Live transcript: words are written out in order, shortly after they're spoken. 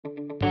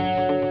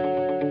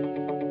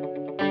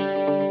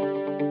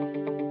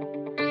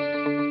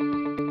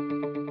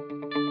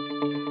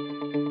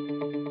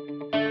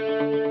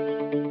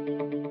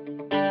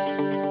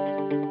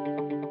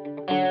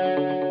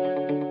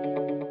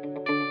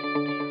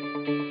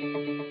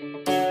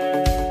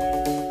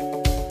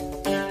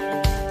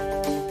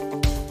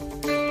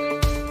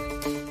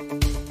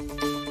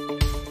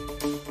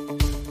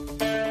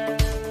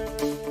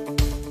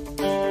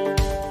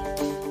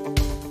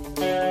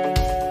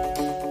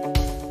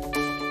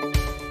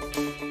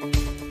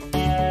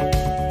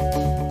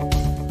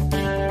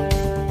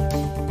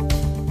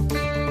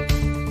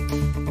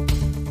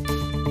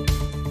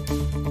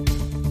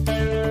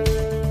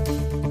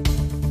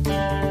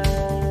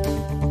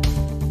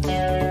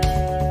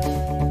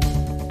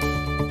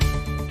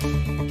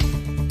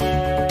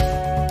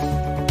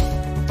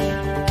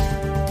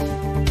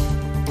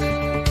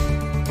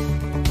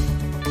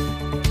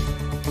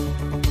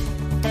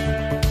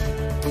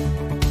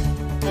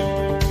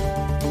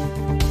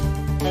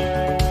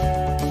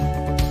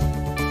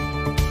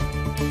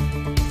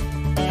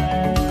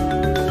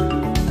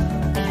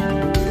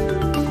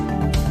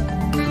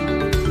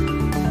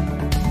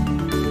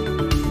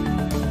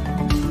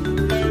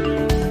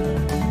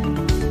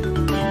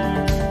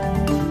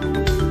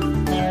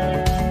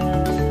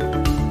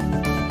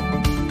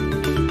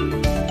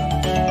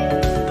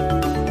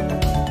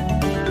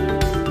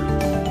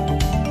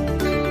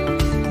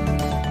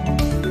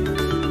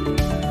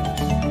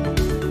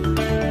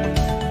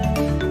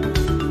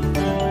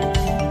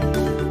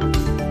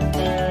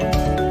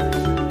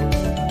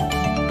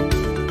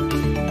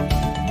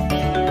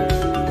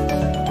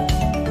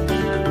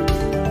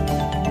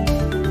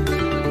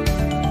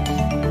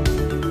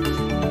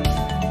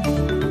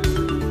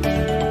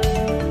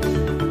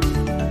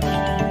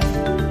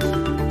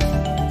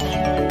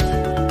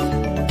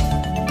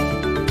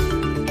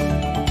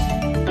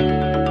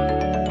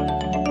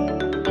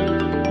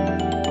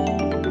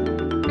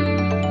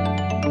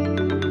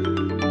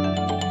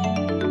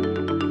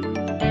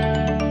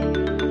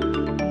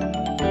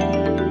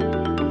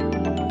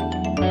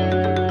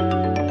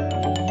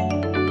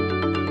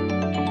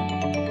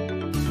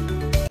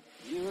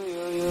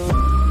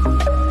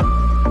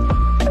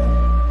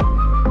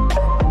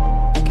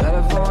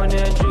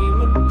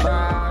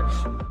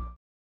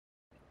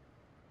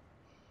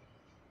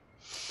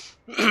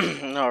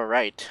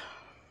Alright,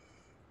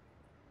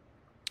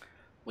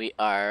 we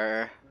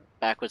are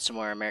back with some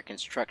more American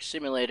Truck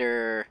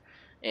Simulator,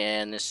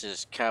 and this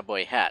is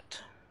Cowboy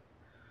Hat.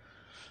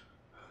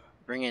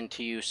 Bringing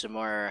to you some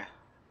more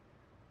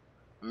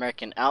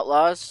American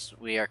Outlaws.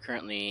 We are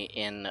currently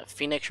in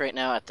Phoenix right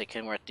now at the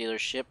Kenworth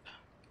dealership.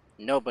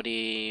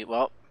 Nobody,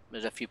 well,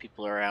 there's a few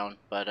people around,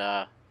 but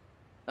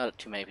not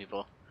too many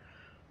people.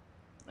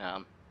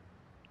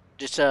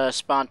 Just a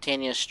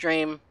spontaneous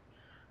stream.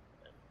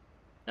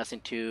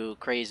 Nothing too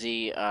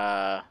crazy,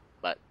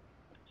 but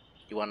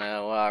you want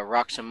to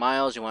rock some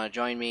miles, you want to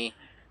join me,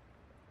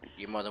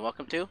 you're more than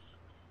welcome to.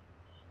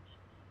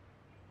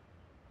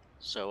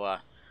 So,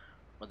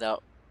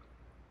 without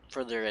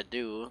further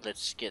ado,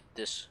 let's get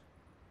this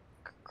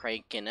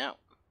cranking out.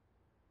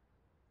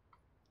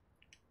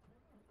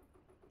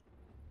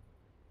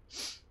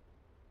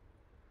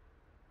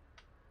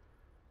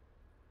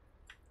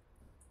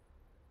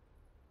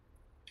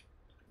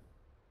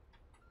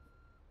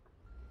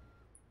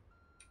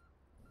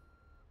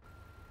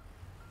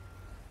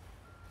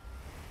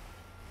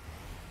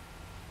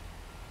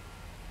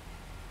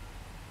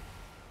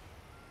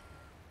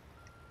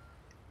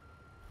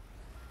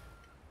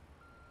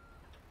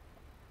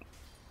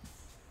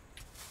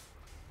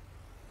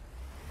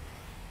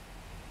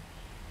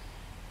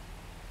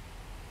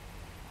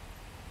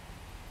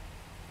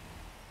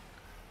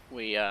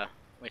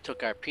 We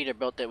took our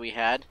Peterbilt that we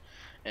had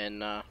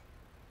and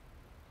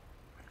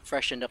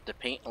freshened up the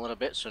paint a little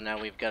bit, so now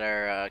we've got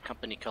our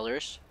company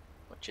colors,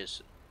 which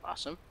is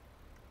awesome.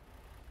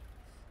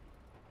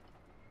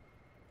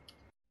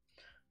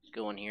 Let's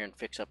go in here and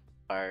fix up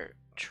our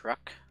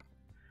tractor.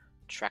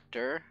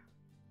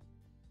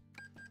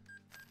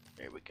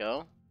 There we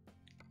go.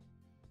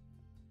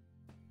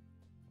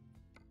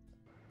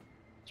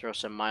 Throw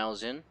some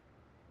miles in.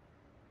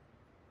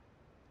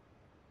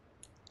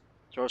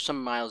 Throw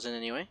some miles in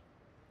anyway.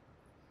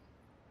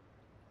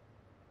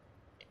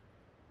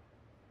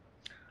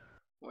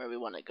 Where we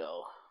want to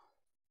go.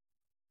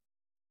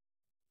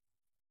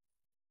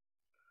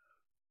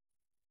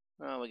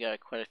 Oh, we got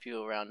quite a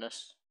few around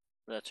us.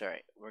 But that's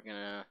alright. We're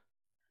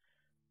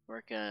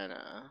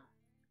gonna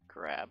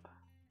grab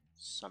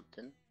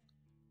something.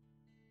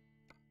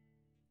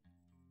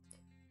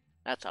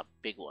 That's a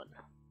big one.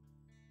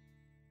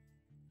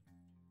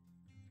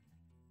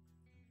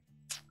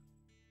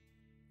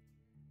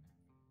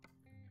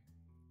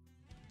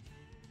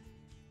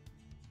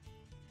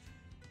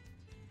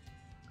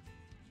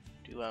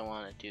 Do I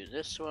want to do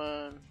this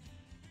one?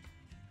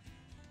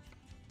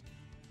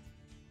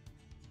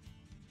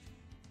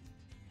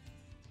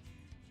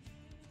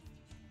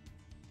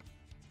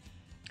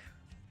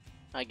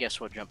 I guess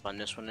we'll jump on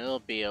this one. It'll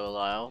be a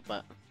while,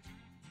 but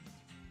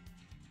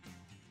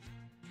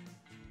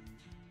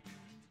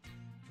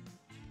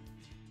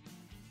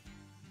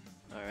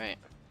alright.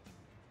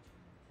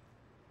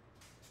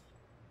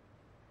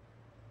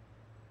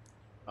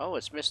 Oh,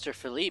 it's Mr.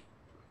 Philippe.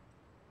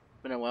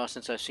 Been a while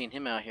since I've seen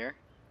him out here.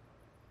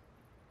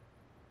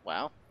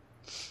 Wow.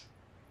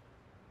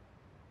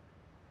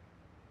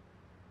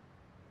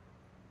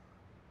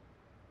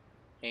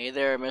 Hey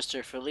there,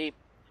 Mr. Philippe.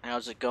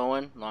 How's it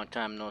going? Long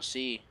time no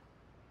see.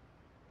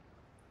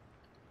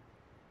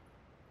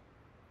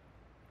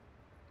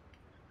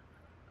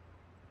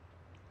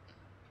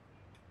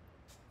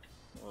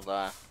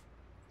 We'll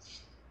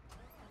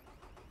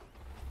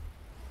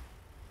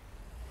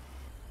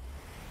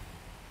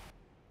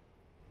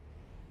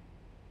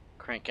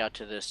crank out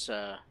to this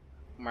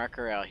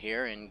marker out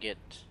here and get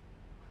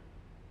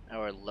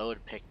our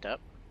load picked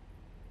up.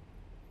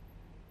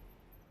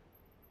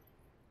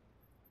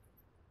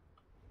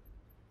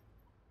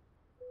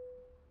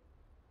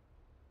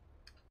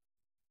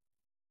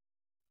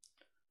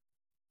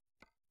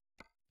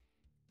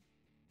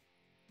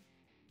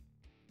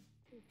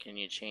 Can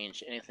you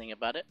change anything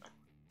about it?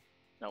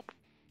 Nope.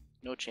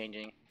 No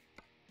changing.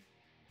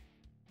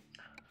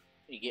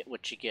 You get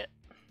what you get.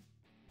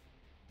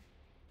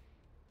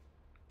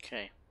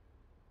 Okay.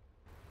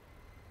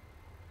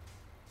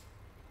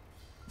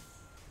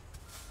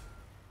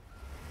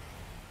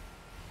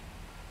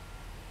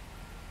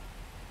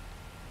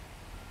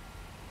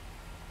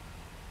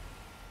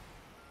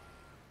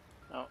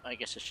 Oh, I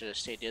guess I should have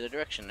stayed the other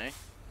direction, eh?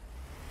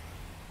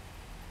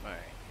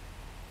 Alright.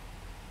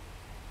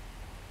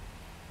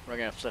 We're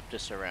gonna flip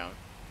this around.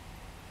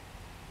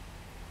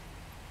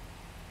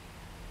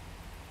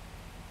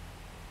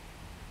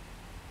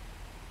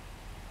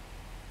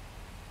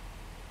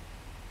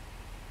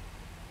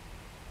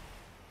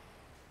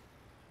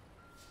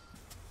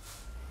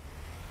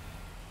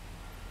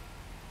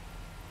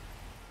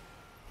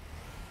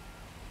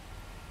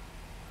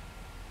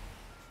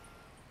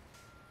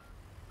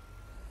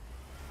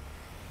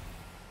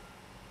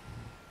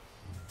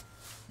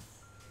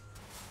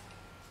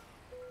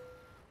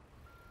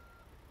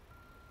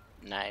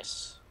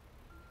 Nice.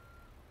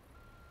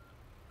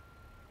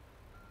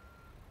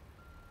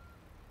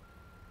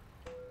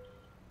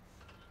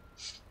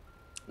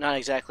 Not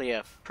exactly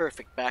a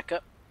perfect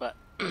backup, but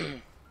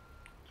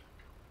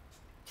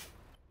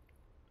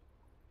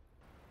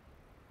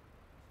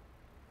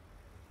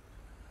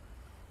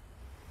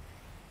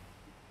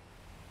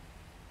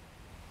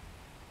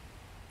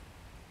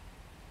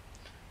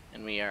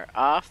are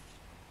off.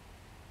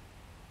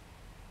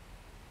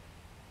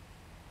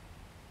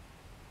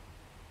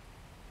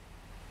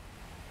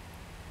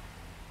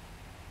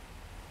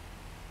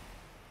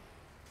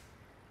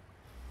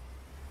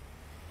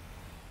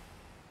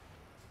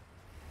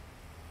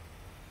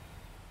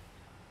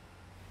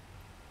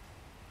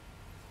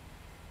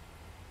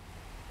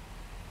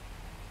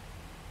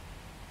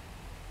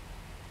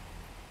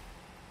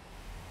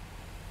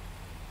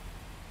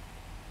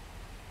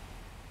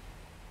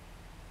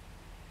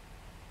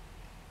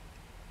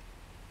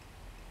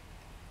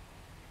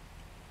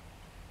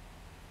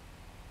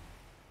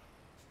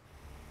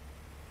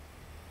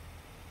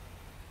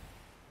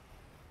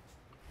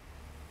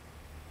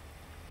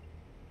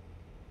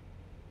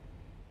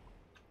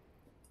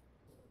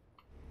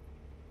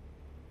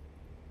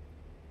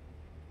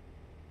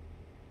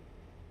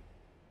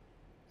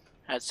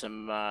 Had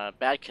some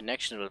bad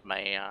connection with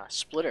my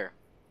splitter,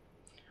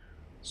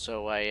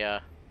 so I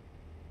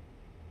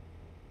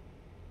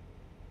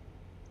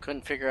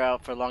couldn't figure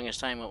out for the longest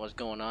time what was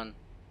going on.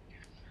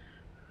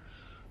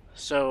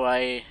 So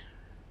I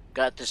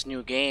got this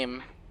new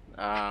game,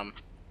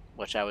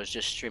 which I was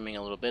just streaming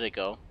a little bit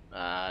ago,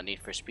 Need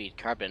for Speed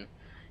Carbon,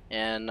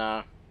 and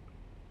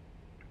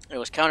it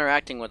was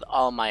counteracting with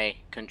all my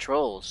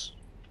controls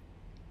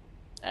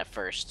at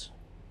first.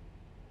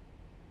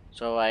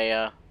 So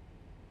I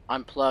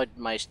unplugged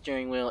my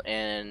steering wheel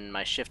and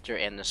my shifter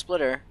and the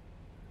splitter,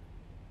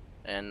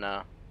 and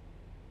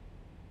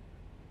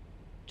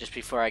just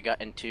before I got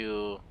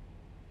into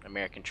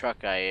American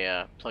Truck,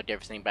 I plugged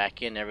everything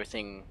back in,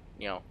 everything,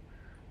 you know,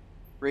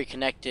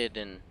 reconnected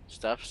and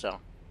stuff. So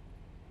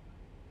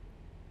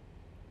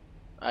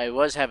I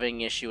was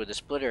having issue with the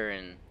splitter,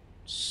 and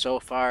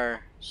so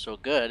far so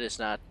good. It's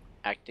not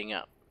acting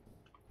up.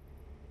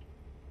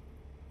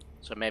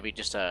 So maybe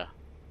just a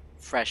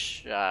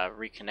fresh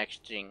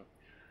reconnecting.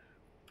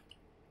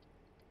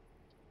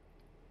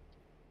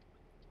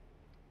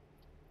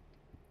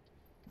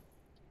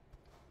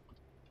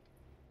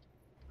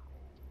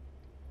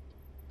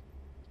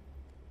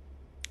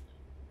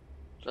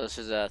 So this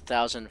is a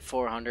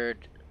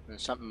 1,400 and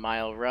something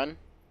mile run.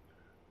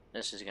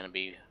 This is going to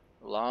be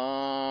a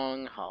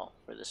long haul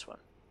for this one.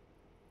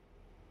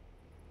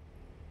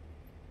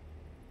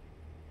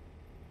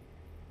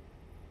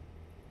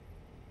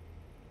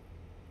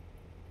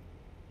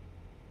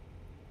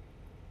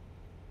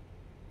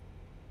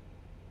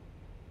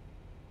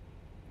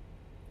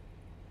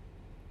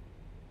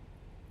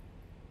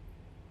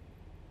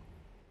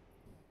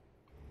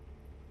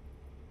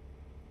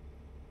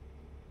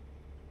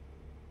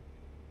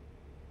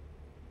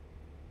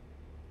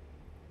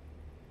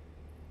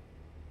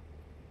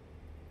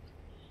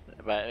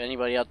 But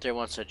anybody out there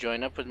wants to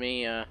join up with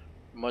me,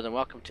 more than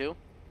welcome to.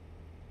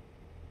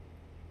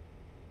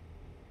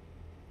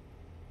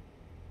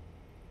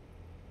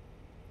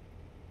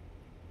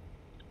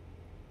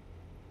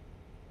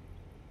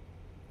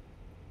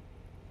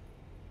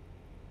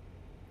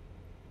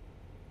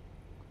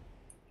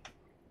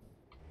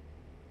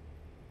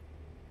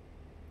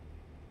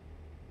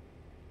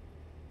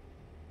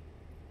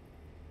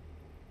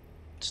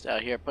 Just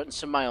out here putting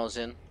some miles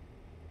in.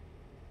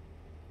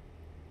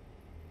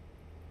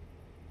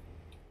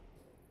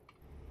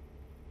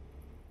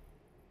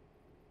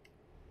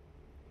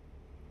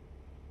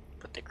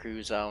 Put the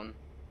cruise on.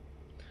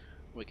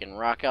 We can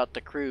rock out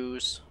the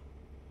cruise.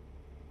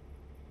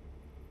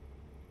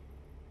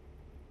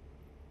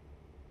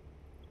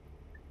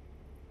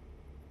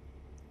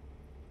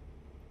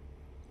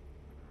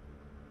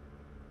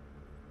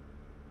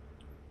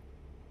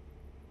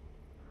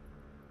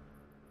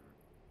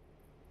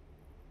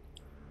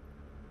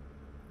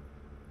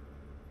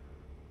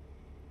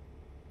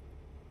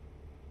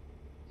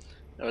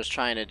 I was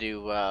trying to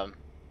do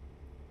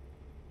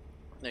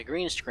the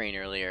green screen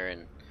earlier,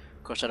 and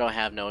of course I don't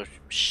have no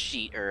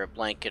sheet or a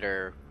blanket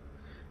or,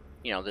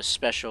 you know, this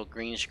special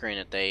green screen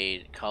that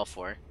they call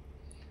for.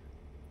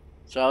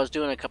 So I was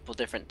doing a couple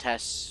different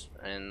tests,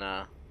 and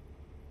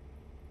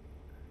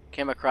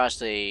came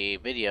across a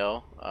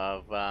video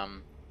of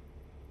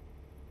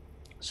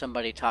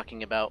somebody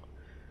talking about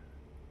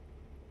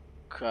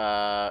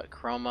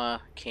chroma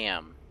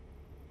cam,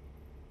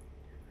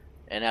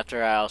 and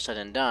after all said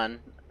and done,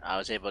 I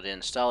was able to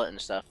install it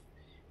and stuff,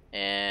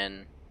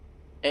 and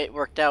it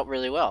worked out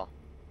really well.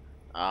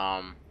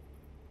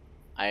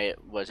 I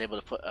was able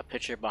to put a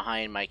picture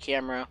behind my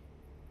camera,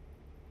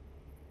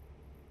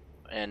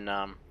 and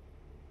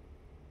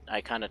I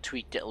kind of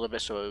tweaked it a little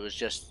bit so it was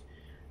just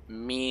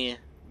me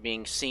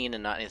being seen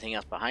and not anything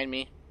else behind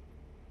me.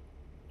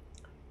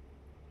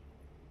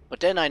 But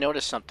then I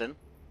noticed something.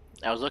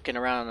 I was looking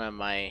around on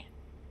my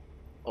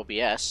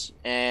OBS,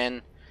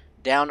 and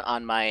down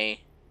on my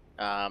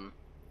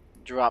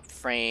drop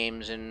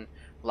frames and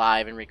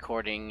live and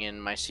recording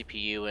and my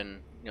CPU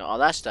and, you know, all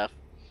that stuff,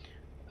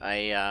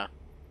 I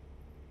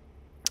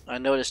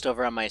noticed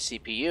over on my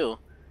CPU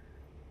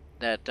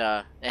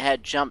that it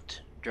had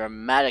jumped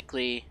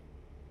dramatically.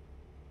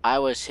 I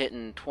was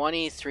hitting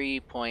 23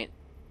 point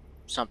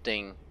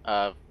something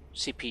of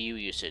CPU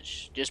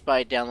usage just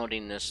by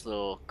downloading this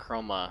little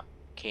chroma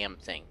cam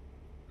thing.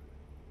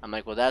 I'm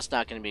like, well, that's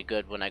not going to be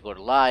good when I go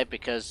to live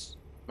because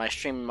my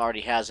stream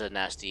already has a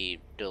nasty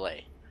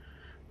delay,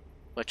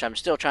 which I'm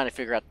still trying to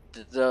figure out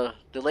the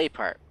delay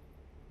part,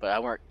 but I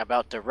weren't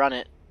about to run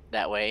it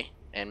that way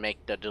and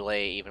make the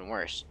delay even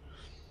worse.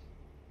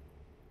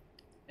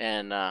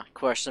 And of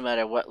course, no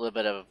matter what little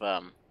bit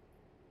of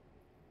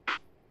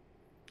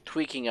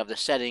tweaking of the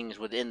settings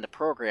within the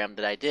program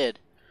that I did,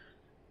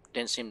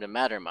 didn't seem to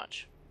matter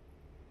much.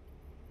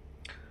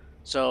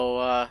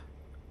 So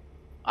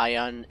I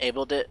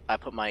enabled it. I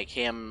put my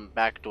cam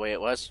back the way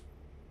it was,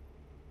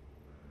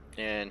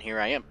 and here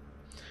I am.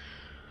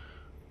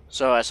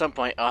 So at some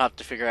point, I'll have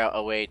to figure out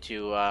a way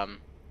to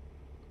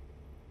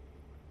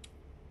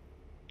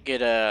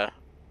get a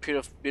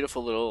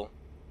beautiful little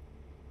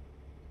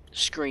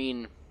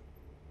screen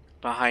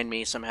behind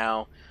me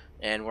somehow,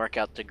 and work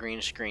out the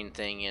green screen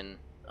thing and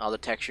all the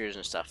textures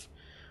and stuff.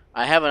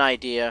 I have an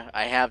idea.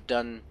 I have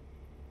done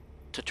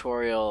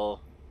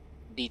tutorial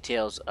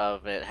details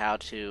of it, how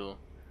to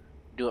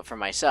do it for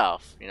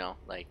myself. You know,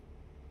 like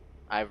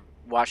I've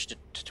watched a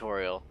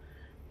tutorial,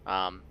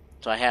 so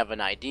I have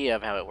an idea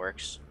of how it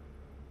works.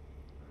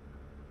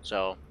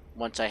 So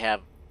once I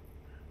have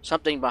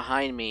something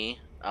behind me,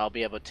 I'll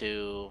be able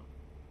to,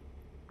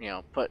 you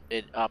know, put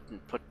it up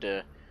and put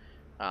the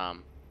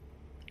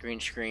green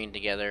screen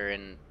together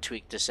and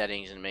tweak the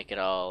settings and make it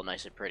all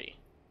nice and pretty.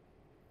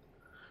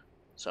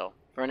 So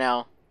for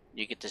now,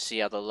 you get to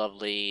see all the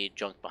lovely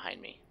junk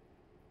behind me.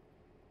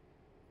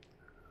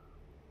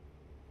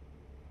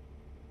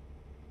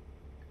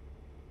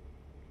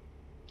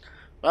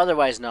 But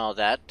otherwise, than all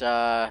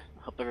that,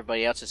 hope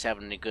everybody else is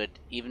having a good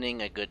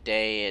evening, a good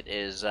day. It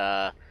is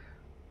a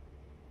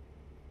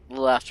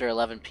little after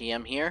 11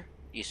 p.m. here,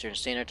 Eastern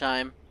Standard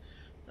Time.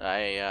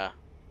 I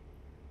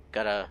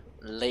got a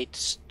late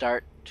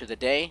start to the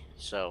day,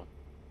 so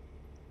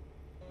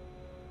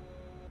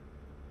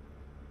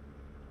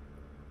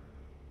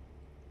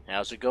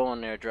how's it going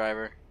there,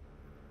 driver?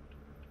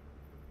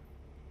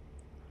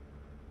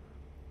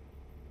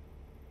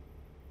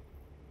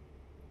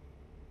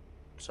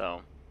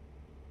 So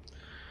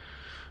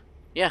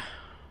yeah.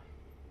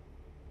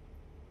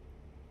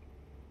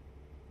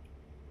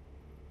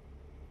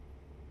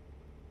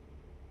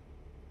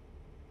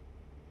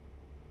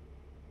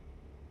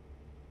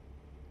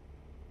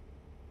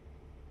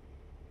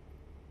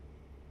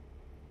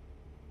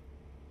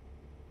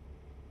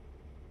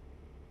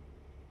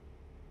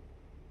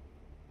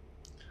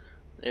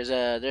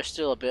 There's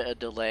still a bit of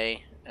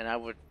delay, and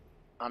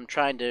I'm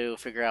trying to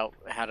figure out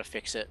how to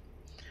fix it.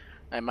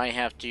 I might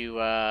have to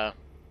I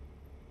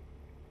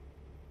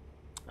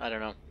don't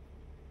know.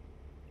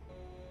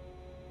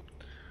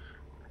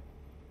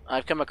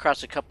 I've come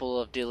across a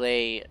couple of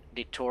delay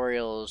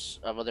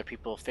tutorials of other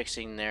people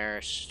fixing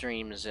their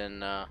streams,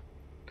 and I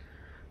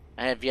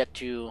have yet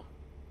to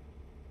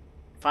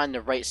find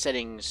the right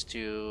settings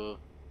to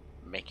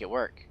make it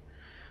work.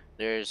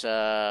 There's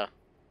a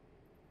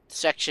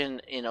section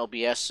in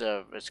OBS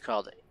it's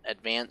called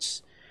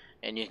Advanced,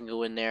 and you can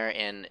go in there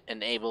and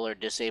enable or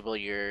disable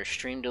your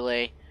stream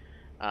delay.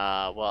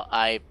 Well,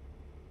 I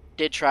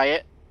did try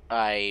it.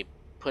 I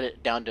put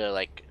it down to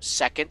like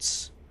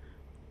seconds.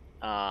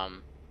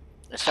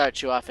 It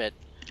started you off at.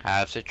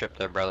 Have a safe trip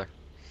there, brother.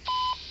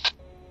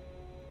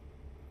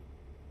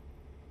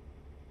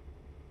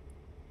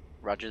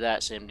 Roger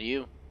that. Same to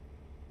you.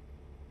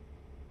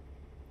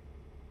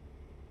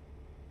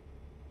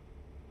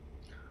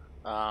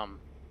 What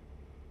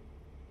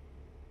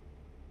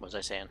was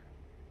I saying?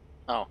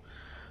 Oh,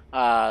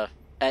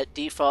 at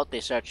default they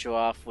start you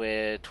off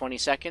with 20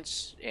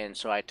 seconds, and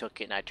so I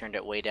took it and I turned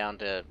it way down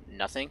to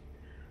nothing,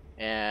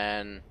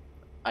 and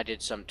I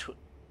did some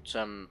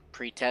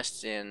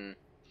pre-tests, and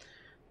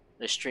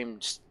the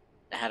stream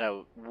had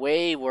a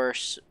way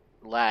worse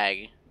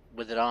lag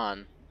with it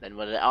on than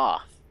with it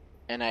off,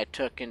 and I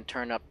took and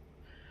turned up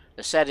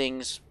the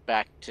settings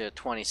back to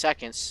 20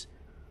 seconds,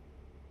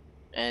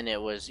 and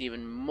it was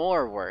even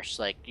more worse.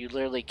 Like, you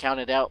literally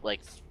counted out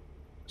like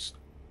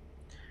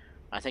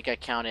I think I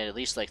counted at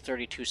least like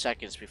 32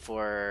 seconds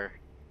before,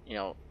 you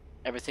know,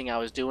 everything I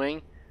was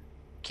doing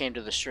came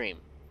to the stream.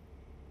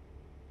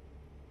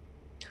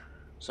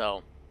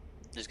 So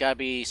there's got to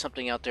be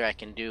something out there I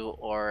can do,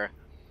 or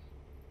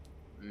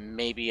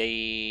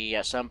maybe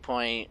at some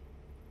point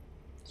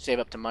save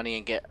up the money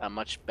and get a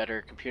much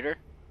better computer.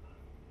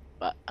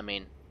 But I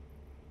mean,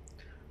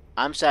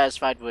 I'm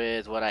satisfied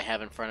with what I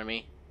have in front of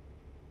me.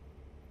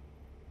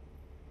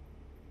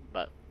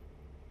 But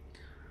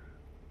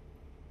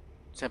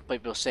some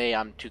people say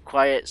I'm too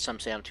quiet, some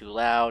say I'm too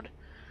loud,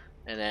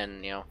 and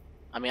then, you know,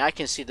 I mean, I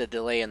can see the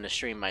delay in the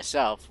stream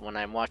myself when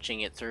I'm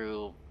watching it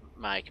through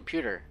my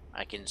computer.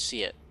 I can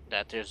see it,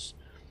 that there's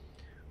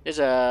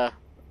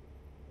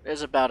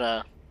about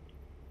a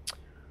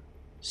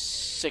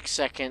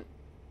 6-second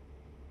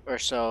or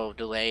so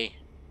delay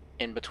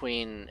in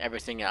between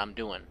everything I'm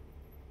doing.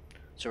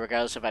 So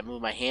regardless if I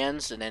move my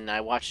hands and then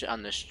I watch it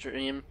on the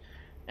stream,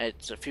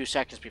 it's a few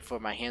seconds before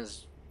my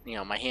hands, you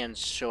know, my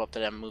hands show up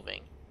that I'm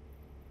moving.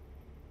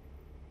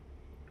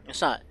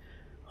 It's not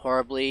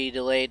horribly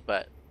delayed,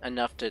 but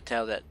enough to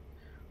tell that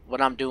what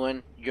I'm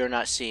doing, you're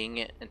not seeing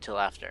it until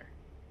after.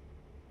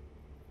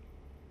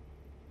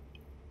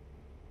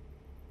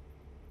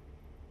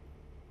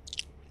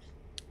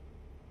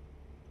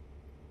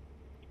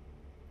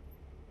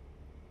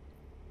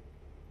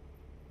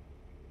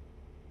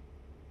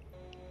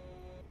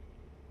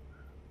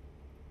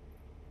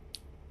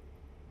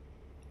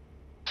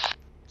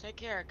 Take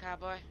care,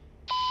 cowboy.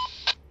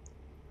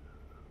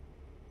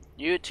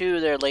 You too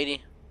there,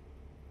 lady.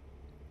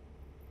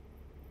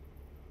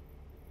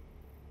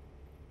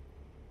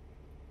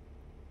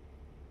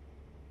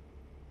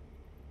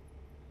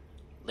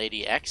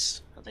 Lady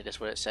X? I think that's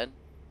what it said.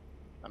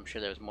 I'm sure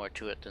there was more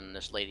to it than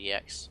this Lady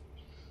X.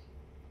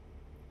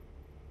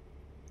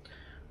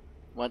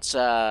 Once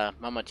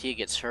Mama T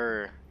gets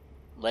her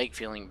leg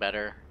feeling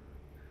better,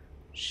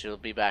 she'll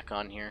be back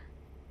on here,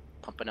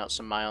 pumping out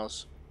some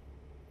miles.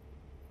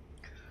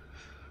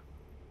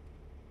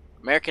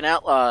 American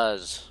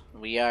Outlaws.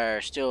 We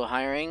are still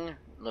hiring.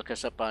 Look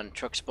us up on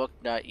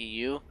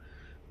trucksbook.eu.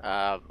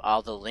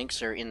 All the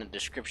links are in the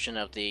description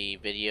of the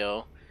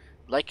video.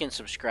 Like and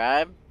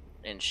subscribe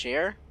and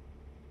share.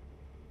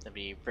 That'd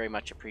be very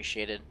much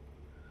appreciated.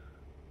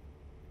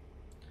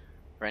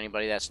 For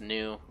anybody that's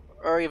new,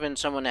 or even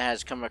someone that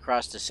has come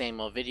across the same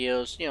old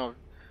videos, you know,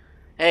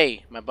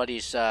 hey, my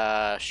buddy's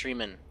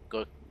streaming,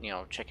 go, you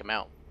know, check him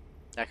out.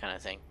 That kind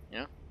of thing, you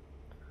know?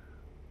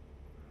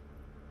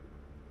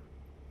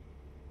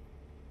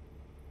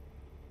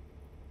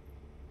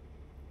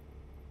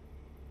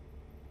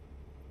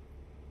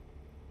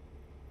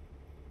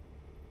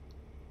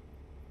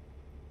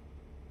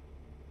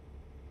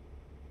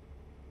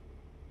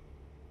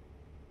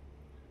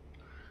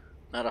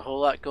 Not a whole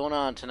lot going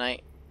on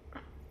tonight.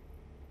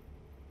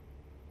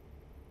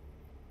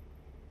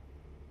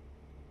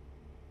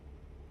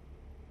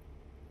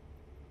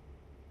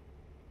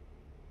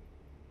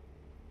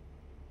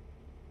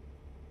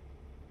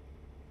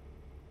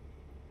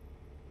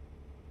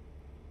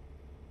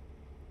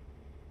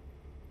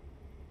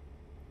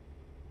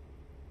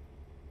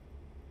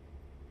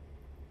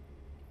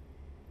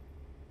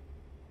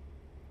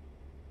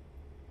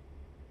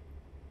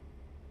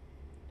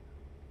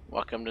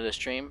 Welcome to the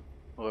stream,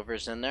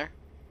 whoever's in there.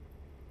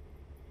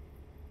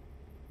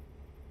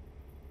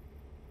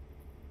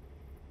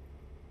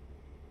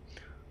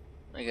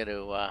 I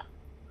gotta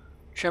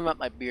trim up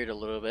my beard a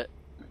little bit.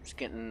 It's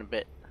getting a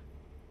bit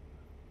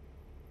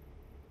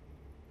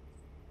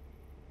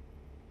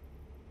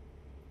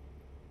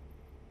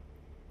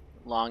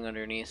long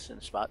underneath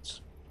in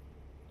spots.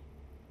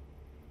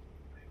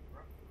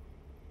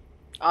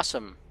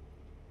 Awesome.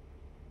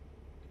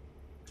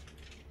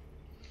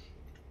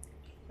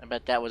 I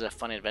bet that was a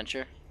fun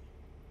adventure.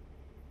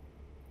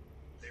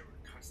 They were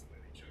cussing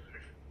at each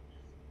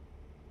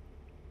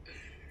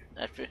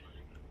other.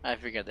 I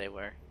figured they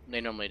were.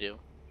 They normally do.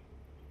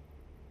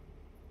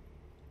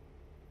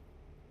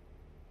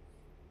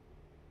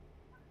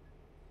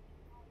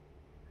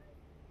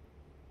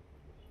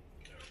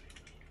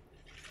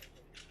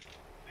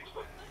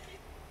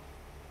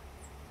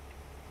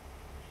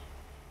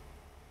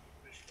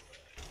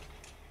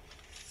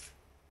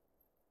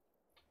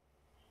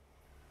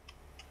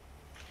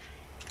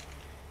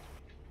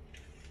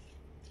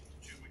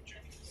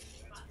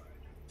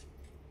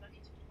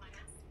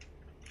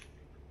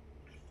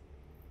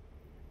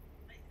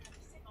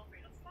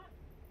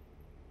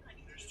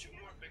 There's 2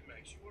 more Big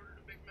Macs. You ordered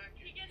a Big Mac?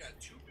 You got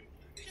 2 Big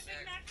Macs.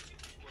 Exactly.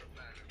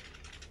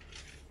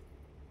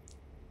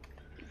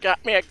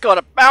 Got me a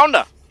quarter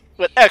pounder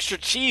with extra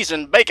cheese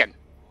and bacon.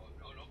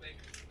 Oh, no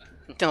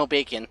bacon. No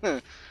bacon.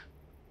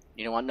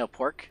 You don't want no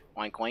pork?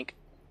 Oink oink.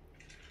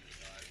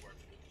 I work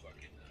with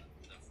fucking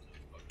enough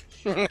of fucking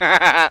shit.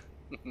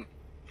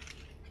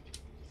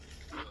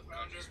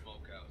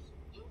 Smokehouse.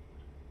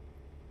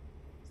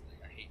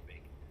 I hate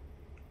bacon.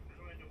 How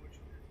do I know which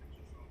one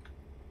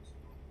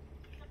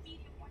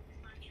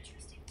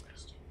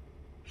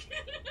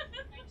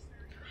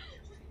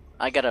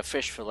I got a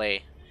fish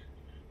fillet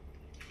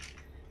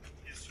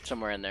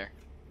somewhere in there.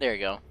 There you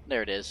go.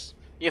 There it is.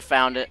 You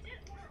found it.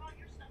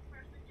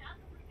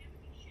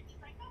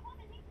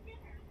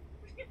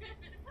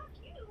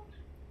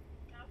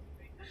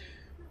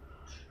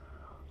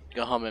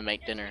 Go home and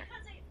make dinner.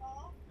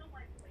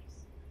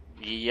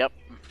 Yep.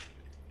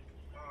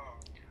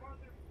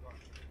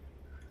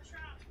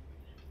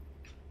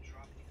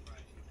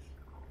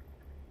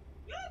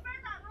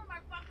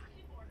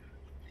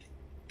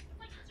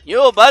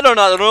 You better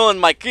not ruin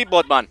my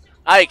keyboard, man.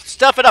 I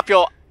stuff it up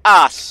your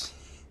ass.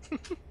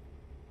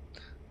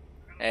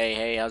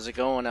 Hey, how's it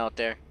going out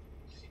there?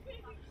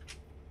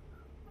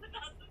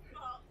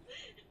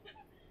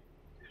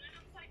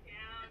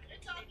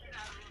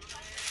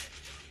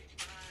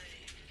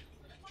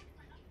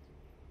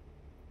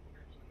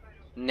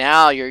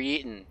 Now you're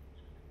eating.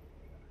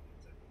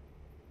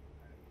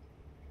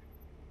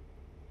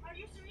 Are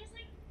you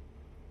seriously?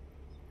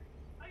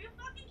 Are you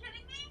fucking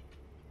kidding me?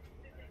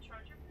 Did they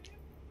charge it for you?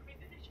 I mean,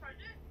 did they charge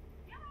it?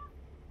 Yeah.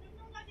 There's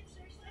no luggage,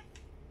 seriously.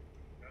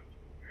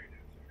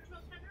 There's no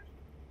tender?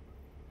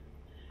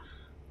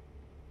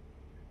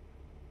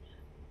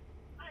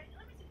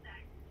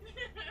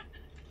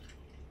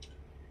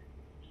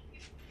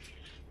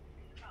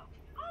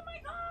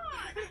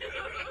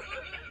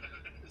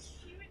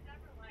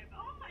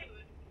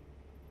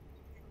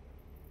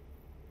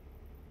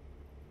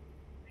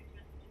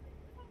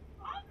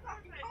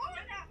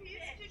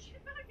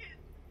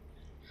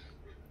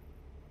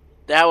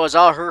 That was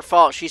all her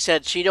fault. She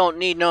said she don't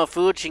need no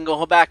food. She can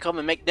go back home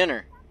and make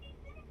dinner.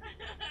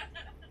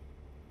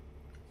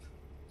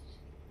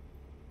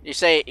 You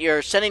say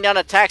you're sending down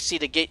a taxi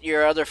to get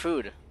your other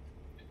food.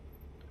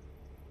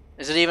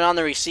 Is it even on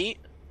the receipt?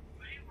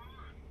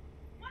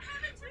 What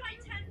happened to my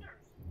tenders?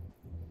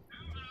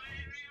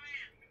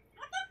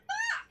 What the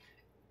fuck?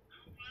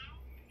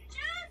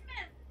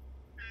 Jasmine!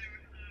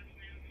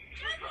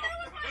 Jasmine, that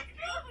was my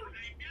food!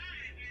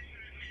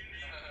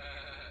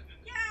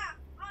 Yeah,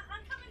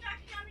 I'm coming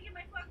back down to get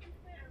my fucking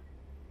food.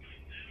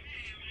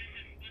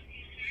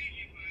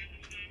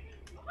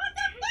 What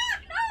the fuck?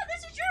 No,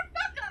 this is your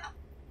fuck up!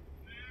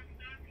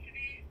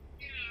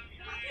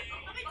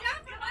 I'll be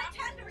down for my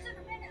tenders in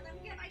a minute. Let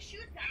me get my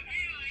shoes back.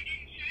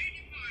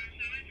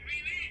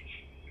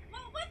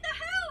 Well, what the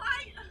hell?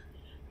 I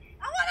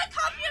want a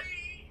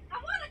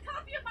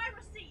copy of my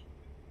receipt.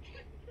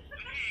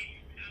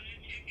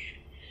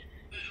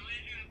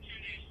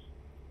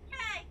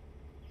 Hey.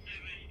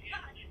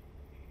 God.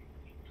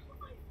 Oh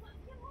my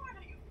fucking Lord,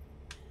 are you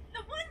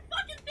the one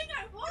fucking thing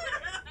I want?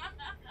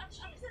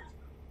 Jesus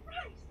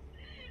Christ.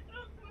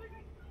 Oh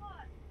my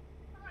God.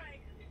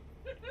 Alright.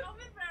 I'll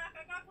be back. I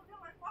gotta go get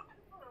my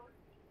fucking food.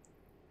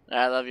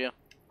 I love you. I love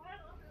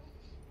you.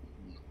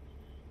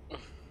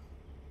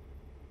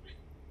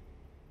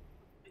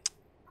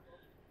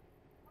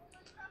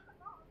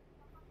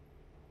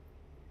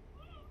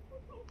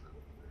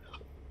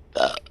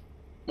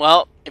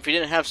 Well, if you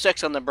didn't have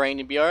sex on the brain,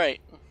 you'd be alright.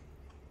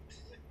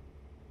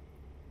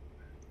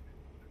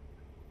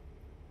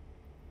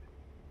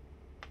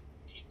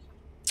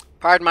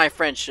 Pardon my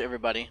French,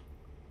 everybody.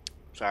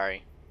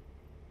 Sorry.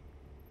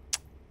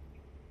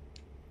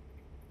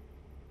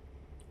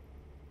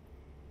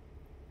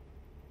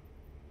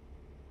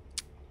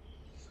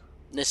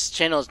 This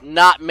channel is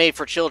not made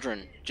for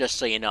children, just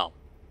so you know.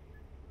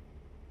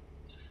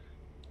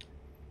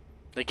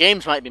 The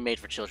games might be made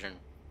for children,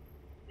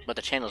 but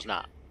the channel's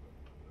not.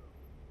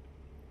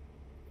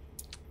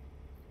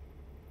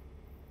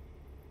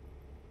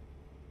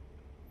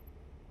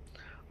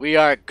 We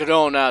are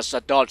grown-ass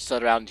adults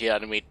around here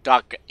and we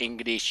talk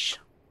English.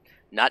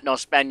 Not no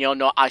Spanish,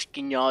 no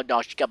Ashkino, no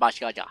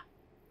Shikabashkaja.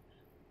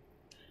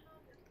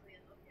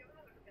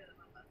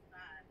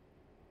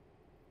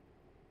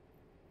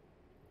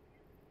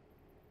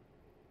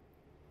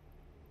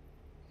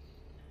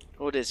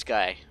 Who this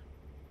guy?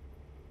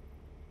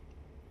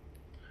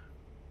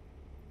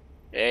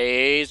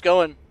 Hey, he's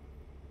going.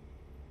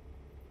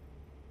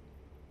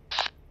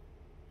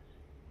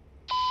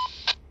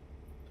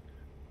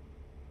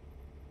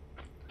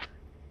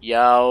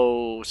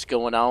 Yo, what's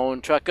going on,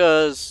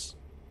 truckers?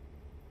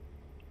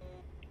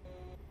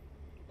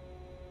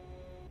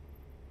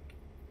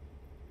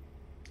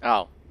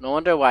 Oh, no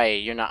wonder why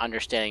you're not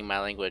understanding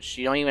my language.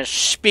 You don't even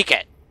speak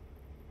it.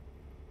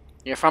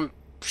 You're from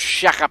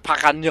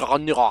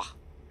Shakapaka.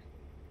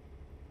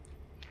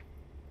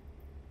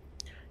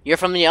 You're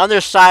from the other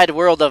side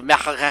world of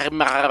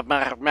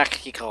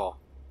Mexico.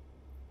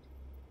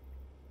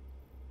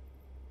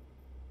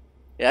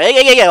 Yeah.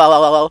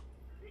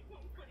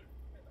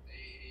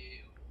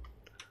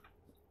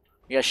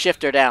 You gotta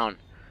shift her down.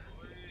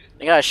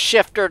 You gotta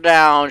shift her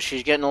down.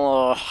 She's getting a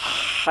little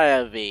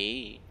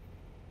heavy.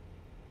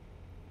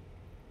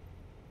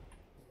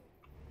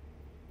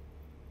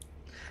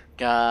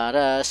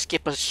 Gotta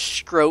skip a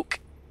stroke.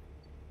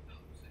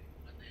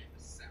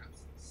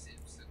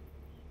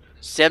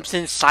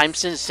 Simpson,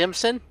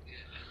 Simpson?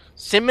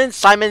 Simmons,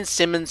 Simon,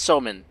 Simmons,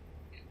 Soman.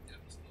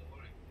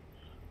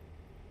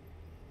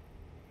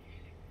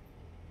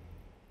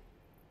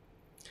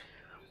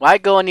 Why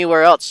go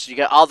anywhere else? You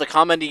got all the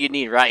comedy you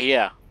need right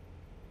here.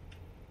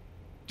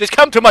 Just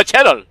come to my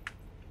channel.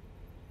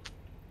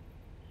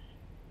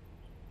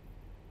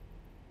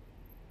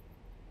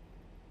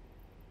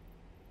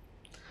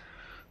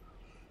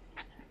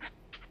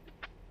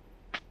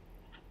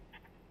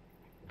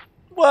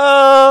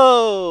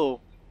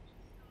 Whoa!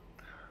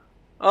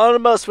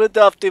 Almost went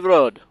off the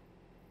road.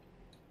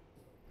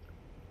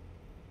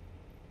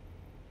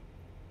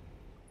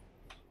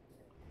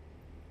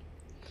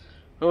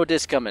 Who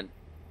this coming?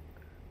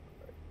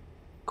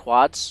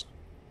 Quads?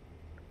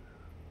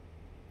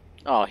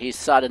 Oh, he's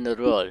sat in the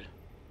road.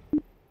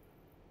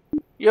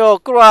 Yo,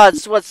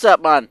 Quads, what's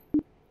up, man?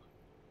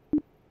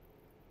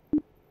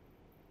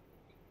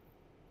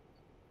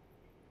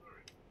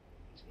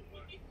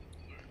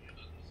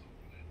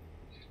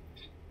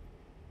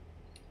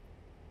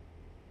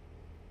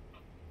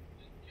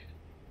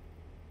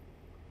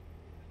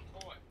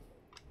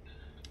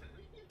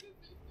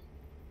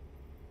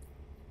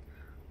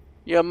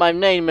 Yo, my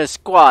name is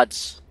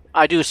Squads.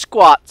 I do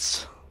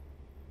squats.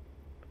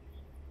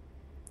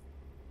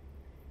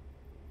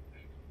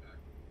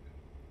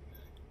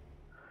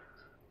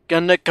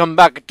 Gonna come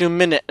back in 2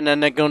 minutes and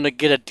then I'm gonna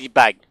get a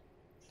D-bag.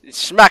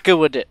 Smack it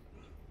with it.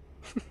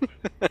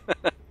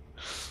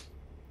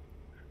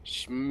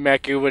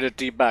 Smack it with a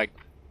D-bag.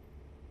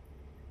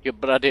 You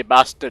bloody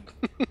bastard.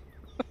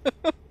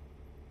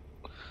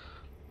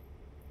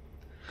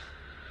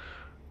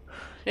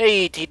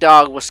 Hey,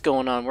 T-Dog, what's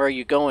going on? Where are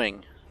you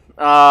going?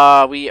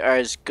 We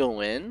are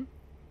going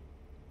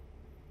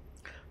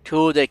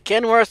to the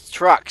Kenworth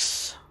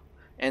Trucks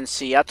in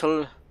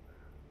Seattle.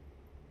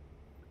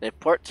 The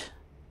port.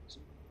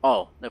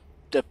 Oh,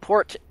 the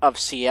port of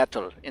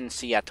Seattle in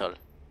Seattle.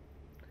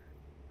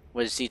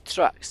 With the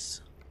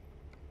trucks.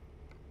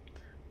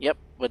 Yep,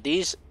 with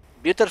these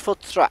beautiful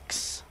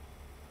trucks.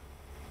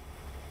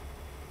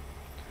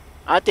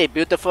 Aren't they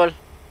beautiful?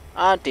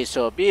 Aren't they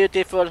so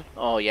beautiful?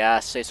 Oh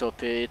yes, they're so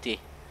pretty.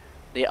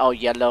 They all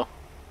yellow.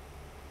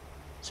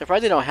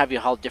 Surprised they don't have you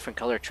haul different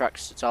color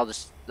trucks. It's all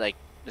just like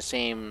the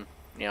same,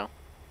 you know.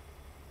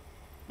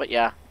 But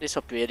yeah, they're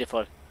so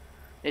beautiful.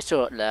 They're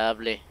so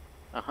lovely.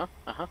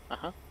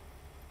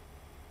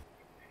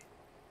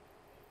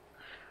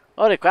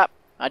 Holy crap!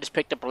 I just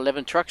picked up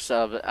 11 trucks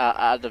out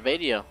of the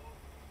video.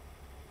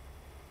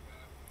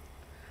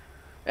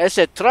 It's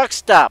a truck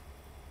stop.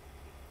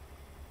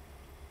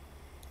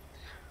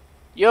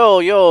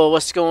 Yo,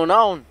 what's going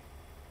on?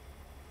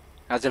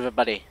 How's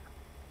everybody?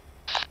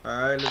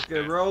 Alright, let's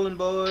get rolling,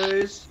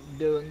 boys.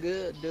 Doing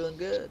good, doing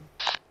good.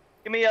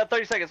 Give me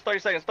 30 seconds, 30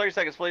 seconds, 30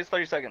 seconds, please,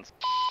 30 seconds.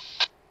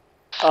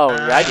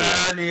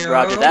 Alrighty,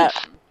 roger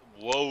that.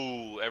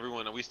 Whoa,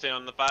 everyone, are we staying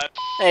on the 5?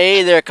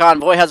 Hey there,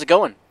 convoy, how's it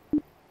going?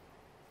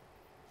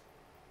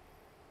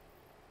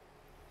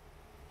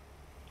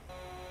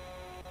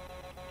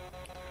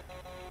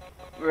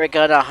 We're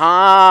gonna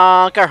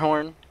honk our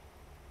horn.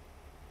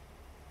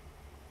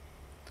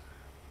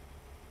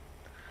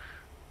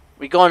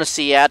 We're going to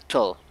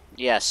Seattle,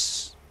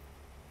 yes.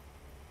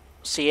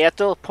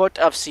 Seattle, Port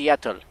of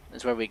Seattle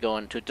is where we're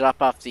going to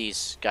drop off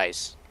these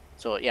guys.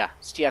 So yeah,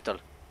 Seattle.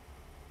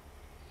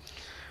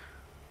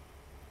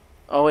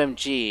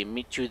 OMG,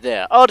 meet you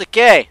there.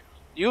 Okay,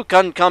 you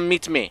can come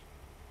meet me.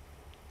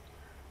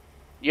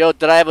 Yo,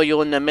 driver, you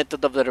in the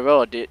middle of the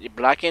road. You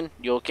blocking?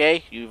 You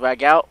okay? You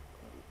rag out?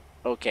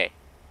 Okay.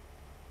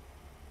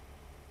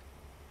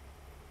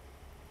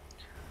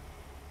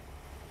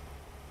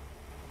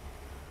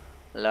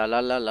 La la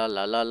la la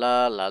la la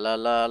la la la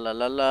la la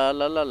la la la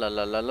la la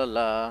la la la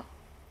la.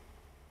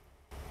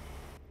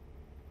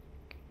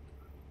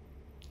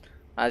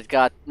 I've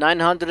got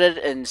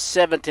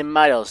 970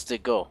 miles to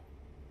go.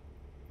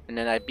 And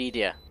then I'd be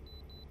there.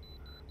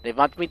 They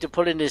want me to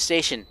pull in the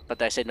station,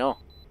 but I said no.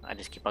 I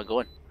just keep on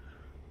going.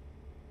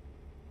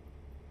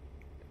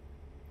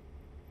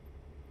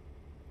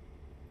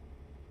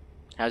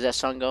 How's that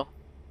song go?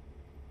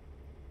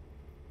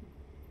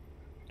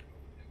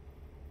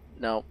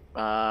 No.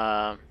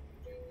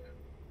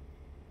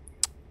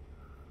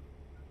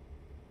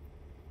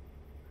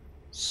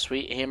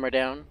 Sweet Hammer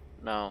Down?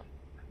 No.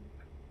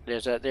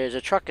 There's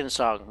a trucking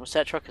song. What's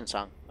that trucking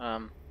song?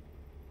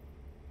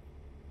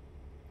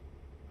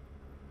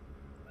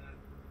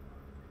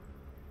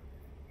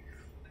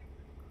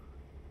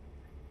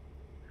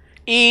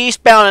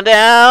 Eastbound and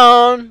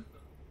down.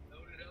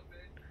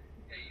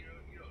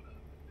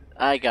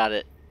 I got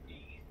it.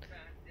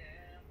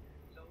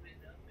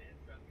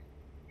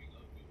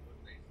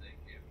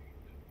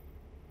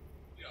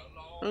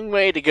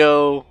 Way to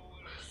go.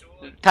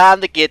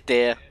 Time to get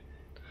there.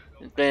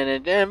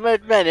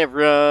 Let it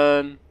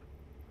run.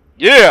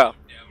 Yeah.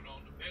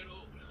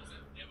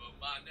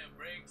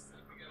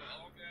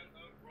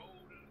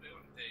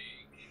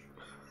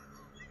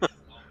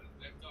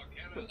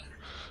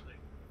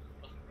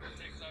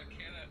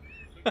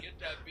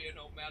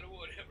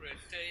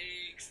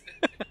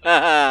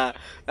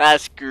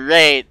 That's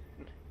great.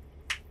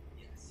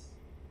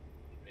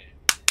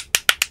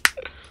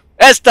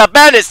 It's the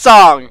bandit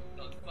song.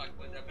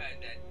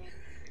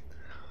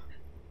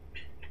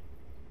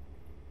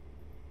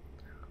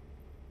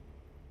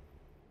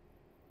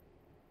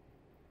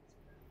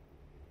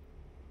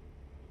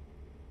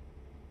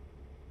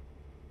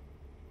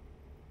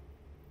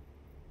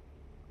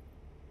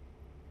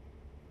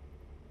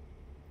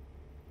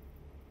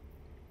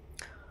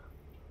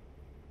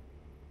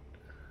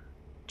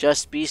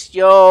 Just Beast,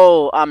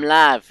 yo, I'm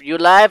live. You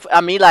live?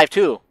 I'm me live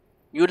too.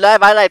 You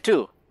live? I live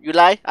too. You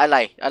lie? I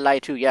lie. I lie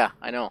too. Yeah,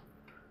 I know.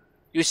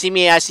 You see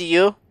me? I see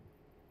you.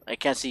 I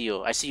can't see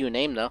you. I see your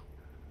name though.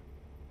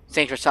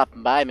 Thanks for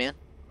stopping by, man.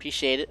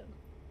 Appreciate it.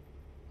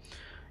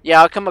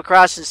 Yeah, I'll come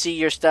across and see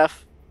your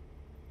stuff.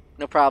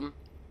 No problem.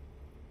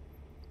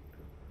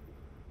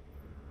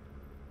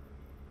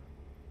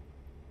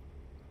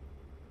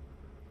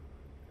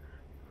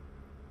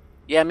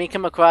 Yeah, me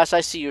come across. I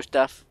see your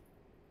stuff.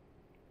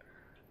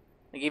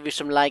 I give you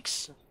some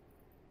likes.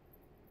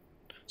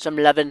 Some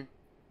loving.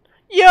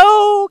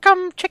 Yo,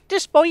 come check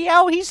this boy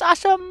out. He's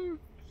awesome.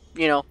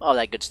 You know, all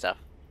that good stuff.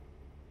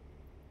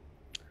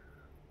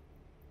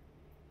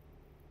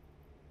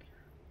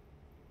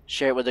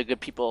 Share it with the good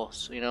people,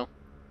 you know.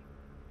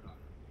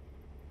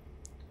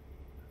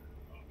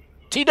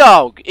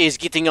 T-Dog is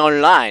getting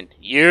online.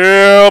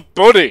 Yeah,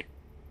 buddy.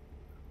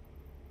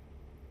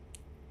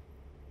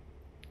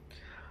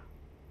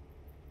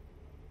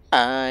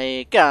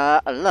 I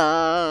got a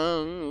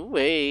long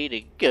way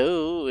to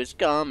go. It's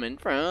coming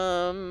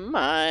from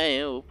my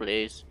old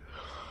place.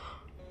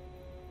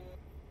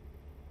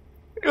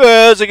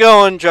 How's it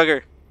going,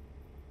 Jugger?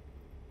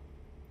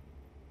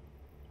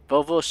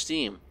 Volvo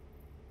Steam.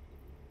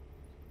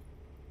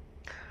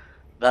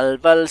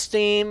 Val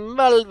Steam,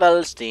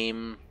 Val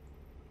Steam.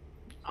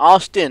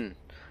 Austin.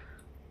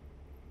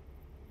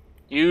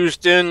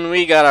 Houston,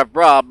 we got a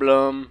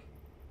problem.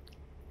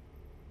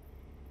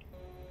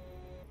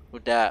 Who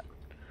that?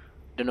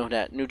 Don't know who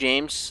that. New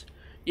James.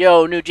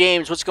 Yo, New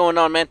James, what's going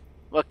on, man?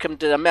 Welcome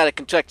to the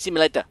American Truck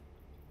Simulator.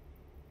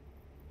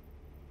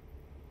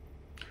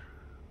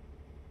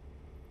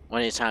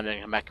 One of these times I'm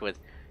gonna come back with,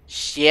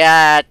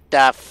 shut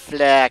the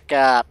fleck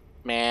up,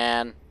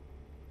 man.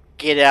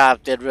 Get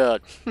off the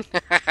road.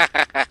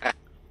 But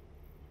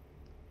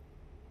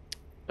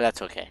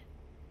that's okay.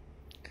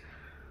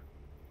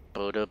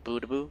 Boo-da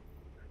boo-da boo.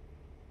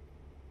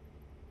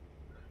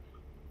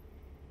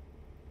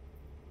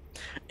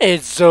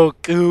 It's so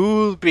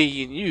cool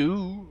being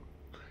you.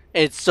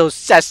 It's so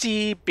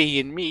sassy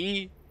being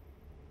me.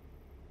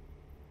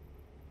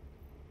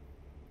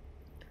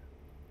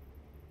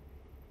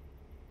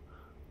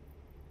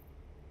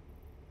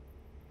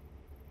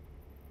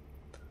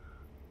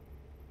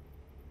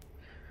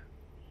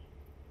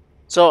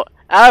 So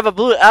out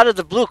of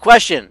the blue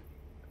question,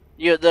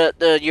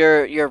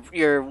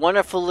 your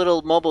wonderful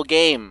little mobile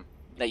game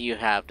that you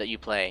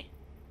play.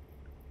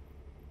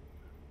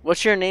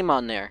 What's your name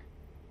on there?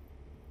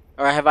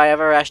 Or have I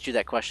ever asked you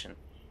that question?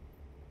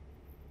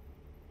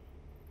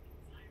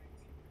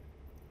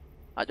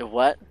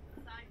 What?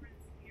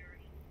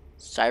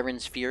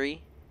 Siren's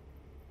Fury?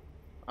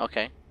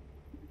 Okay.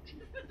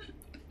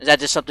 Is that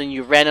just something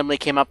you randomly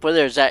came up with,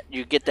 or is that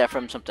you get that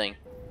from something?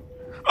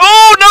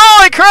 Oh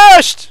no! I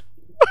crashed!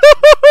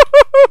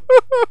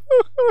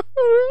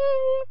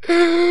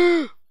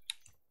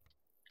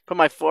 Put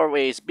my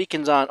 4-ways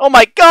beacons on. Oh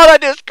my god! I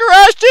just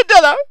crashed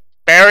into the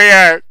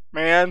barrier,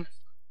 man.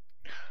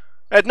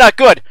 That's not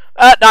good.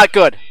 Not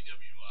good.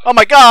 Oh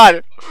my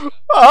god!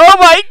 Oh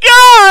my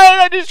god!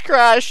 I just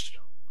crashed.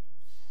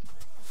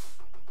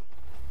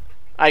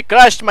 I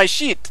crashed my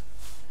sheet.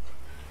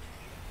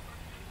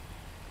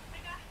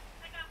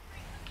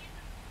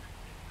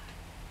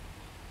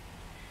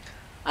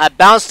 I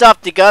bounced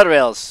off the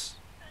guardrails.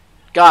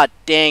 God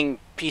dang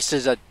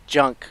pieces of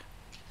junk.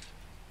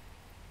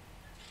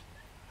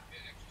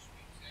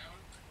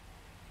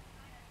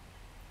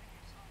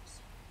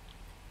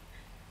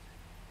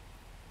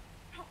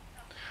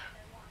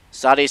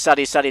 Sorry,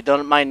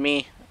 don't mind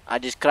me. I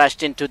just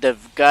crashed into the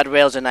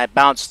guardrails and I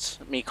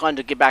bounced. Me trying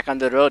to get back on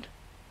the road.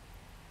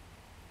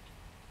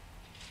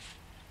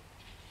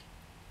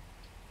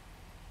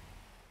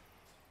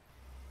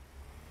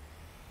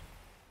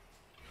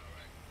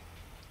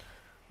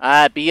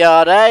 I'll be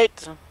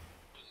alright.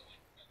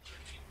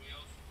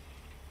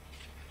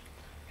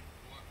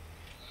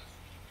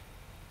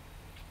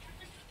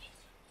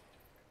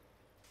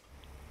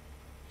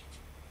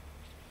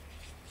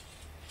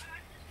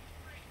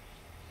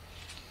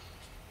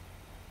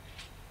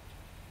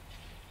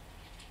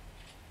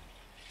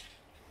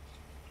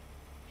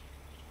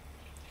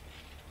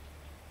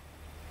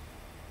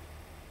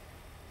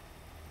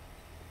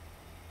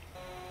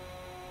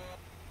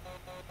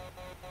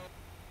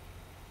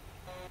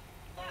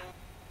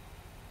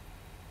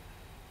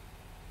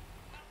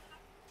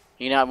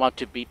 You not want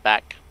to beat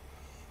back.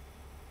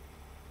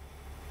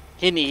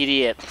 He's an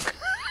idiot.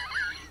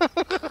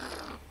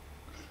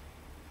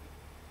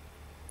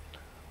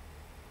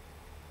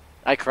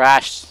 I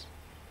crashed.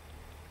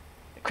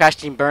 I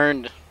crashed and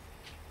burned.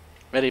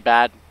 Really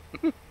bad.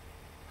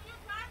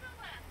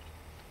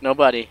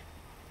 Nobody.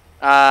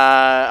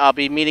 I'll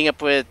be meeting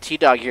up with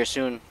T-Dog here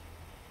soon.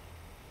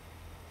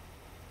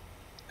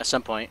 At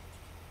some point.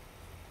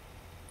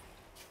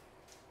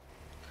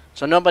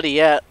 So nobody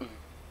yet.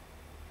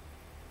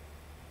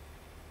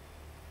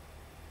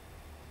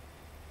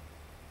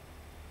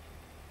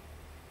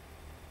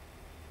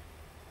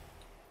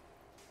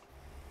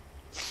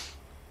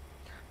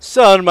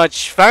 So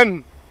much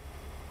fun.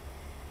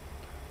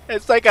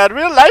 It's like a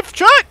real life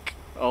truck.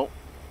 Oh.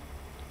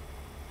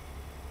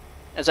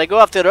 As I go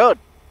off the road.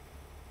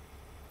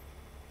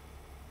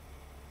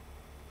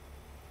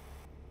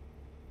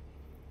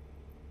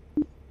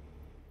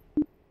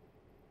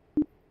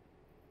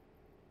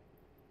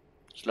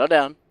 Slow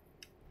down.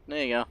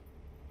 There you go.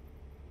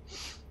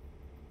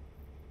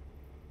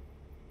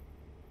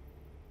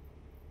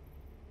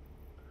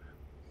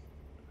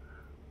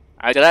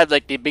 I drive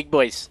like the big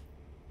boys.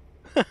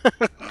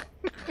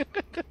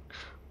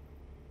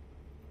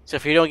 So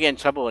if you don't get in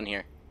trouble in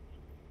here,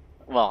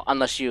 well,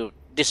 unless you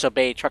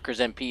disobey Truckers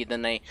MP,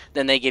 then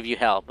they give you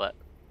hell. But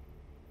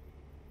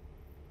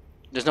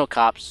there's no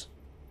cops,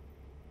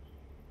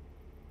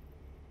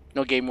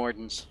 no game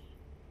wardens.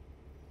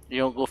 You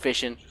don't go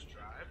fishing,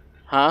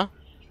 huh?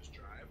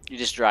 You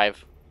just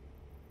drive.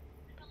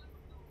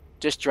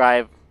 Just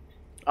drive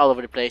all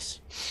over the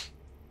place,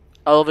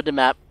 all over the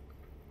map,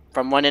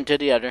 from one end to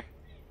the other.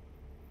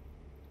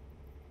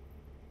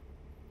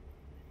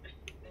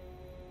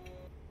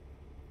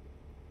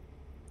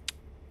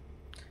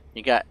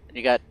 You got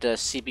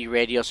CB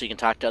radio so you can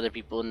talk to other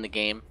people in the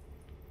game.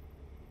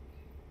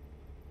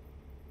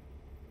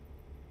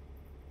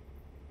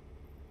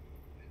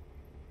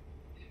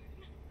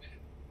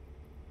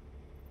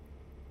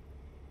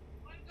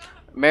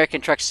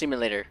 American Truck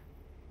Simulator.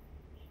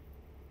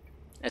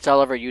 It's all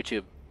over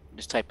YouTube.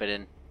 Just type it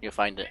in, you'll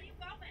find it.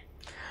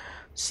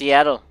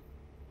 Seattle.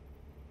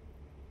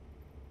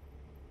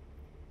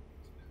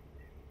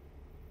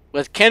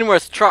 With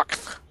Kenworth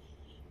Trucks.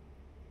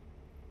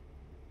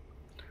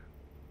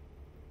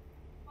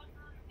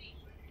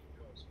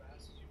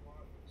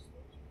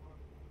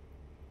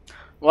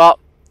 Well,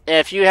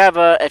 if you have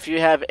a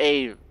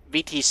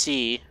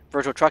VTC,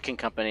 virtual trucking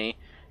company,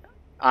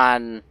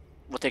 on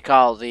what they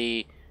call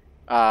the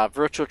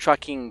virtual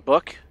trucking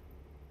book,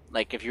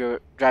 like if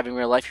you're driving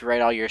real life, you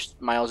write all your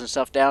miles and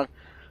stuff down.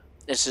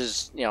 This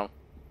is, you know,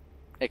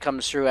 it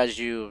comes through as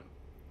you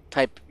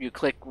you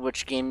click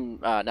which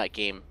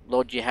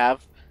load you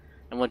have,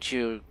 and once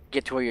you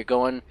get to where you're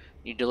going,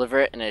 you deliver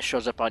it, and it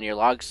shows up on your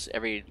logs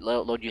every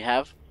load you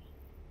have.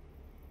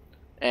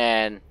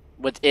 And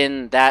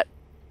within that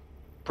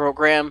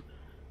program,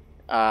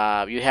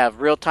 you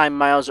have real-time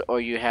miles or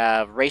you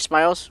have race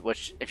miles,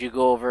 which if you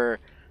go over a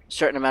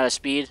certain amount of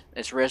speed,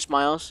 it's race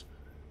miles.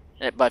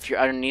 But if you're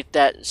underneath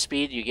that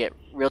speed, you get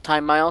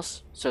real-time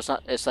miles. So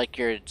it's like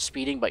you're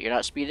speeding, but you're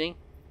not speeding.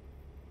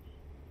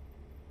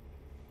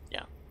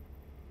 Yeah.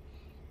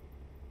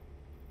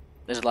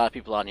 There's a lot of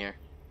people on here.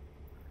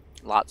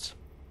 Lots.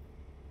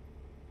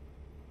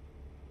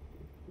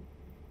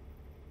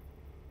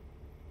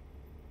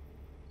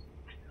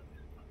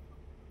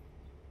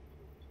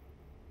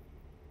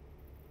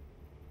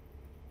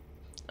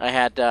 I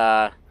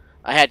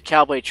had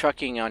Cowboy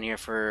Trucking on here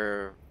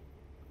for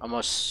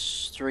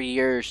almost 3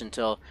 years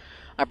until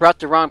I brought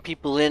the wrong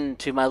people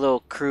into my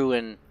little crew,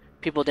 and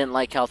people didn't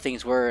like how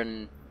things were,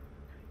 and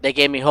they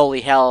gave me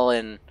holy hell,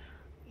 and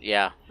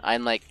yeah,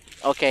 I'm like,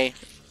 okay,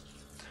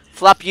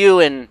 flop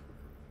you, and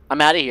I'm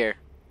out of here.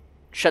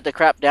 Shut the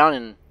crap down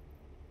and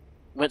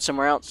went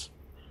somewhere else.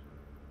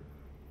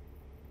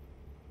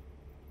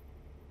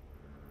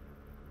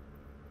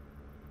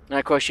 And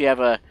of course, you have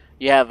a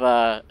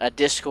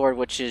Discord,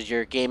 which is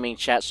your gaming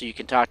chat, so you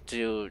can talk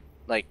to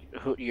like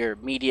your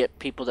immediate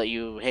people that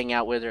you hang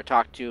out with or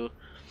talk to.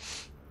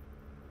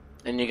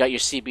 And you got your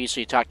CB,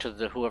 so you talk to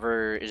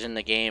whoever is in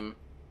the game.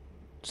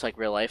 It's like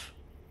real life.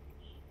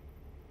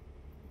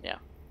 Yeah.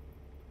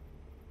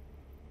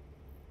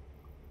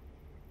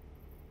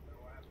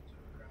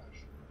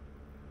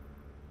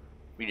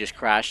 You just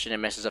crashed and it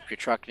messes up your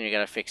truck and you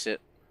gotta fix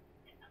it.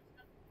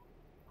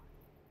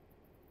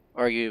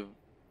 Or you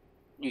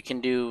can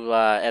do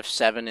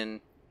F7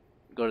 and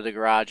go to the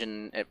garage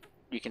and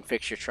you can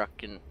fix your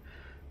truck, and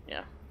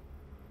yeah.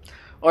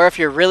 Or if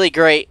you're really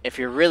great,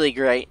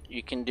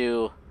 you can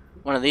do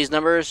one of these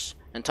numbers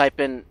and type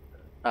in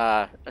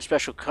a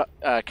special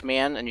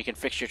command, and you can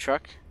fix your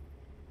truck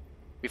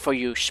before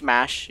you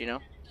smash, you know.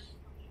 And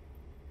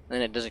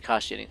then it doesn't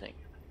cost you anything.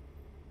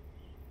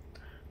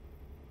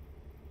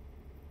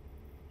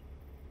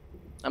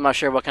 I'm not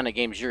sure what kind of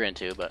games you're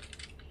into, but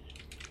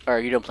or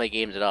you don't play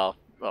games at all.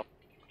 Well,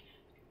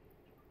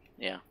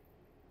 yeah.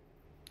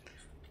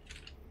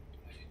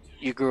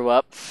 You grew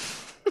up.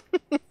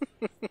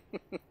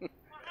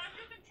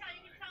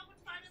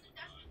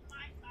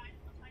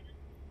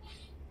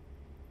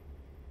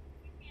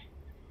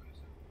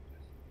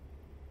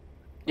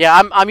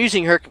 Yeah, I'm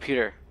using her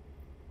computer.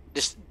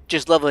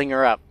 Just leveling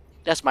her up.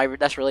 That's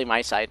really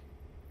my side.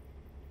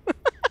 I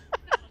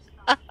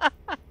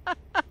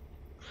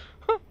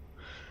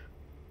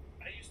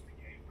used to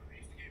game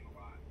a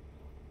lot.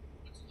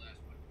 What's the last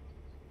one?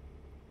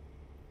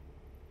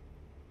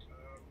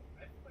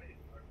 I played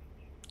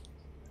RPG.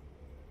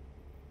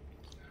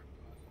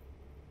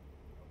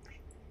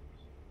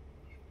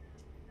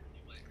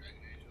 You played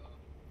Dragon Age at all?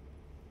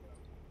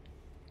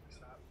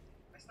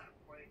 I stopped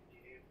playing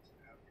games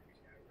after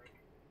Skyrim.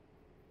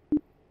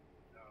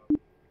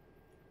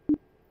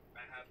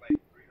 I had like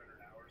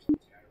 300 hours on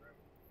Skyrim,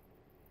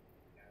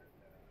 and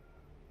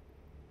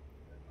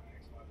then my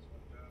Xbox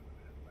went up,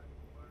 and I had to buy a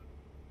new one,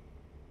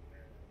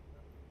 and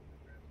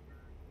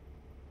transferred,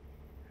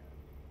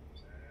 and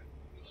sad.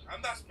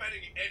 I'm not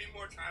spending any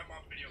more time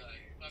on video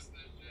games.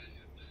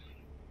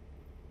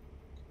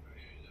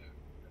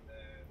 And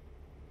then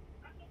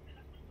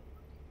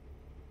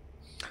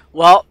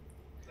Well,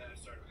 I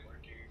started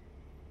working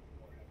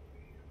more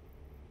heavily.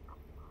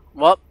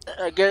 well,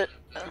 I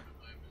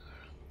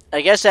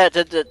guess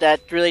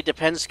that really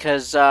depends,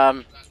 because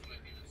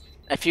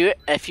if you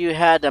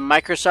had a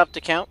Microsoft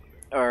account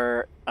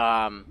or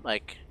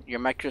like your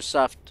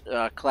Microsoft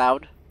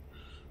Cloud,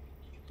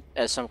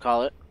 as some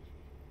call it,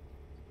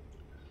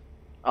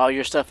 all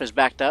your stuff is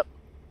backed up.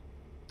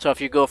 So if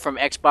you go from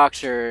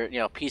Xbox or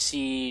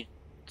PC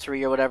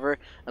 3 or whatever,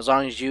 as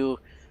long as you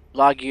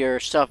log your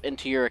stuff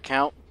into your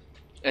account,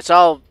 it's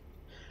all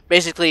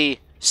basically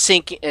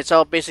sync. It's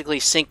all basically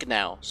sync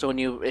now. So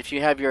if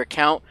you have your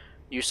account,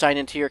 you sign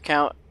into your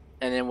account,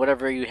 and then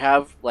whatever you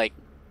have, like,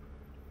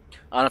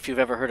 I don't know if you've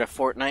ever heard of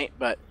Fortnite,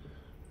 but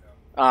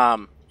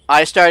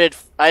I started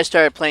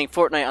playing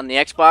Fortnite on the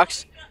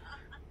Xbox.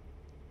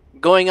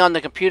 Going on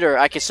the computer,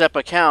 I could set up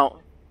an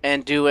account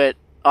and do it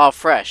all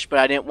fresh, but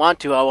I didn't want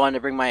to. I wanted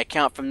to bring my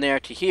account from there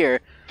to here.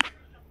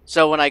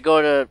 So when I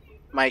go to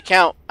my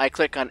account, I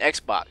click on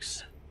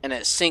Xbox, and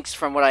it syncs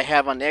from what I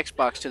have on the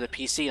Xbox to the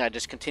PC, and I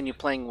just continue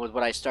playing with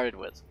what I started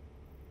with.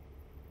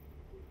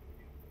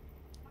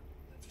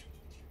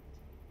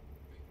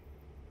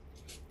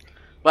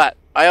 But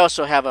I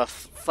also have a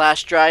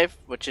flash drive,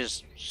 which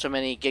is so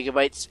many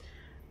gigabytes,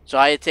 so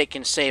I take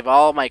and save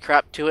all my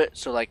crap to it.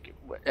 So like,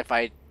 if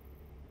I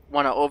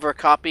want to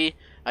overcopy,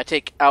 I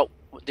take out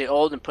the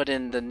old and put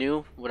in the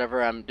new,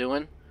 whatever I'm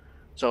doing.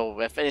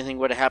 So if anything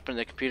would have happened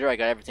to the computer, I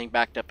got everything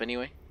backed up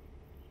anyway.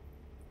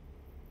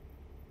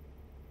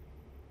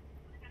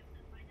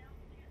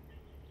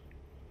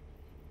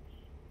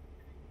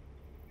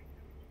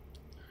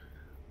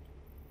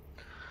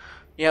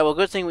 Yeah, well,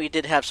 good thing we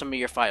did have some of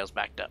your files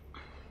backed up.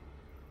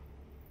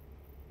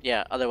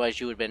 Yeah, otherwise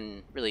you would have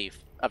been really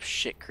up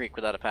shit creek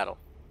without a paddle.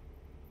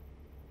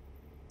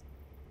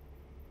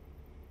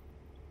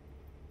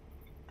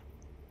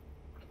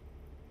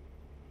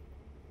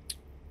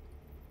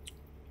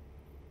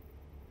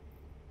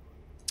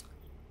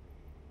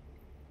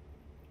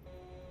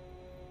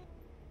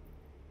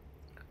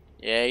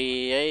 Yay,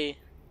 yay.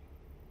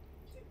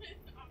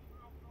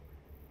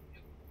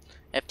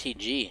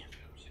 FTG.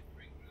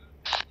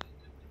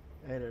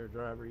 Hey there,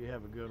 driver. You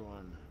have a good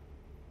one.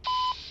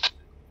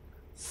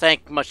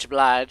 Thank much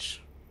obliged.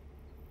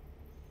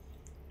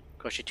 Of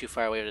course, you're too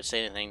far away to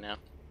say anything now.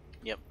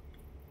 Yep.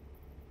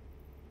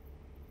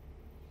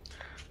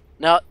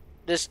 Now,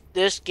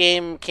 this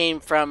game came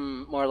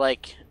from more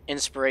like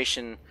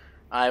inspiration.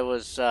 I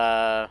was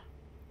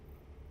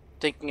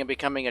thinking of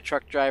becoming a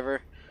truck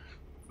driver.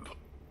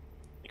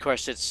 Of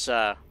course, it's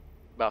about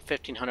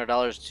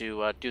 $1,500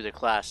 to do the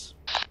class.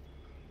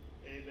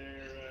 Hey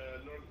there,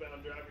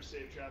 northbound driver,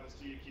 safe travels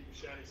to you. Keep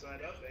your shiny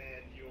side up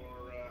and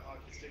your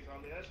hockey stick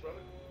on the ice, brother.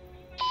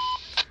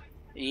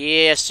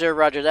 Yes, sir.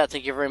 Roger that.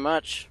 Thank you very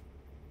much.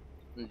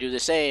 And do the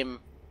same.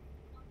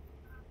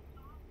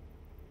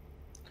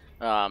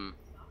 So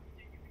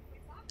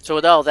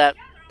with all that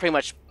pretty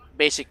much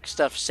basic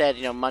stuff said,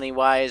 you know,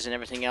 money-wise and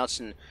everything else,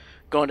 and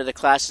going to the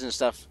classes and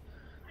stuff,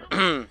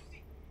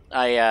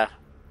 I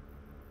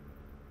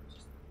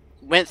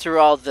went through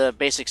all the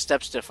basic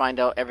steps to find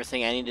out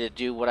everything I needed to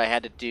do, what I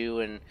had to do,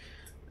 and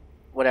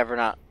whatever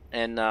not.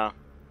 And the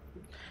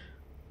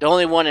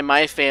only one in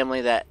my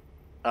family that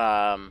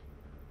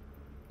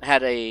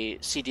had a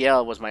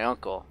CDL was my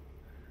uncle,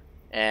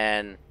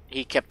 and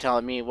he kept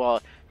telling me,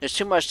 well, there's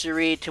too much to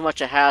read, too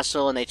much a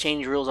hassle, and they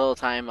change rules all the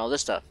time, all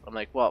this stuff. I'm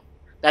like, well,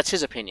 that's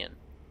his opinion,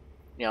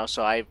 you know.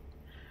 So I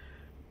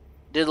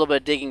did a little bit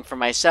of digging for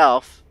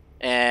myself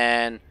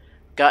and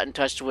got in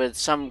touch with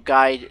some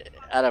guy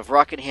out of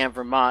Rockingham,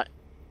 Vermont,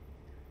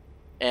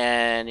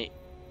 and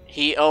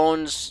he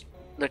owns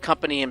the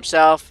company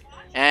himself,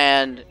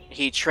 and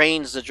he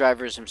trains the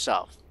drivers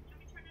himself,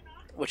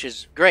 which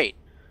is great.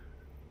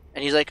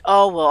 And he's like,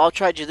 oh, well, I'll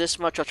charge you this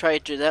much, I'll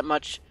charge you that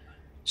much.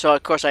 So,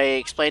 of course, I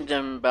explained to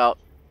him about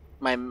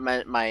my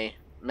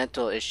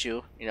mental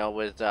issue, you know,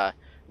 with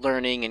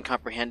learning and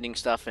comprehending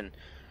stuff. And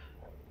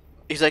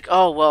he's like,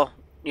 oh, well,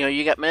 you know,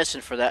 you got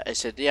medicine for that. I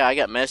said, yeah, I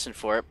got medicine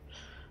for it,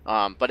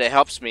 but it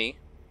helps me.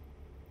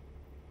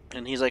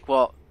 And he's like,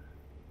 well,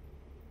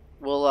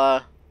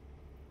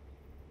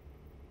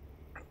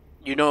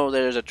 you know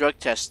there's a drug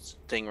test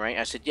thing, right?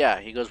 I said, yeah.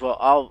 He goes, well,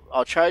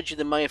 I'll charge you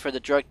the money for the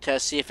drug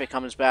test, see if it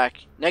comes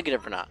back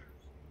negative or not.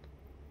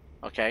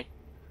 Okay.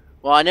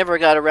 Well, I never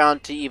got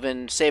around to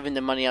even saving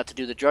the money out to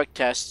do the drug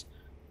test.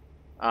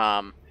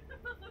 You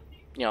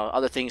know,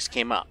 other things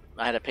came up.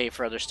 I had to pay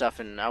for other stuff,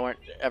 and I weren't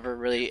ever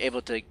really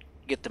able to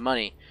get the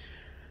money.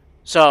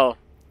 So,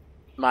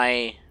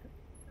 my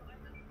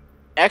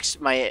ex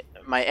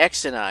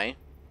and I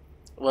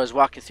was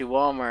walking through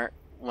Walmart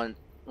one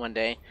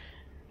day,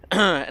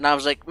 and I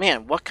was like,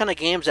 man, what kind of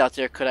games out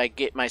there could I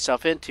get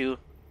myself into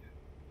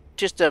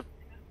just to,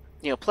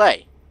 you know,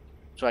 play?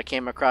 So I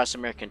came across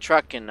American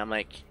Truck, and I'm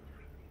like,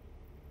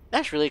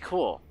 that's really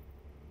cool.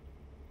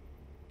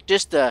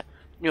 Just the,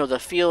 you know, the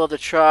feel of the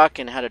truck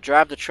and how to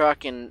drive the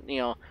truck, and, you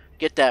know,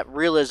 get that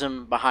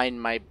realism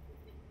behind my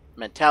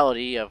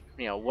mentality of,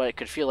 you know, what it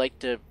could feel like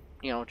to,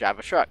 you know, drive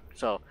a truck.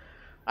 So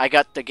I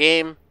got the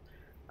game.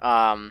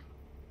 I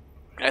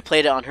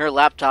played it on her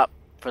laptop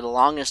for the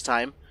longest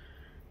time,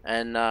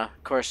 and of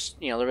course,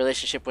 you know, the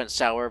relationship went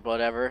sour,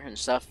 whatever and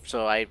stuff.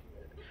 So I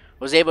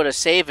was able to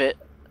save it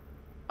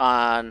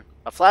on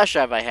a flash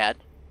drive I had,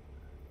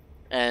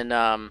 and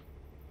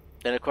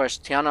then of course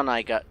Tiana and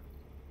I got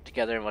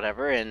together and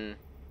whatever, and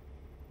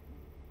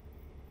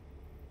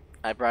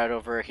I brought it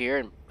over here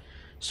and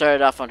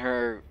started off on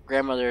her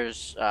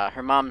grandmother's,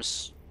 her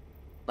mom's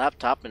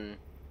laptop, and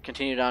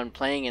continued on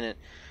playing, and it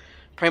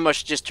pretty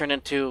much just turned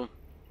into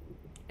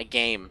a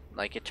game.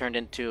 Like, it turned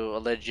into a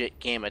legit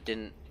game. It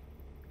didn't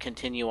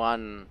continue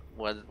on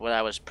with what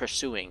I was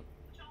pursuing.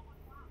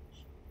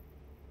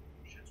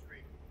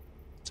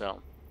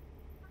 So.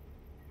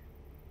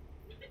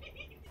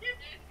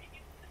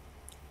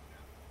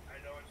 I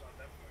know it's on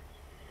Netflix.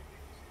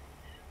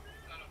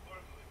 It's not a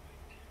horror movie.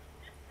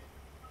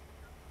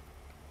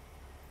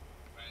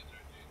 Friday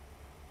 13th.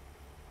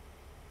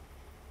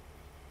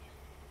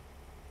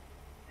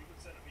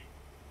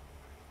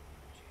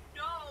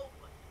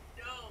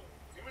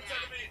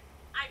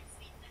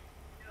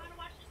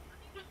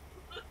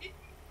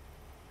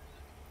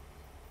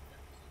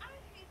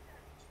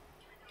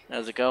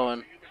 How's it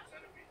going? Human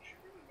centipede. She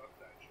really loved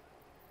that shit.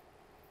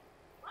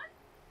 What?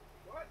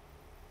 What?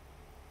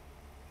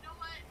 You know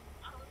what?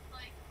 I was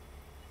like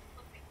just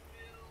flipping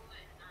through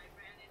and I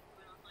ran into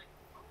it. I was like,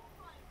 oh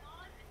my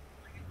god! It's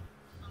like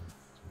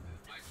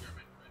My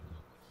German friend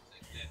told me the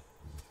same thing.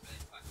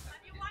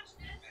 have you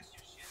watched this? That's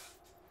your shit.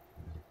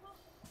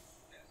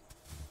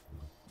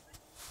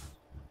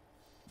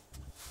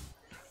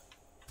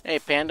 Hey,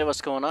 Panda,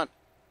 what's going on? Have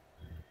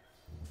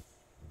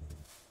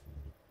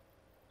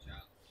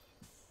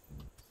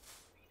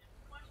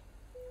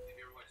you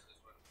ever watched this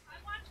one? I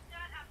watched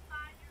that at 5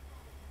 years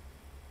old.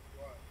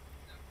 What?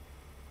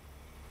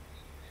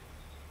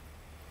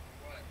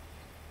 What?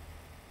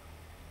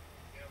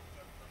 Yeah,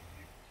 what's up,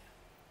 Steve?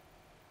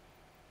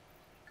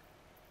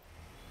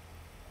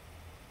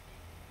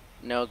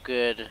 No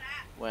good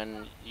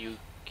when you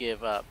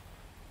give up.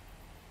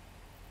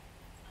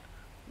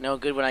 No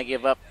good when I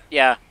give up.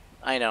 Yeah,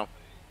 I know.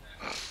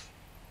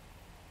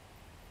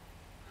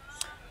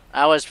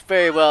 I was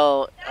very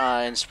well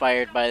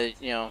inspired by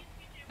the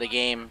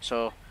game,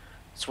 so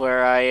it's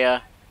where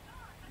I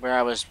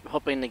was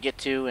hoping to get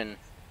to, and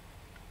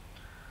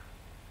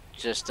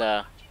just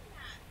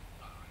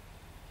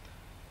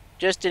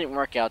didn't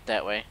work out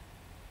that way.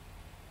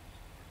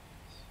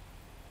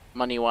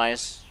 Money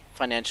wise,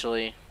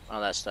 financially,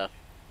 all that stuff.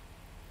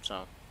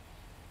 So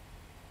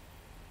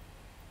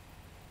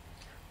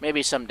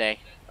maybe someday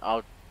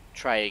I'll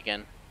try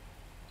again.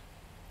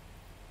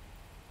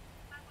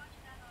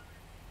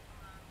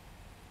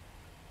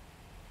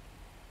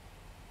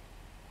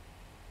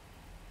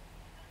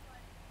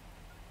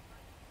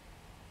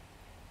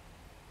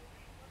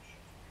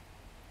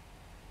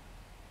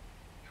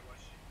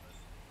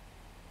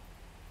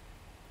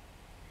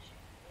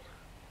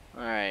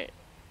 Alright.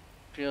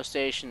 Fuel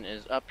station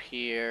is up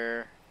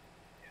here.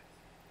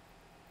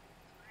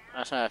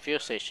 That's not a fuel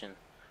station.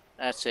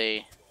 That's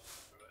a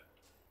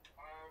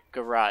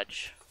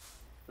garage.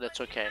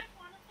 That's okay.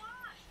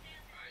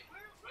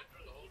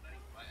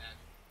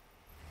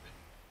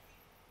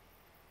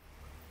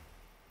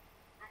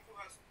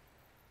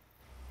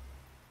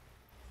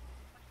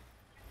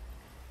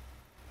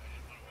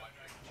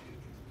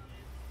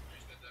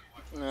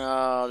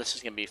 Oh, this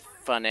is gonna be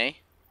fun, eh?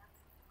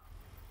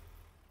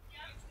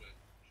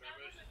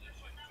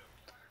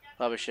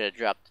 Probably should have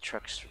dropped the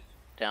trucks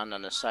down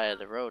on the side of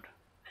the road.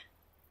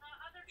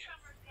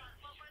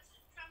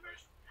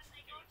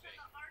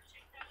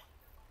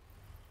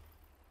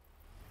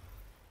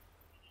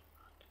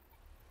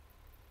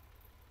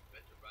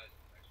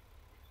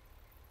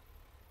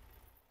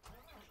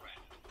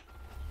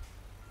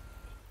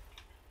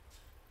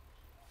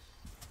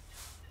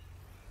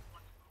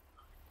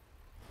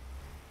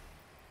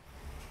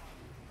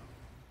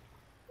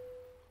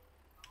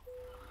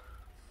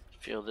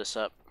 Fill this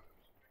up.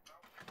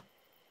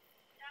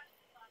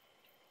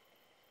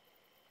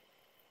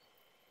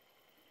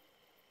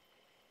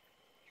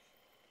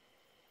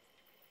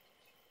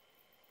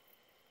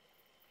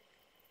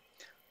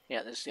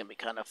 Yeah, this is gonna be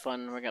kind of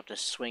fun. We're gonna have to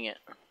swing it.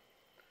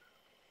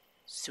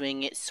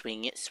 Swing it,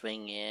 swing it,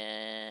 swing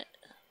it.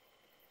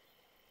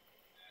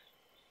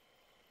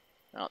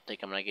 I don't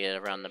think I'm gonna get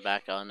it around the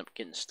back. I'll end up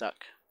getting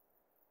stuck.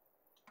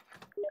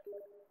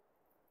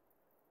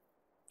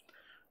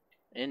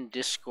 In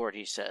Discord,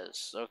 he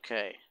says.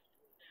 Okay.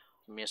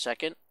 Give me a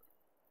second.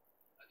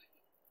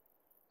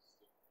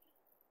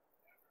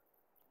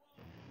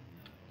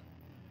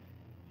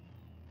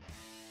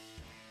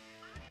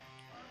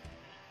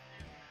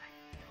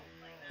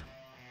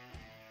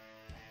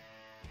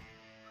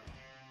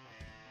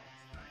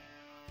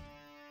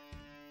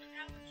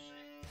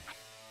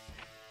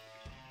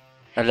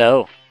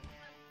 Hello.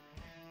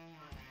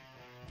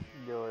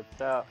 Yo,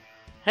 what's up?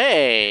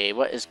 Hey,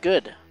 what is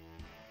good?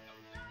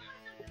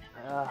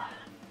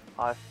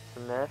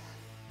 Awesomeness.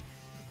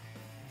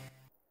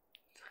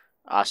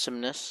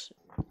 Awesomeness.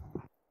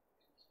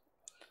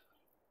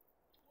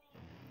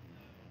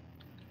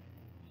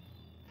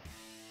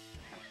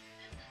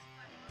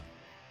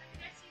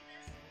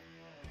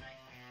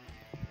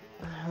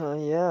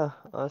 Yeah,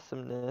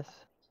 awesomeness.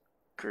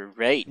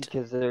 Great.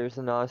 Because there's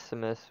an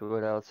awesomeness,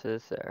 what else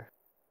is there?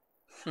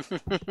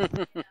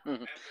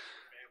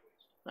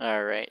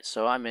 Alright,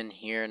 so I'm in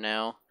here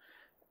now,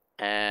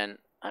 and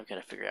I've got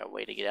to figure out a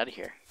way to get out of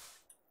here.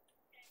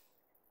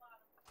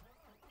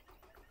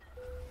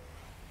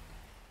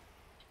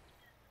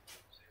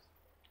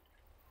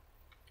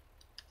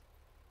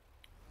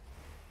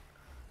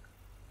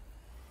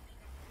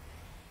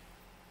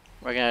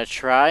 We're going to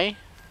try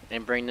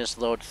and bring this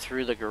load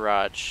through the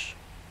garage.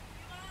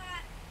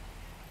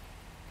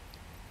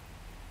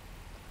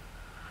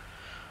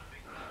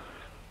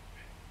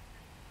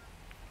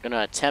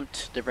 Gonna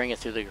attempt to bring it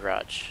through the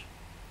garage.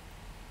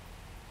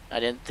 I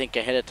didn't think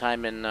ahead of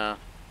time and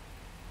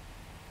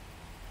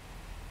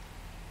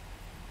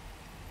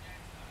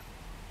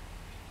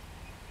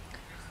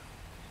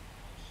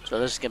so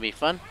this is gonna be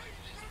fun.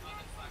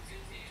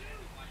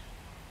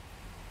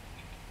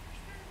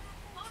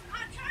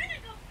 I'm trying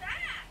to go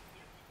back.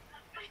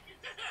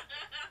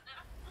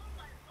 Oh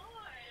my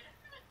lord.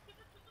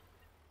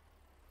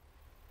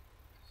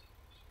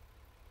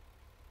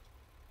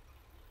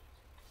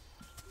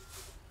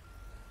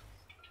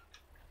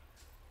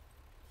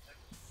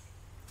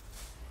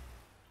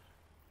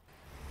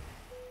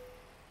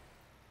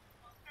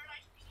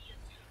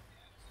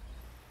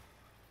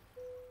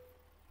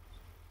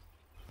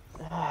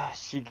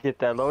 Did you get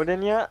that load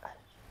in yet?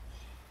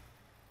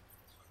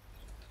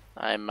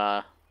 I'm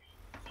gonna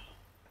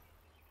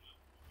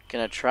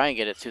try and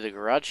get it through the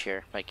garage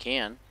here if I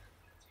can.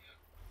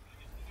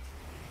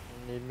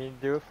 You need me to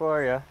do it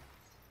for you.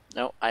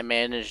 No, I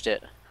managed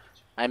it.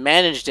 I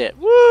managed it.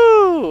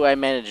 Woo! I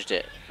managed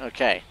it.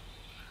 Okay.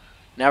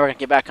 Now we're gonna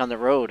get back on the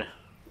road.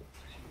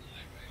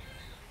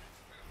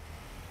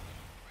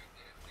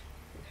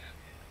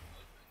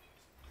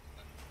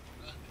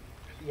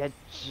 Yeah,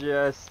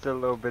 just a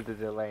little bit of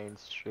delay in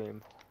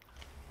stream.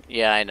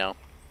 Yeah, I know.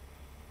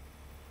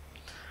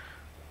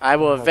 I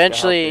will I'll have to help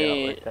you out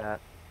eventually. with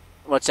that.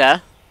 What's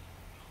that?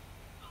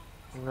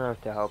 I'm gonna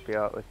have to help you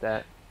out with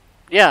that.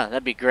 Yeah,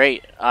 that'd be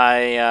great.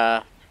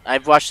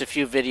 I've watched a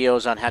few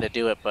videos on how to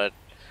do it, but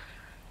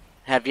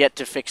have yet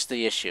to fix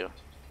the issue.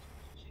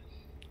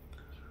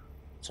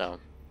 So,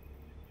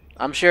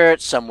 I'm sure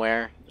it's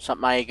somewhere.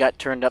 Something I got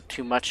turned up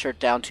too much or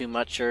down too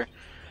much or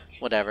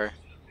whatever.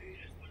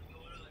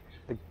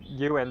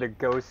 You and the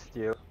ghost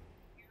you.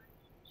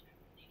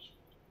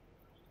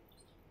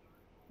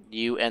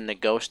 You and the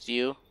ghost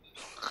you.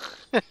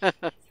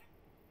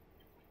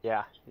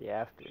 Yeah, you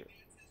have to.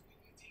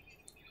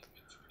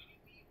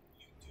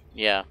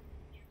 Yeah.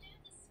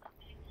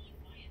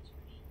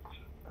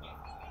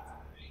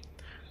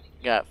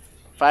 Got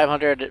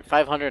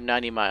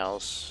 590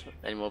 miles,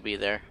 and we'll be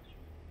there.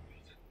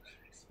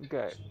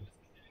 Okay.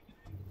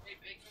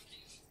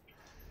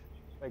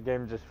 My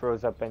game just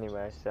froze up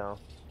anyway, so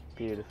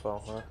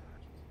beautiful, huh?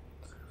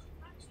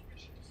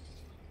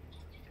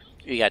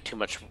 You got too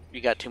much. You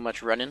got too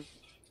much running.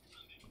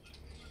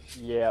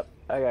 Yep,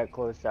 I got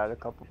closed out a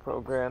couple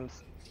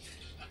programs.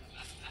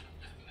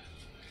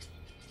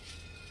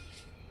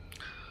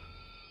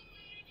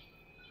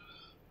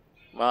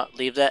 Well,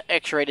 leave that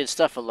X-rated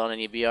stuff alone, and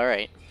you'll be all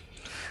right.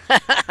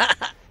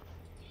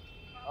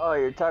 Oh,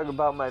 you're talking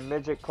about my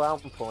midget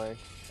clown porn.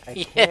 I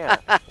can't.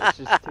 It's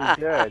just too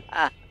good.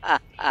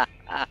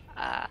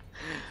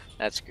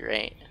 That's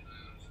great.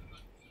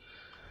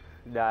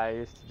 Nah, I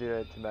used to do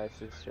that to my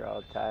sister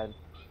all the time.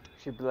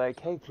 She'd be like,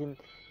 hey,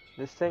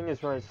 this thing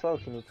is running slow,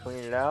 can you clean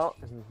it out?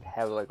 And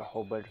have like a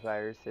whole bunch of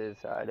viruses.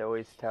 I'd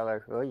always tell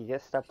her, well, you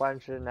gotta stop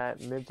watching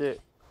that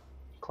midget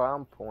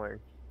clown porn.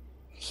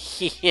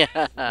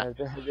 Yeah. That's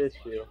that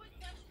issue.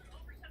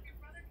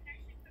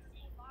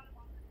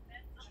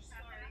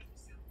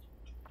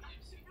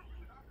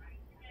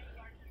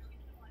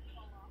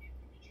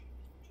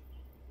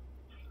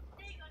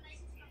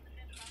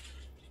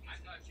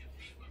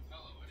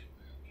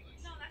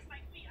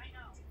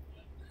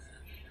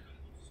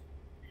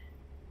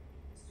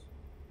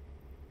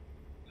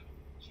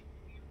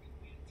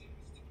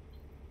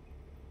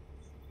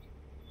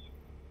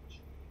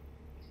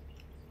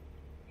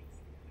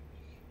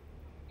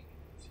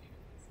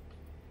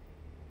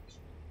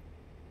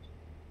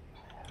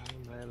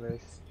 How am I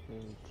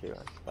listening to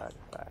on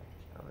Spotify?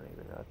 I don't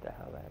even know what the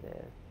hell that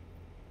is.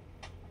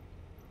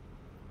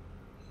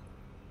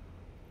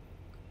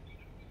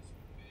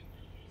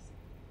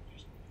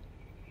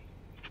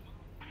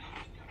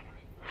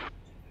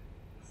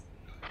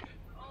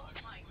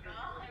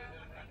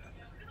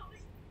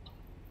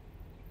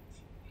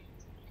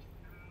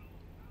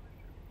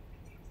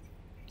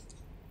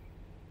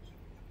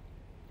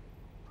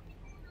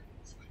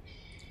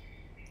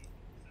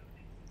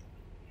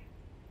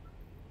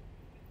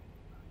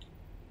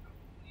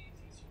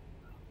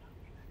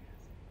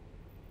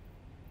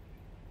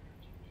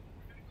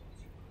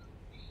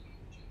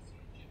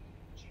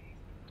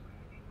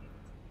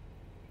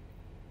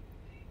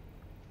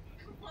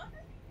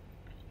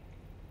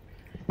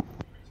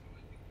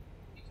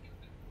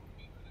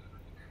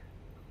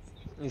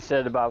 You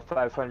said about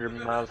 500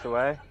 miles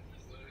away?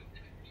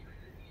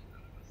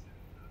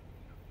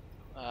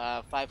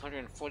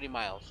 540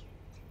 miles.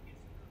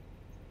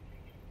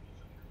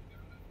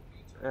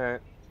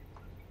 Alright.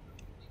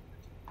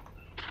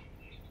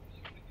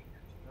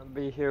 I'll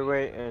be here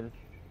waiting.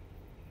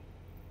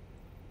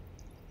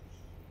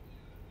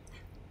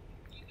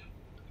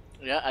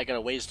 Yeah, I got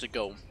a ways to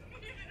go.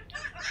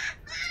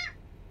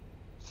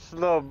 Just a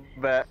little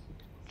bit.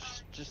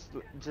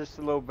 Just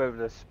a little bit of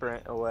a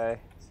sprint away.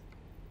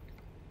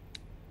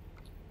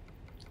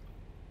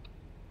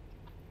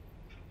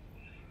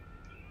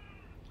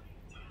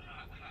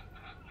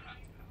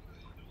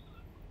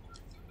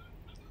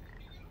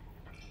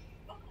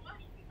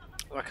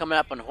 We're coming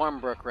up on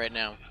Hornbrook right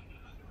now.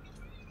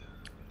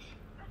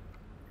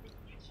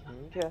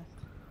 Okay.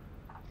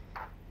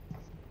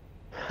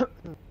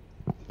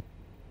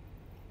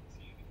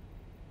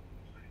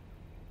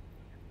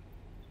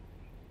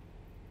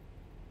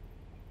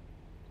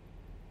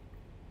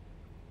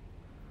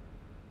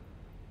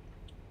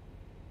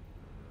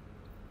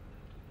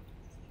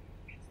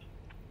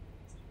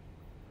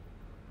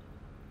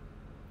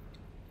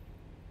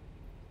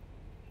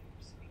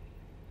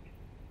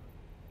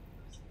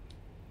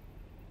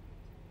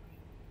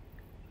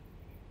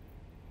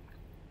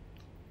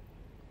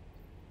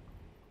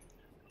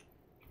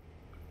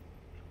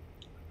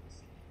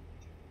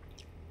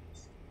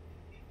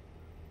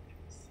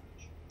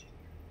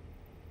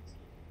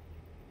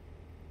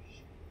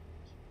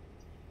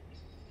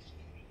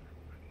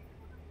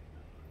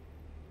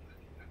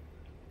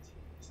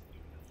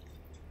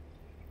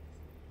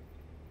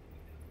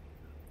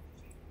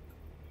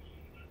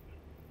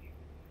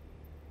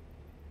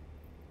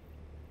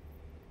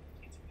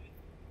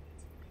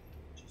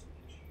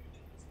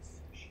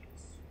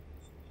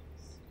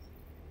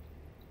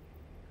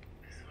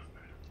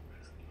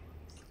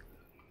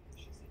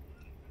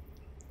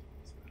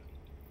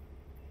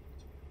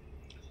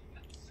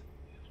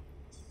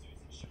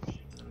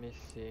 me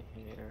see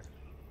here.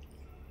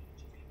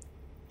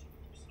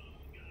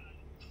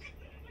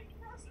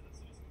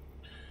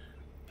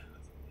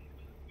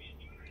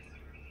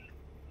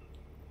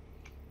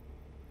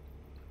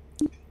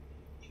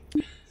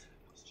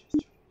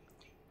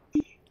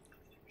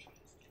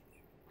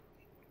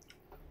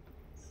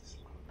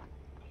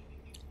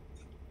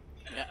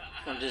 Yeah,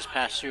 I'll just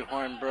pass through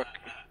Hornbrook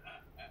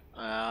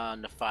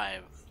on the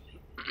 5.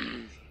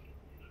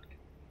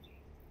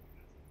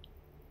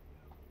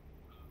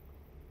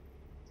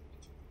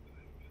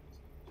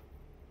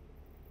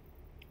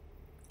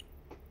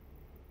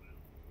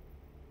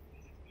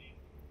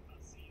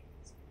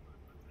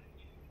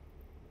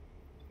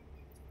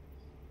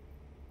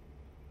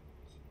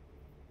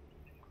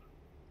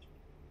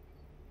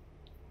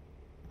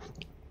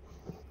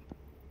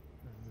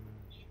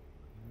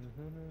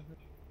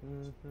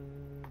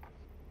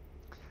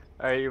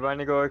 Alright, you want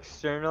to go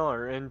external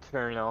or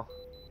internal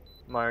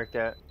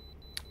market?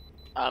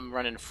 I'm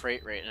running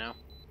freight right now.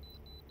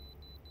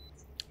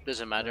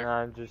 Doesn't matter.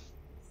 I'm just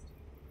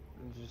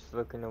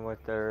looking at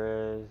what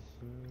there is.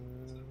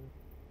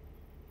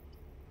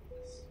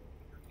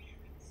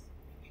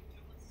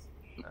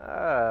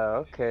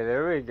 Oh, okay,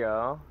 there we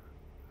go.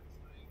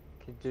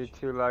 Could do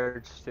 2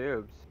 large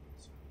tubes.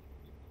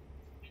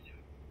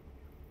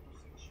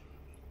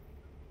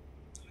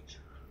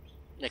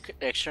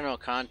 External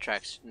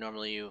contracts,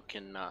 normally you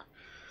can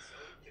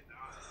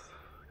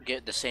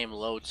get the same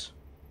loads.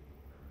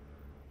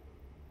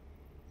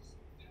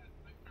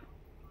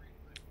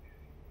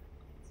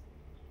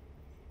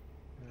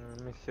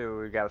 Let me see what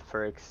we got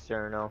for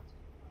external.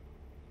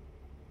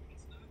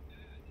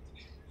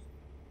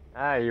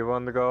 Ah, you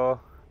want to go?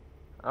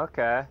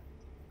 Okay.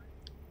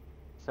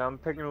 So I'm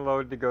picking a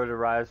load to go to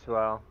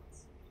Roswell.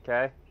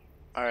 Okay?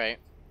 Alright.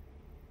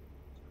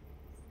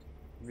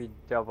 Be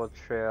double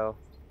trail.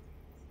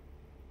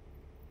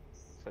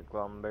 It's like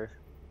lumber.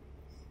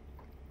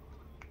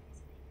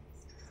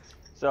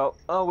 So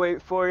I'll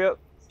wait for you.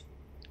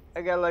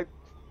 I got like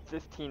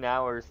 15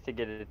 hours to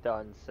get it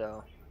done,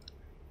 so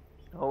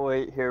I'll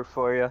wait here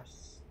for you.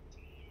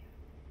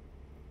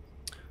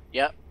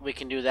 Yep, we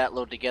can do that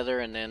load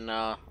together, and then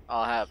I'll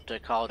have to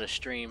call it a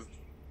stream.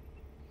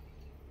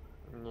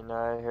 You know,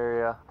 I hear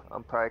ya.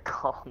 I'm probably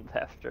calling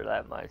after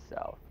that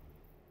myself.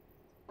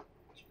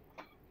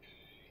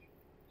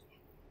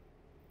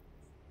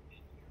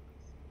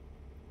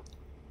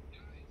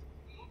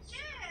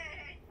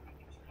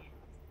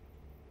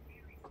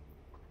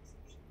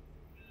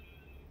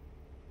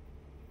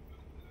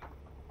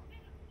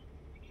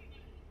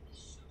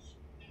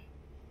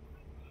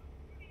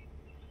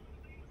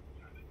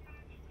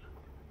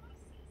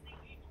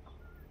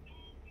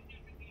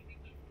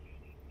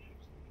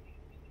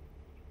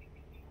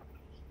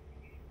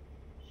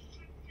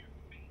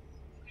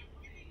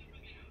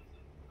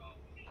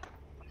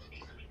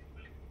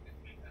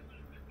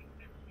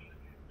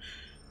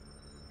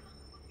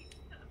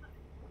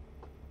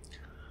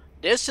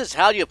 This is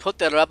how you put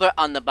the rubber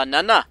on the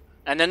banana,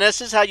 and then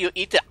this is how you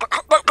eat it.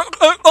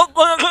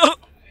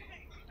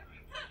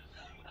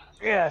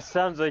 Yeah,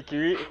 sounds like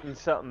you're eating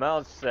something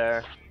else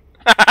there.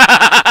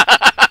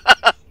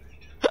 I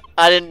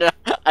didn't know.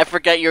 I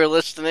forgot you were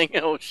listening.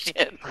 Oh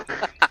shit.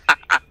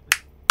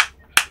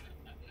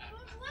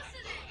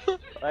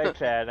 Like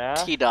that,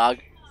 huh? T-Dog.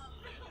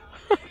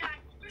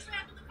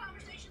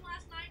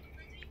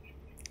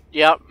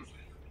 Yep.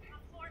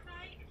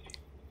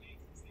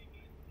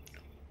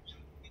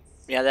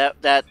 Yeah,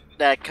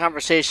 that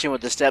conversation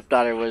with the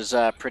stepdaughter was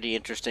pretty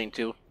interesting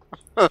too.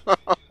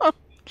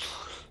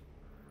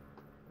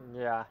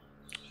 Yeah.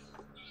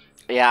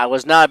 Yeah, I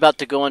was not about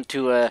to go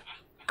into a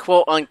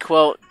quote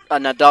unquote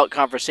an adult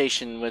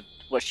conversation with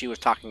what she was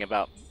talking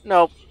about.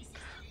 Nope.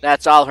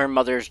 That's all her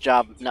mother's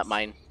job, not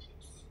mine.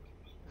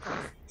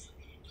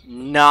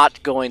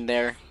 Not going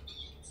there.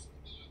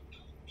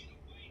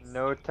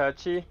 No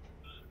touchy?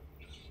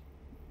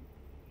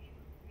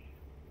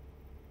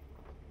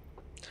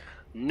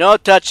 No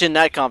touching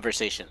that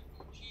conversation.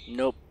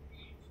 Nope.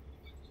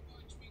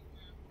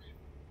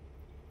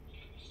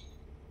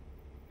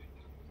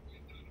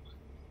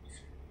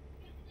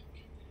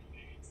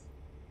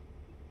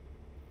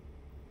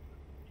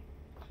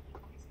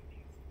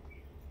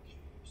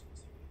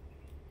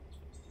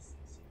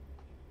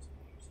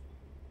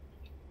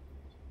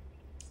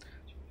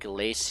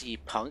 Glacy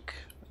Punk?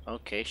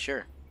 Okay,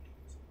 sure.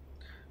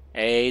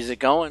 Hey, is it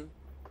going?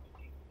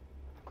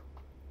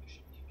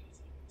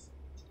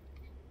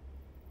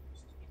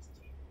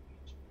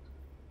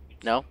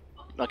 No?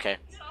 Okay.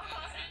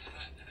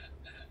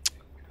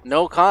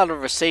 No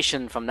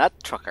conversation from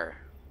that trucker.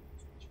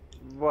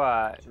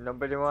 What?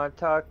 Nobody want to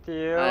talk to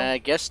you? I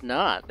guess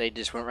not. They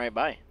just went right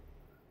by.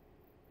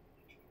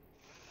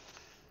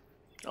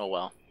 Oh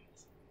well.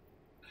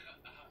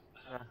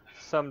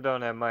 Some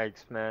don't have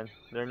mics, man.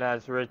 They're not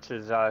as rich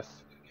as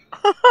us.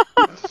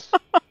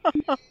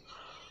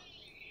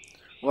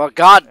 Well,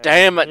 god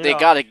damn it, they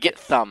gotta get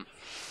some.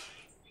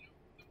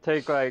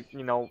 Take like,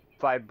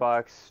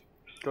 $5,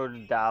 go to the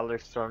dollar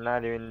store,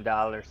 not even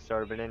dollar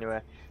store, but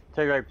anyway.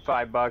 Take like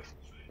 $5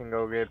 can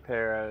go get a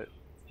pair of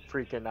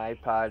freaking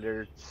iPod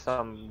or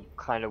some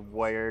kind of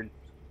wired.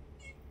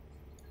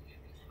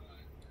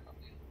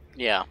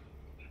 Yeah.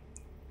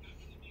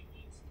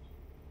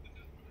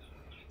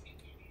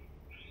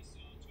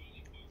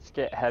 Just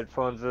get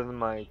headphones with the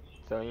mic.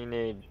 So you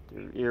need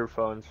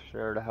earphones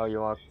or the hell you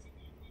want.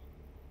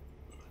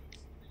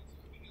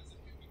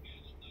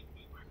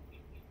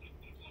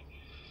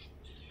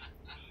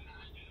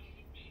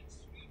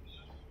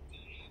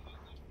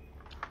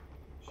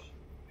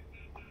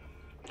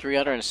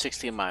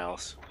 $360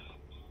 miles.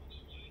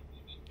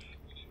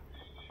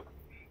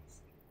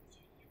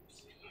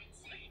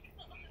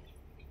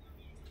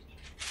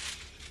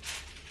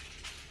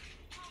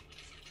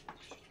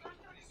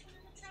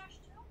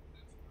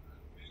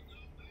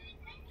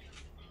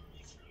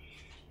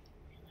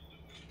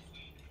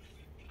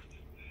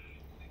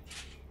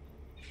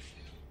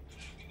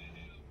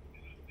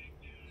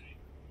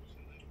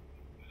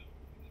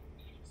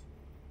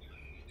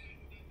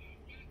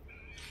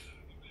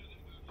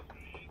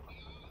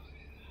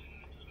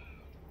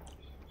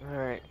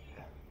 Alright.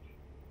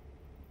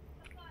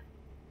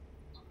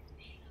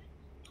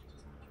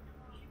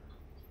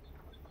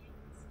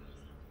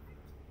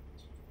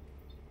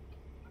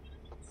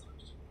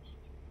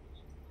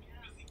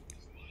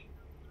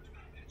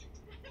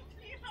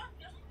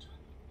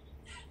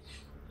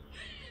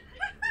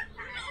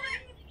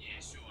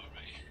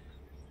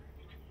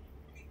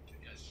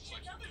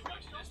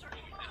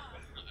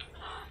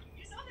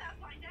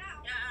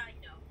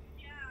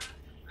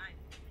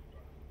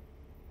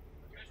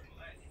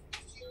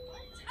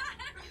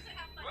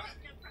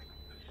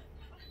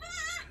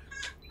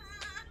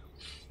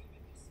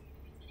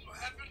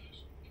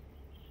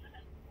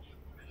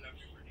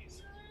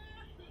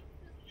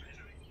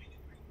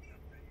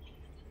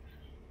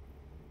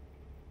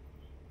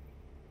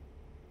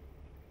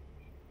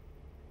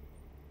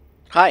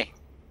 Hi.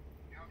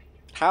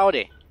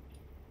 Howdy.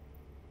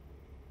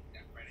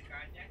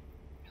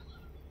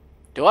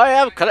 Do I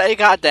have credit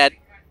card debt?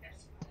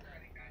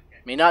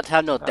 Me not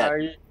have no debt. Are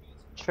you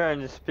trying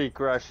to speak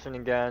Russian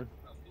again?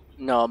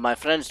 No, my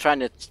friend's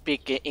trying to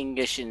speak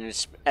English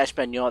and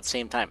Espanol at the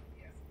same time.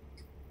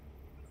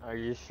 Are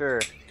you sure?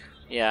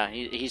 Yeah,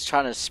 he's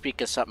trying to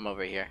speak us something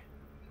over here.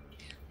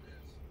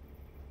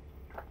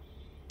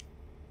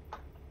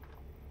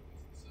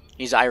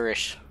 He's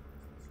Irish.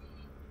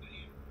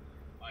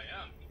 I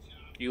am.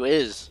 You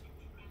is.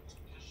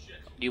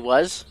 You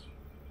was?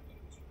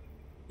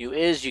 You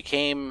is, you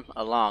came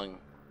along.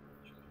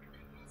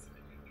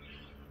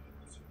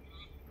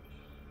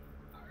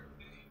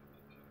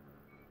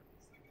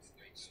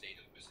 Great state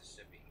of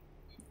Mississippi.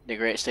 The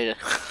great state of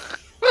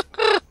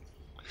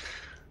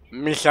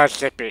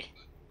Mississippi.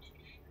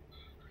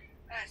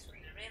 That's where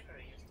the river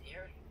is,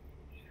 dear.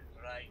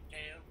 Right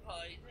down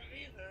by the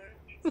river.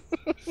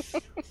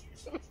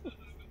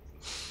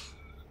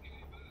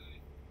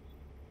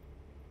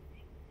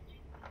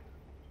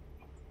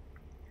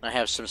 I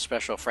have some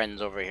special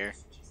friends over here.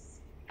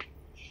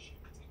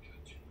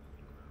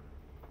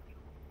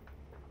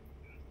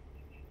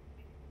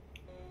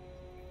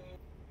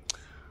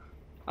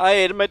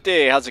 Hi,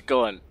 Matty. How's it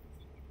going?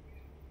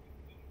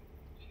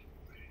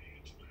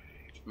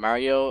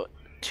 Mario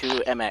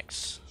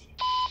 2MX.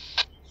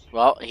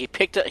 Well,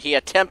 he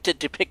attempted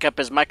to pick up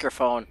his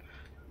microphone,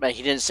 but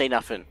he didn't say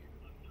nothing.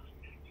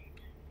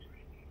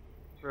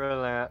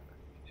 Really?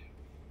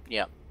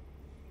 Yeah.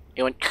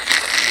 It went.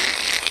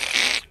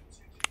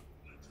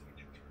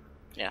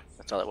 Yeah,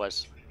 that's all it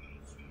was.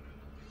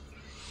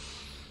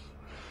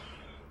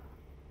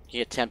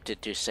 He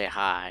attempted to say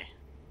hi,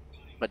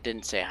 but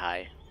didn't say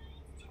hi.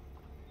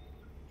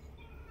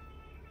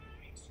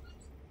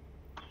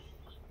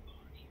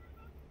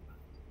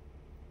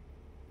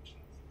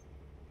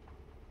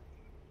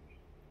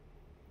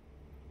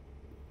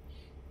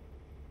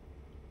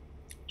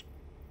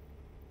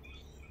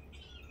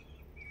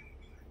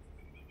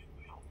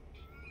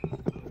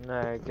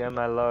 Alright, get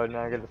my load and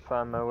I gotta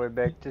find my way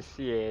back to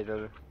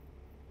Seattle.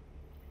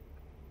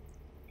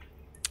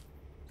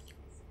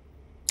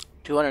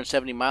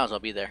 270 miles, I'll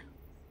be there.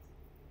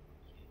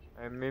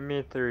 Alright, meet me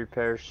at the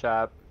repair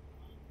shop.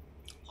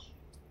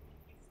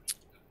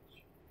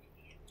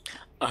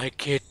 I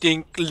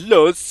getting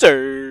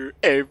closer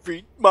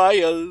every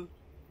mile.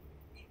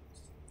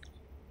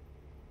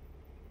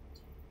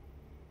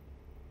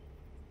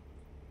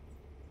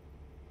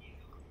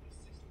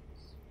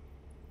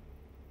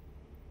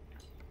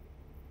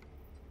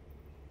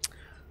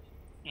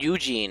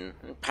 Eugene,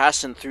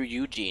 passing through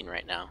Eugene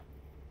right now.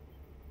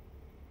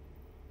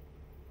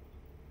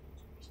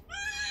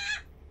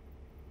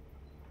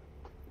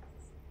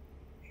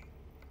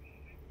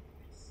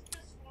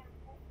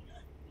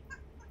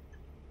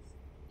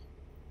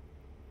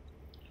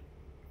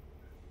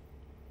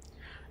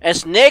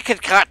 It's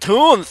naked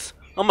cartoons.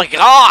 Oh my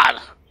god.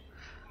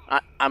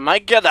 I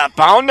might get a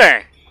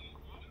boner.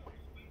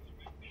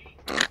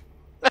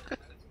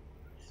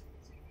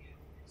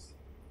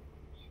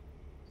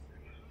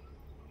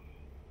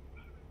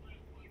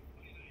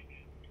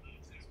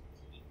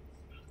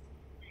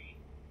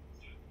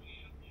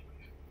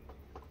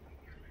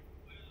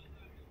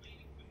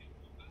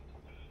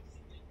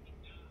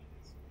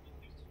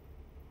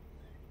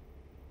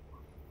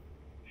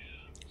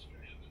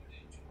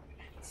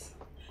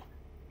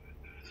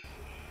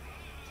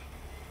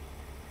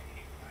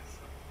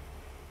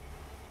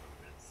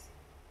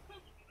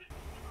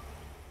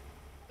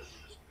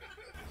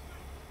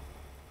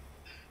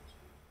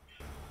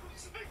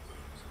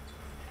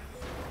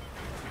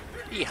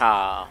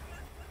 Yeehaw. A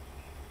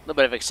little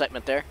bit of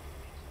excitement there.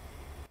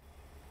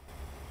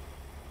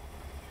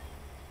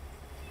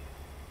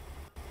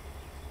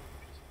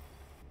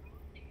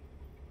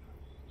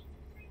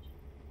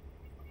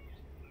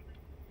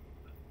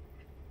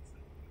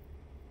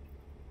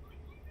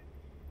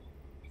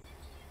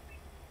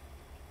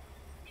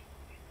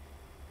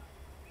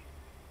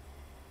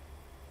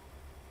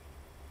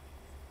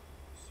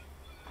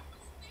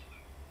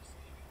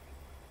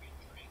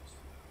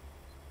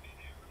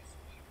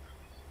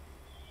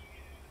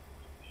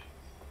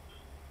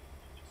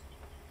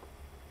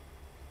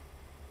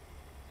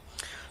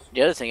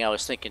 The other thing I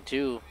was thinking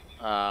too,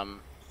 I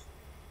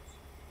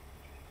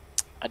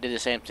did the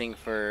same thing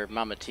for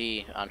Mama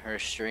T on her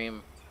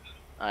stream.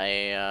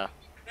 I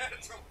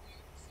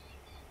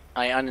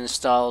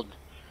uninstalled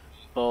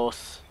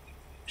both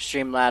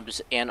Streamlabs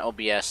and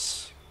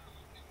OBS,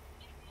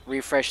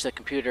 refreshed the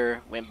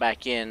computer, went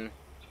back in,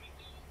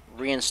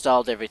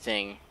 reinstalled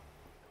everything,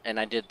 and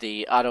I did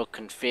the auto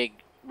config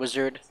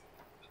wizard.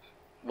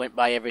 Went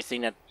by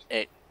everything that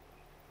it,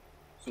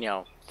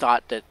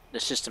 thought that the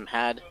system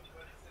had,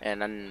 and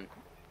then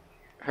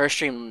her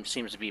stream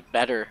seems to be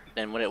better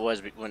than what it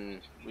was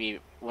when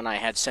I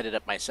had set it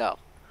up myself.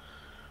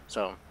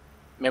 So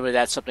maybe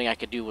that's something I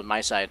could do with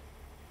my side.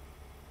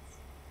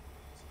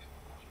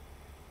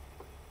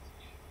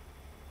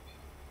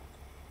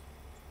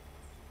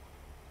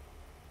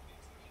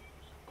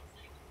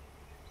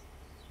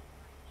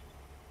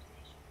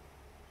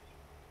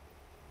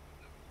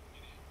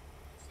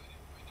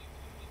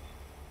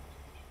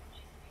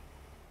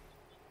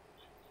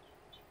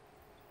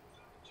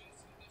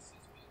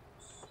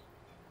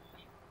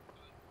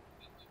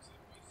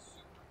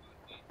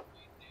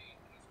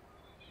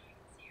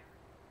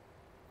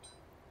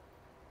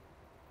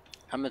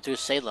 Coming through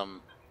Salem.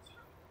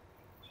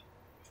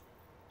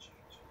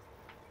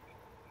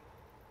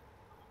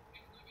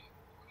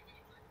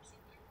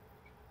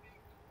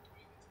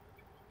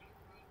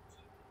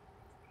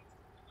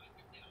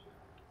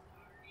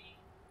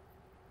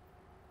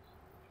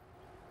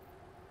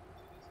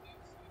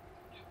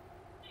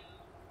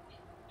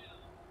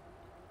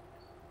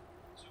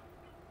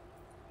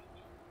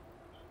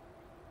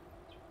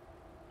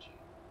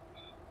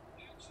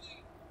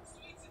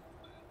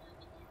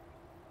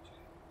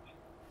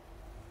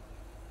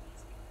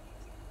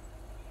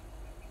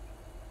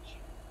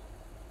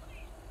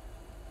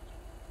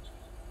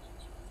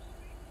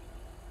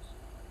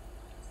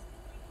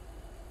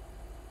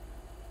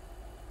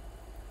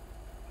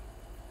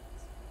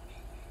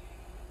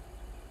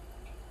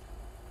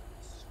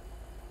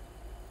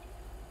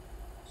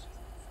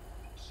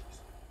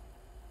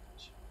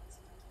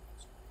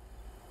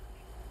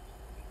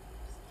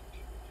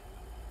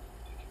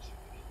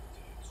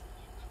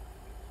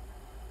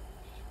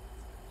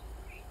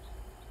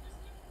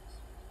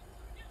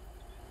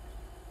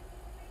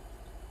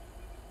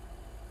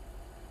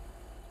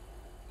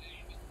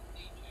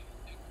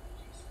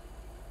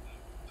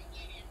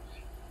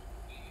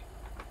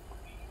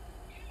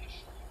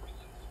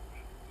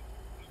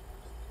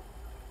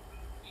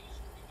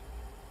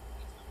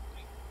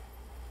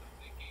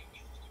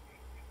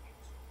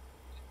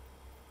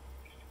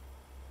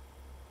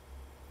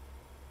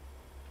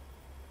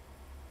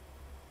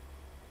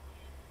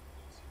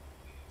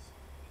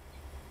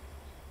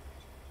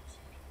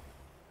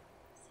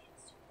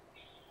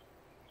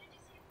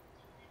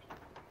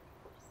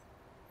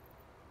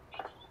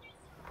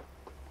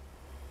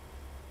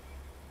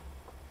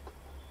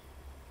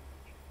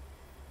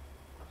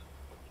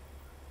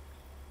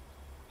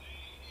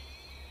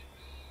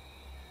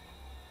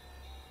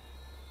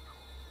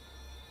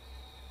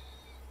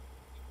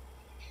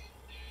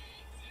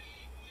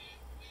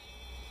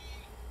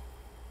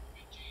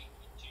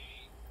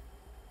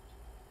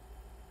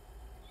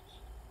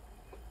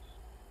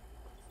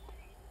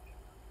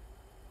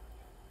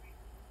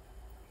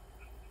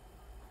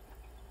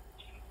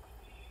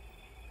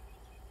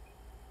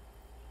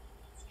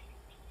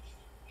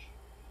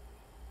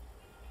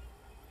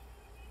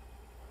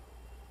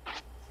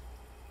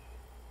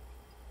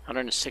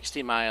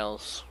 $160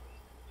 miles.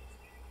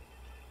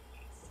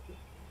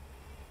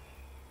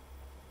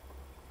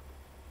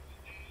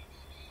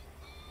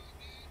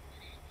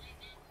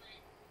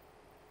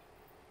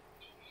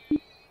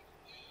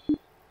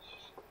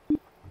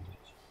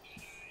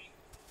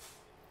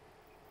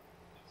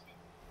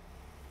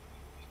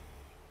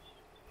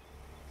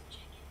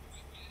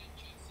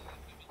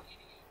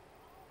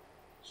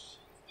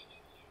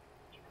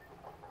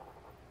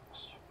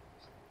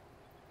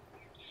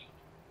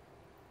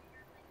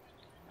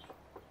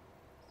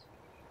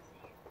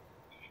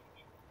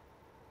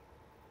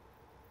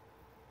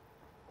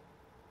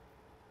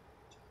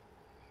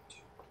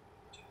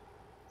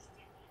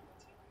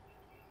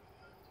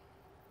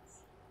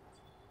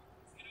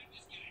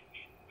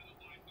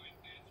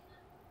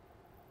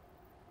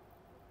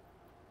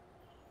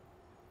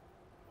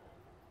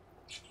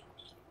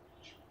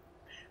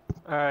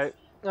 Alright,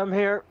 I'm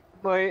here,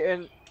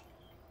 waiting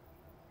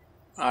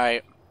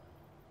Alright,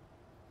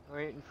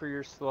 for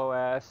your slow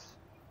ass.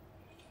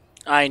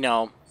 I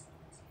know.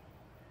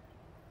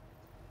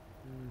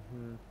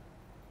 Mm-hmm.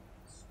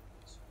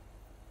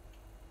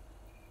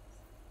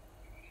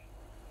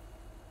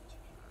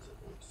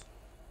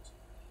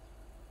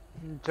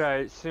 It's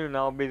alright, soon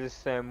I'll be the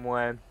same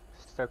way.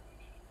 Stuck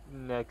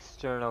in an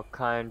external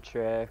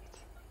contract.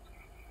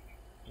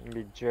 And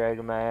be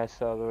dragging my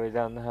ass all the way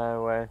down the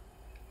highway.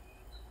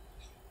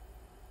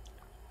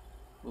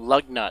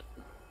 Lugnut.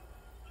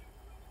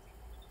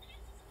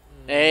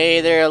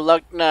 Hey there,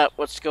 Lugnut.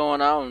 What's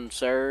going on,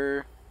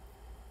 sir?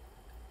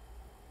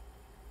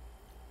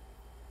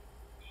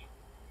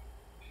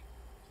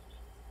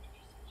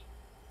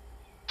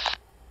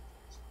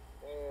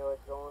 Hey,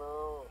 what's going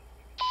on?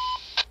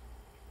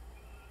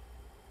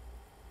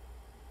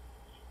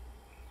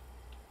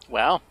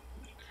 Well,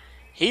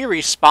 he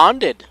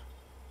responded.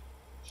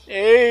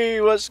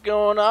 Hey, what's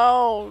going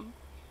on?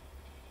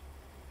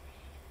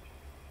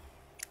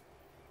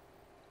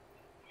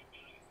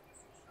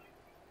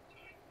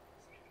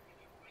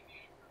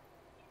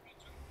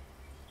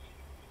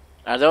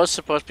 Are those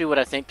supposed to be what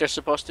I think they're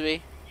supposed to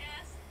be?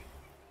 Yes.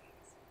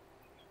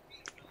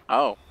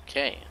 Oh,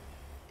 okay.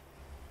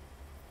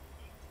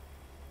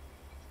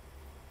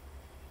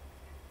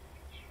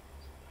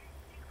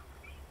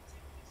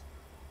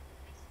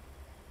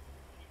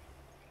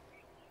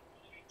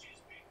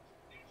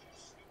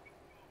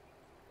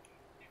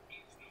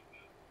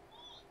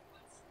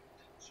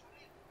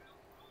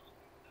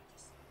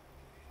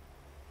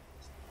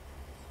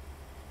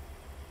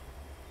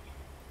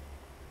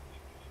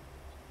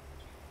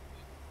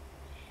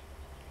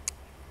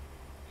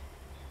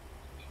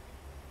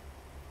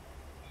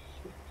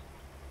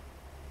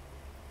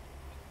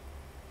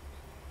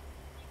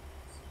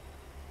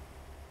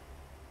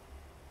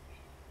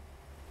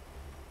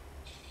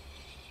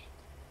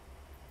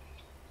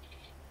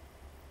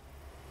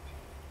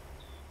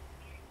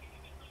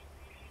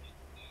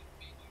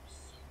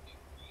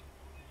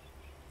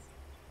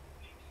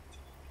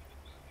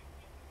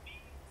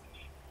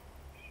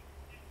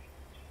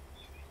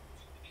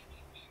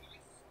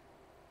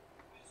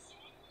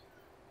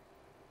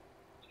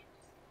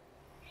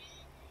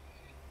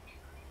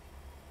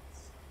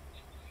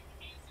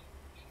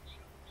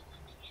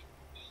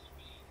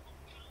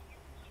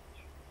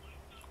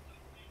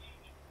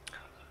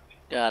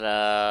 Got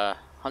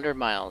 100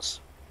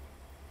 miles.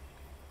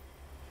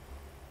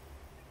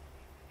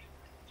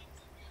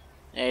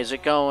 Hey, is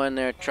it going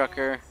there,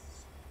 trucker?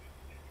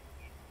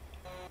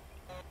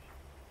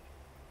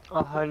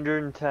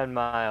 110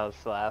 miles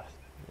left.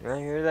 Did I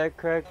hear that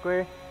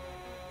correctly?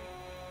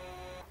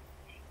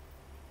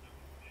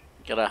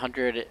 Got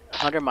 100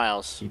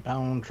 miles. Keep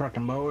on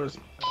trucking, boys.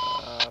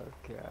 Oh,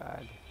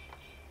 God.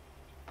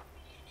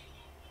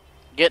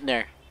 Getting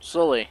there,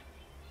 slowly.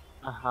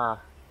 Uh-huh.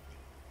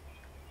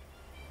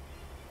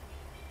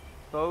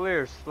 Slowly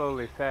or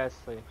slowly,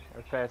 fastly?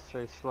 Or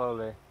fastly,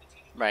 slowly?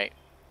 Right.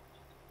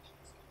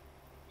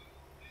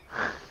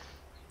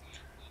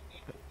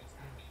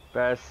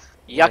 Best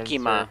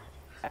Yakima.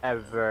 answer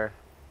ever.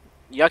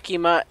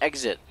 Yakima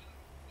exit.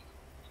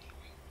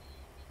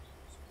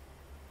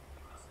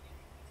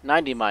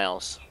 90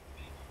 miles.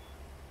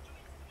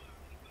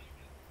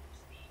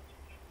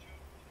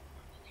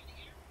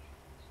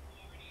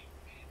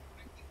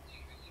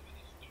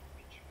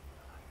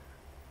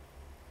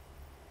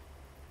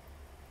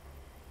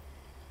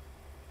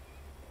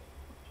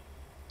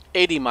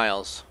 $80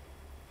 miles.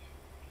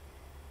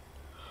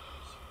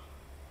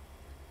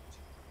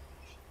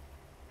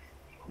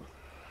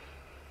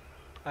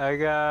 I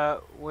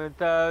got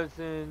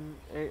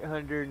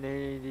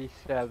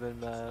 1,887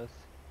 miles.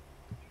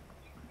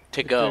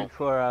 To For go.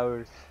 34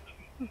 hours.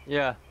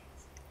 Yeah.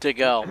 To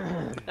go.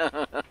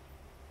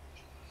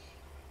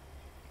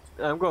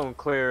 I'm going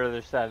clear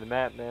other side of the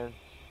map, man.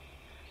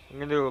 I'm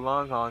gonna do a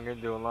long haul,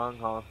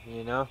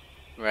 you know?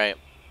 Right.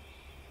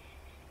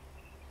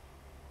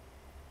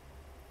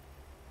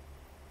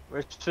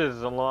 Which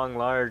is a long,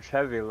 large,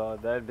 heavy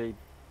load. That'd be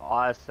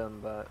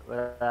awesome, but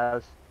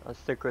I'll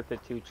stick with the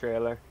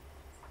 2-trailer.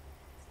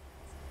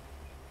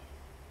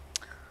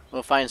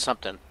 We'll find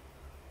something.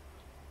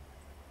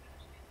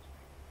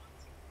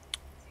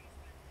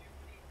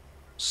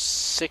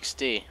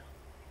 60.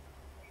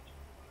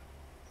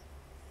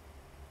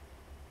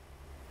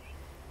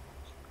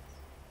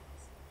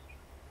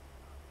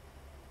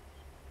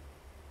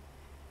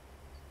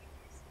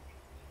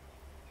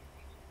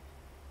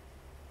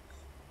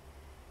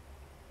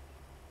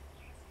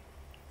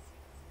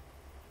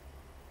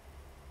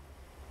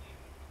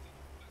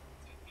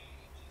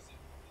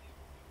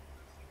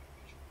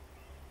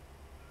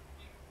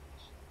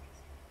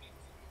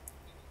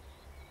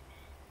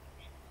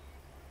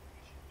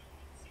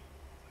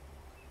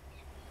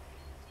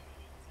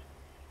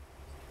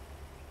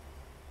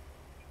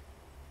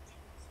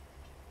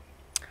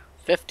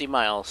 $50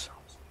 miles.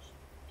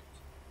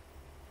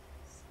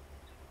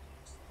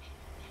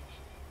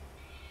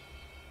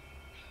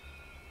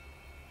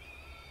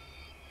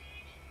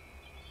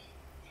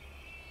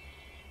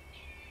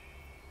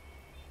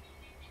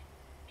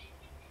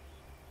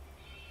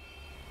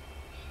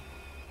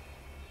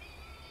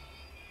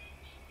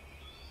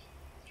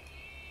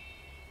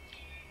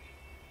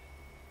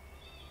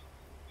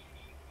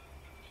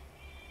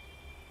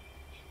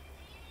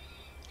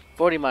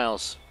 40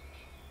 miles.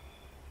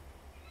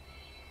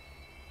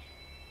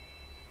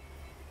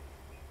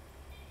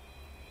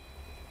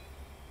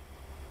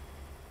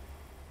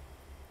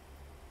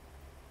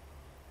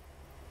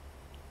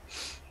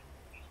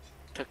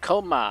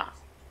 Tacoma.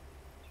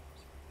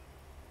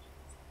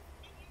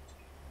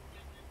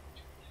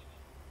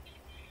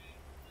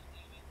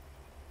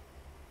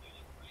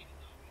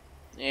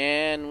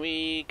 And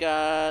we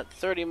got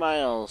 30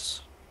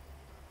 miles.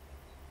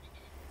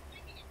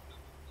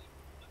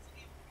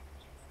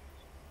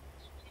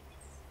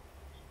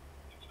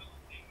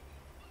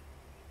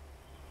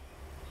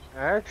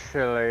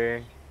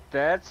 Actually,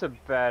 that's a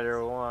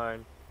better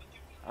one.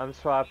 I'm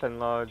swapping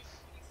loads.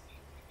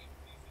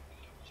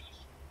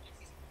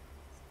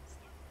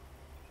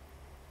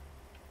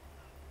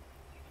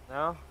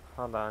 No?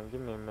 Hold on,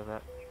 give me a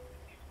minute.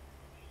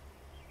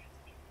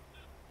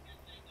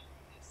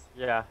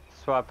 Yeah,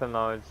 swapping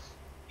loads.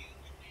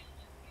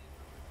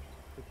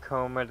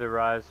 Tacoma to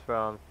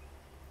Roswell.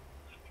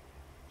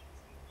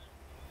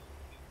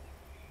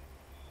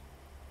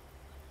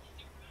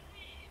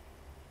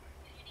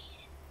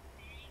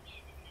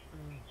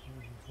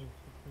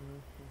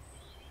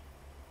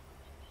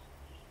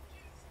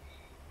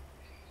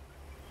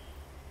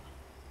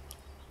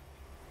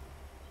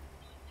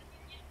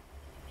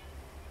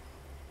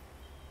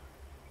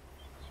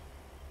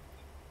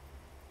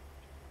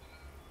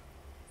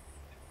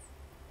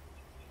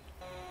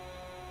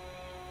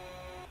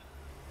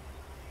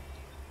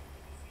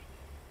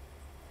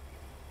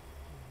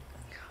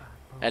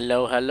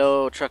 Hello,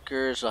 hello,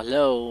 truckers.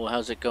 Hello,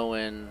 how's it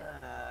going?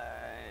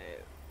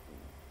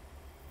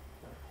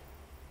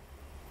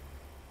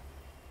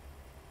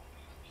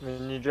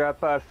 When you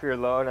drop off your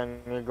load,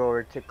 I'm gonna go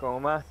over to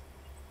Tacoma.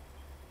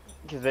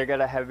 Because they got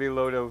a heavy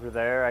load over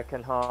there I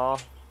can haul.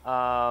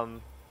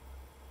 And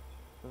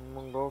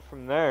we'll go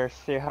from there,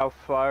 see how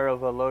far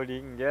of a load you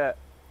can get.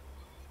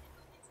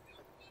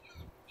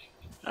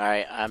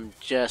 Alright, I'm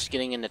just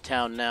getting into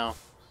town now.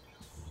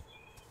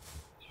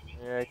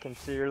 Yeah, I can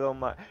see your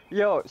little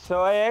Yo,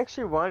 so I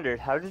actually wondered,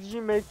 how did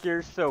you make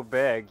yours so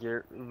big?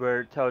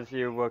 Where it tells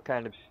you what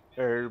kind of,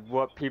 or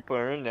what people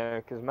are in there,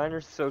 because mine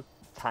are so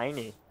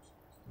tiny.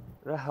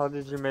 How the hell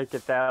did you make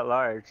it that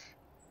large?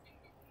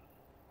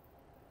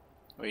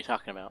 What are you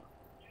talking about?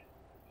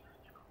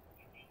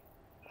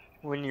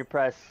 When you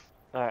press,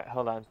 alright,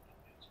 hold on.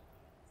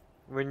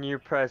 When you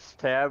press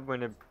tab,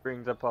 when it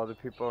brings up all the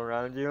people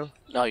around you.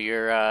 Oh,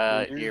 your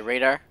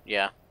radar?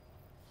 Yeah.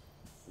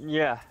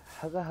 Yeah,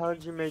 how the hell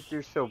did you make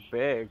yours so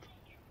big?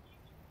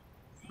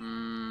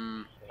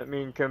 I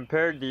mean,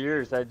 compared to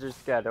yours, I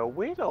just got a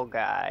little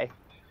guy.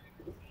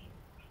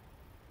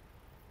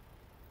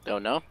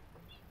 Don't know.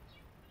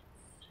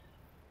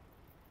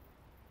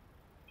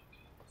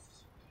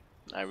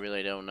 I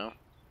really don't know.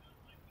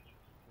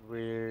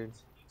 Weird.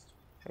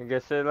 I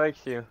guess it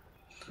likes you.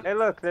 Hey,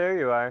 look, there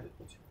you are.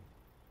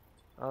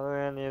 All the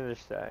way on the other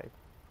side.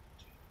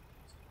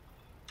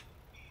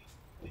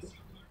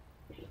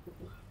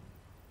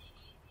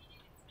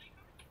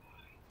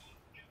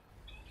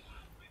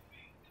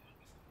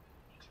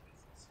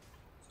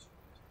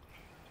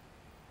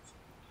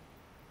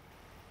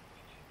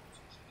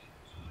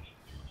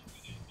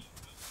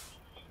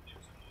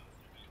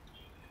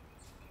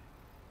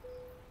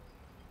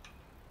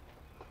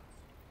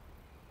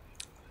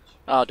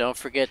 Oh, don't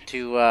forget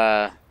to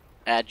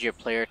add your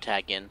player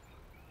tag in.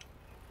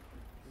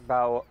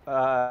 About,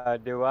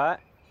 do what?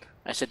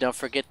 I said don't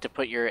forget to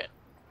put your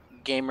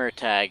gamer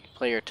tag,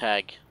 player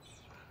tag.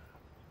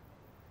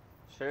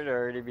 Should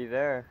already be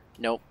there.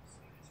 Nope.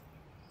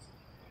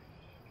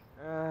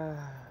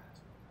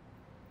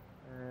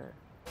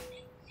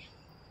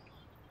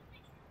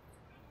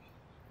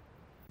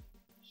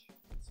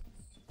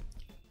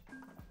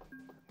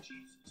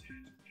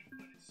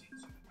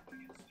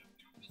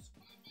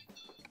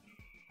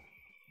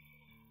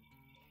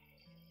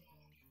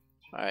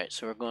 Alright,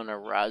 so we're going to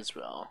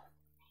Roswell.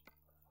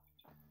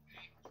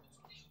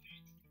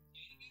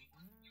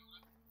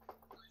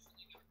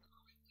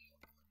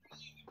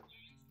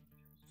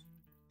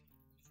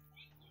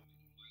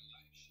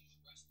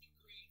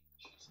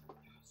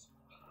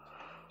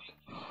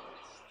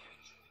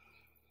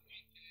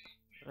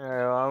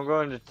 Alright, well, I'm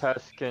going to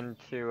Tuscan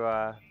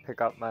to pick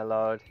up my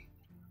load.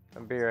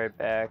 I'll be right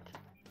back.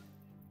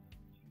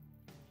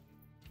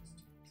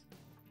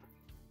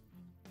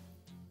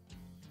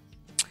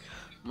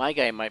 My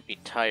guy might be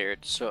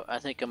tired, so I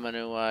think I'm going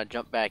to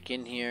jump back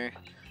in here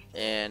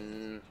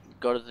and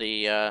go to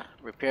the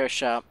repair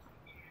shop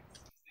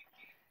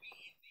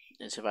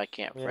and see if I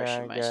can't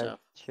freshen myself.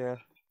 Gotcha.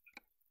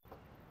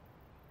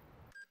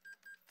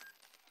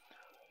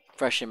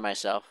 Freshen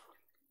myself.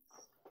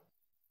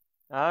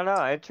 I don't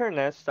know, I turned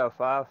that stuff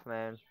off,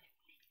 man.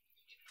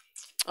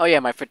 Oh yeah,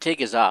 my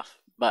fatigue is off,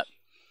 but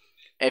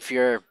if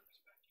your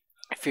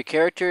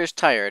character is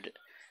tired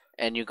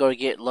and you go to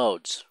get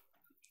loads,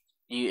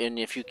 and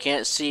if you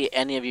can't see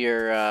any of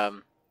your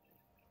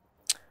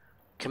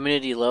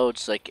community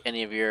loads, like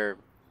any of your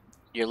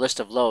list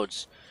of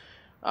loads,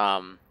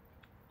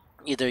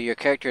 either your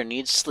character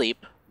needs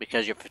sleep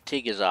because your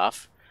fatigue is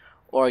off,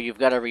 or you've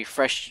got to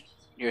refresh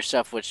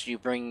yourself, which you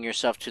bring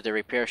yourself to the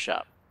repair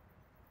shop.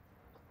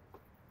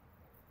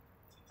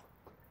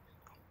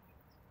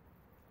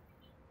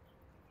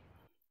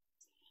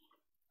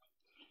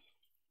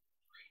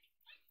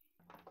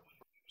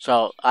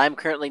 So I'm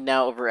currently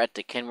now over at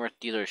the Kenworth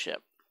dealership.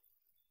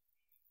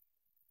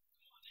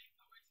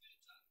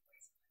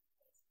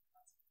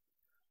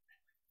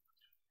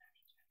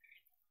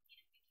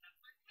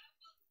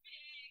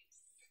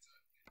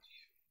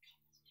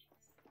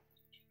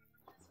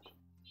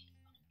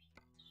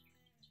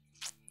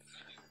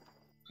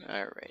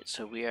 Alright,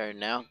 so we are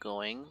now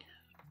going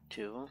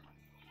to...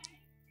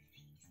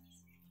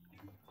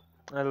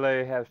 I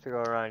literally have to go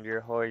around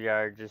your whole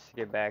yard just to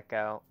get back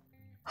out.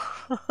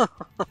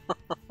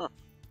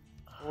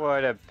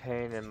 What a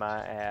pain in my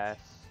ass.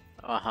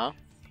 Uh-huh.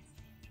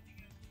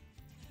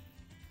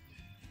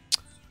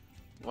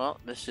 Well,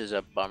 this is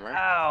a bummer.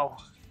 Ow!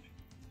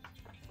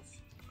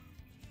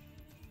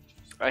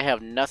 I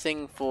have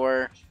nothing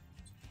for...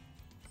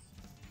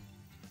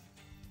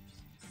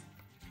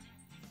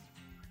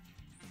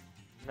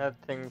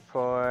 Nothing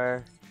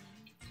for...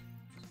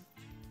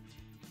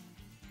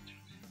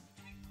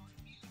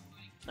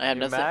 I have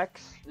nothing...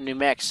 Max? New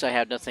Mex. I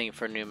have nothing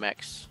for New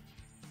Mex.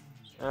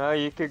 Oh,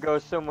 you could go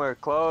somewhere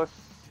close,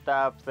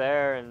 stop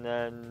there, and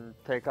then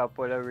pick up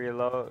whatever you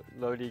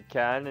load you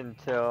can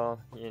until,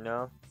 you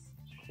know,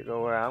 to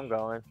go where I'm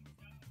going.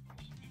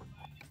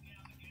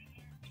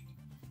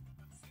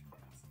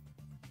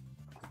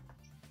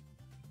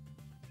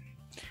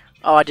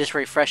 Oh, I just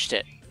refreshed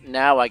it.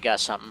 Now I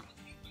got something.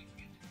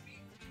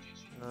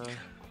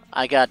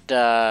 I got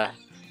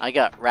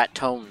rat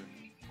tone.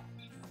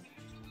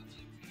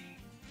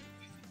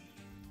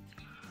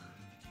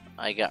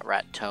 I got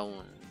rat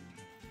tone.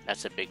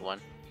 That's a big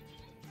one.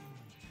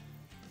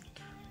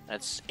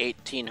 That's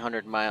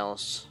 1,800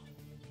 miles.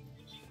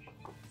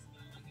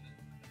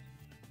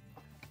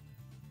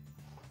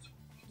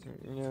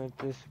 You know,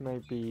 this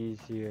might be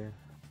easier.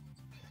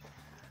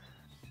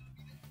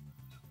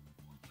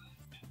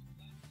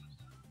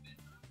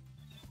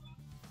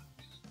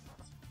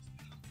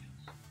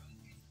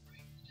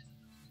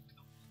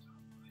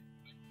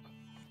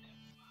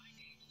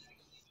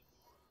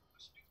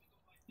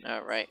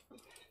 All right.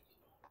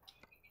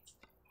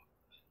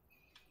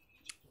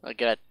 I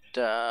got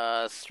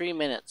 3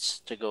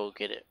 minutes to go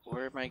get it.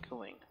 Where am I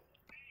going?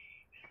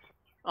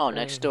 Oh,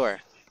 next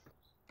door.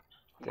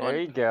 There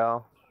you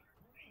go.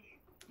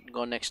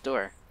 Go next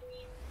door.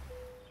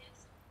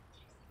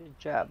 Good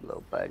job,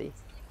 little buddy.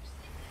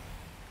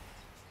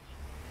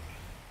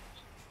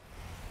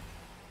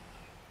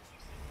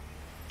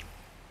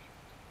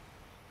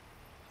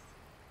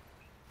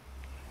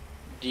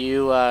 Do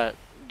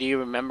you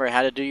remember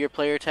how to do your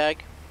player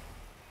tag?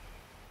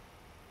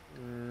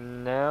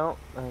 No,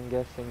 I'm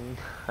guessing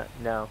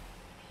no.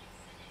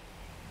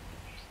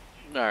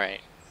 All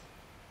right.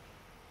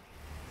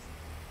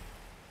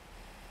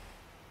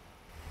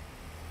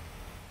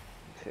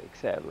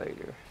 Fix that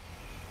later.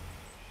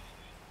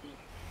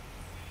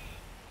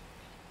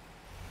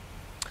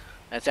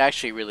 That's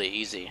actually really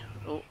easy.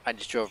 Oh, I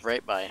just drove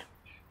right by.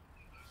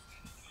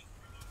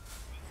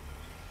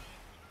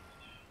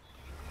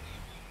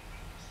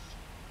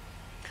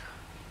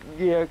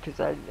 Yeah, because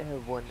I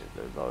have one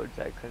of the loads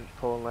I couldn't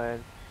pull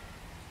in.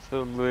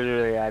 So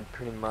literally I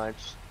pretty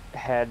much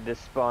had to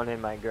spawn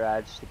in my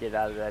garage to get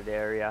out of that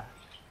area.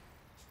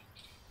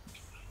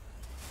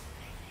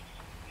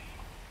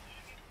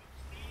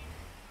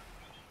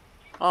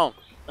 Oh,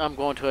 I'm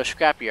going to a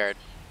scrapyard.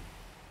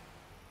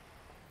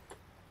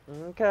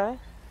 Okay.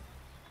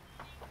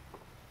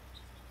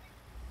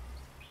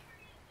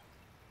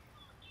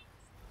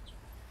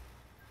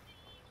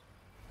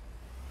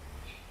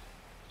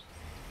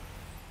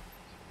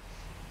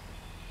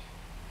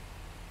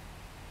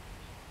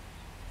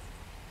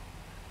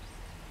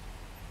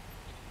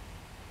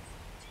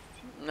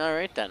 All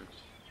right then.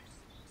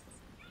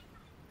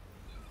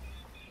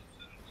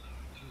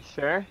 You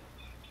sure?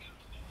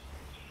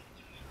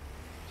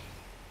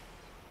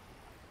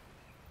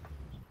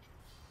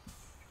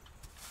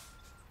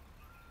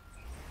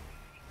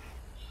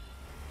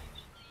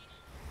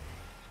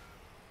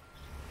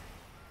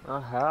 Oh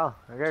hell,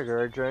 I gotta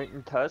go right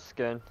in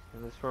Tuscan,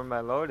 and that's where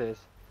my load is.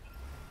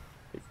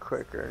 Be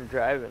quicker and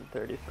driving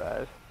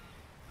 35.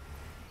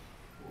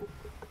 You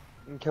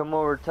can come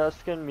over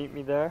Tuscan, meet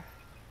me there.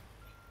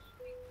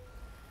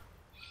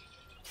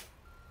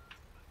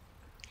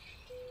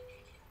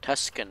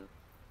 Tuscan.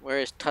 Where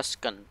is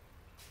Tuscan?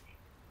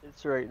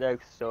 It's right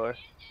next door.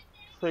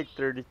 It's like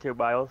 32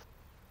 miles.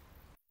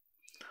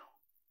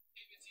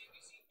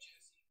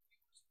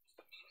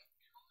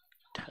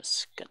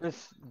 Tuscan.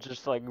 It's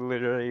just like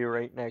literally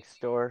right next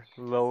door.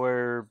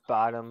 Lower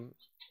bottom.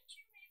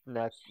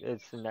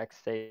 It's the next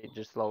state,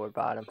 just lower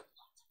bottom.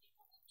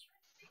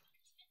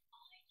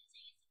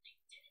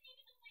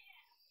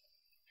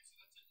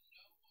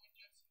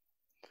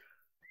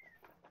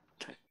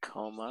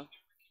 Tacoma.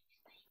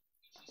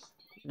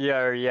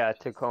 Yeah,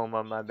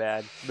 Tacoma, my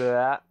bad.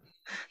 Blah.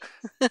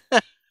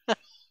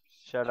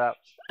 Shut up.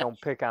 Don't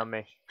pick on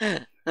me.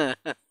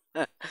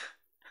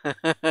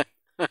 uh,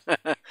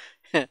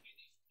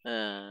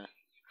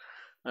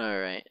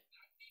 Alright.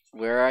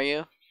 Where are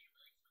you?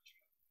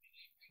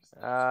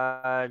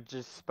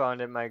 Just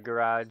spawned in my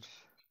garage.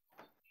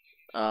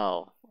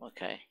 Oh,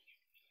 okay.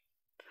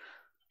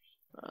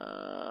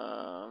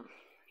 Um,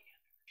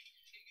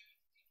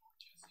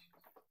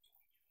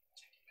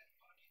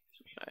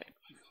 alright.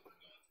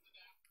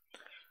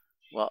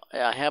 Well,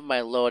 I have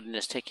my load and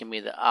it's taking me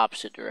the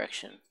opposite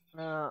direction.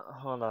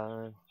 Hold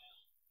on.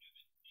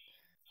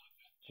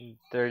 I'm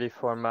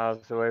 34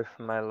 miles away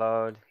from my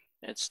load.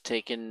 It's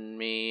taking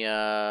me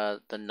the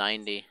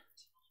 90.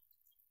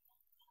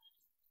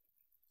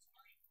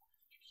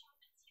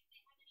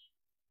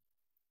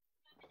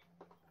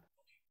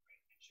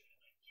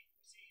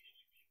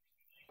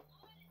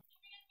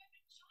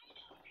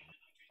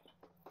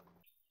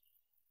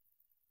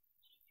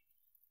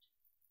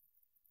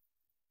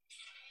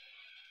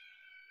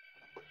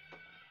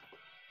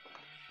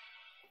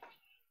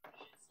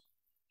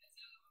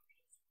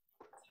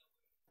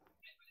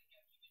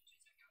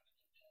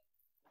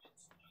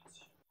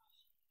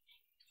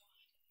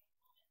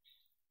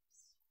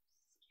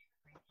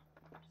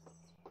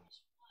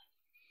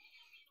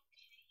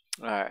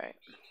 Alright.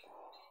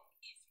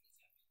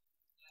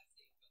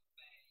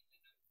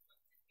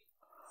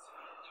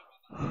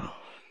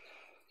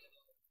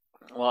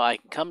 Well, I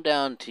can come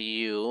down to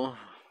you.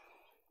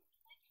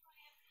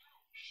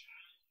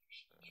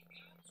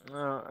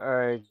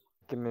 Alright,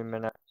 give me a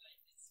minute.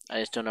 I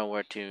just don't know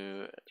where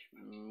to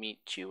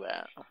meet you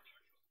at.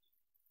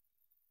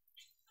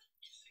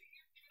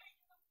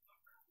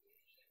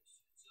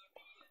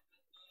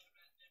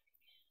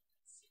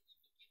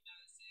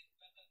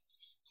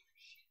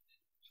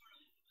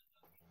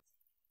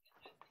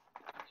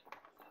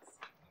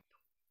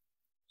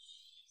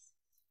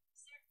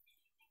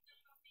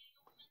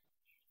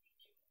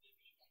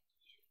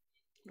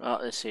 Well,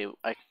 let's see.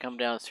 I can come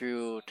down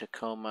through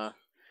Tacoma,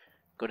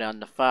 go down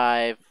to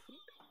 5,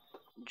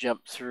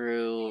 jump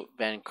through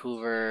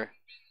Vancouver,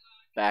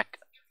 back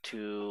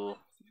to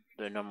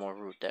the normal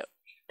route that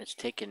it's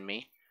taken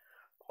me.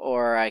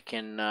 Or I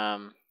can,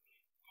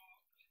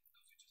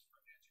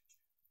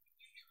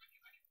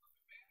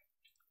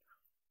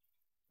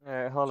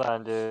 Alright, hold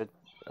on, dude.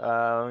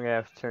 I'm gonna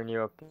have to turn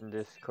you up in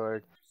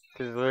Discord.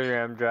 Cause literally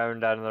I'm driving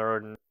down the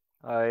road and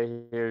all I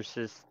hear is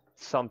just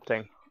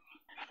something.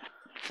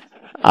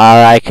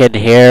 all I can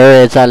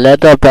hear is a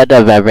little bit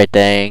of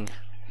everything.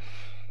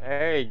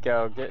 There you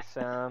go, get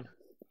some.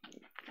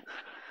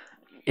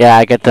 Yeah,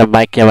 I get the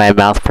mic in my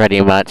mouth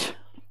pretty much.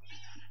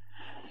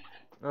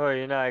 Oh,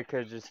 you know, I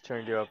could've just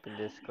turned you up in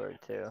Discord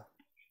too.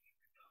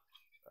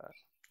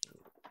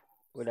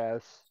 What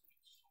else?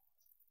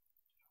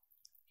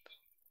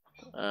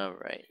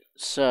 Alright,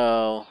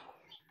 so...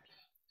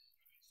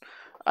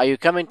 Are you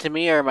coming to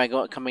me or am I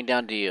coming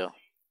down to you?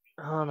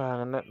 Hold on,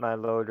 I'm at my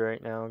load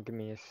right now. Give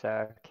me a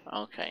sec.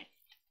 Okay.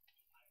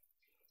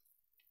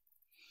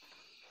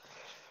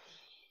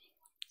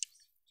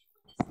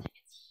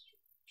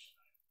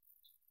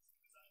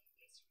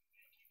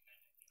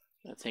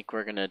 I think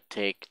we're gonna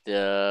take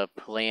the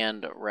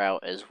planned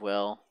route as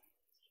well.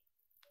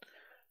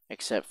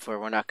 Except for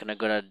we're not gonna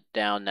go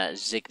down that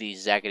ziggity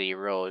zaggity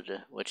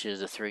road, which is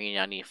the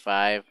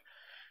 395. I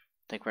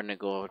think we're gonna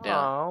go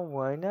down. Oh,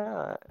 why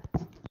not?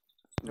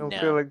 Don't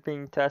feel No, like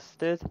being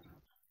tested?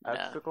 no,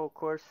 Obstacle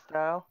course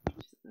style?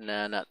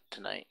 no, not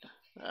tonight.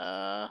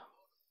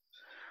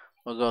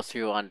 We'll go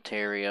through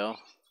Ontario.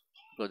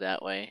 Go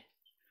that way.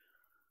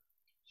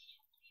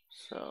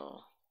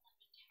 So.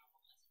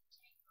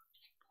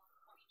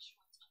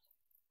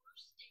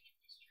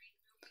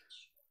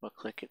 We'll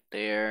click it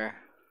there.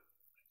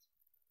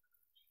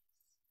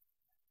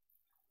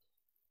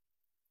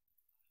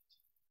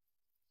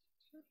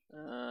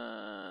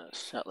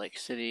 Salt Lake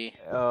City.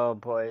 Oh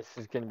boy, this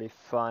is gonna be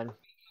fun.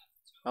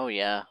 Oh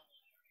yeah,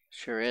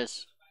 sure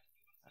is.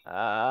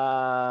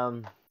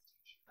 Hold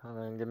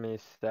on, give me a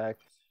sec.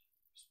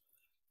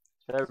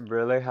 Is that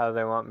really how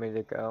they want me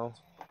to go?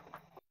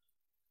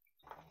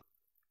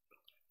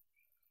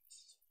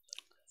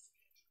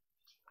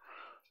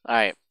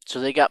 Alright, so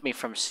they got me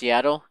from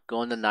Seattle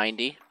going to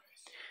 90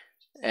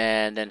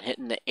 and then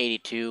hitting the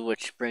 82,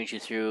 which brings you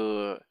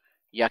through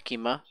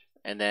Yakima,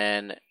 and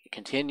then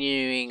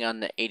continuing on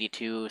the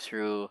 82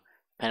 through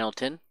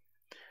Pendleton.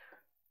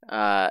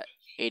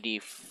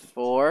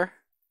 84.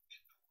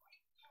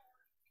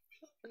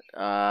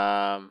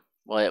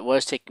 Well, it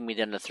was taking me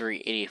down to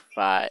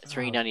 385, Oh, good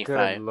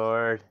 395.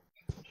 lord.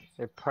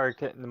 They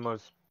park it in the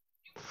most...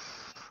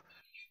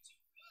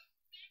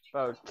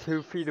 about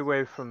 2 feet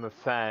away from the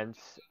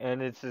fence,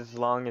 and it's as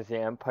long as the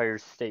Empire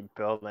State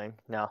Building.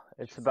 No,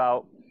 it's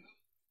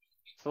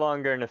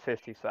longer than a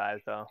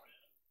 55 though.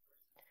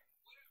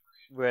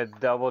 With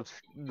double,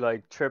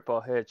 like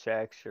triple hitch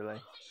actually.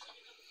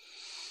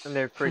 And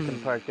they're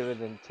freaking parked it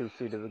within 2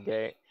 feet of the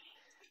gate.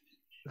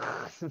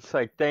 It's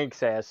like,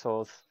 thanks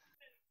assholes.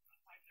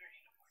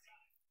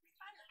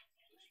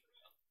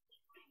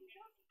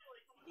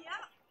 Yeah,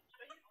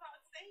 but he's not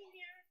staying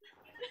here.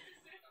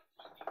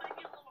 Might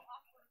be a little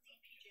awkward seeing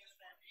PJ in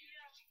bed.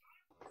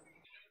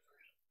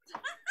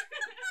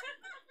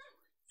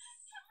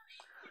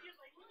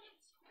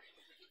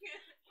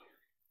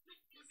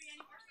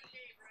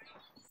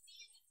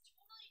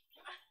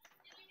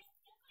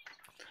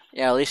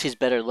 Yeah, at least he's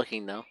better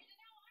looking though.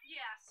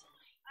 Yes.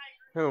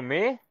 Who,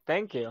 me?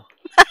 Thank you.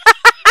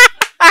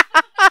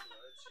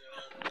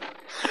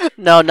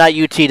 No, not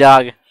you,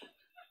 T-Dog.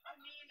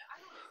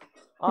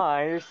 Oh,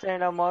 you're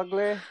saying I'm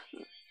ugly?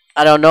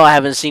 I don't know. I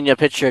haven't seen a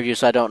picture of you,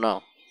 so I don't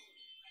know.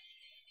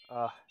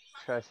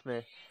 Trust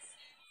me.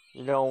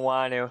 You don't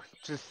want to.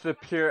 Just the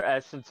pure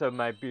essence of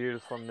my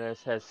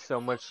beautifulness has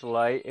so much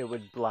light, it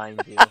would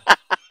blind you.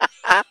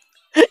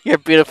 Your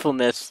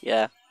beautifulness,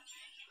 yeah.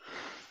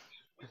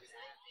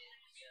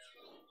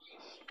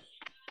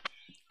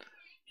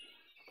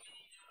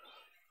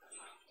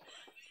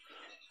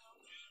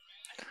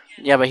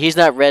 Yeah, but he's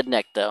not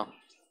redneck though.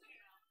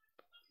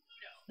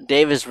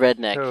 Dave is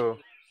redneck. Who?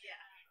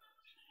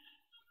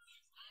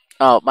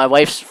 Oh, my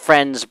wife's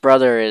friend's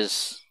brother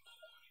is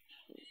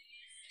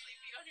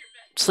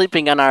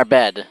sleeping on our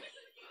bed.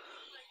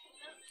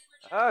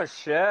 Oh,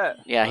 shit.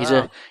 Yeah,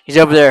 Wow. he's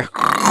over there.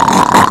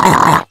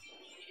 I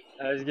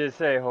was gonna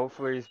say,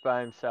 hopefully he's by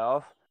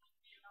himself.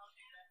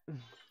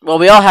 Well,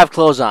 we all have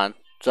clothes on,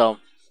 so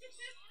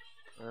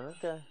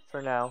Okay,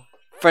 for now.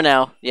 for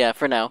now, yeah,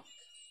 for now.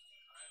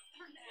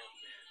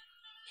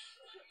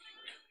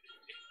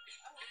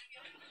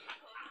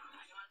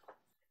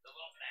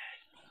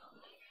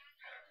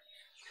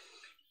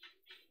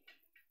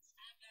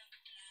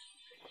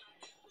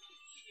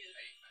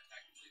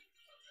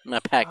 My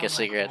pack Oh of my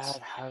cigarettes.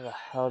 God, how the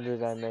hell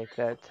did I make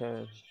that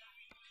tune?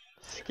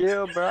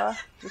 Skill, bruh.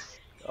 Just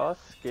all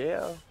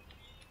skill.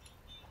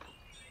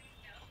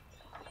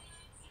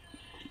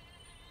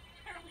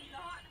 Apparently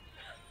not.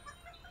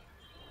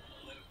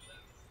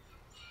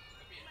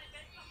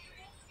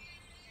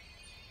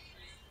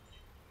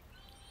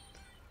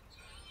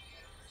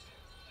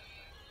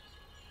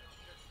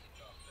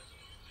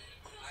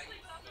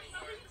 There's nothing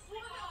to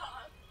sleep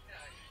on.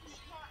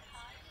 He's not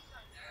high. He's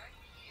not drunk.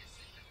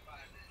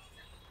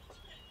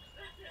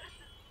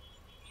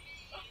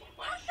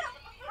 What the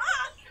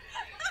fuck?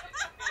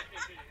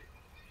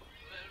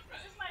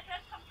 Is my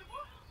bed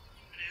comfortable?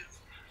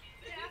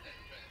 Yeah.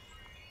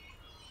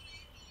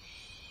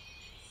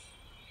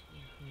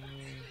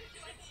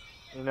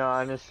 You know,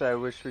 honestly, I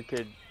wish we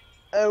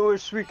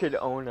could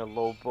own a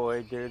low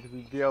boy, dude.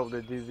 We'd be able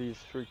to do these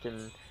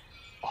freaking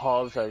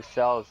hauls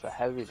ourselves, the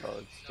heavy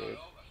loads, dude.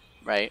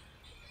 Right.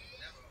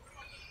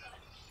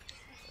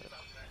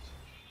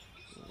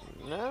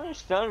 No, they're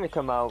starting to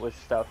come out with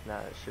stuff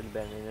now that should have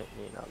been in it,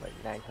 you know, like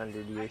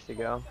 900 years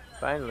ago.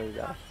 Finally,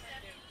 though.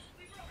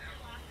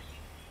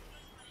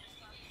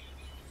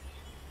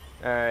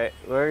 Alright,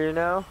 where are you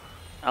now?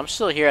 I'm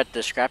still here at the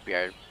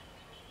scrapyard.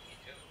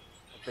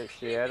 Up at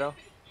Seattle?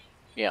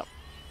 Yeah.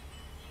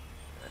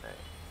 Alright.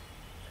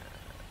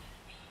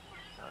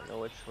 I don't know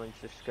which one's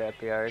the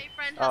scrapyard. Hey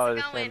friend, how's Oh, it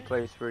the going? same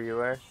place where you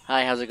were?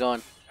 Hi, how's it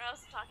going? I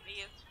was talking to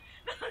you.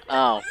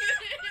 Oh.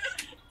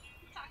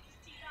 Talk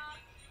to T-Dog.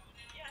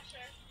 Yeah,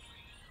 sure.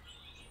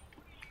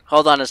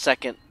 Hold on a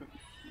second.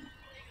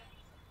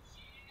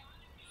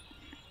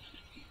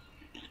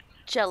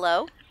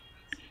 Jello.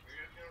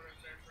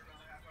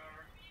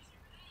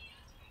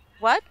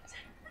 What?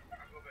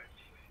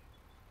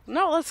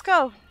 No, let's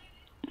go.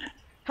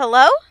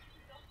 Hello?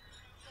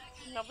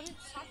 Nobody's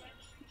talking.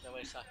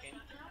 Nobody's talking?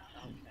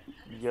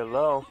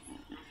 Yellow.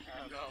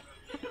 I don't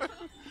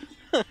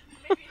know.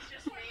 Maybe it's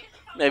just me.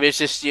 Maybe it's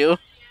just you.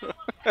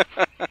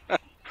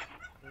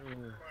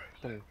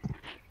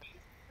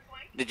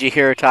 Did you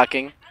hear her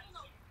talking?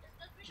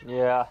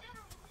 Yeah.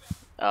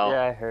 Oh.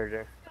 Yeah, I heard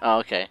her. Oh,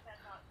 okay.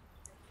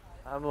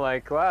 I'm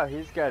like, wow,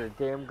 he's got a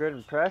damn good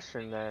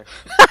impression there.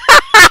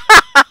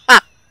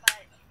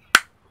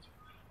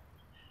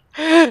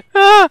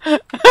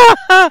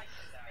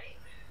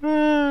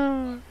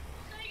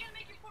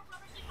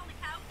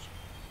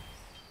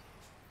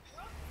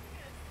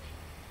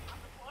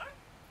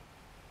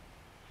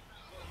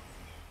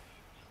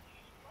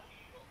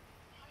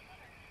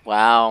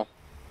 Wow.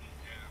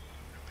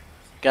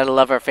 Gotta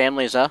love our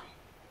families, huh?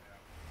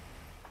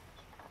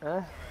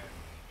 Huh?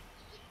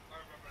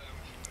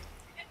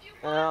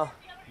 Well,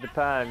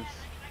 depends.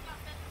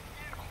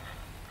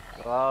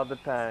 It all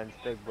depends,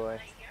 big boy.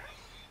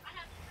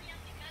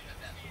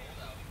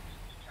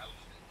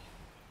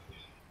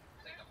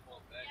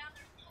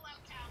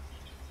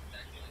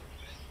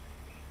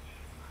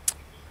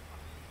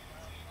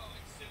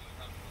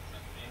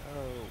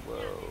 Oh, whoa,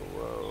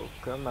 whoa.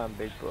 Come on,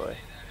 big boy.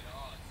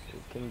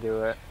 You can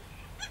do it.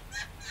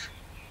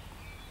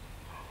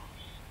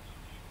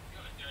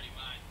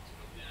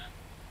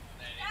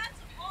 That's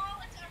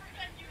all it's ever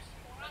been used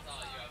for. That's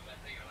all you have been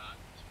thinking about.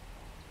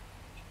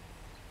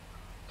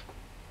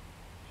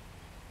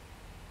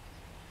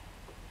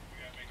 We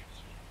gotta make it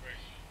super quick.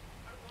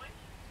 Are we going?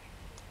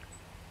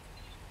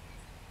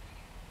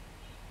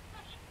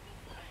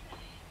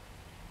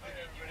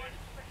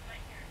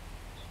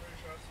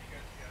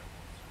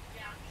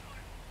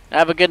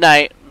 Have a good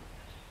night.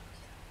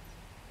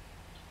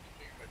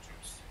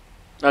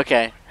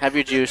 Okay, have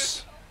your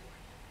juice.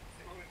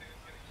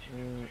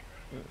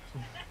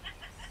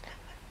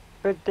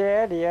 But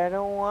Daddy, I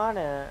don't want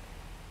it.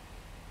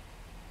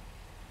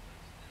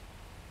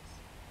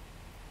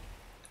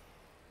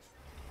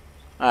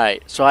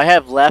 Alright, so I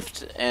have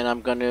left, and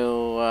I'm going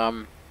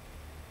to,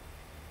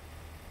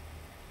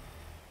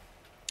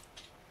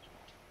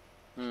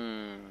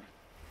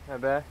 I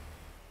bet.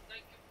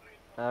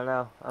 I don't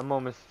know. I'm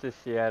almost to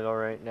Seattle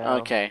right now.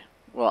 Okay.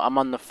 Well, I'm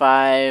on the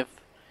 5.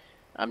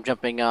 I'm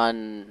jumping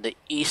on the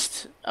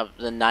east of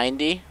the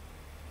 90.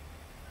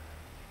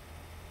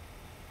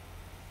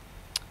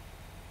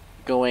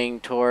 Going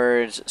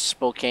towards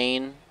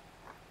Spokane.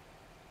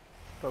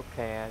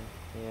 Spokane,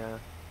 yeah.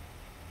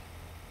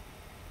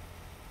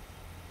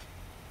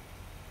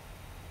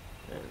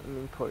 Let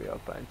me pull you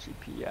up on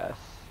GPS.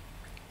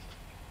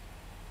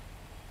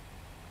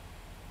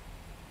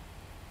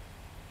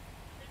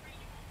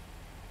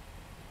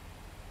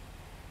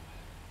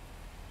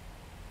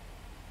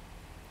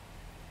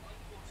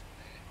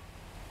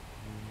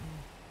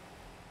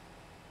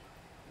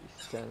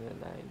 East of the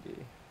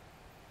 90.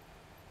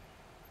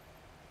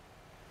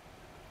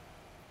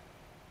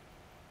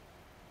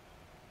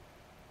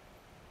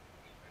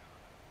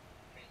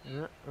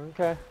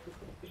 Okay.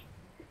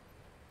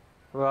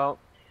 Well,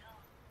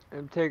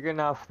 I'm taking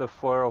off the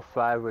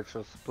 405, which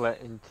will split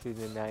into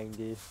the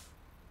 90.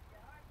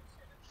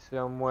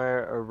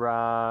 Somewhere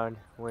around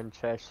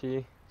Winchester,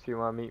 if you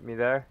want to meet me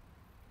there.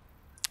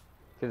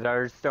 Because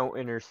ours don't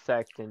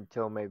intersect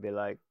until maybe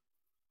like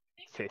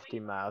 50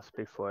 miles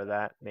before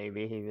that,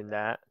 maybe even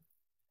that.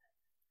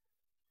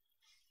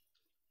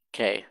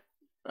 Okay.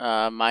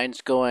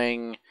 Mine's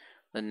going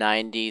the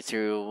 90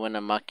 through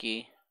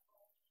Winnemuckie.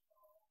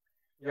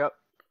 Yep.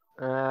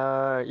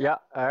 Yeah,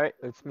 alright,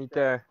 let's meet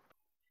there.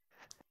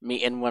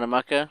 Meet in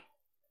Winnemucca?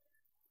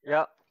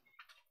 Yep.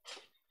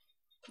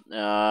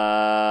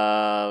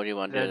 What do you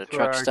want to do? The That's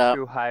where truck our stop?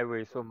 two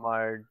highways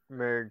will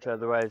merge,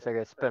 otherwise I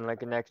gotta spend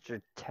like an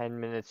extra 10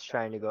 minutes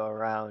trying to go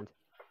around.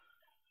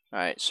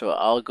 Alright, so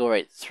I'll go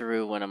right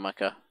through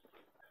Winnemucca.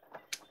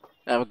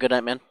 Have a good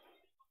night, man.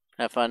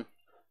 Have fun.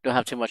 Don't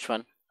have too much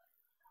fun.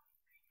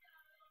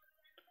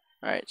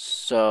 Alright,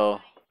 so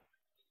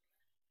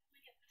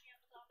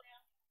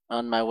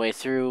on my way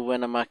through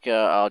Winnemucca,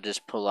 I'll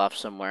just pull off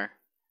somewhere.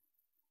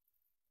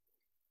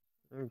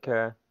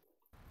 Okay.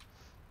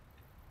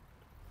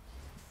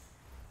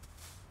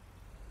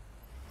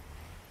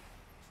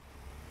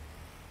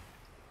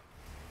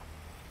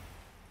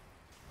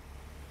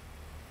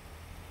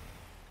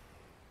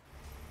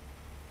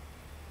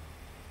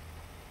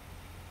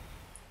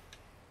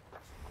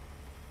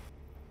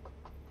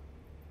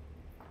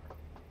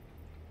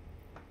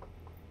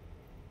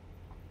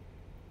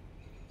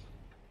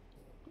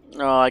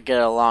 Oh, I get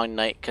a long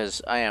night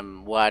because I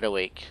am wide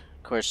awake.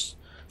 Of course,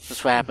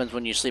 that's what happens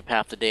when you sleep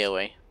half the day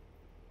away.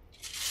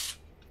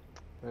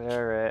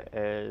 There it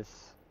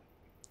is.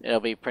 It'll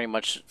be pretty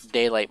much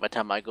daylight by the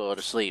time I go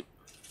to sleep.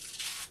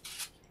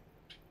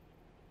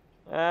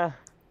 I've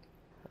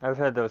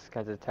had those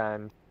kinds of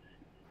times.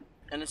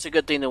 And it's a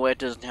good thing the way it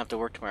doesn't have to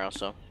work tomorrow,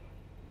 so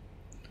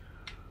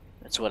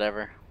it's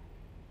whatever.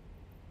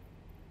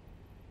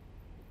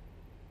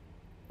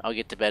 I'll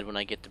get to bed when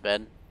I get to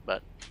bed,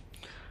 but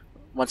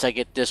once I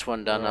get this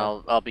one done,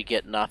 Yeah. I'll be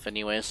getting off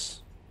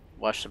anyways.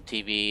 Watch some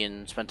TV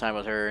and spend time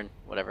with her and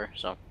whatever,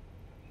 so.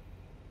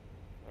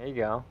 There you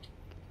go.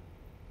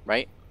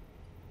 Right?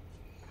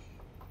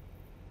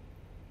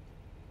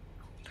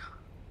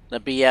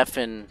 The BF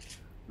and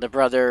the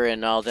brother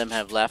and all of them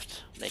have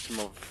left. They came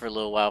over for a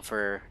little while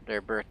for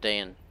their birthday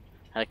and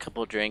had a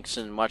couple of drinks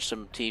and watched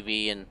some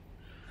TV and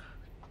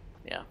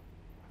yeah.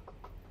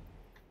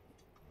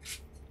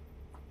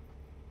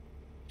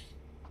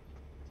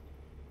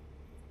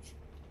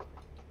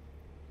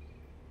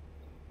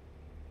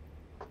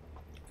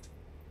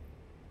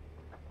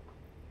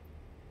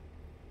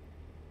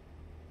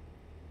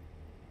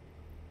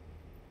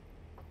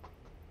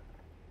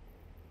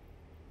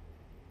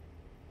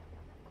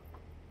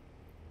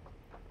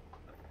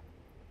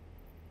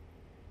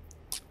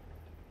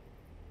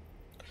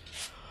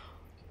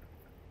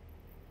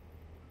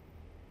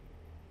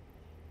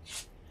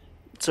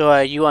 So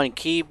are you on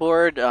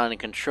keyboard, on a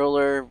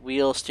controller,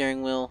 wheel,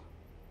 steering wheel?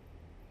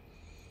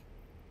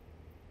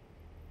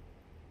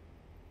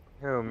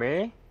 Who,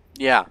 me?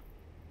 Yeah.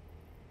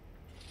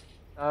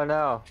 Oh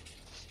no.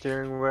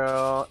 Steering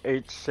wheel,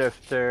 H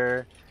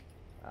shifter,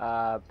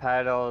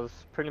 paddles,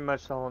 pretty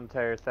much the whole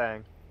entire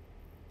thing.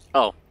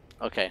 Oh,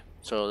 okay.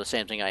 So the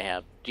same thing I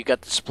have. Do you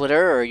got the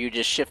splitter or are you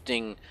just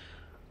shifting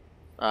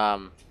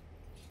what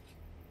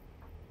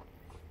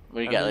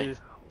do you got? I'm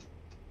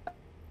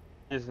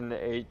using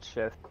the H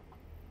shift.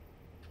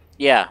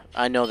 Yeah,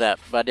 I know that,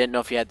 but I didn't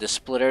know if you had the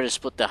splitter to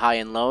split the high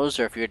and lows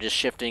or if you're just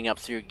shifting up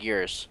through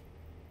gears.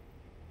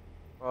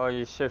 Well,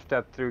 you shift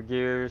up through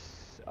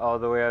gears all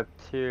the way up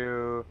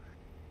to,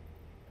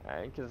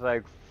 I think it's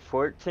like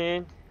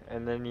 14,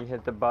 and then you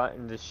hit the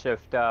button to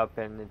shift up,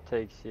 and it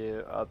takes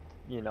you up,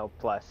 you know,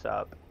 plus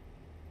up.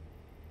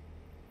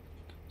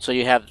 So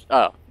you have,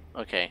 oh,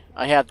 okay.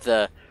 I have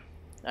the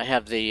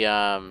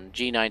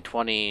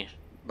G920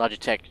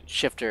 Logitech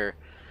shifter,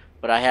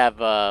 but I have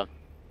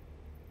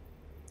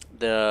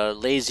the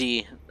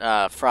lazy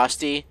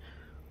Frosty.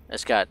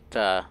 It's got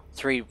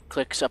 3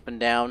 clicks up and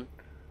down.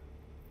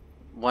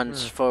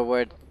 One's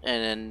forward,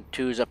 and then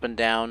two's up and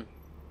down.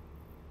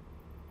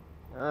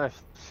 Oh,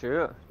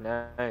 shoot.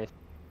 Nice.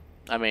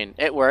 I mean,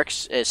 it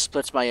works. It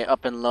splits my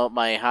up and low,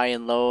 my high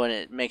and low, and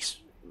it makes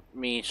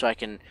me so I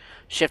can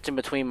shift in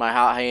between my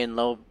high and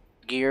low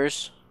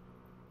gears.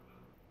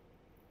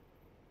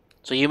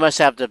 So you must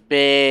have the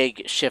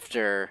big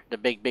shifter, the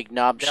big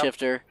knob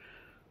shifter.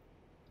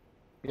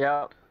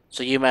 Yep.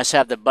 So you must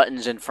have the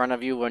buttons in front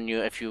of you when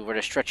you, if you were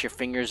to stretch your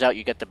fingers out,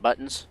 you get the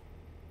buttons.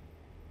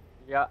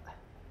 Yeah.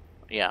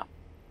 Yeah.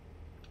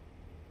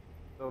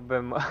 A little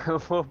bit more, a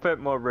little bit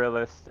more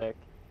realistic.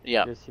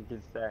 Yeah. I guess you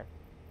could say.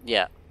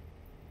 Yeah.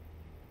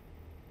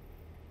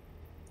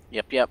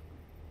 Yep.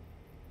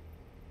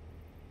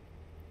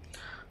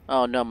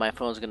 Oh no, my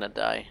phone's gonna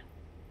die.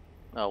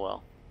 Oh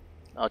well.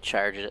 I'll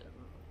charge it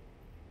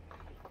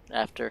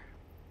after.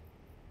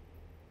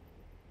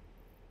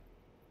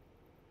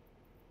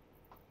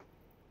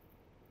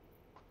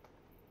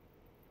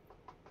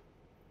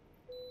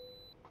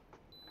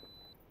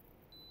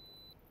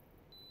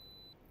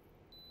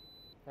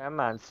 Come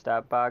on,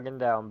 stop bogging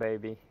down,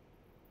 baby.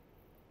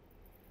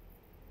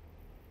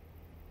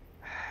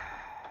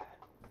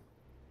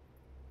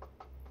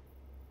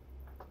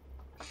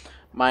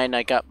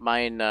 I got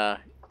mine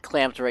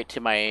clamped right to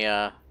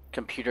my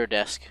computer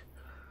desk.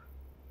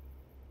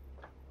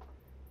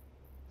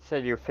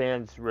 Said your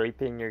fan's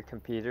raping your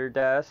computer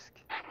desk?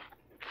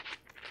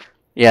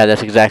 Yeah,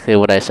 that's exactly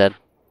what I said.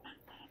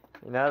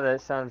 You know,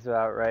 that sounds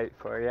about right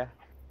for you.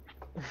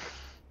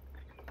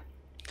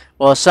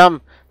 Well,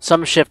 some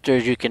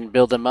shifters you can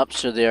build them up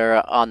so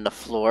they're on the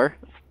floor,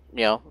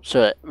 you know,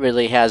 so it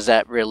really has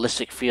that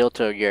realistic feel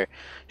to your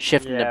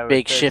shifting the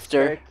big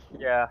shifter. Stick,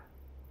 yeah.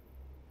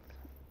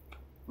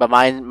 But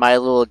my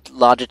little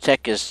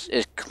Logitech is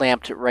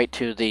clamped right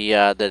to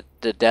the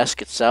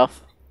desk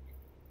itself.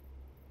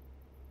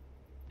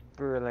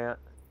 Brilliant.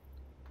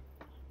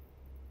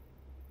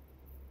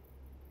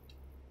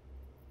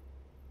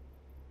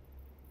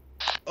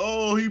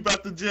 Oh, he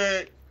about to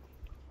jack.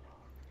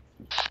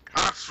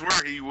 I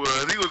swear he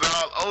was. He was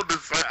all on the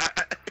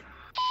side.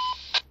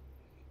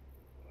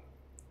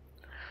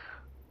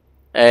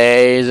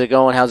 Hey, how's it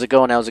going? How's it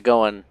going? How's it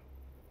going?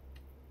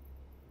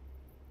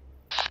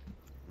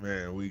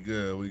 Man, we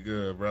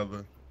good,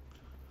 brother.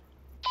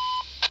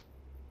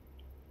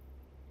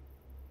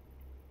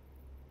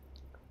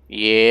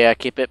 Yeah,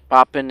 keep it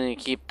popping and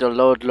keep the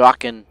load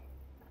locking.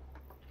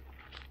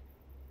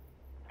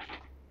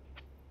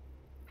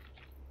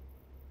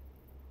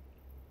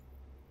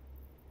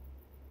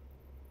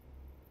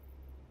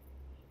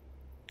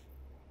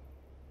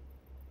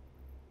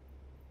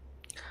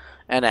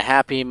 And a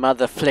happy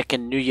mother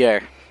flickin' New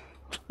Year.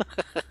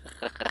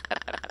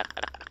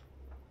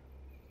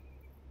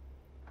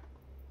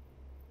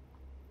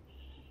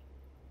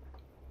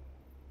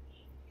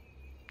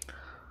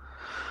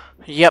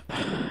 Yep,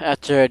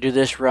 after I do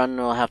this run,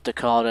 I'll have to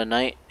call it a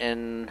night.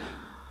 And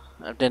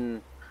I've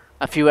done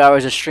a few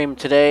hours of stream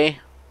today.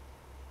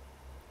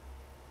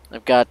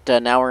 I've got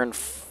an hour and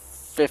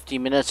 50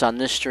 minutes on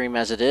this stream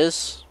as it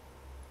is.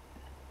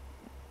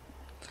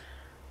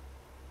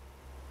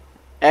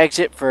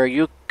 Exit for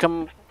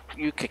Yakima.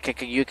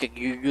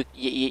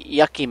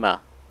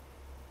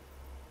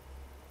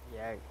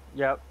 Yeah.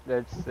 Yep.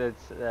 That's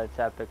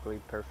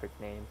epically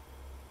perfect name.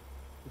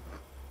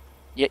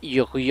 Yakima.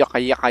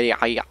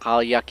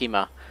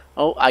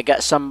 Oh, I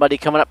got somebody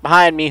coming up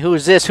behind me.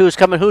 Who's this? Who's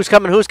coming? Who's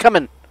coming? Who's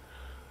coming?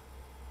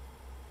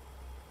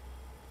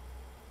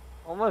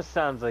 Almost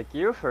sounds like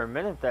you for a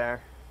minute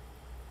there.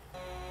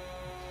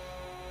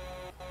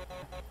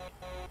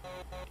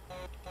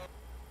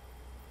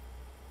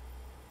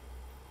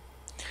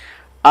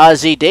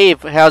 Ozzy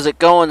Dave, how's it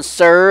going,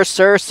 sir?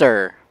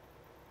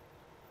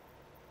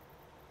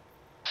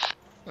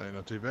 Ain't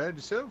not too bad.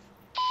 Yourself?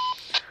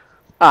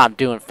 I'm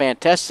doing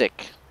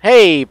fantastic.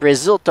 Hey,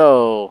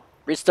 Brazilto.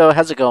 Bristo,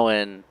 how's it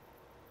going?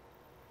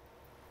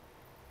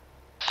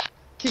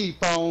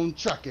 Keep on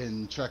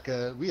trucking,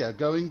 trucker. We are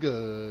going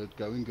good,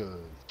 going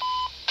good.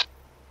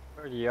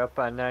 Are you up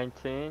on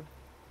 19?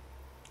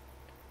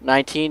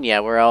 19? Yeah,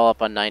 we're all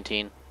up on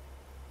 19.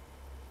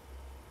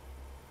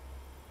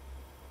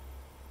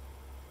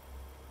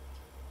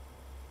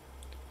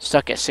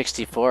 Stuck at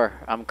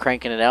 64. I'm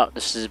cranking it out.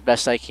 This is the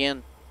best I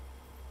can.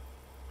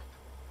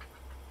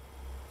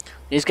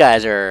 These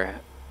guys are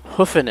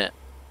hoofing it.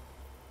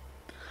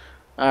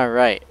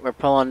 Alright, we're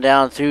pulling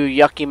down through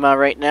Yakima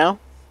right now.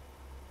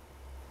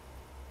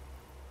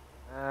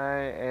 I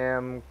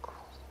am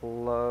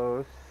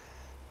close.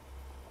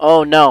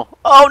 Oh no.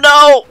 Oh no!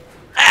 Ow,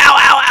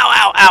 ow, ow,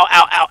 ow, ow,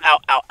 ow, ow, ow,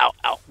 ow, ow,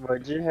 ow.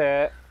 What'd you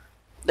hit?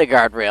 The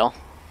guardrail.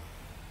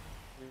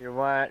 Do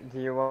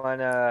you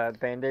want a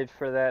band-aid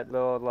for that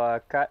little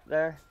cut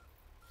there?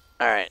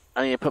 Alright,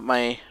 I need to put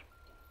my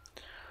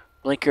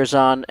blinkers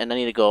on and I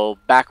need to go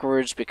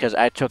backwards because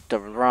I took the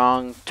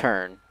wrong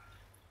turn.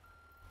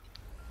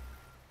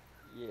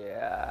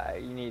 Yeah,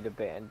 you need a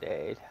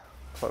band-aid.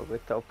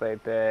 Poquito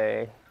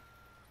baby.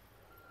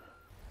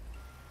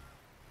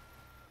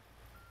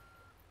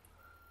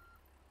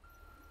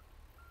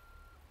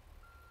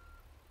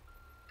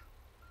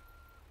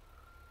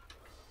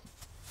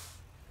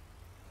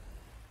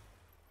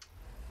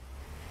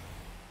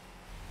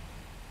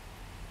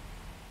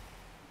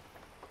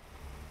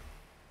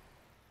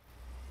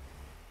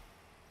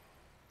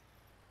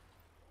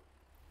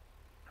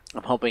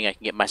 I'm hoping I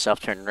can get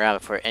myself turned around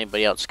before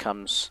anybody else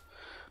comes,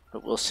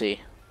 but we'll see.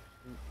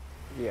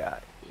 Yeah,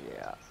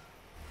 yeah.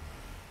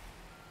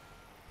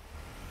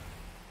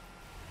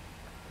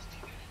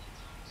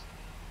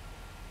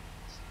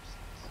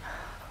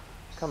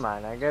 Come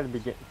on, I gotta be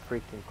getting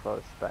freaking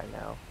close by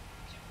now.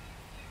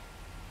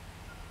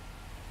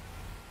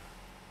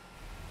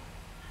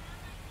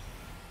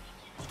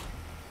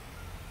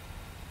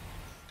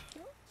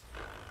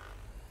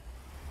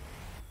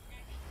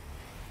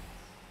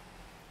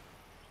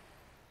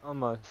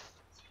 Almost.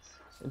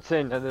 I'd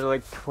say another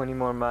like 20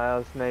 more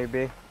miles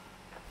maybe.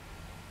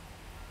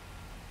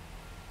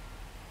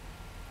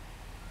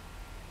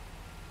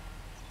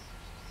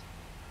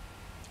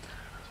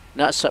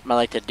 Not something I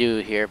like to do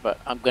here, but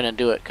I'm gonna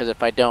do it because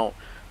if I don't,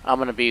 I'm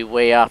gonna be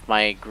way off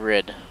my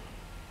grid.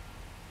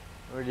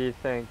 What do you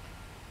think?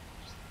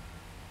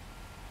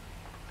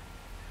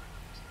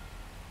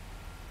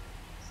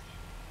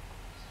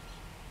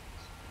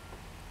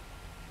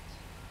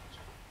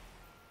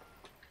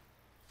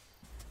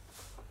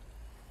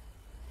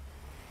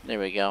 There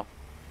we go.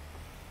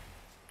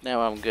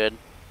 Now I'm good.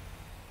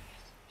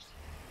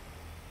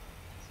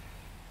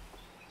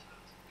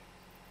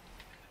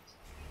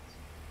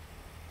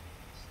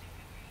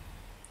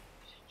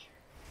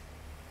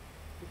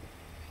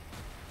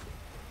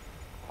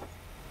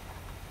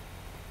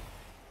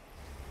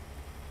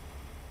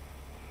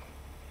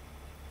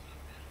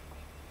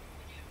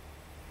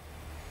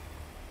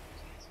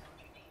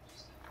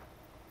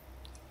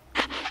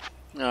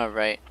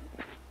 Alright.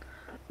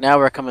 Now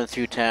we're coming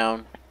through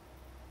town.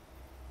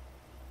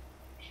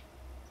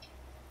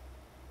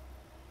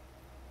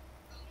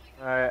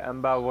 Alright, I'm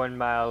about 1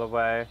 mile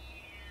away.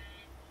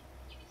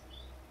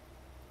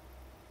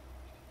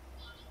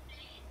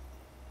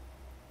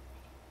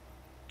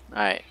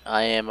 Alright,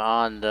 I am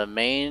on the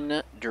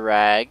main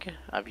drag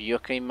of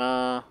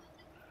Yakima.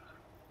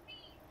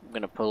 I'm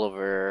gonna pull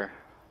over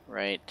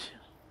right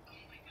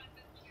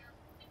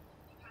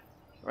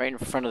in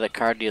front of the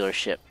car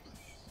dealership.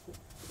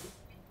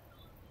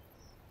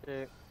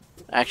 Okay.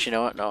 Actually, you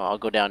know what? No, I'll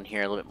go down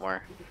here a little bit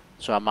more,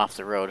 so I'm off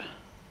the road.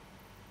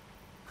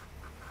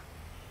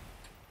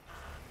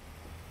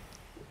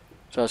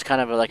 So it's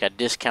kind of like a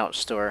discount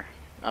store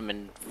I'm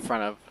in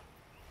front of.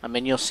 I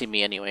mean, you'll see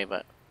me anyway,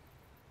 but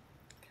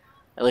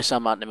at least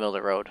I'm out in the middle of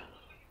the road.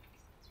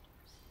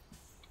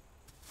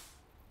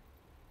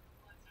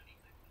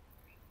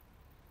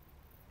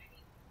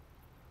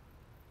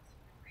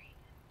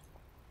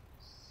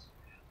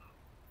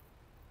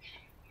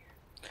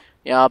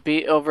 Yeah, I'll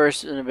be over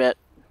in a bit.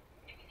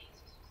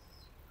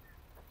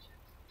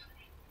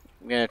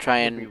 I'm gonna try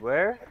and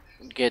where?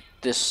 get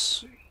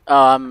this. Oh,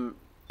 I'm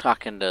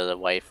talking to the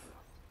wife.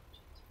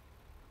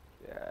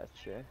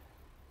 Gotcha.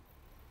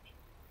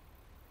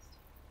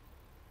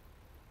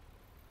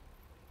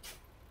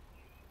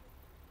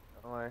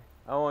 Don't worry.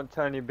 I won't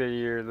tell anybody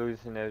you're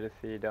losing it if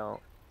you don't.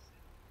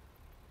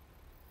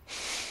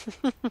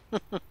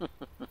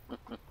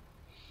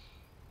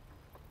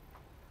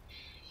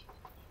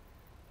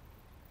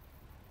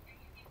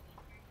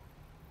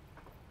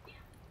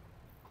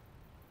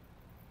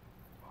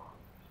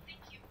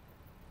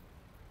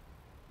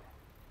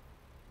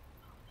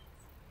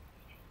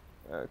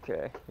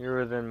 Okay, you're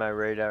within my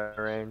radar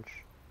range.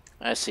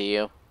 I see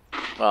you.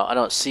 Well, I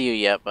don't see you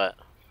yet, but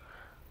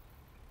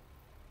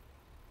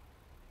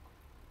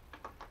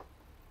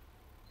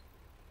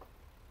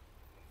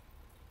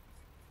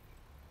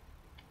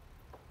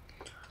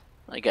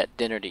I got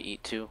dinner to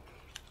eat too.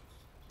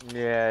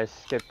 Yeah, I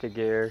skipped a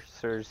gear,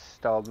 sort of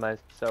stalled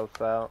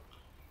myself out.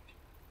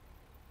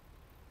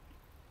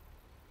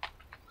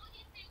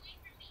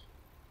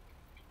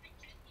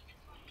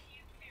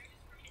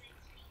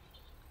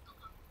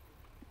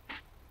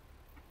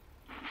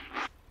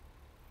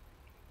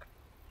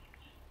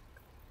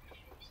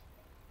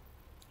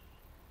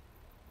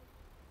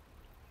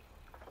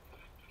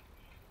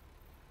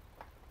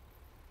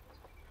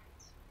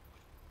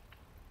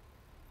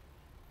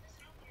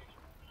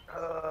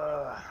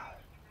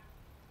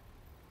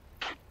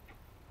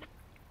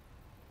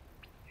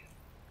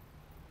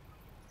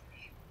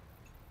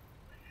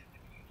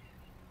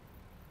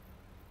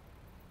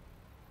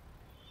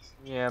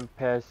 Yeah, I'm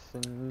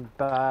passing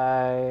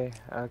by.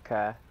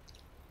 Okay.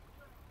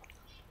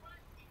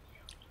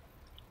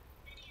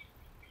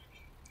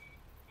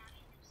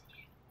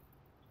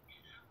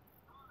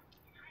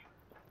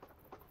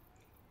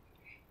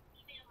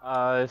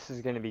 Oh, this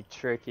is gonna be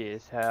tricky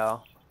as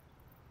hell.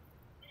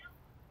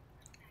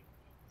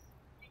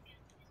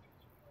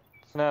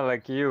 It's not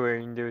like you where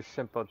you can do a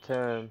simple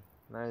turn.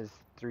 Mine is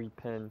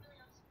 3-pin.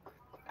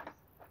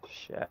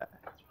 Shit.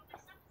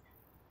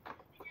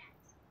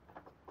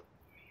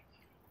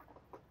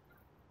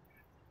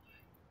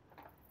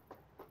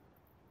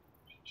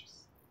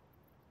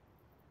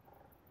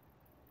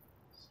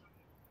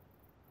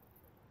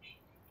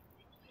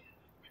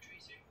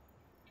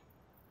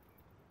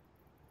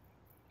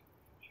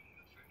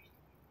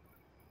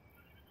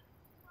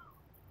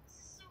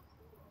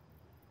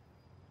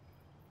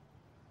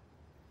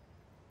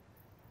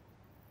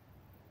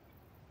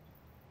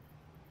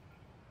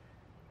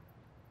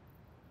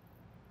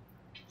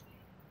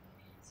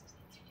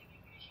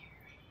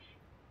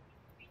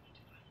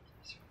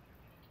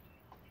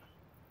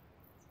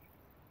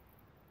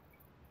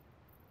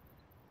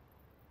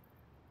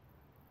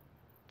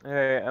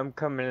 Alright, I'm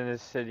coming in the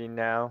city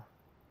now.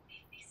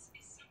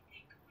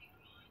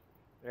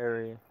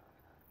 Area.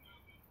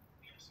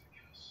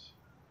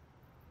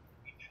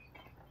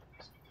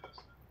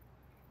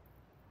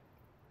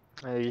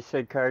 You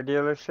said car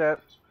dealership?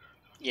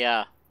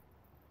 Yeah.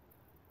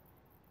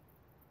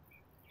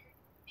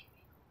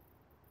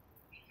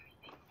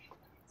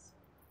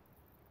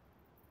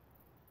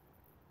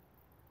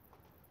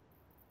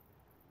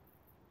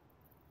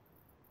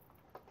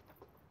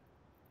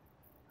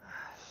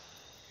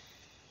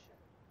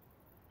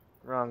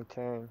 Wrong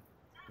turn.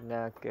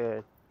 Not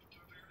good.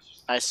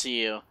 I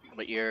see you,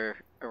 but you're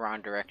a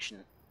wrong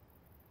direction.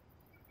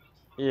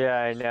 Yeah,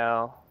 I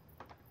know.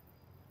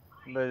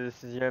 But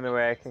this is the only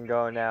way I can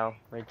go now.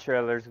 My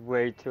trailer's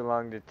way too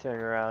long to turn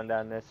around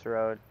on this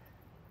road.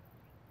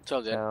 It's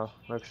all good. So,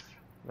 looks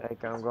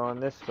like I'm going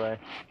this way.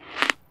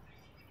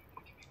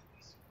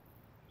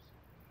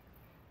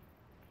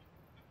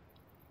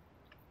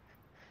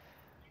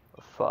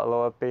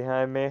 Follow up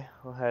behind me.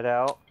 We'll head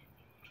out.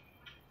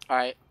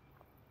 Alright.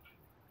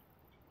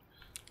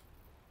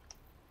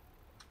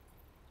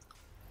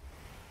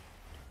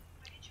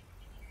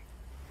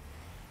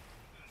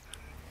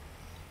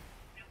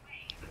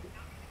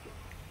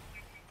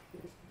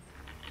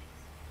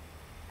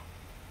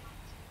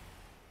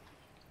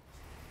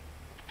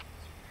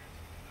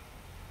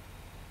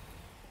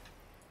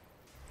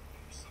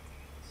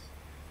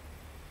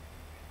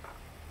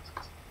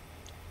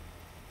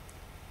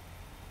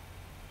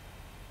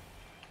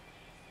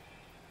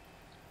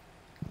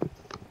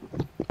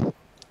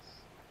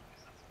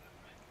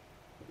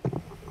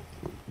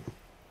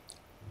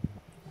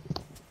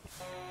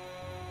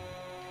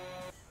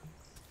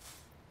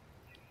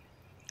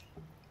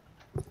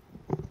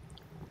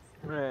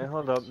 Alright,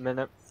 hold up a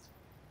minute.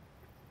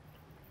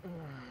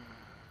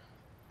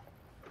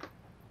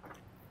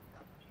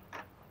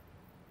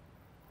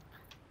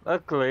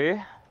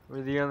 Luckily,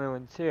 we're the only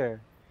ones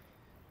here.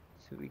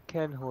 So we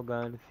can hold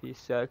on a few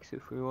secs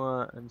if we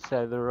want on the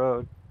side of the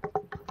road.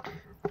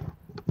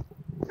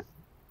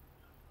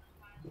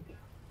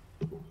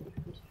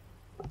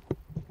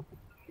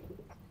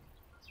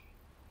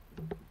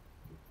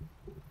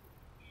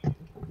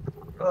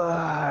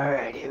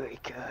 Alrighty, we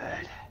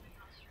good.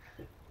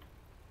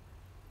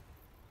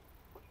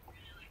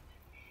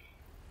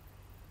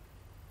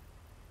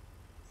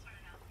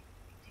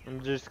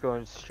 I'm just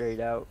going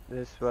straight out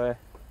this way.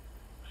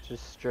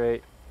 Just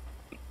straight.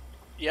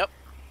 Yep.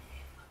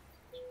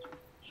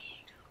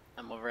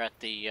 I'm over at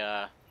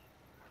the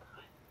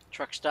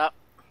truck stop.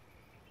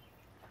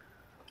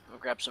 I'll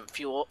grab some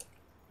fuel.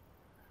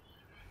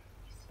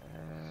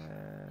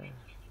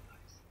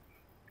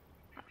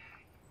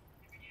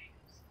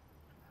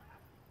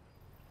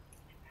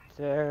 Is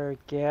there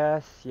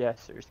gas?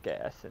 Yes, there's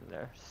gas in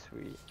there.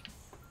 Sweet.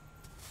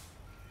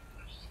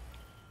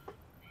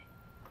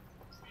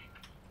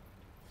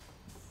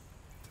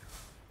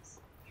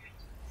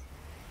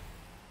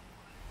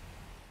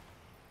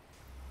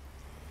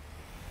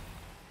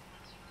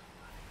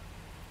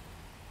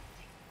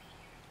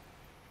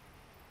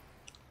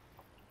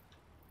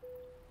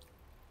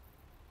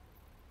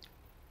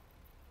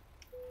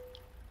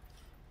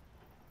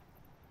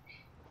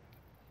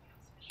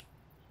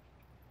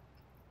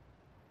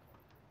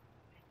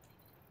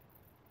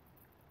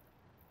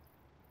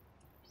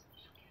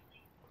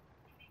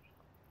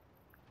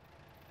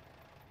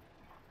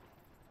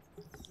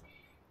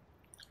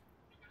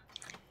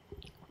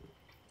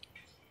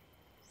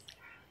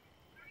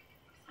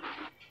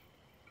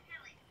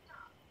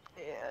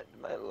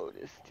 And my load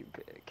is too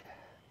big.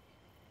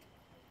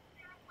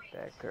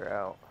 Back her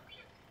out.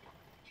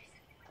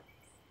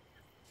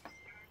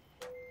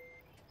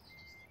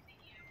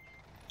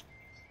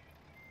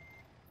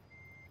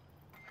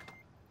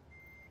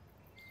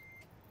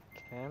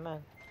 Come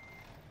on.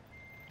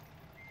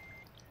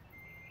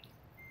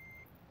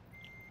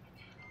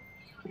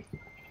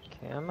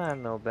 Come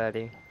on,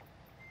 nobody.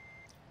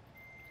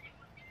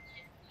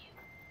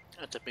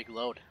 That's a big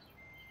load.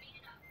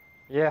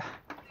 Yeah,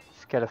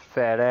 it's got a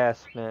fat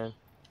ass, man.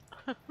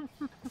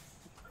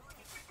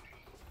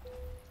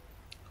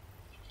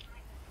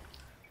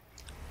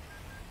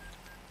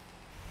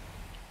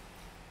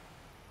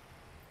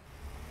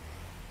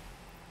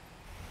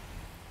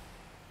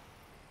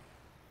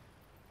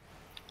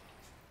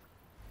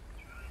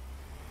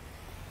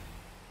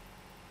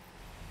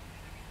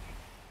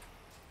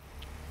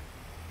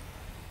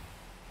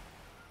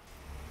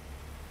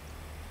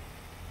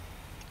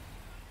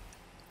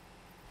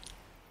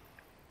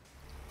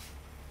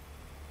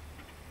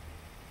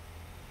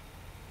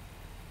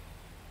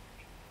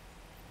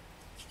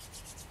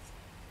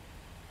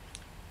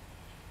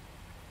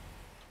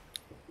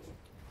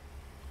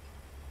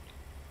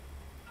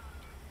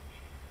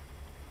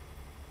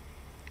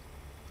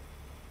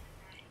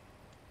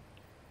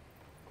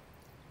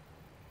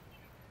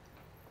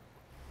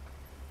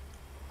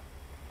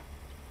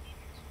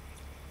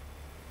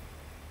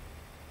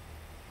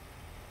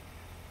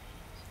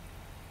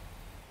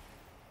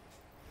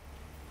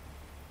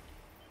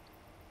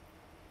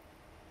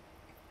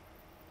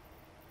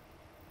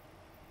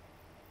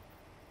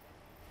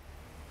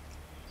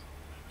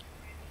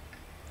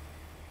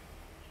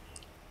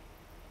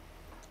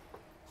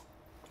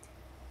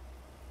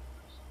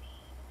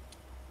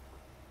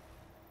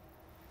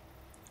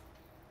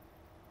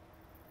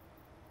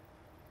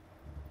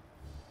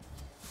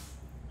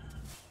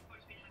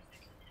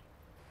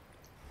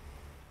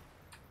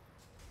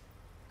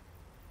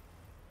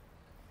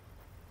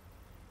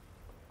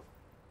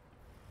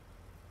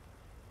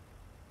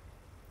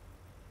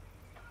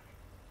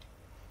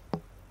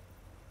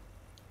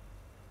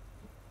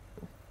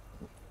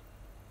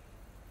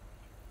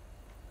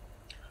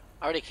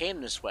 I already came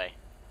this way.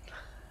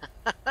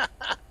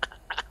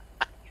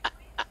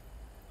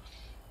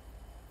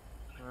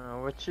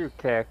 What you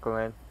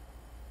cackling?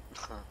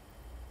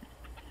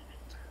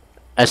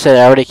 I said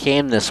I already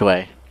came this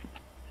way.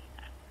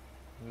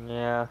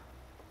 Yeah.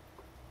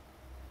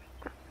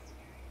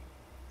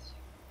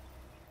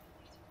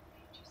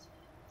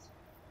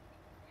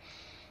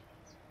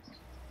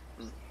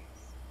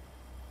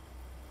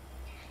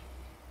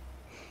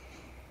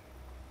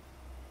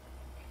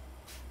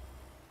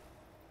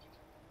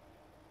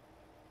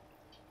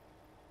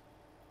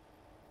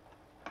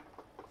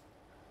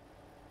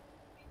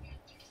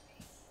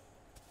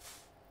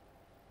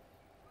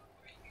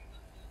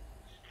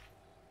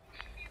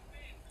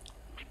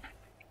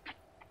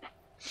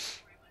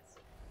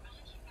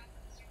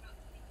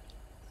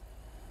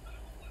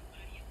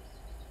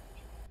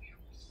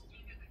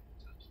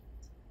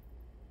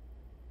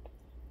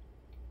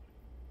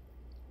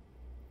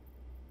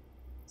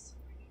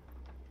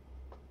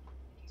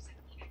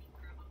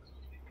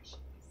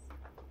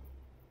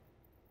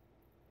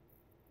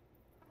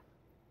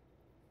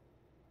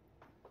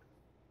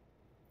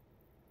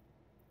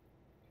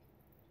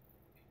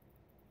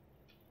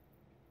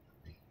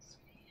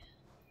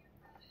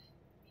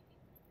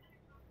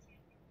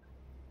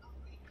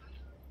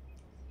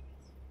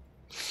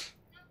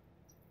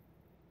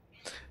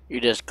 You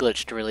just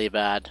glitched really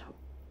bad.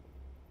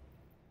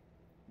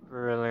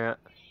 Brilliant.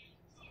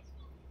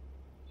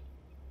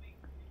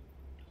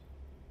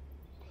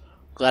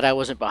 Glad I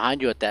wasn't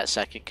behind you at that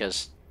second,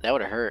 because that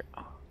would have hurt.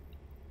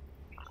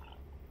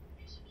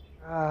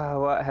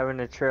 What,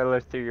 having a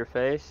trailer through your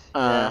face?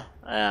 Yeah.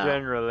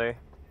 Generally.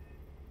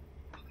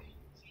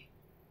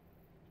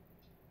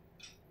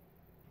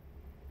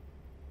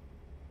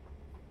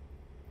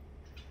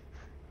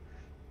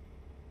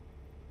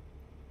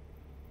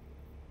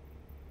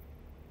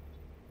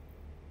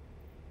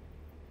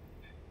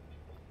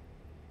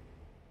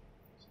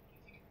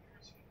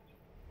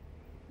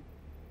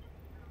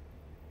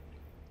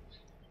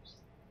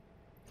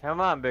 Come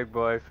on, big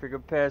boy. If you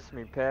could pass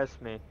me, pass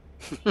me.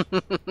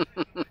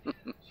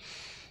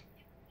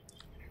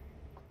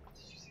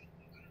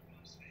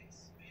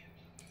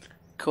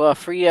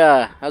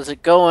 Coafria, how's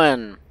it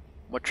going?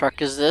 What truck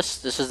is this?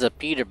 This is the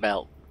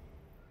Peterbilt.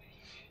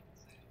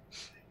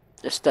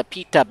 It's the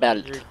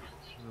Peterbilt.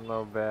 A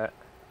little bit.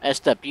 It's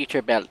the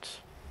Peterbilt.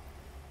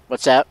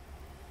 What's that?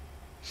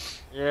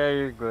 Yeah,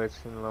 you're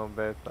glitching a little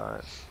bit,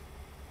 but...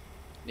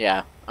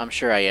 Yeah, I'm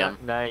sure I am.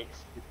 Nice.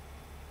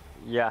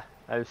 Yeah,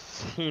 I've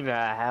seen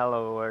a hell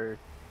of worse.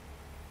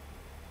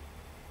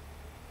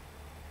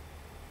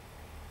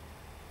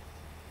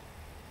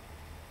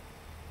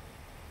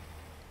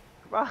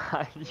 Come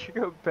on, you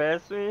go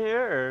pass me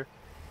here.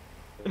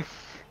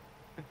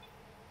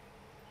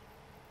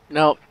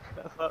 Nope.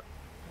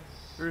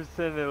 We're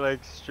sending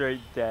like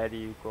straight dead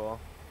equal.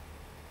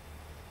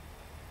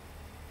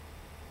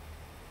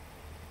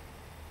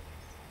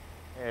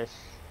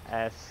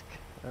 Ish-esque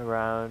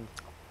around.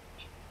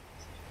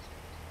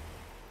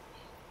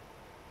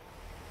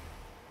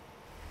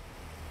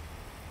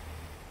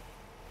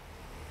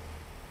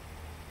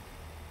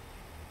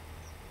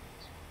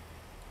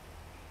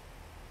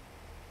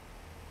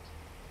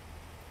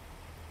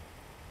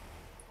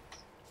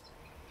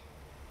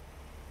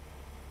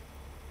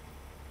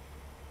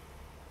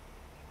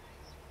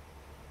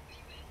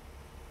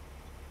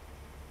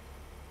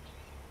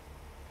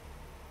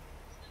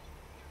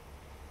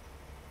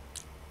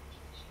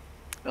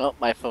 Oh,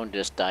 my phone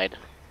just died.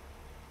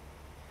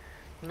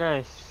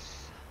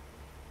 Nice.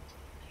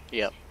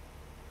 Yep.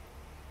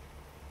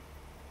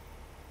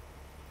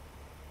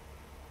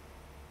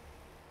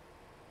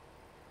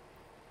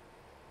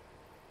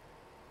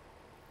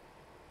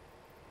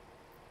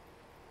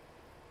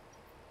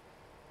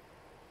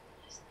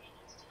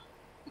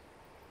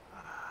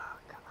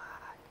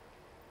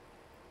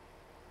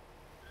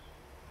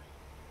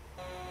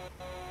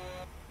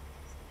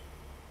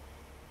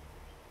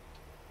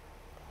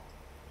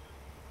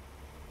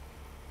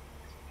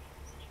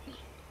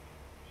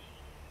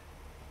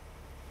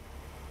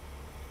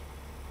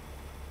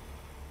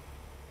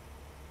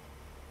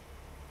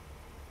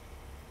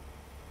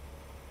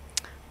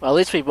 Well, at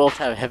least we both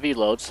have heavy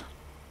loads.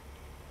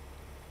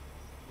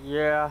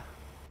 Yeah,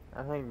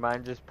 I think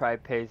mine just probably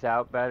pays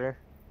out better,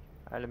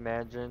 I'd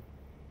imagine.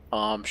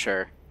 I'm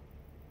sure.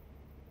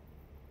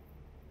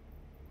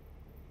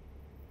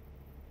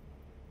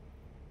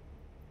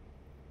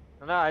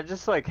 No, I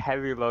just like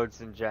heavy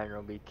loads in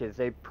general because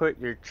they put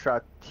your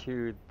truck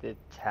to the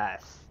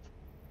test.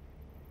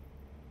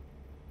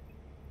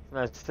 It's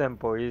not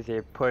simple, easy.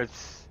 It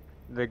puts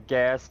the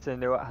gas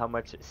into it, how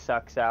much it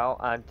sucks out,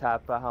 on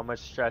top of how much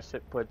stress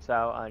it puts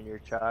out on your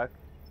truck,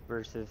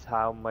 versus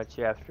how much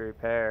you have to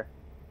repair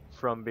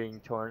from being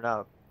torn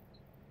up.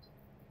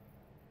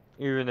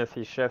 Even if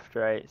you shift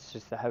right, it's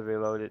just the heavy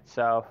load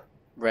itself.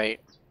 Right.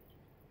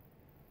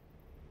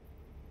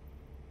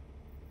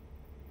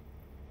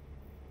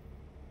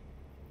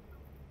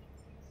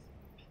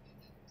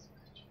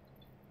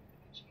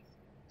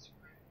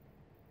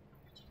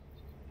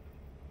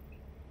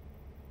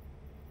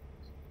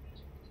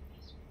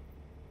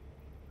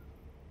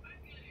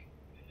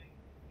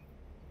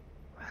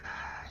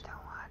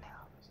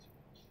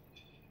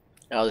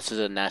 Oh, this is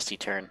a nasty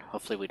turn.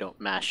 Hopefully we don't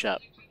mash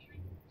up.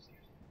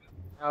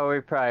 Oh, we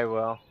probably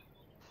will.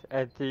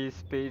 At these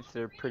speeds,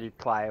 they're pretty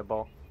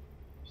pliable.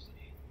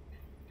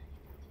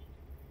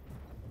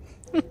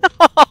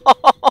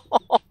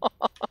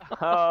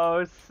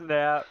 Oh,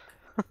 snap.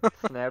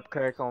 Snap,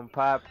 crackle, and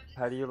pop.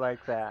 How do you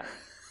like that?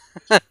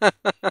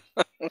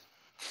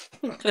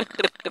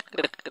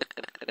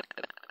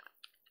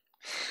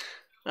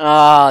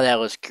 Oh, that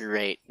was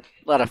great.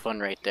 A lot of fun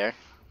right there.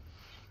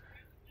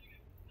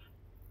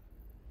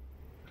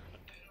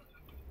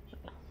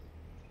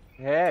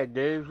 Yeah, I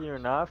gave you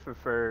an offer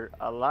for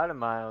a lot of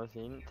miles.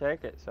 You didn't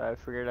take it, so I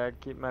figured I'd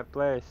keep my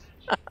place.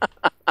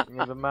 King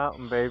of the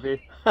mountain,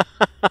 baby.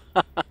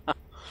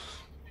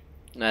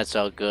 That's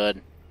all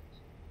good.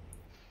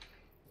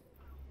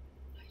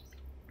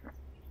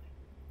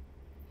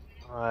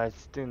 Oh,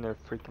 it's doing their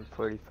freaking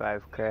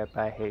 45 crap.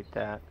 I hate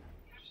that.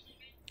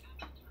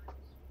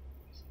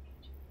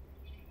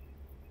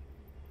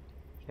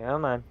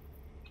 Come on.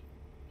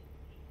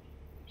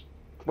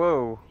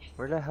 Whoa,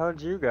 where the hell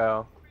did you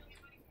go?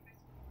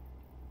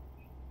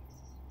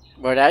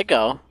 Where'd I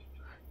go?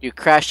 You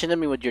crashed into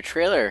me with your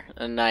trailer,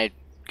 and I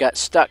got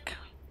stuck.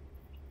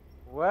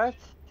 What?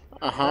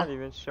 It's Uh-huh. not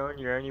even showing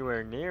you're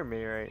anywhere near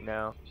me right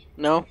now.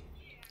 No,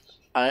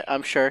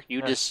 I'm sure.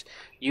 You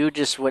Huh.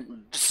 just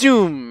went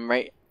zoom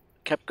right,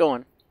 kept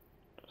going.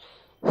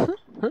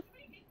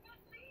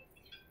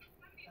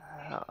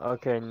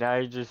 Okay, now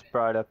you just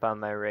brought up on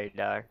my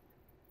radar.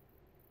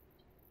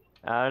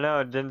 I don't know,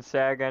 it didn't say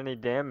I got any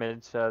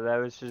damage, so that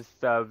was just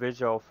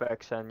visual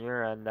effects on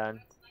your end then.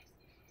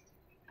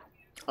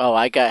 Oh,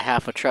 I got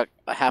half a truck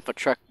that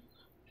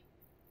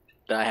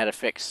I had to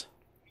fix.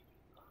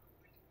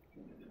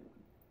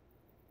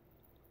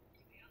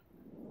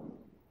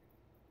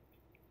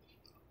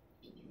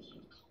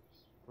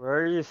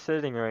 Where are you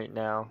sitting right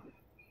now?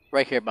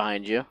 Right here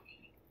behind you.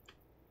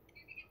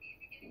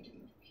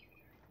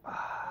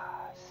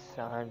 Ah,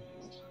 son.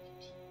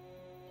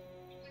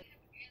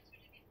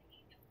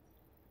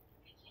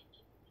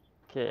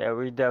 Okay, yeah,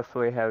 we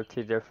definitely have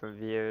two different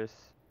views.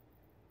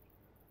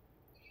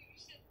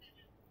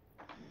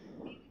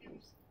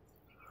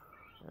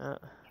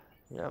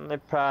 The only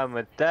problem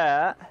with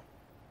that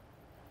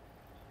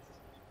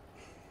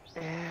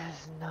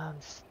is now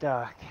I'm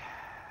stuck.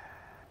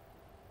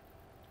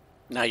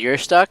 Now you're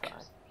stuck?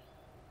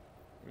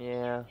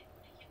 Yeah.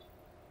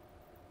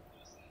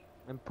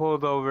 I'm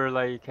pulled over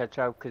like you catch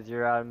up because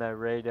you're out of my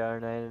radar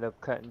and I ended up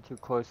cutting too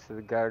close to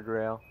the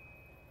guardrail.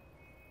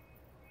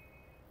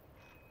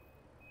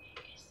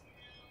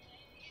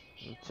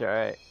 It's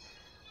alright.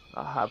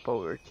 I'll hop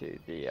over to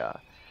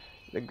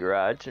the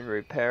garage and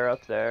repair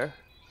up there.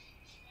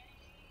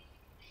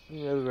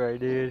 You know what I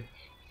did.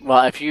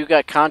 Well, if you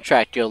got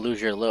contract, you'll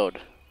lose your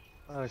load.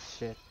 Oh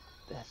shit,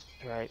 that's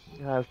right.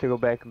 I have to go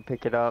back and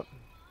pick it up.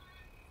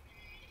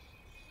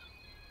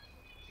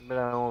 But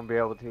I won't be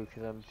able to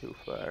because I'm too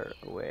far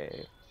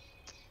away.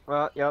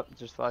 Well, yep,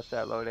 just lost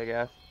that load, I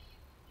guess.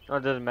 Oh,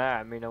 it doesn't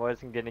matter. I mean, I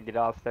wasn't gonna get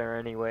off there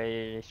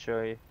anyway to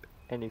show you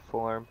any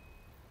form.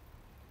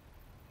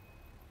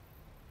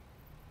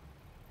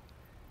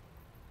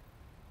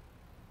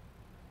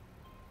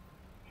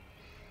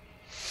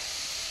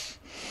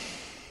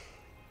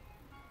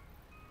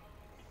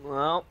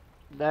 Well,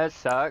 that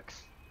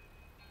sucks.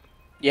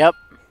 Yep.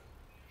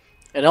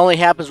 It only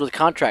happens with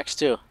contracts,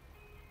 too.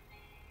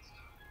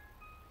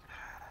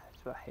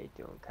 That's why I hate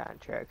doing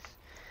contracts.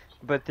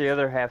 But the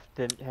other half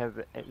didn't have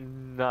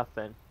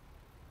nothing.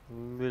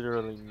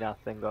 Literally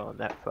nothing going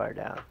that far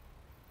down.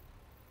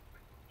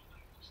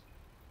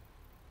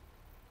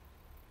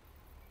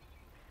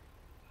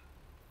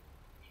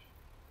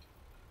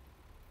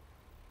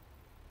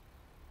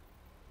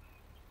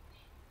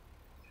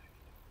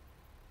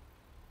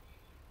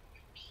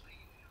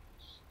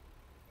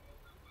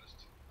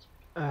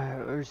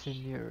 Alright, where's the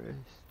nearest?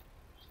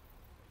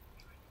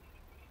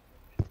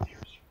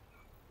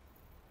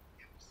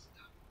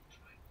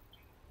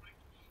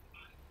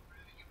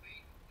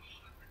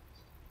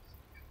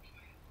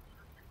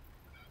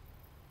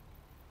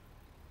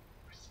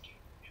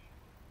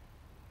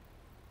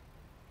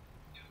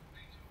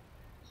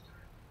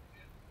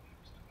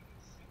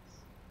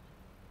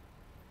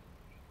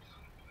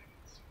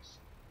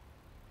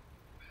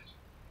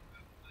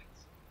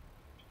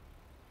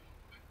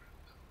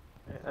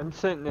 I'm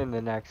sitting in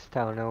the next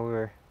town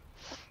over.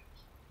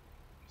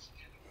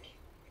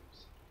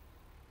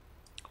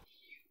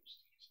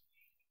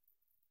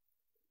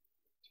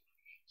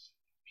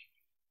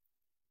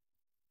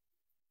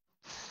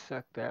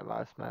 Suck that,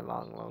 lost my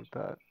long load,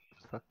 but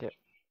fuck it.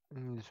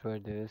 This is what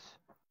it is.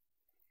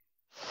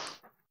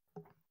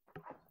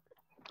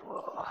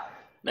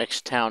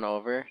 Next town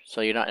over.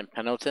 So you're not in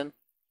Pendleton?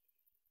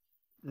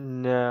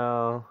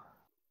 No.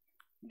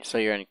 So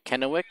you're in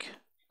Kennewick?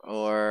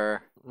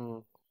 Or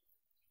Mm.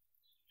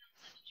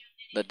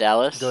 the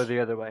Dallas? Go the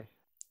other way.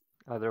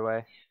 Other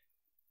way.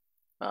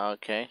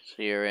 Okay,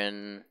 so you're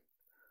in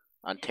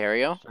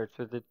Ontario? Starts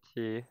with a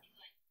T.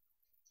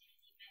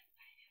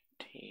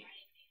 T.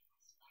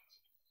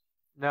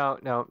 No,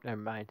 no,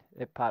 never mind.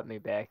 It popped me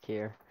back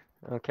here.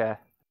 Okay.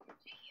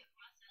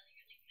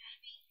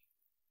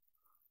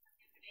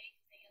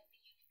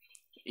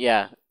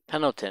 Yeah,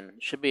 Pendleton.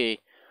 Should be.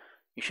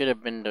 You should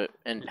have been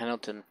in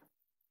Pendleton.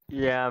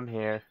 Yeah, I'm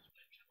here.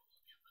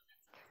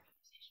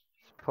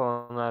 Just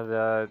pulling out of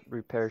the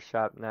repair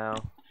shop now.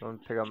 Going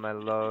to pick up my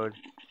load.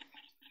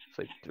 It's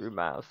like 3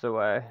 miles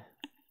away.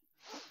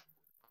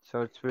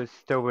 So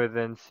still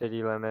within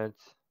city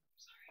limits.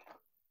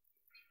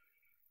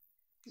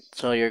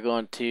 So you're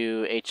going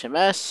to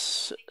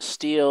HMS,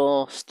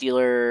 Steel,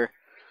 Steeler,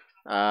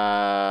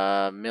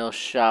 Mill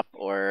Shop,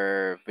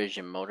 or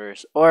Vision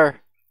Motors,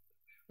 or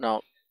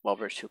no,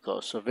 Wahlberg's too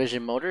close. So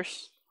Vision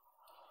Motors.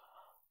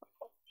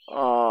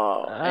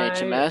 Oh, I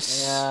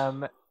HMS.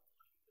 am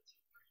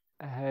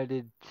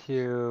headed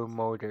to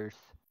Motors.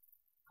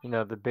 You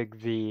know, the big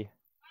V.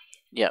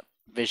 Yep,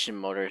 Vision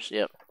Motors.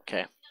 Yep.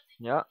 Okay.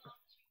 Yep.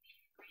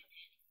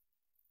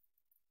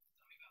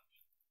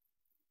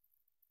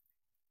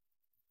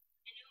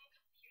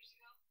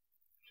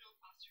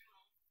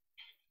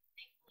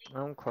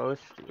 I'm close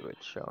to it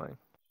showing.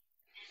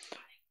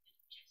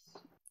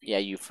 Yeah,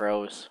 you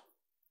froze.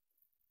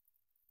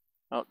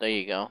 Oh, there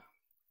you go.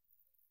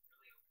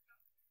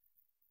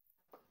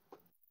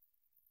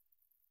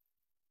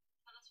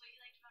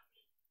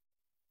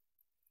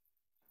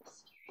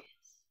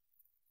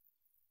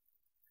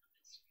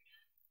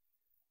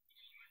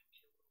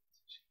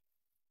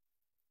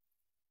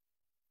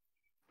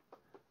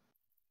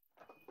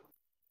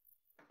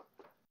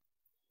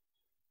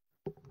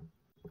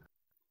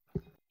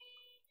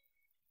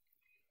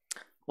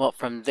 Well,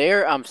 from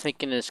there, I'm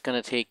thinking it's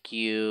gonna take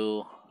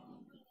you.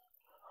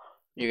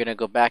 You're gonna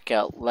go back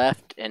out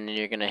left, and then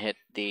you're gonna hit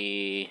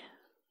the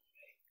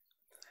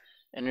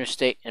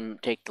interstate and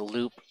take the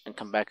loop and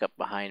come back up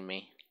behind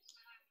me.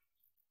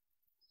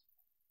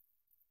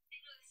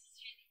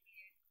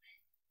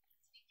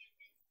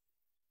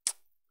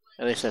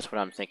 At least that's what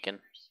I'm thinking.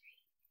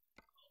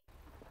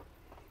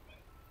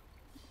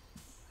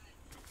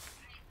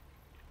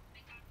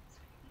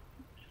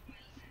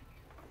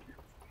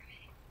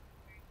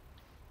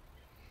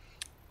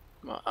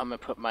 Well, I'm gonna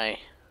put my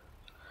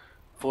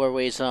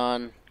 4-ways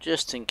on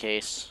just in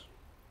case.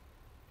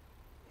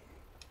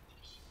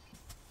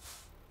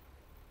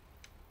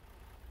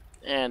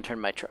 And turn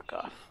my truck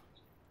off.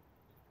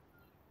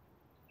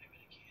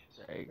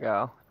 There you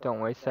go. Don't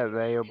waste that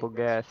valuable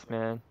gas,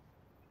 man.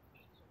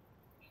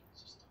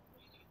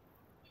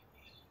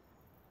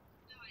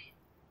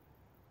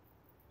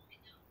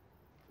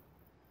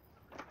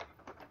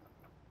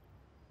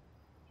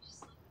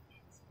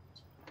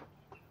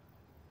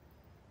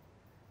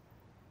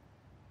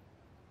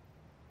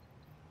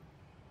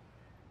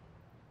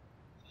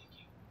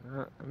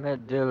 I'm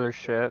at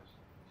dealership.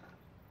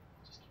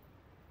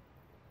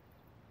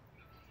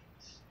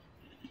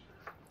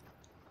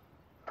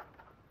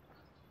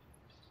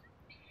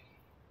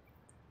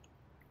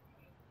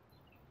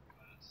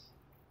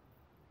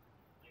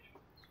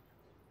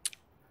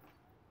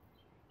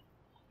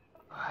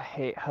 I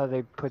hate how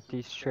they put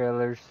these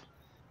trailers.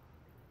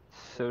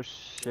 So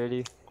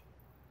shitty.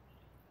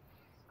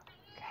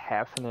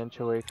 Half an inch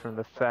away from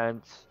the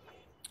fence.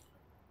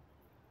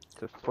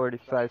 It's a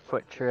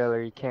 45-foot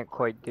trailer. You can't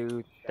quite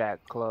do that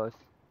close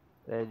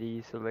that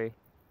easily.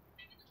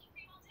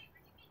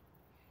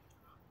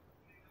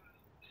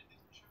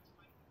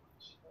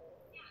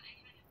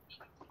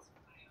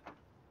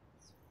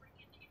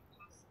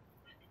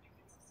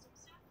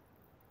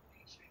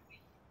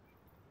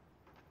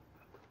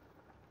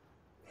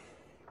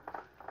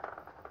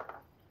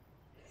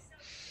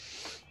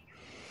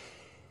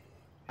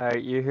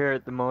 Alright, you here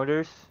at the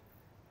Motors?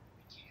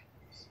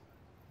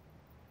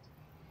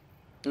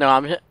 No,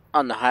 I'm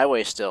on the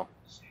highway still.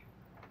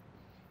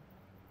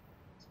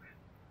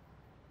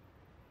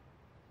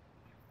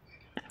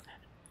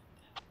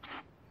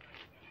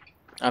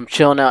 I'm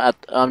chilling out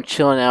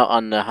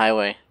on the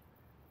highway.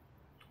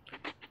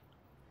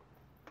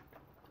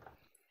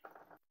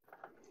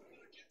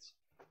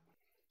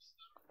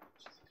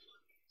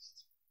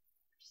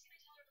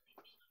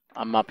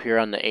 I'm up here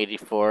on the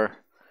 84.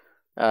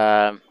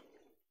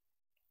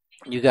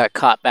 You got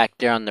caught back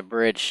there on the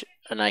bridge,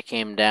 and I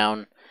came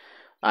down.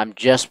 I'm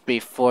just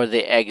before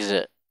the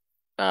exit.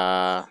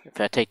 If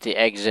I take the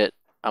exit,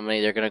 I'm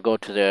either gonna go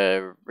to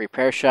the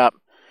repair shop,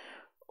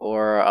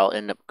 or I'll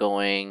end up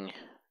going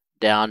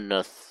down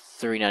to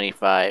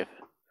 395.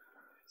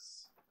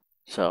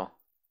 So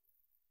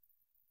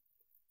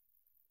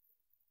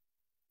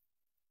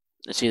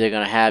it's either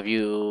gonna have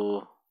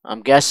you.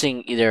 I'm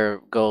guessing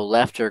either go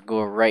left or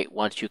go right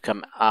once you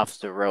come off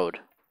the road.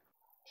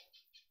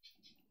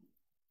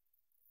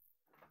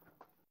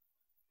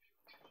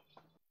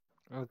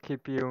 I'll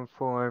keep you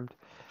informed.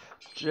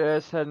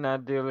 Just heading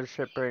out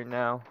dealership right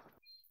now.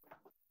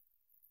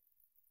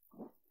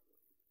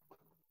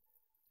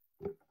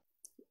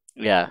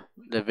 Yeah,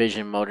 the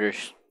Vision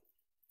Motors.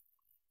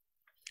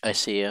 I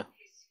see you.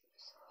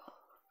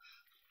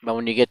 But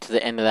when you get to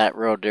the end of that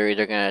road, they're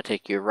either gonna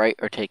take you right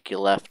or take you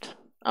left.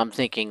 I'm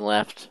thinking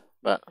left,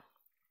 but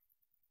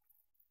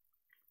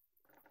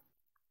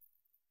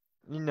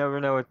You never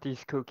know with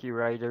these kooky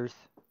writers.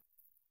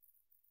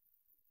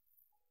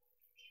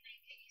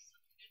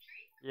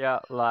 Yeah,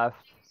 left.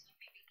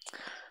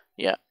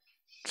 Yeah.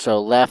 So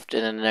left,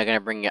 and then they're gonna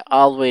bring you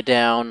all the way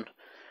down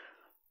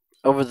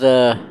over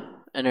the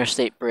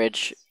interstate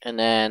bridge, and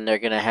then they're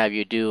gonna have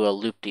you do a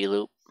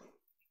loop-de-loop.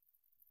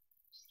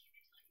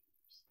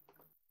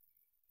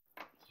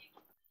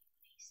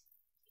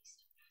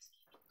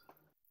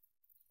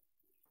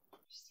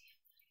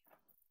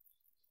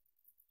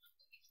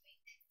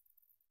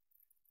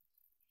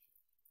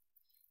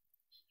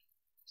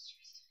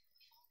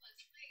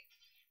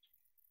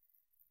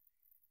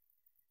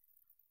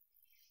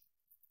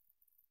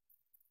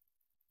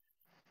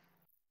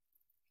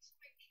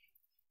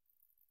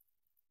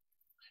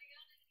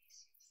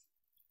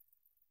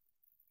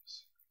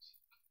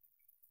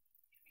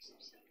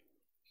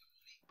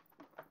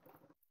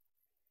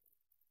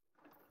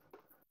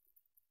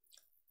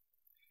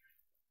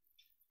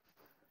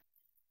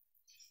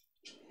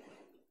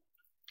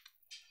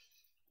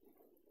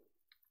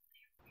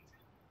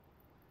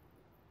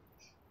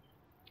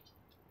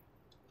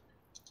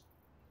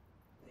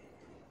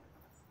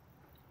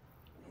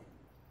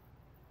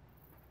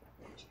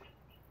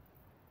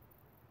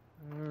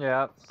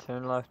 Yep,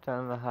 turn left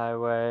on the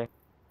highway.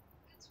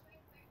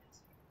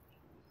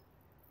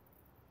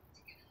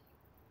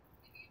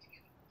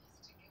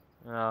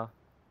 No.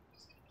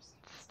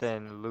 Stay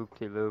in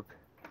loop-de-loop.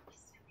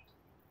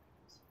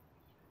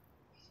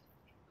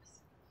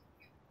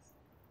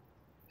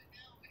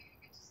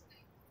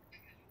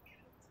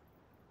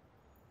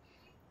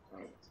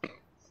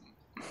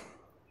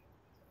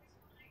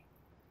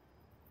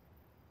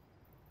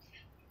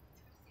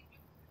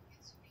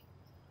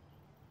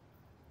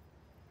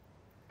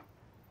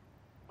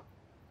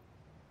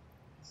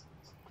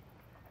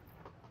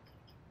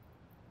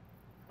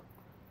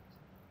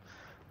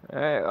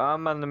 Alright, well,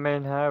 I'm on the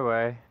main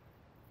highway.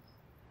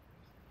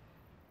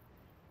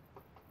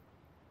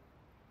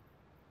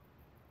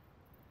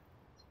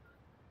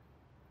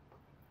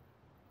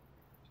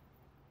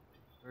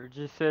 Where'd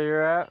you say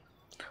you're at?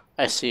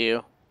 I see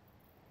you.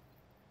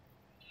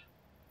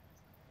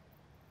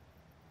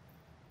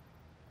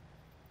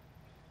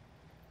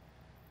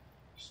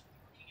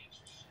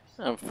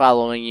 I'm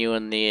following you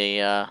in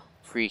the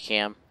free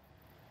cam.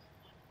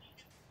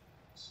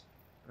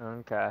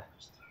 Okay.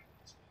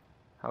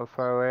 How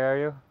far away are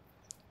you?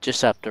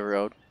 Just up the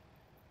road.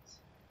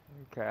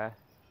 Okay.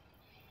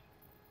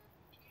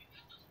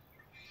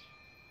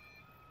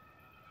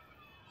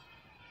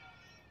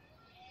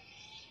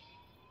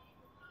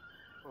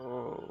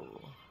 Oh.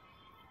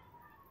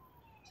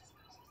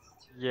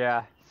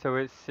 Yeah, so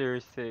it's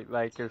seriously,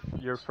 like, if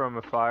you're from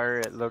afar,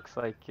 it looks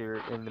like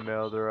you're in the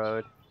middle of the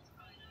road.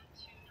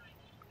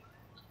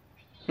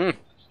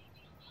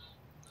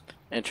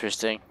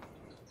 Interesting.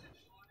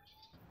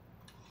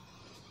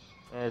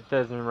 And it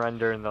doesn't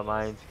render in the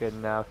lines good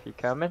enough. You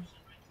coming?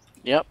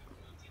 Yep.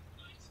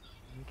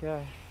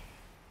 Okay.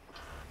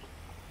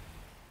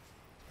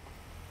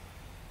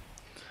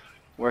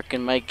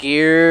 Working my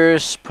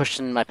gears,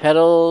 pushing my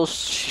pedals,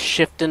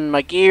 shifting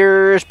my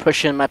gears,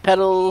 pushing my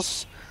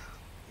pedals.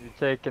 You're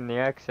taking the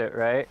exit,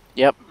 right?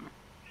 Yep.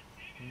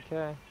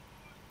 Okay.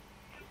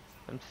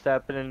 I'm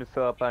stepping in to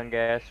fill up on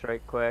gas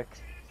right quick.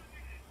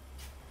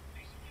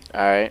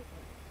 Alright.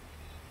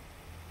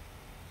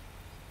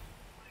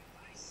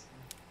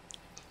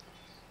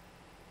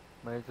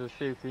 Might as well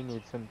see if you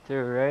need some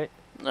too, right?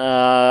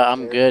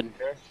 I'm good.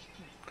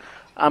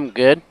 I'm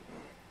good.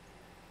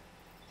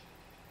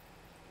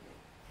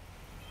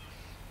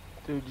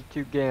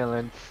 32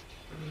 gallons.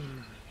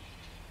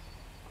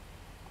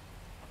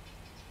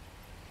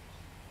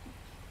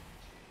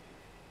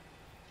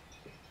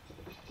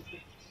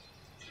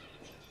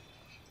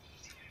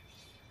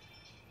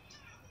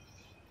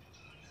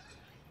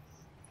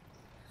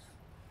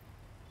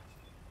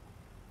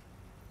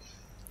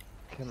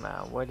 Come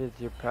on, what is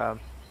your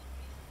problem?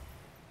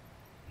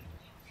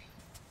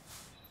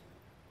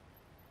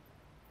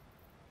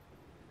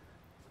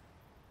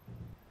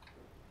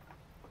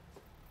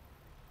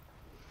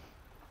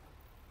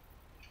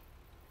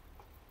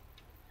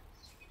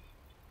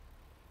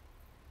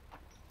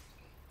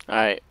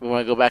 Alright, we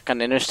want to go back on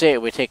the interstate, or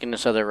are we taking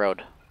this other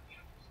road?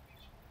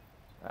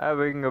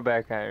 We can go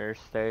back on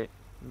interstate.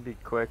 It'd be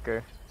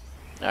quicker.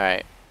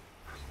 Alright.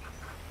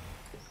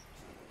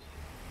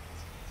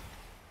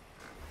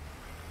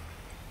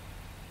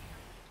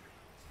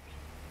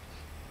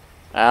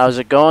 How's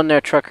it going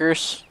there,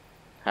 truckers?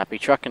 Happy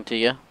trucking to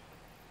you.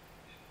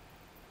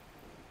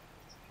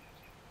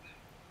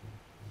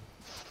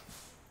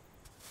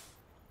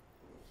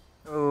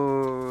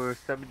 Oh,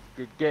 somebody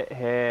could get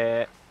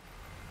hit.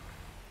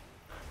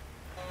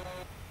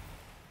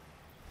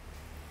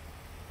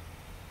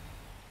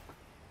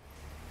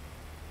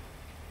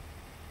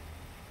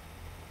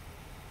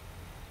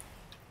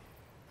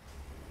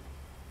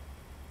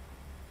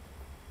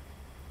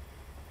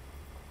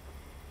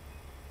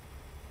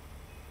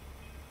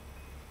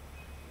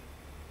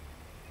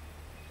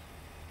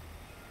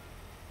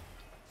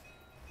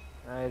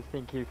 I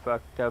think he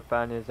fucked up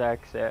on his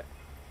exit.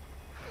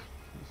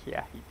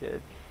 Yeah, he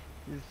did.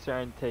 He's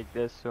trying to take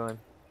this one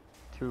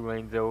 2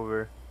 lanes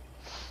over.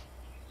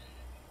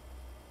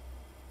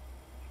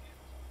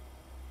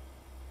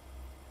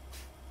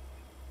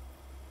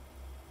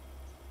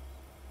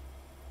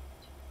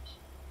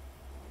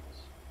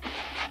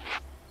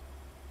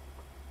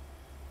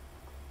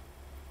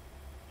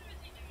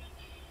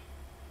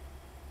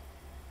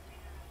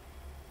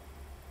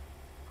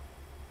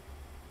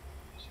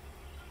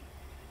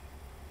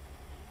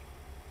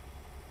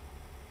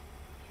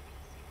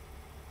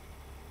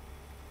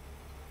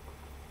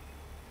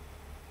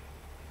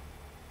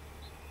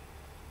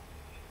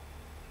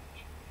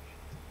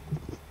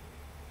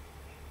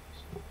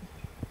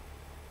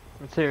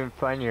 What's even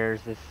funnier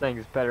is this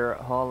thing's better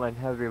at hauling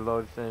heavy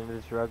loads than it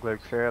is regular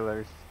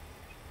trailers.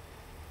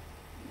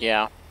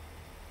 Yeah.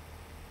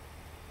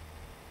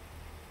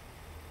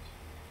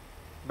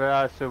 But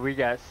also we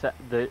got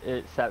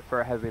it set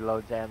for heavy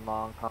loads and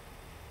long haul,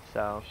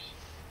 so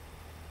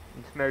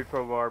it's made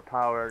for more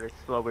power at a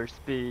slower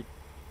speed.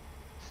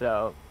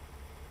 So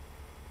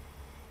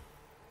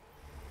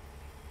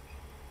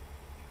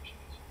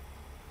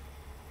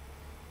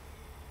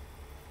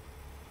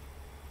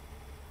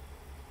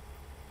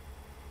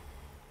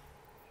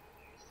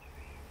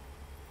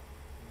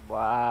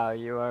wow,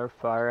 you are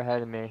far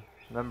ahead of me.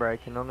 Remember, I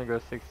can only go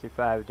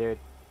 65, dude.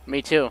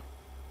 Me too.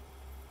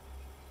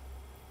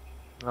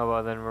 Oh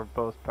well, then we're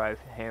both probably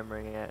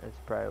hammering it. That's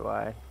probably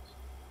why.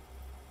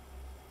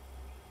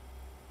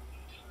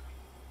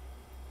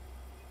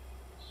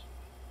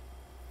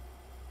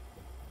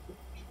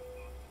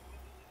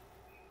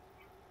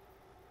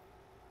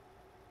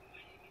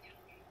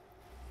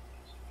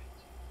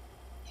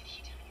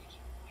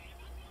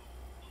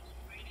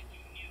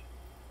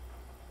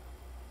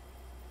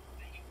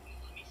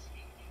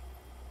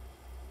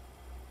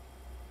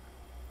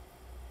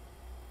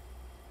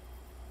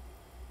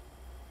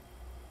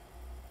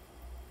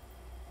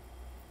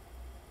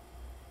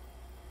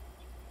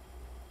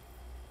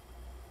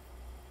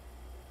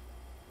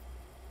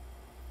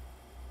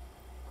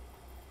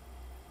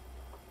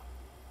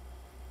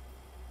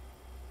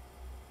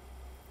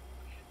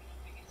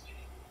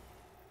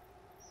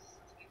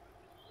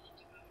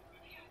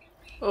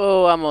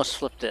 Oh, I almost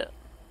flipped it.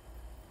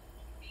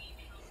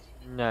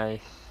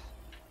 Nice.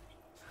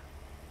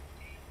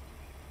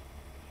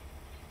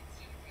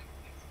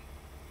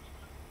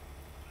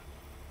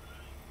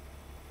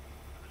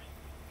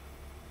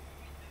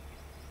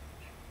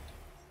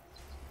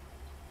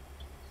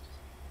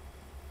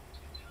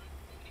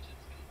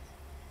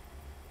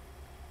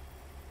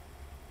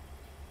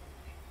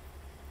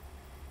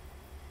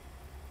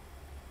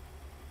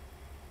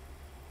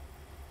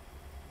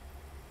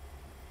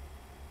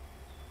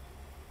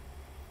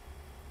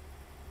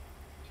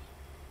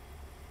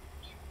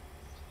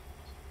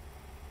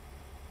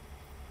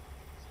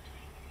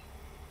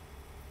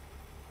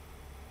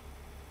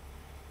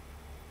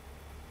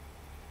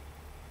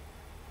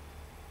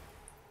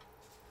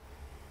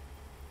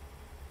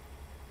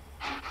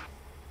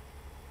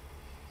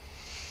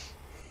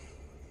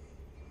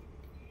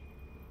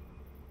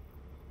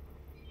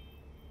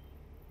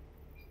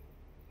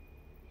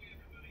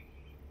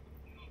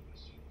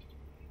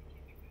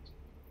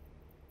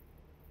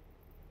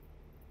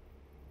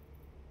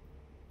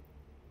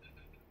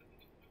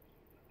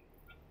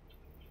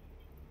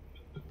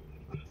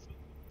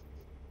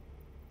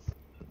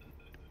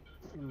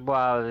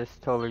 Wow, this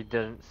totally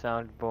didn't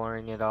sound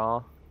boring at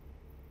all.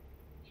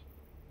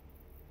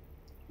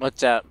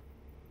 What's that?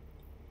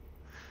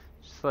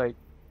 Just like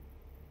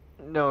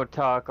no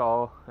talk,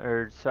 all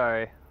or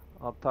sorry,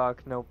 all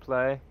talk, no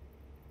play.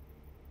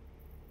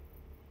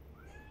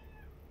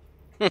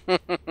 And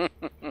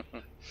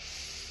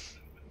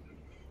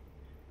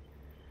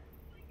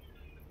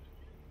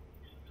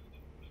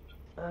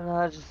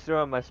I just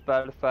throw on my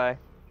Spotify.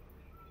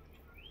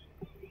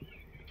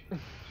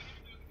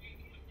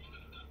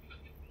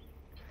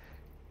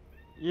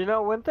 You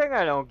know, one thing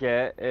I don't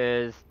get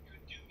is,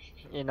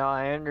 you know,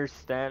 I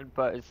understand,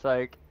 but it's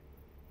like,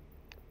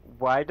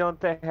 why don't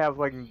they have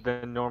like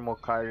the normal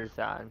cars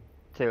on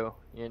too?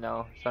 You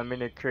know, so I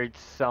mean, it creates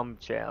some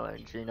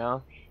challenge. You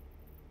know,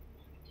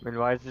 I mean,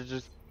 why is it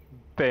just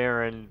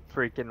barren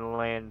freaking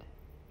land?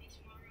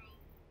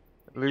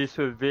 At least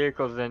with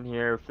vehicles in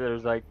here, if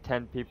there's like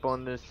 10 people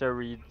in this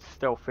server, you'd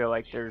still feel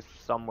like there's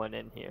someone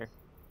in here.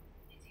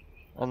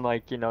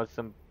 Unlike, you know,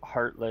 some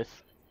heartless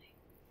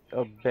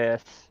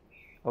abyss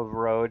of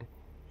road.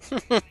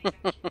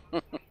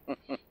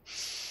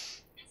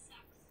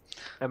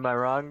 Am I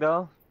wrong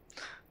though?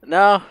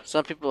 No,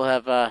 some people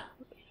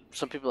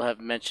have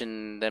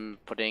mentioned them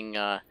putting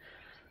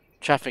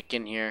traffic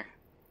in here,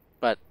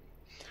 but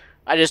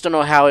I just don't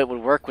know how it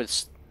would work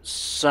with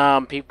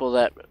some people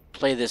that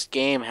play this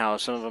game. How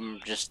some of them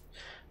just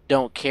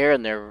don't care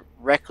and they're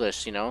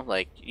reckless. You know,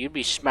 like you'd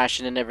be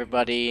smashing in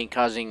everybody and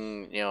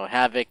causing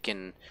havoc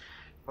and.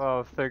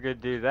 Well, if they're gonna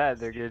do that,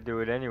 they're gonna do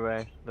it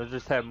anyway. They'll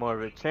just have more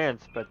of a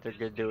chance, but they're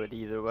gonna do it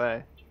either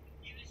way.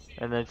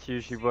 And that's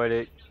usually what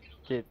it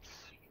gets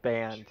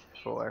banned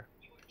for.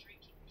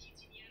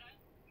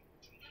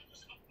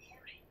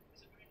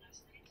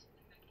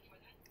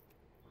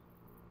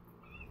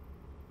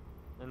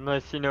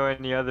 Unless you know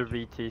any other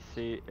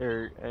VTC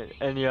or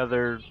any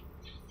other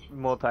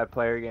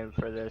multiplayer game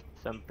for this,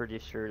 I'm pretty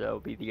sure that'll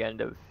be the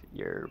end of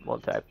your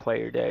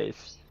multiplayer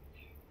days.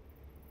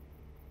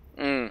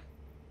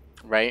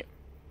 Right.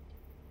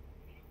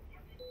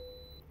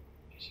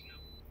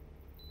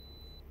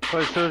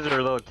 Plus, those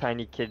are little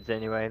tiny kids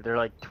anyway. They're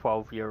like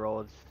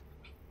 12-year-olds.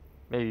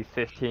 Maybe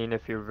 15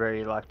 if you're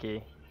very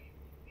lucky.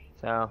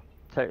 So,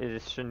 you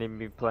just shouldn't even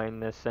be playing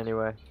this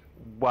anyway.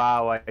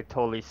 Wow, I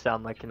totally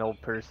sound like an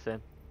old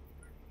person.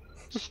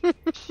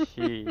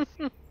 Jeez.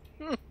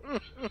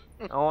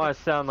 I want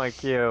to sound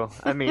like you.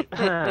 I mean,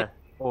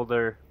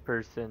 older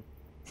person.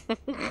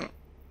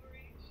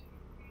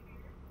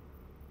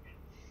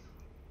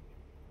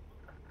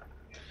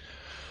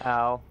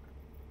 Ow.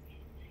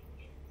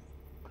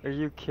 Are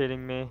you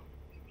kidding me?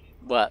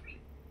 What?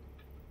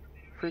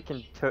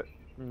 Freaking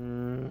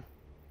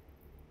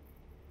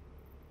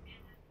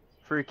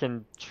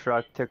Freaking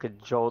truck took a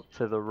jolt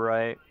to the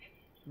right.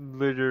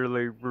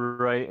 Literally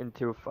right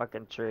into a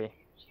fucking tree.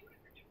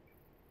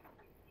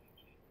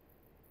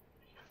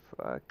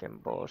 Fucking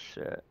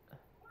bullshit.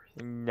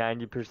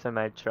 90% of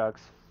my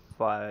truck's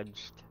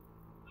fudged.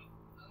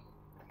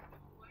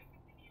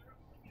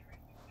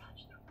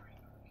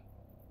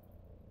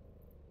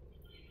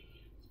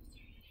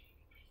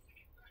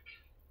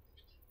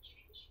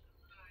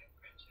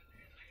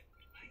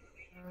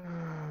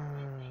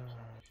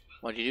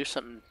 Why did you do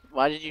something?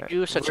 Why did you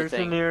do such a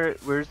thing?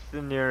 Where's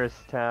the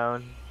nearest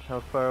town? How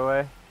far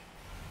away?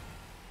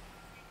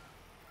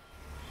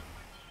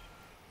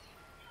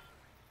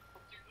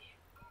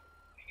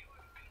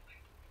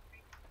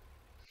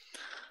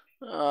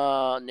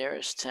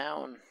 Nearest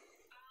town.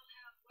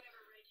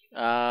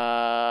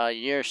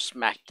 You're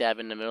smack dab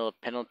in the middle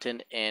of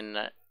Pendleton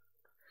in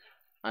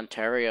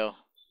Ontario.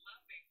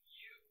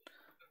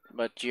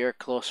 But you're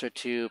closer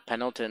to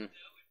Pendleton.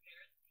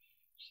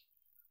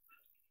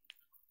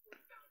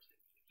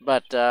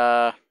 But,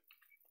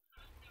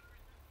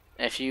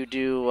 if you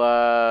do,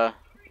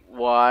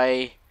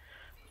 Y/FIX,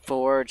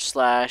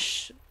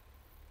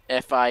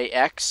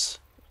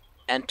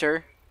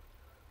 enter,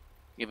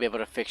 you'll be able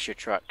to fix your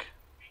truck.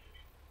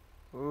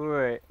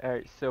 Wait,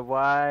 alright, so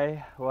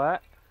why,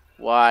 what?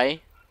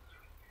 Y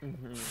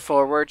Mm-hmm.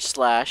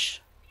 /.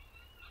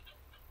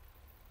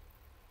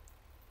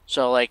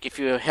 So, like, if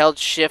you held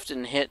shift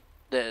and hit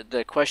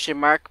the question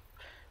mark,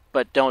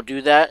 but don't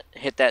do that,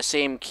 hit that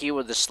same key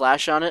with the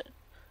slash on it,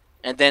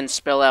 and then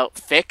spell out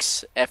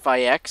fix,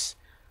 FIX,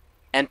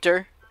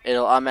 enter,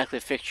 it'll automatically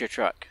fix your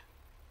truck.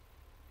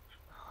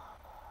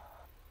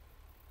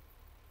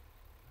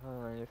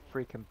 Hold on, it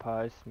freaking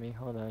paused me.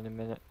 Hold on a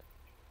minute.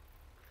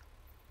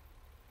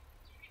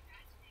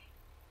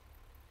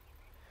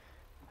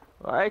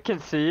 Well, I can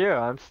see you.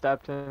 I'm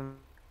stepped in.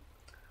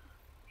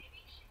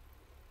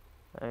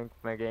 I think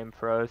my game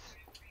froze.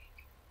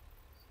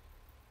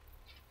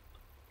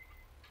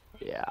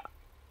 Yeah.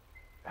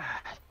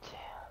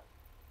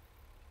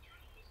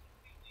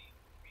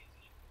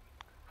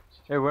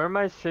 Hey, where am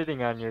I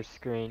sitting on your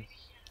screen?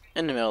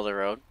 In the middle of the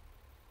road.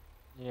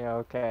 Yeah,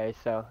 okay,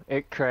 so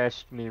it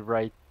crashed me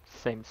right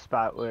same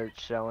spot where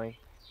it's showing.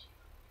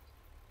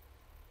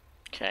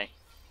 Okay.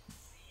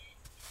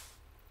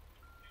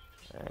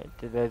 Alright,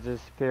 did I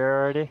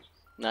disappear already?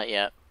 Not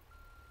yet.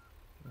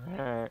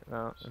 Alright,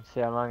 well, let's see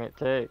how long it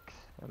takes.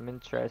 I'm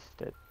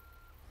interested.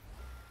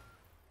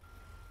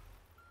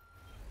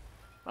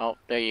 Oh,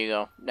 there you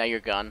go. Now you're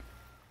gone.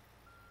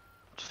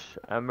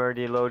 I'm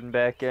already loading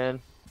back in.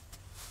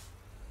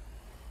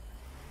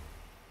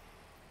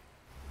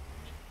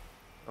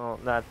 Well,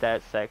 not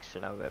that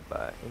section of it,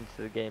 but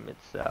into the game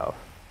itself.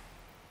 —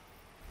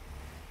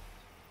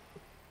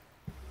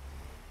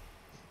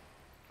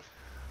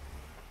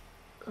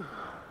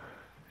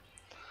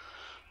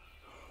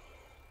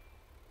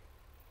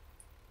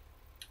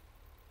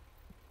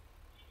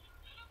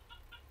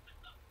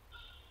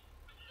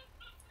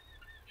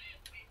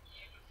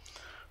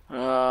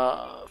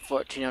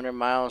 1,400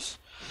 miles.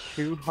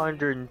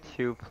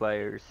 202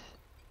 players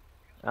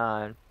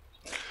on.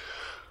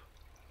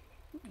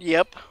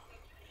 Yep.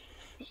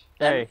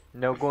 Hey,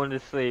 no going to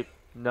sleep.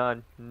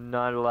 None.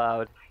 Not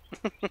allowed.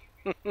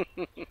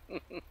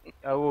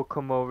 I will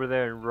come over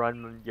there and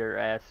run your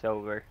ass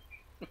over.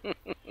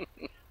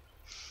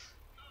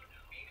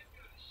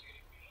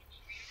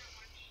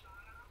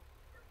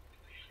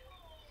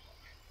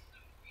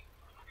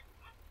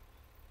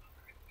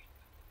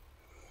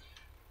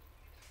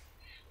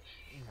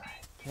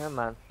 Come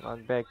on,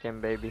 log back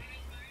in, baby.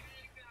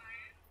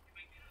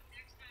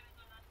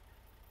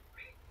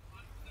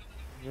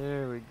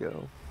 There we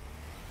go.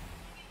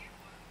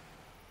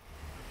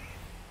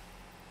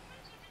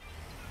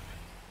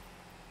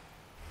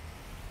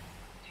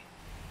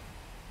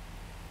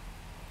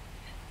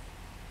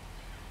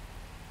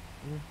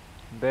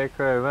 Back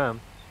where I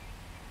am.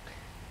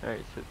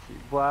 Alright, so let's see.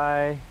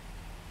 Y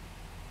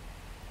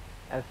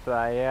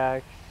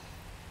FIX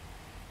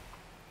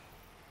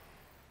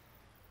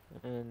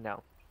and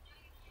no.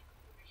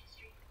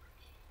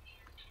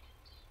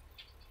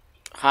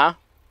 Huh?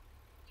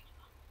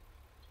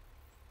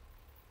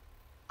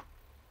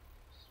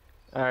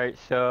 Alright,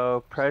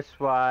 so press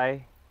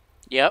Y.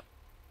 Yep.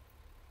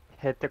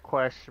 Hit the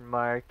question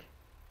mark.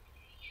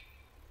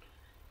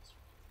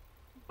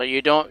 But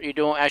you don't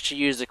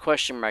actually use the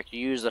question mark. You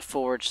use the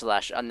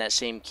 / on that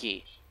same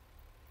key.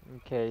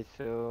 Okay,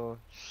 so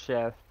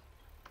shift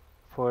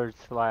 /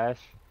 What's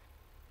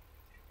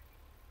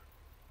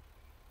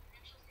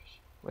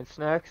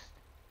next?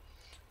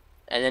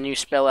 And then you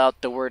spell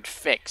out the word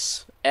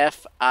fix.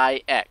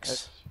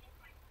 F-I-X.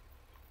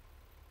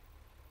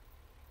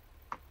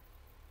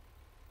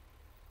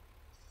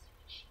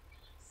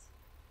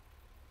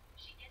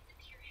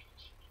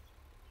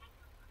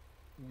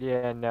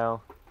 Yeah,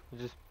 no.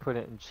 Just put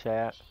it in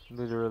chat,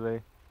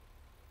 literally.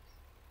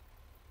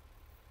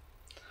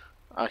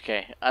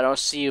 Okay, I don't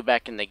see you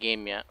back in the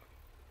game yet.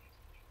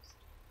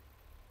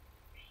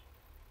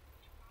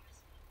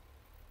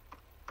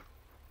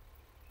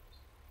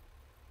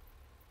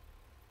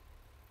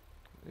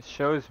 It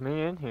shows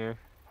me in here.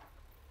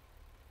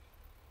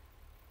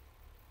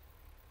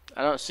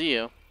 I don't see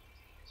you.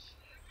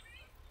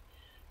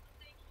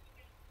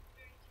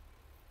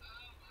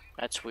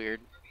 That's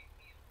weird.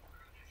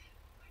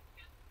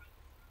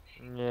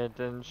 Yeah, it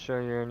doesn't show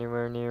you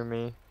anywhere near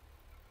me.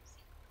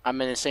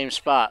 I'm in the same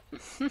spot.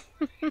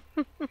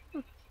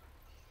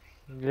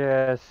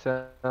 Yeah,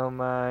 so am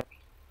I.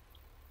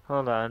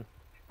 Hold on.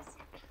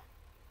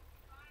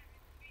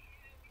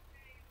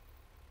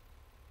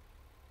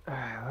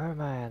 Alright, where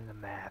am I on the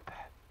map?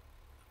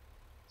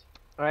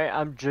 Alright,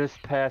 I'm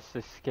just past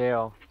the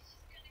scale.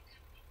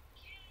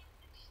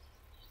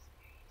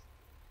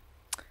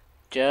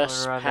 Going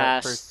Just around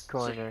that first past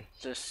corner.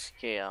 the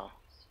scale.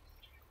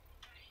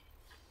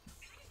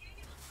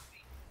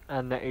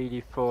 On the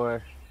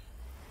 84.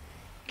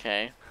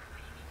 Okay.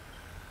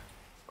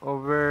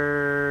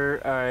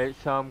 Alright,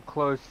 so I'm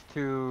close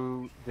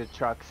to the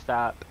truck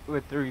stop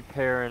with the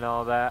repair and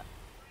all that.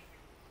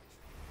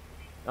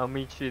 I'll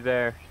meet you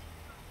there.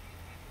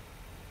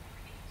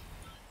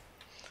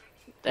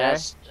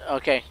 That's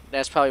okay.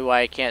 That's probably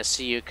why I can't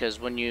see you, because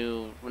when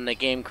the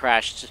game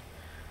crashed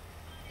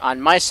on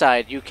my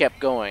side, you kept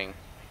going.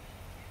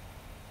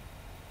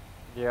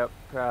 Yep,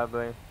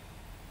 probably.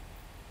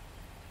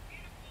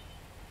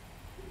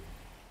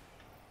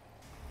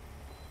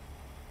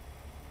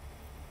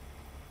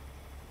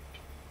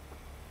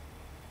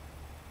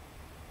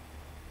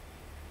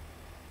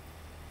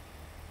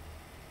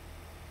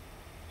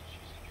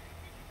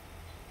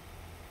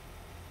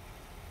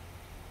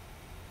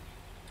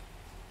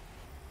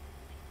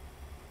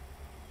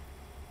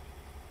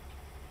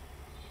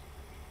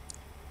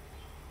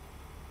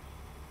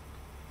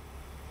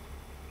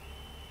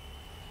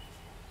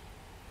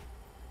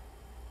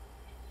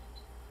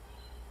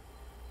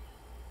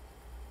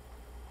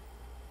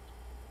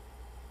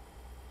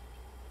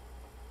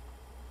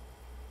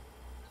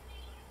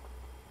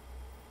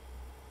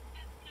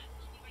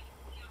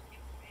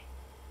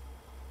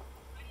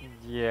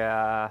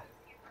 Yeah.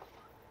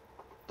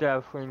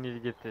 Definitely need to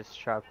get this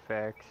truck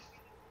fixed.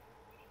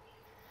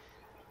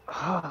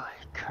 Holy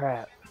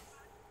crap.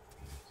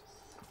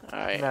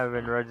 Alright. Not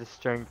even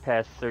registering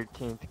past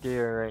 13th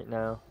gear right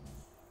now.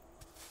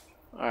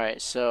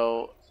 Alright,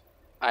 so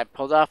I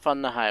pulled off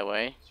on the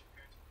highway,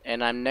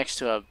 and I'm next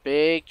to a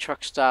big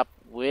truck stop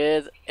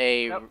with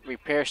a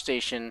repair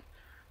station,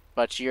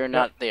 but you're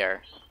not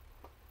there.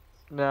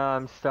 No,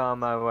 I'm still on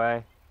my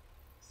way.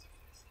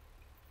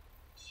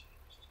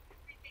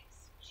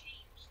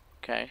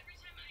 Okay.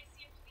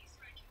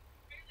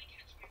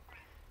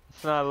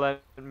 It's not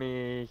letting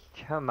me,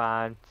 come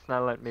on, it's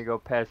not letting me go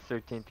past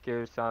 13th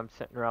gear, so I'm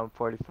sitting around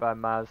 45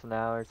 miles an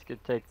hour. It's gonna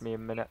take me a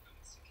minute.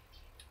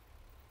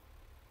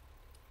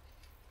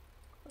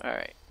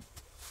 Alright.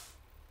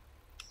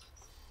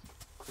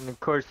 And of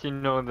course, you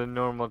know the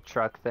normal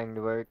truck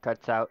thing where it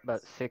cuts out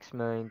about 6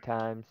 million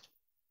times.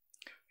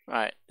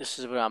 Alright, this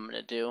is what I'm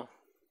gonna do.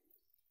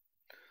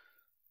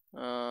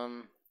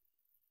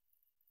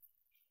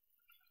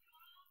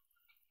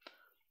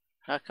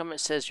 How come it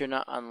says you're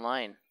not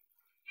online?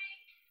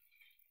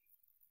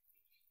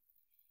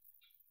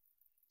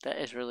 That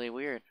is really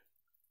weird.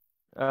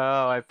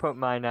 Oh, I put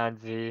mine on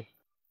Z.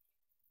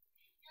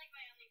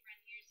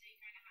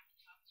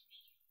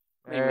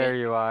 There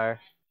you are.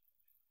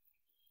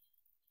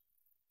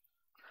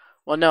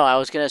 Well, no, I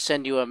was gonna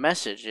send you a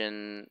message,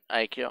 and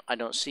I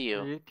don't see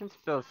you. You can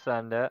still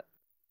send it.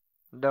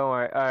 Don't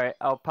worry. Alright,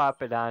 I'll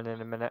pop it on in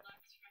a minute.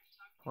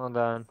 Hold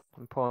on.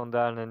 I'm pulling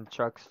down in the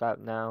truck stop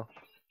now.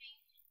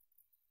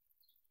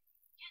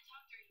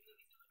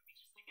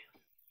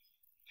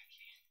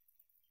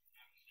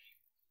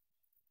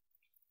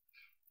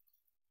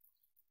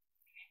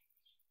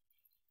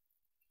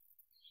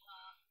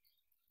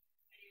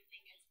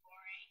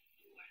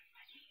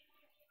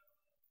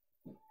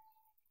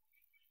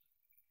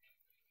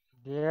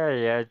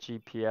 Yeah,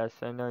 GPS.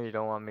 I know you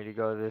don't want me to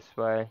go this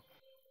way.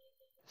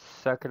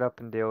 Suck it up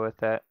and deal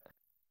with it.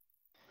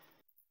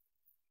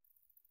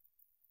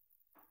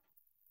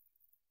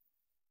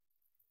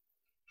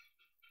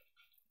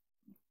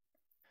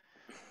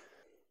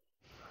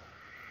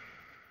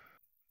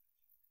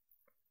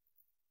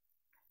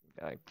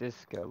 Like, this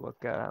is gonna look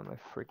good on my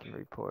freaking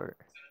report.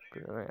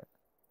 Brilliant.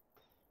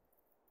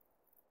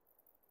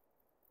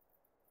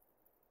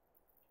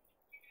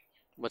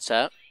 What's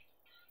that?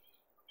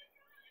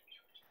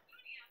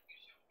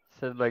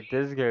 Said, like,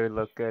 this is gonna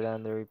look good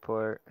on the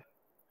report.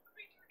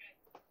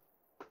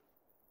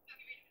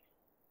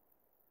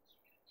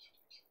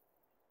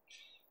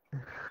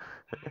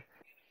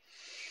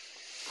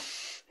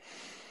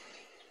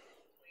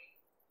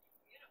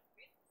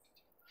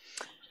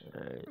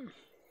 Alright.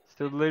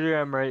 So literally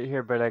I'm right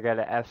here, but I got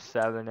an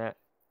F7 it.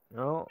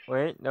 No,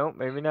 wait, no,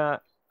 maybe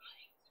not.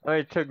 Oh,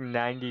 it took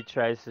 90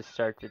 tries to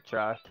start the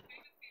truck.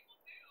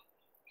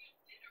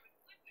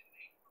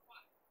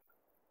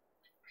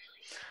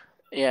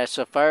 Yeah,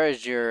 so far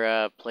as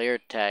your player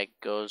tag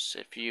goes,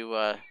 if you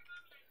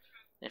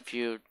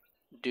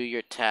do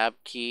your tab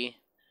key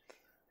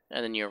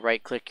and then you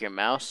right click your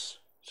mouse,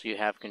 so you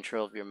have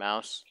control of your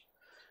mouse,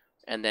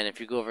 and then if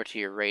you go over to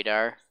your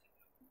radar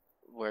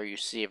where you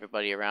see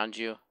everybody around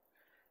you,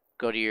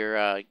 go to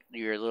your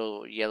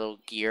little yellow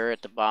gear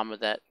at the bottom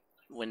of that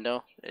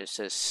window. It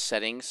says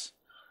settings.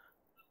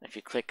 If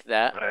you click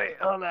that. Alright,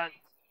 hold on.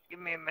 Give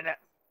me a minute.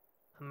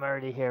 I'm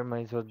already here,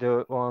 might as well do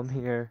it while I'm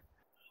here.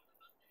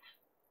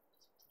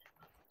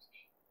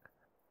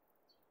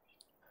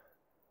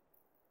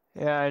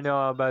 Yeah, I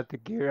know about the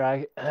gear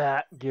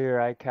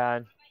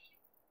icon.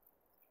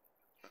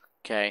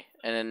 Okay,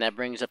 and then that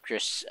brings up your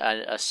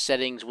a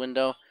settings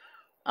window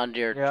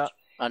under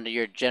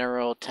your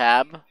general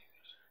tab.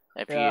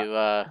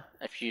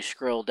 If you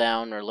scroll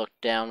down or look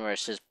down where it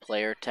says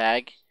player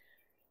tag,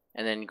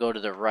 and then go to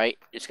the right,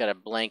 it's got a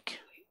blank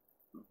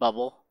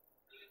bubble.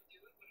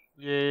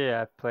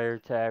 Yeah, player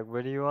tag.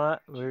 What do you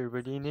want?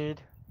 What do you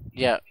need?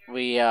 Yeah,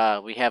 we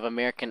have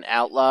American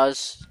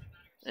Outlaws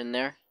in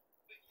there.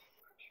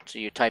 So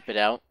you type it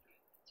out.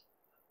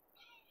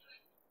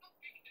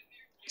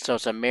 So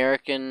it's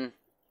American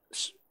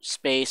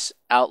space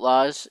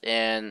Outlaws,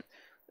 and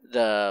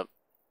the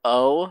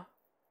O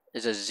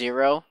is a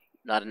 0,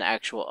 not an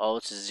actual O,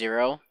 it's a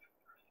 0.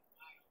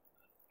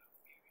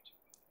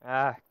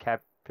 Ah,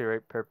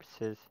 copyright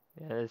purposes.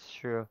 Yeah, that's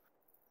true.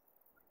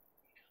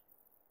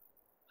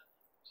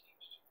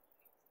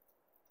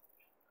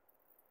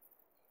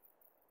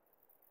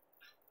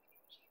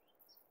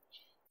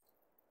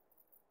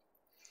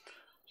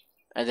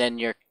 And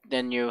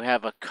then you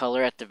have a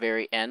color at the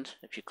very end.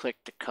 If you click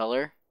the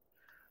color,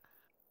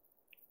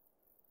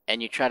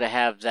 and you try to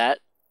have that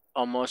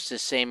almost the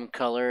same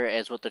color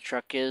as what the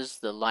truck is,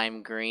 the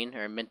lime green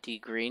or minty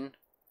green.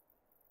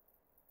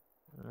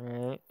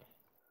 Alright.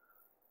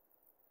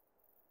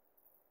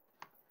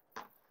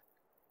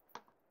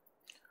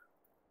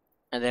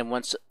 And then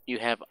once you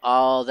have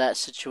all that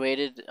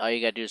situated, all you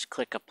gotta do is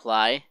click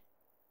apply.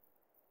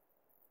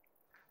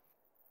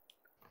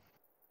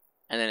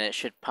 And then it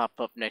should pop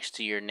up next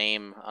to your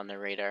name on the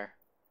radar.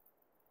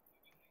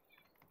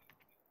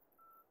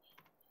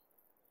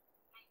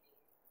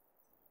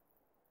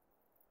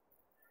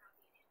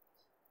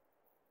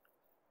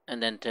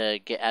 And then to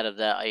get out of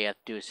that, all you have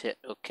to do is hit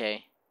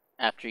OK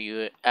after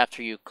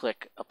you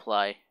click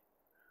apply.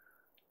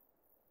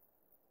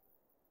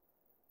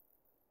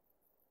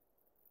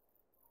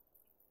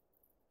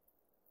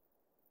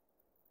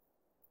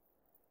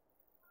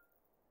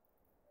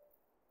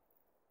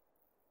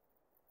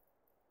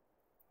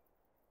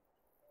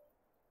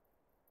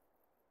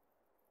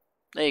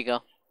 There you go.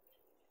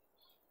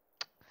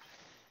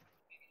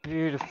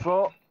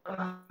 Beautiful.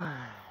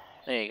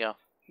 There you go.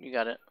 You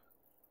got it.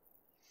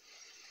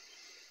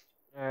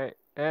 Alright.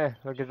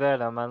 Look at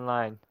that. I'm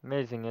online.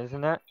 Amazing,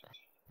 isn't it?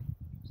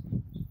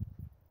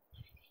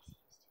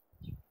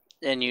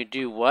 And you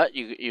do what?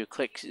 You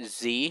click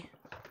Z.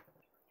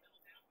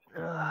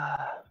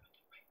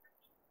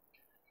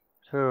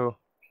 Who?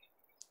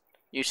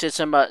 You said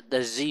something about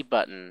the Z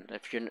button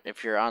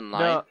if you're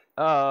online. No.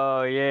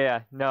 Oh,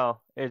 yeah. No.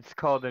 It's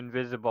called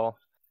invisible.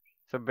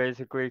 So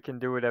basically you can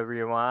do whatever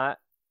you want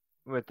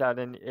without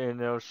and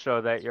it'll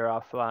show that you're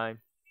offline.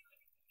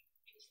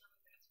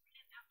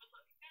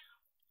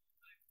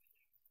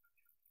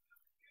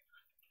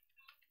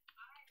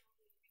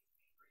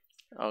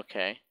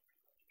 Okay.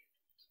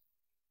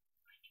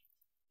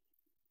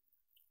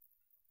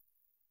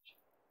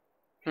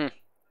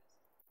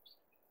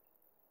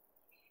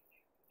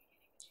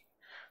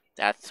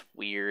 That's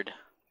weird.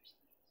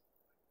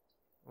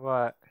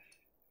 What?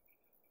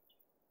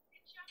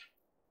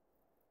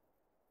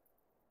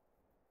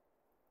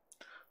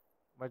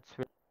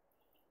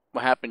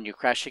 What happened? You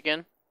crash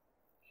again?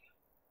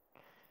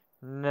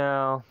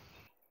 No.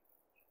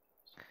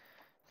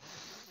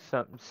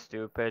 Something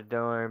stupid.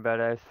 Don't worry about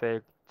it. I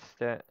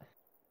fixed it.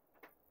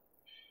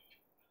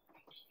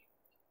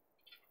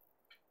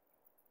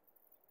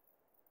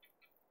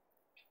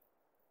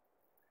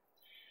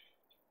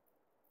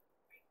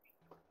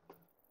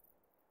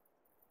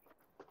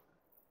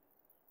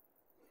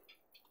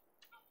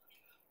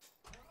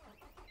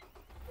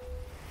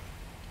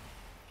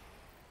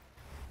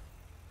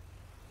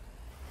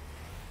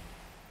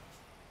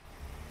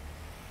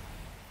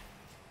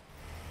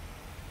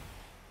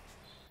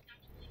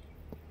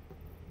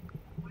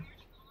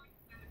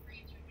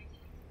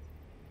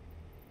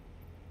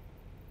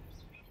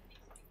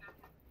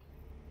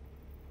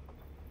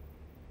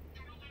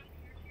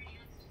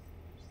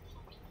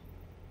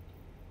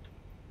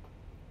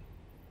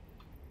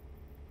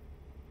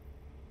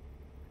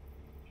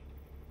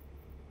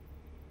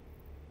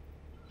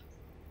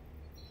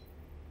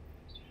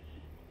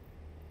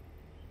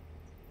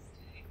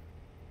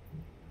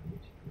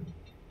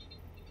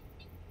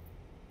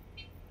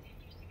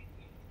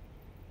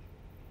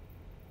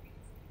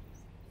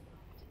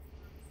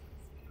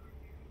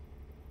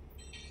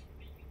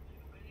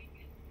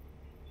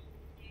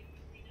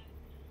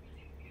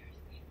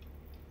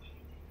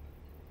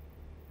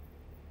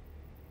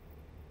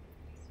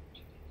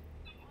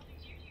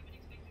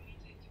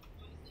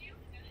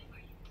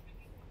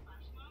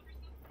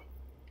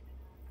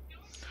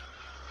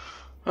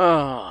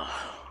 Oh,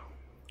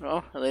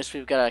 well, at least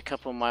we've got a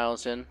couple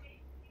miles in.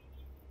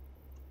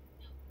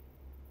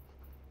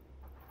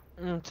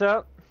 What's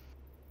up?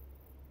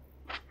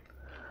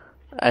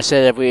 I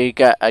said if we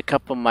got a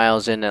couple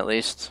miles in at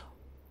least.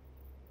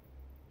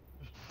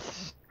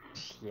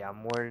 Yeah,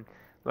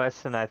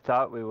 less than I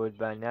thought we would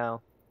by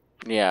now.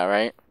 Yeah,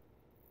 right?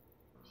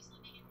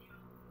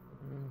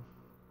 Mm.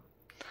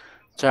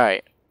 It's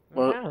alright.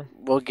 Yeah.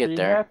 We'll get Be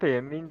there. happy.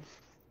 It means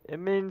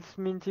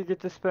you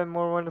get to spend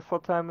more wonderful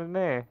time with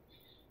me.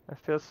 I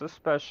feel so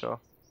special.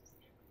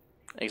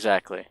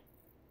 Exactly.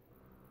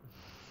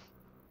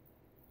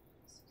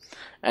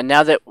 And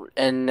now that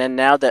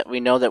we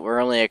know that we're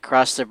only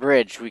across the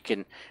bridge, we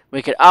could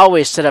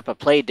always set up a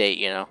play date,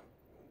 you know.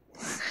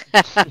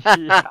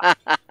 Yeah.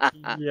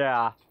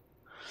 Yeah.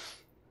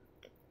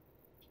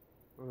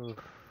 Oof.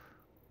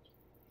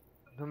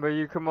 How about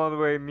you come all the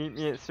way and meet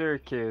me at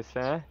Syracuse,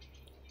 huh?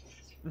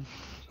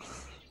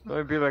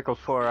 It'd be like a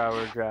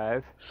 4-hour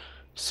drive.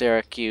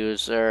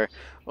 Syracuse or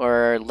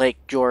Lake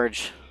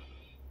George.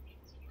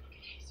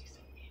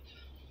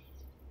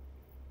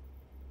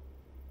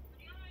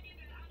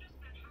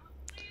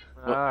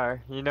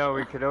 You know,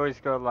 we could always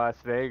go to Las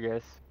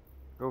Vegas.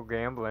 Go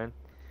gambling.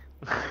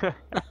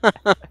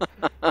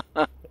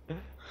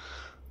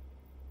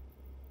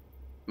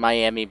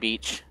 Miami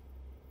Beach.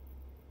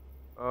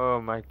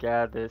 Oh my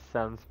god, this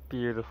sounds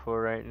beautiful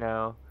right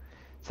now.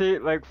 See,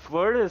 like,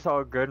 Florida's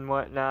all good and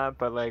whatnot,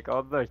 but like,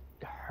 all the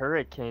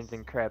hurricanes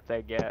and crap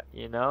they get,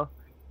 you know?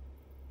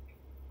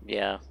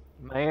 Yeah.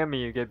 Miami,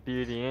 you get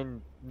beauty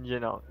and, you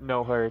know,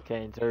 no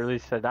hurricanes, or at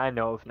least that I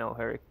know of no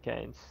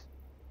hurricanes.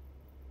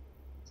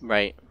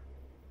 Right.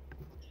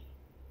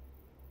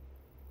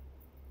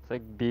 It's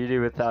like beauty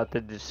without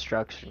the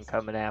destruction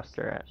coming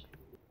after it.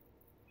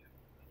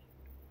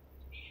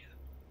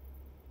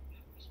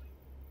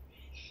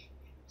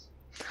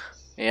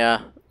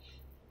 Yeah.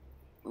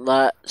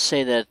 Let's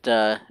say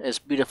that it's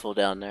beautiful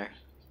down there.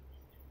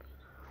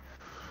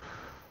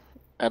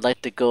 I'd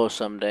like to go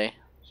someday.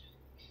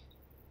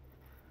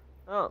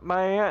 Oh,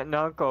 my aunt and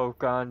uncle have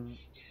gone,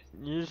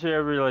 usually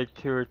every like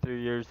 2 or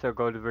 3 years they'll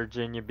go to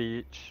Virginia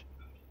Beach.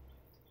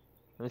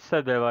 They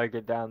said they like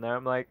it down there.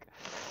 I'm like,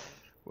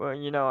 well,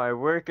 you know, I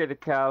work at a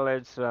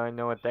college, so I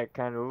know what that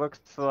kind of looks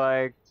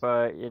like,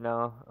 but, you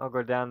know, I'll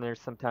go down there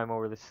sometime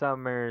over the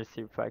summer,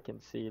 see if I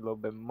can see a little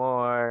bit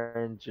more,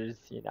 and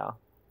just, you know,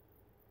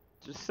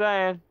 just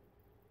saying.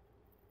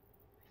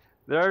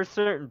 There are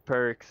certain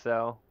perks,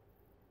 though.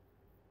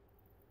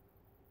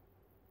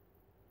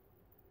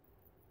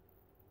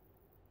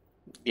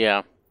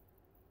 Yeah.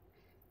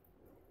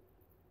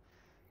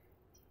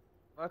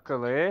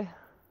 Luckily,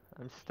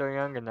 I'm still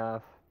young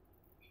enough.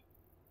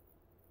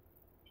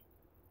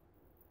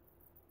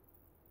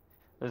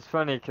 It's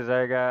funny because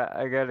I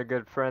got a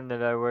good friend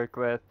that I work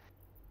with.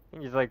 I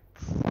think he's like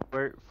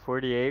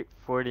 48,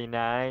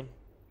 49.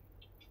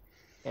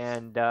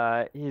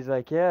 And he's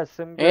like, yeah,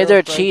 some Hey girls there,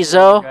 like the older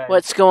Chizo. guys.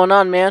 What's going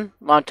on, man?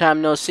 Long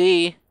time no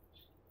see.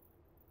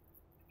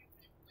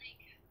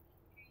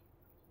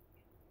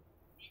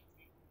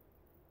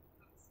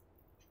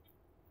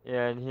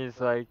 Yeah, and he's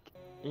like,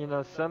 you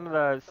know, some of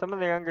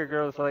the younger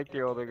girls like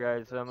the older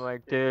guys. I'm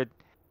like, dude,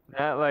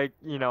 not like,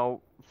 you know,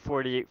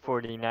 48,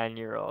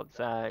 49-year-olds.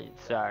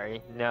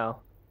 Sorry, no.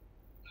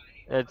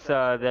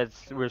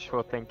 That's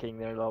wishful thinking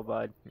there, little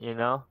bud, you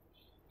know?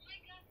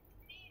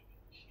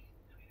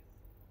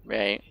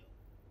 Right.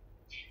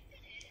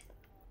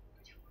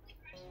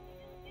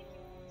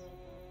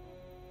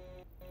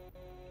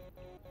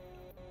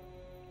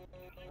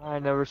 I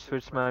never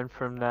switched mine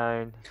from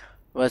 9.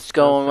 What's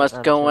going on?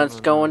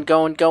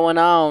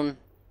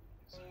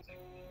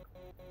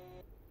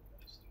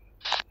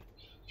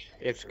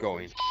 It's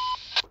going.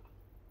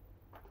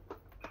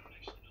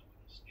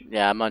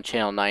 Yeah, I'm on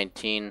channel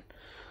 19.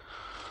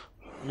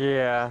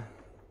 Yeah.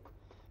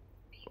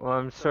 Well,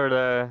 I'm sort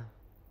of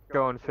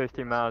going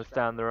 50 miles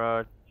down the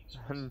road.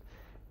 I'm,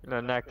 you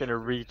know, not gonna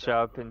reach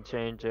up and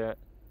change it.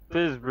 If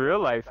this is real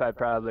life, I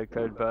probably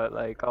could, but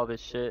like all this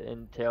shit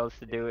entails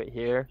to do it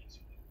here.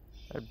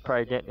 I'd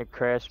probably get in a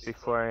crash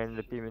before I end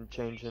up even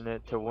changing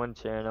it to one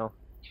channel.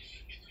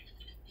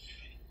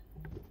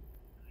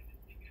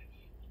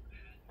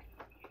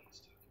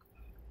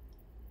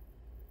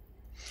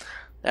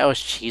 That was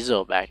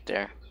Chizo back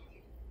there.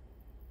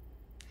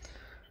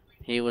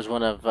 He was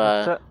one of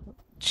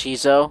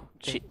Chizo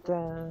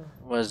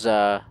was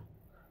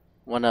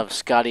one of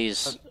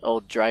Scotty's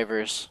old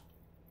drivers.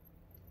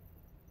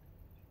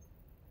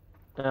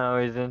 Oh,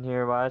 he's in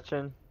here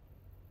watching?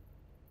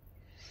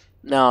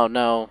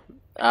 No.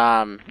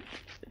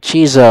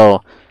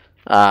 Chizo,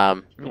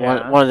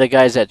 Yeah. one of the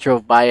guys that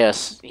drove by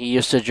us, he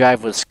used to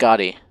drive with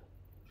Scotty.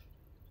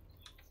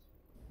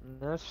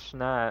 That's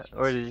not.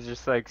 Or did he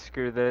just like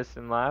screw this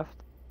and left?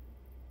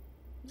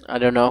 I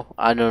don't know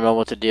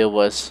what the deal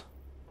was.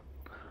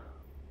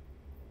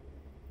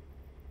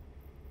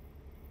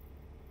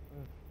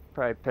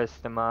 Probably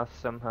pissed him off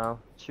somehow.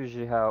 It's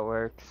usually how it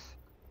works.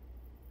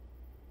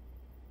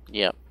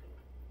 Yep.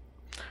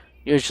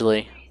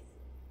 Usually.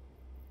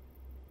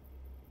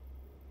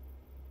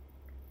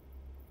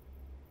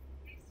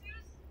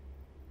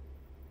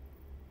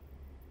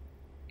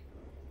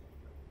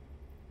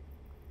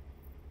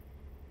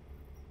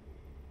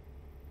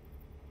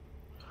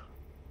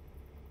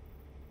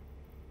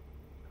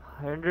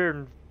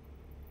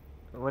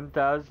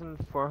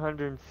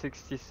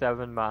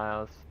 1,467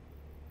 miles.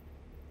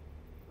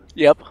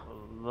 Yep.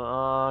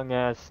 Long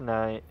ass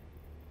night.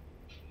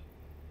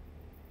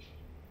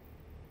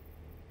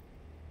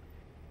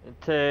 It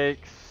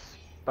takes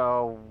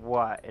about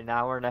what, an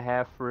hour and a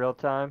half real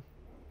time?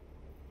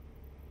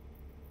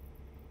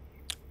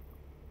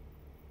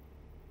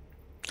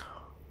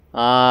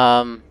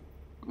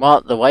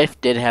 Well, the wife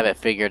did have it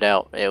figured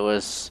out. It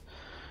was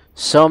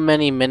so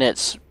many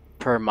minutes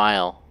per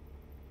mile.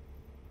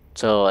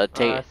 So it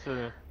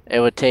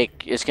will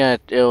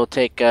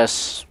take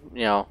us,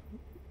 you know,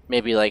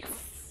 maybe like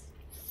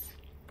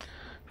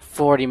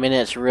 40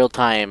 minutes real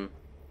time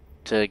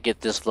to get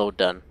this load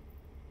done.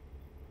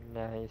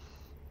 Nice.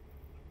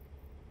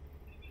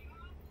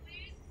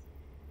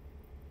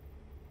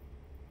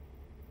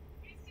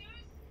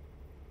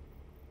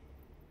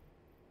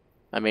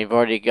 I mean, we've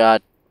already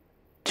got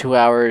 2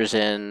 hours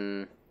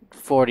and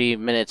 40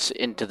 minutes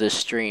into the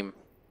stream.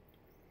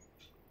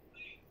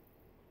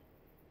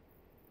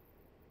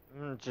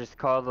 Just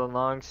call the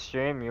long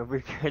stream, you'll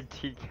be good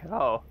to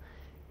go.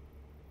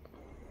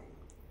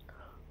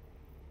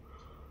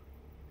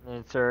 And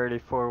it's already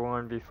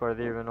 4-1 before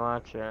they even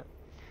watch it.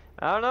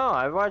 I don't know,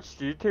 I've watched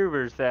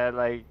YouTubers that,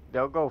 like,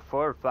 they'll go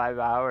 4 or 5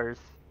 hours.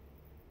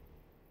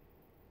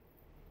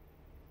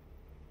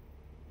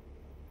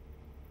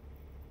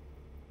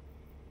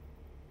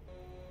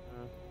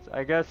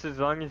 I guess as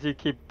long as you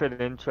keep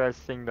it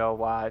interesting, they'll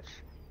watch.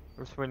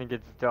 Just when it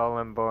gets dull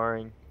and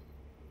boring.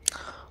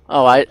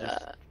 Oh, I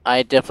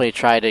definitely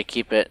try to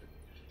keep it,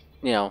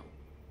 you know,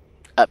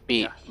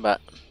 upbeat,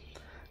 but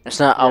it's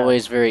not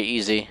always very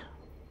easy.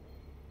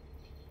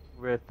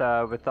 With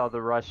all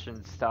the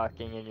Russians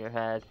talking in your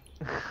head.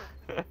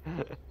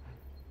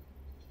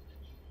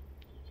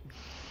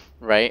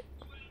 Right?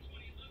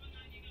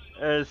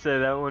 I say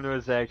that one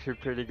was actually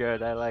pretty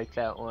good. I like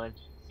that one.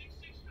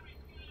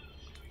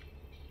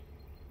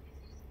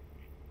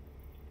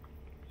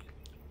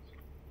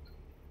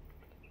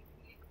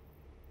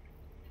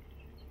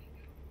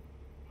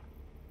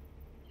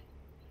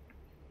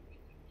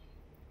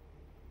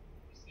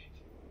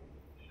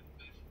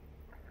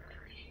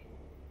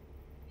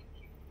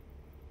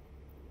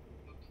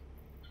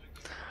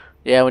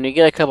 Yeah, when you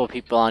get a couple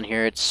people on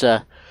here, it's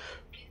a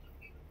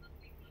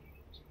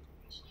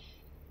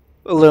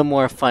little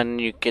more fun.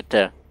 You get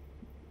to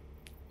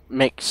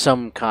make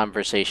some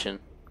conversation.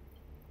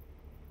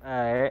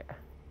 Alright.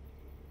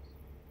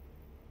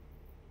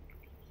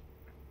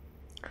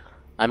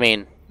 I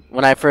mean,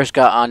 when I first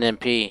got on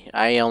MP,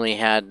 I only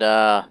had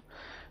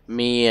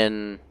me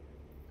and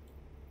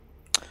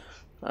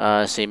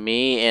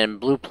me and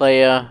Blue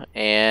Playa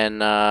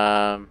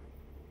and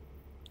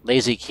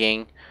Lazy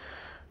King.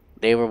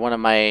 They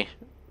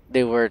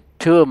were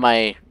two of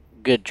my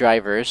good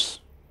drivers.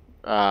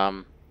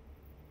 Of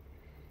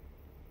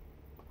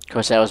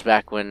course, that was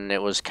back when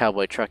it was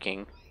cowboy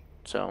trucking,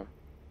 so.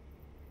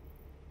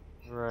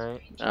 Right.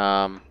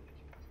 God,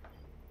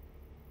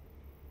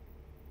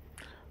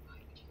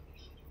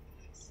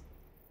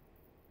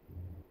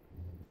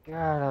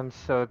 I'm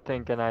so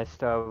thinking I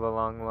still have a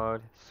long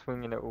load.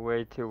 Swinging it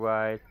way too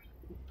wide.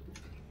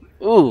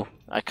 Ooh,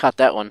 I caught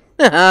that one.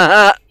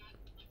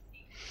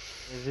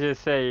 As you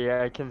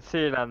say, I can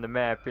see it on the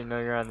map, you know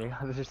you're on the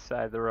other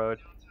side of the road.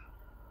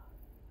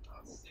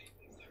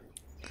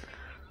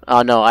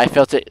 Oh no, I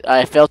felt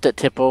it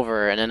tip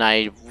over, and then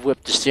I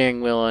whipped the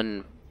steering wheel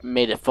and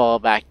made it fall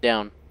back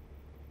down.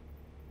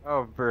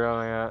 Oh,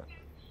 brilliant.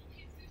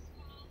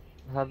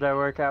 How'd that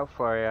work out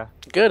for you?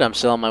 Good, I'm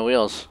still on my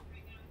wheels.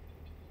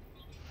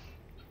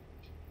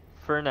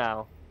 For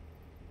now.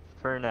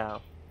 For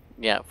now.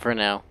 Yeah, for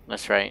now,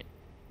 that's right.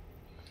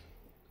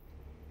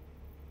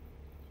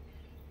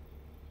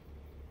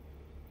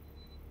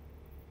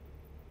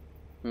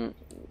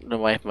 The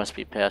wife must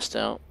be passed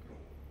out.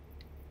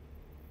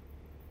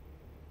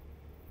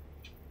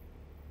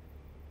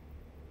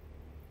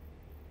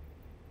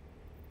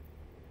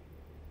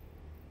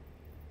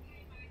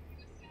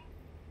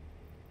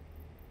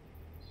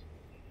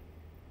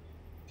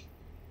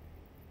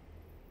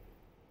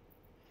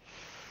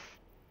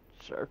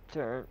 Sharp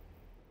turn.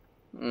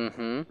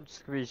 Mm-hmm. It's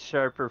gonna be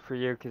sharper for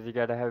you because you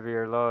got a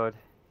heavier load.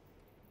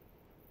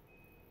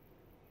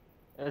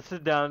 That's the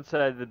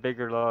downside of the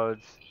bigger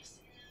loads.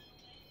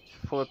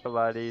 Flip a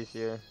lot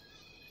easier.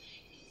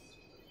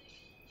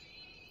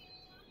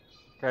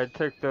 I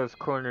took those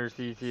corners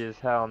easy as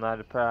hell, not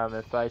a problem.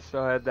 If I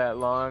still had that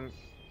long,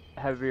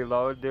 heavy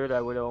load, dude, I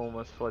would have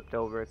almost flipped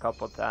over a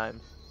couple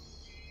times.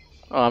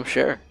 Oh, I'm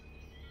sure.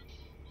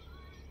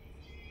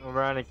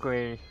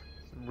 Ironically,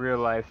 in real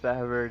life, the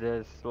heavier it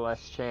is, the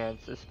less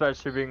chance.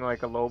 Especially being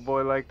like a low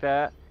boy like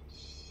that.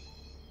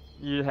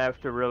 You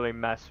have to really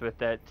mess with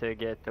that to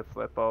get to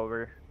flip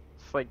over.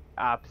 It's like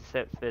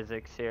opposite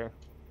physics here.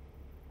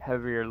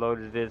 Heavier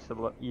loaded it is,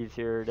 the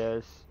easier it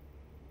is.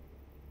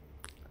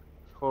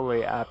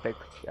 Totally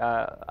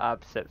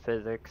opposite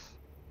physics.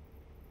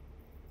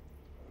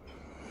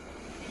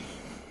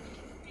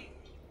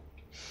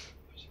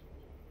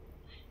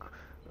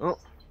 Oh.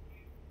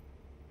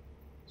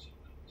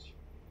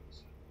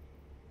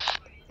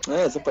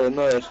 Eso pues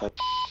no deja.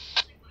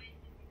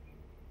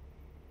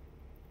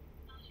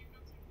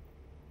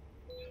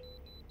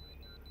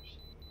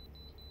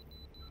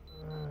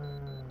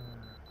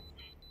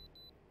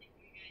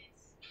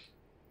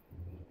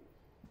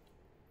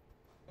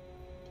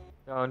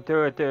 Don't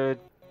do it, dude.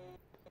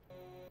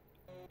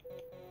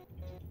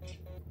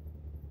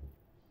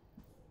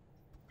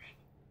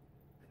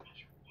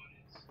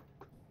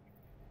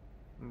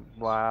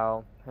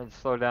 Wow, I'd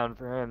slow down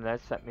for him.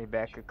 That sent me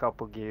back a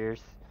couple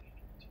gears.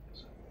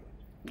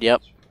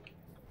 Yep.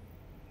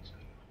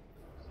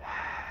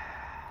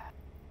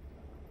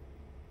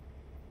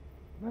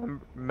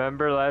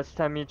 Remember last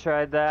time you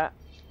tried that?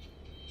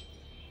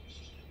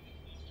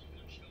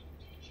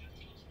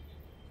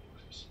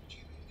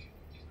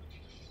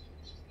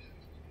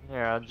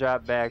 Here, I'll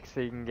drop back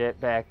so you can get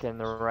back in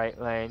the right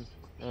lane.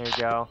 There you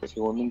go.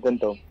 Segundo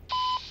intento.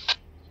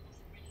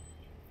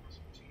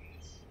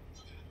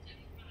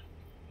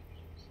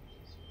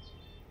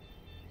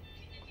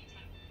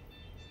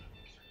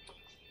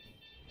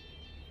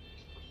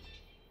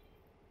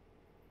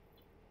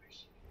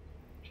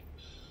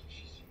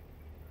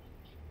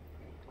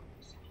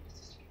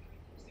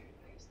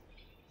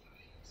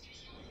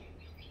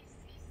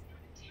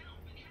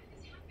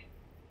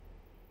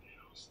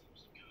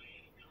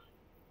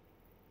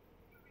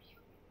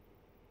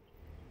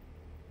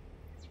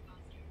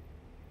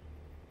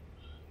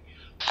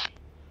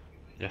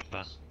 Ya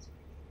está.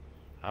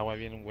 Agua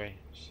viene un güey.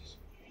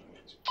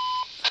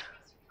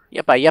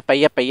 Yeppa, yeppa,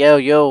 yeppa, yo,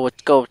 yo,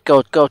 let's go,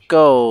 go, go,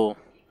 go.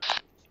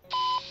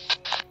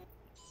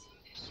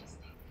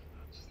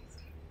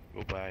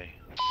 Goodbye.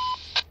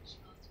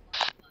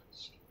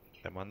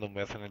 Te mando un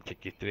beso en el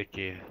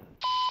chiquistriqui.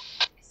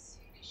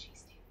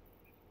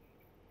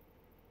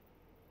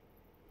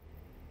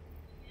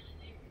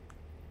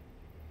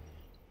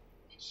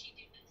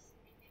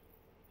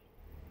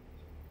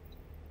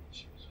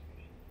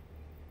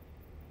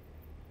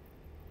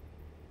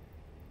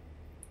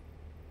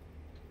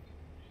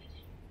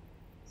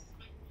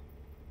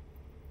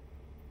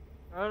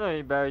 I don't know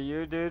about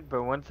you, dude,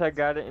 but once I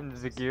got it into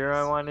the gear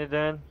I wanted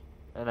in,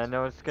 and I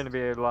know it's gonna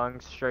be a long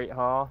straight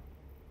haul,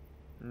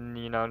 and,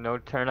 you know, no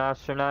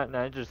turnoffs or not, and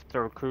I just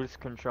throw cruise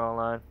control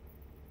on.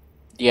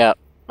 Yep,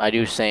 I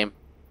do same.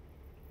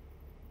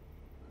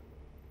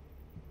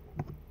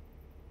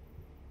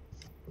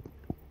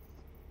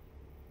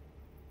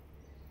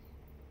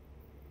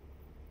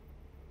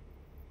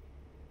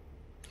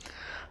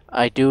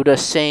 I do the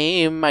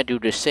same, I do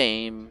the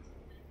same.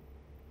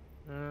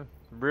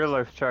 Real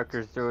life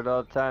truckers do it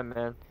all the time,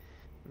 man.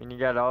 I mean, you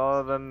got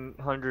all them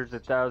hundreds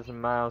of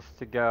thousand miles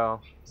to go,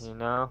 you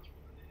know?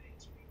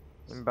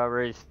 I'm about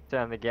ready to stay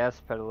on the gas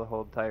pedal the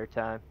whole entire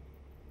time.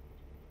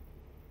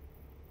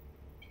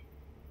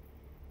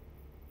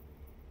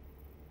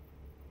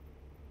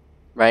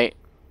 Right?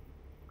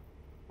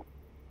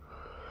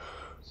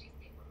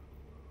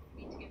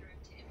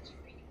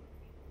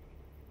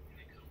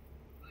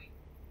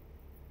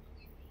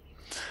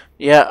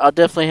 Yeah, I'll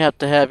definitely have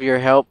to have your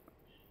help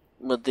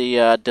with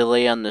the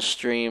delay on the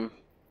stream.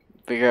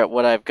 Figure out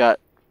what I've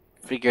got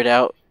figured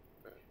out.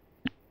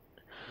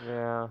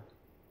 Yeah.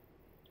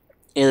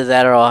 Either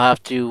that or I'll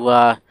have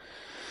to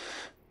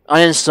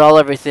uninstall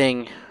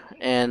everything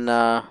and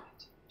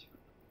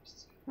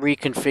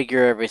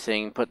reconfigure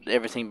everything, put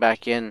everything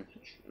back in.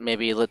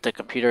 Maybe let the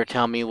computer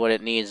tell me what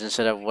it needs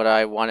instead of what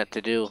I want it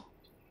to do.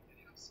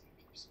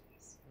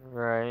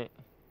 Right.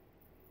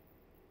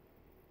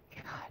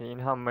 God, you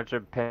know how much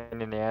a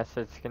pain in the ass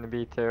it's gonna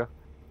be, too?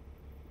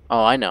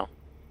 Oh, I know.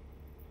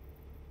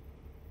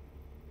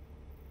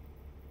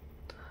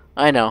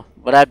 I know,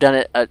 but I've done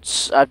it.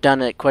 I've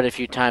done it quite a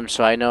few times,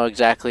 so I know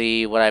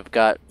exactly what I've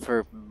got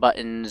for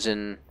buttons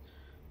and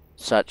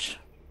such.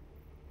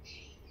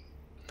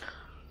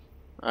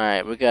 All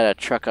right, we got a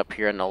truck up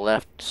here on the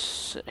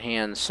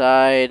left-hand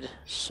side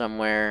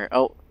somewhere.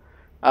 Oh,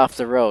 off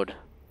the road.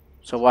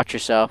 So watch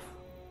yourself.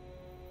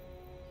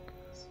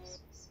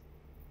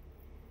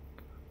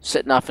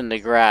 Sitting off in the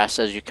grass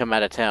as you come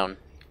out of town.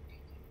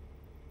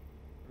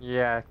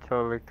 Yeah,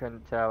 totally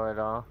couldn't tell at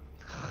all.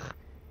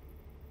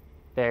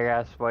 Big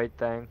ass white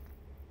thing.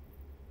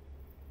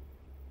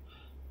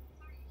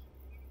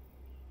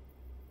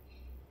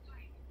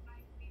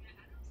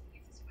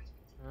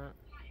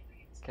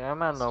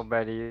 Come on,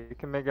 nobody. You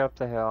can make up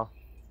the hill.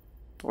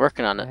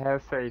 Working on it. I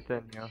have faith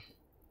in you.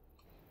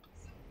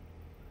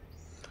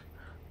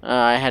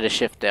 I had to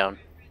shift down.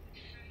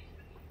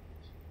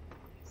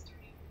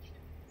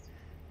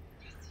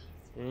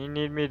 Do you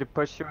need me to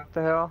push you up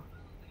the hill?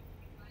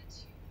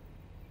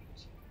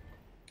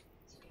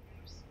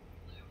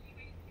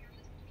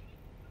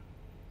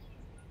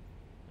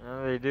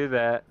 Oh, they do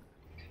that.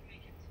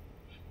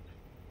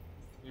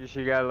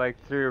 Usually got like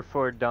 3 or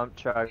 4 dump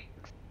trucks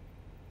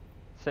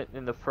sitting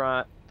in the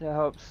front to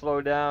help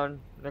slow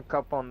down, and a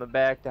couple in the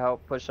back to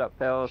help push up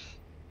hills.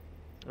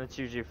 That's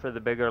usually for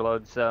the bigger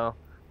loads though,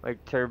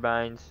 like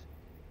turbines.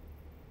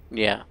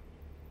 Yeah.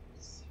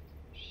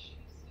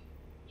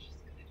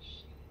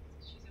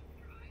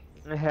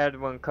 I had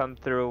one come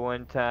through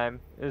one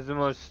time. It was the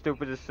most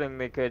stupidest thing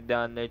they could have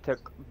done. They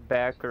took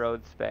back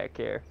roads back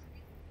here.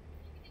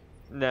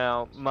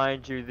 Now,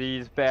 mind you,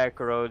 these back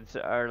roads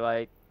are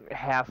like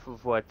half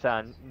of what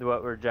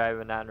we're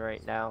driving on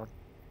right now.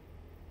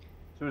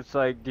 So it's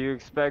like, do you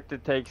expect to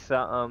take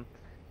something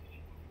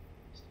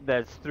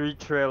that's 3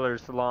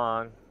 trailers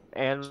long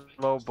and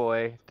low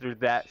boy through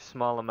that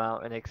small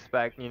amount and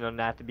expect,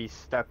 not to be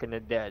stuck in a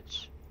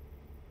ditch?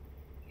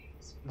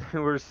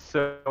 We're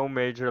so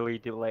majorly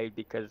delayed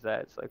because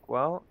that's like,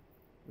 well,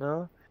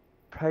 no,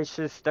 probably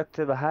should have stuck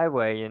to the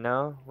highway,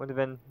 would have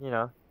been,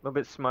 a little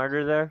bit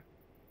smarter there.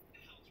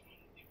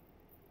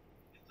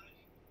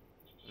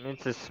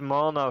 It's a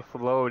small enough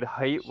load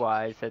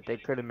height-wise that they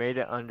could have made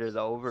it under the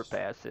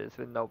overpasses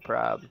with no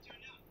problem.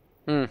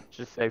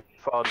 Just they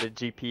followed the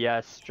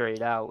GPS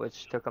straight out,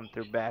 which took them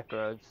through back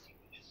roads.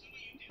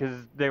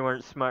 Because they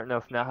weren't smart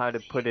enough now how to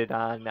put it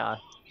on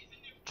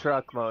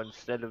truck mode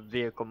instead of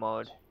vehicle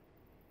mode.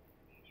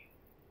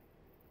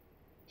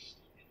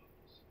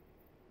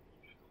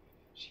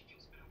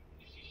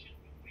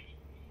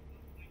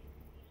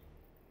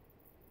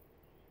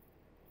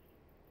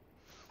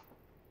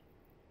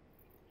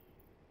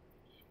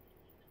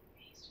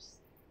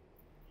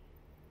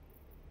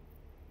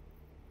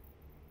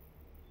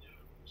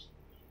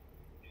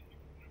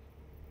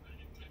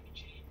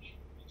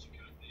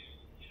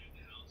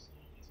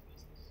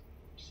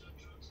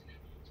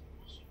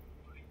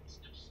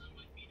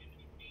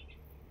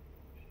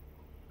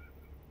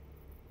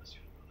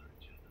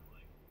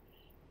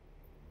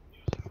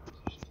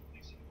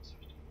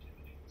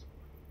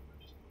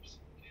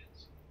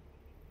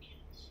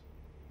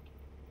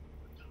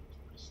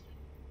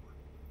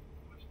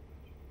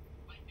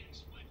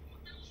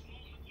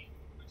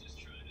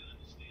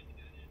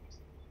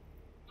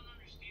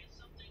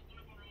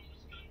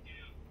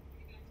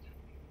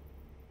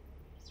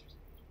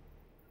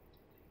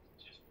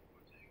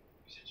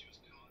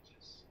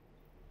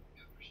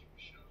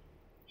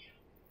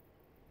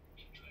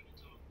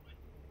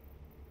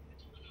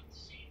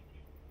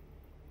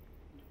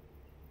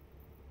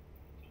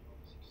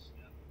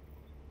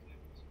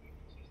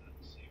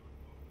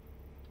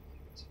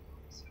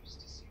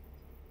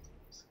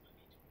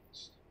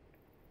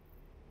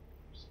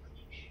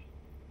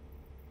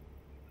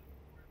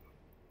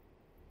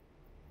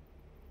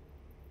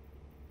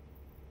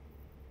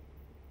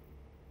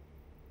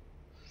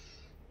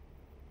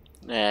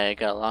 Yeah, I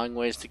got a long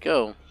ways to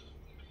go.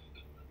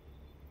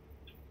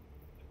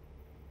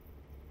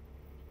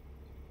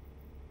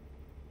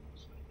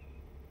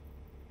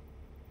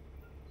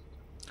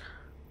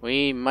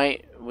 We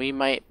might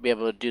be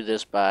able to do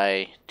this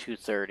by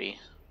 2:30.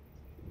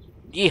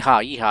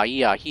 Yeehaw, yeehaw,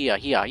 yeehaw, yeehaw,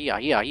 yeehaw,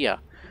 yeehaw, yeehaw, yeehaw.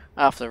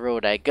 Off the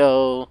road I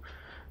go.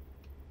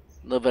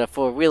 A little bit of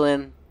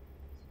four-wheeling.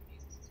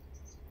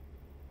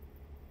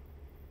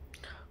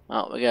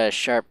 Oh, we got a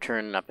sharp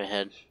turn up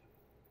ahead.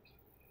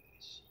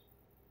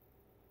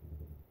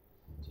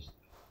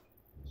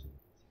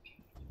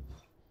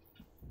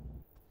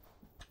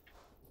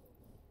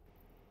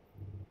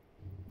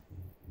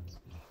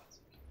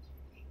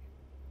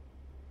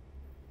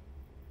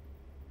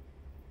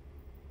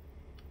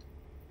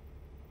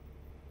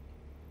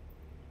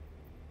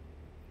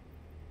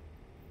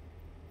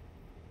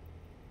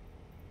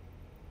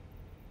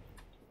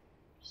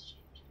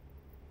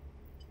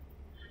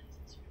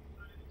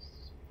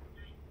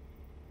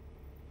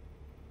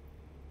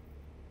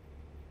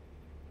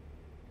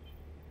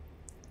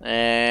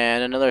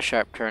 And another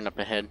sharp turn up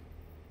ahead.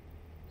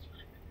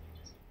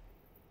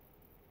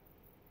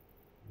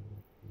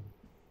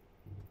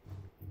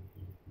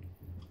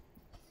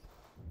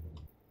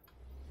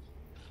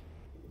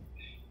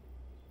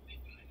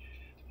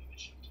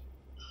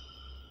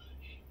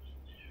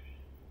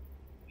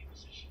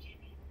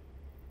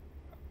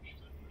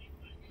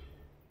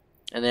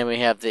 And then we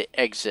have the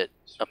exit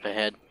up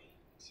ahead.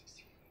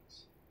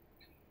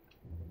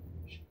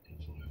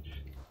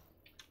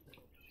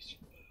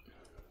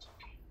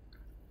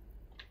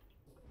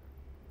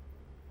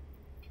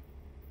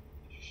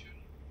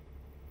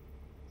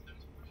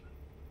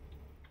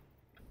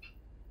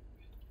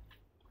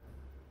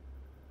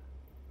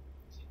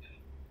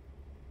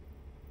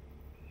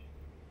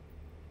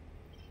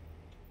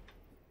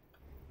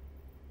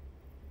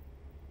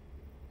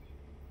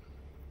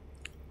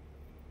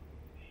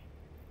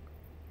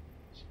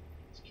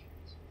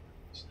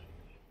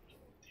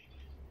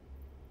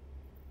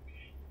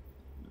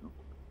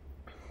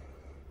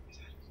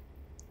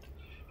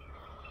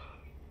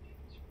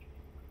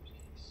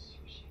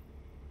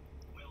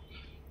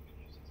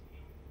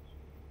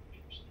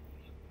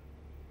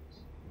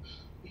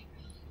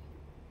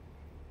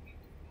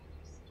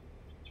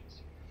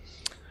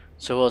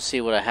 So we'll see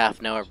what a half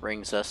an hour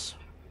brings us.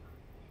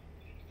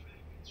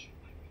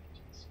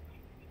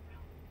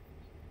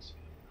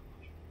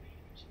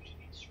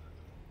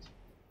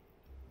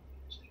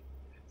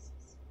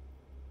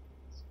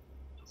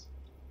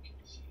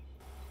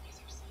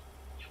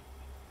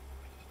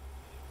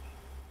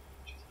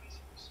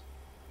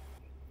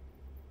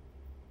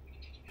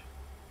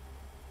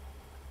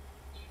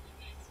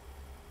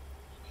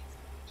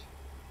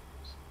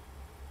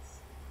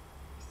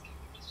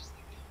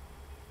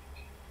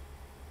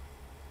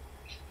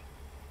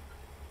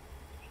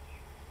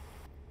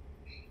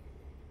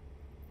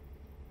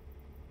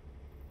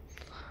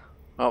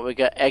 Well, we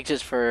got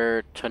exits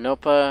for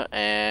Tonopa,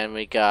 and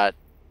we got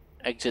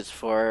exits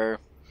for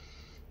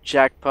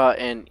Jackpot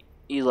and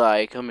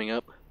Eli coming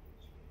up.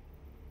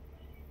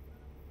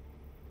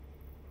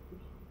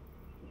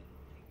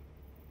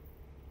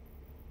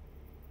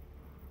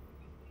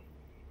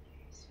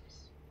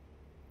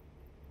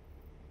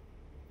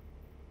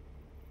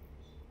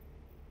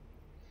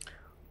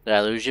 Did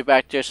I lose you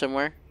back there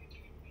somewhere?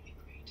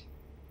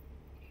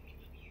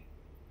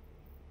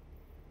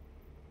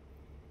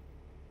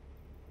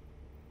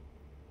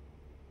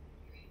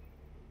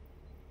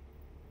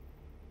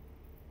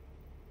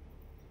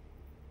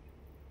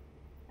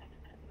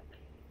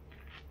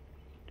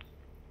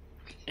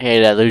 Hey,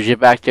 did I lose you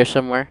back there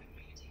somewhere?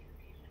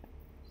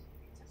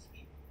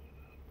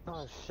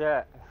 Oh shit,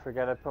 I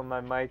forgot to put my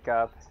mic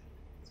up.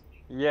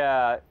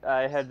 Yeah,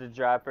 I had to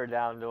drop her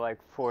down to like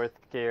 4th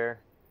gear.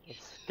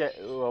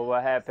 Well,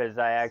 what happened is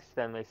I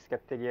accidentally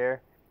skipped a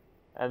gear.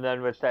 And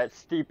then with that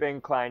steep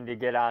incline to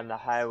get on the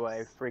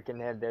highway,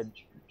 freaking had to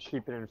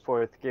keep it in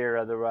 4th gear,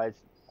 otherwise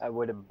I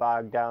would have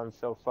bogged down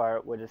so far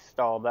it would have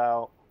stalled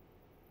out.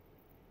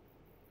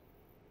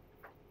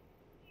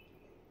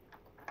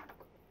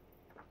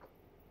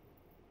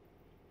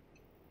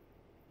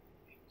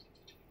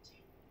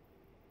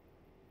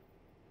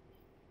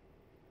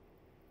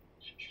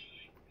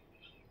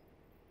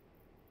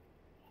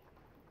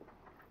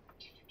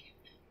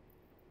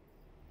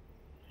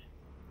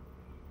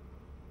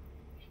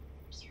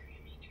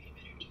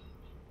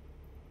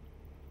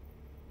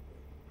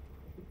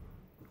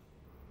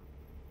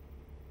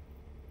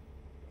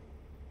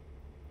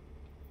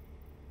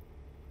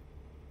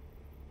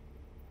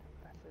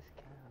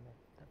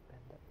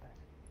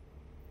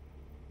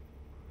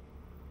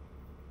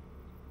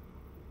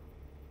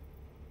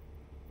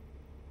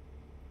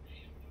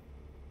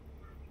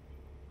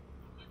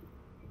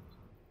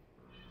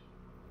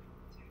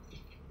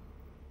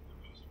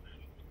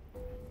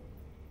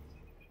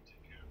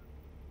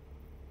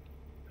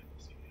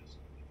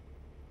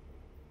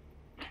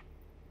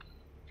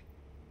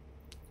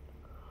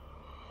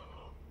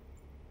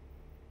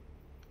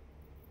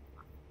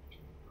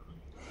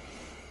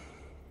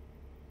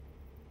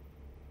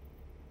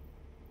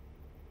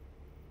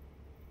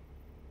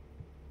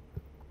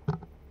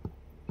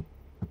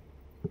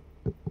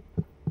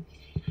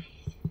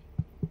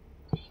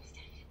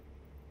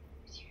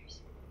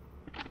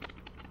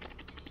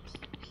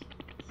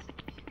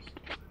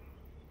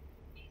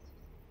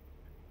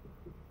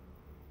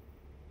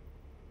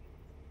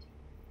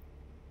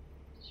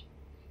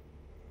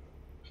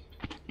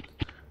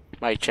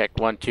 Mic check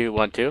 1 2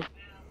 1 2.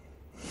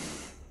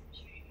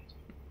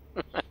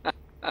 I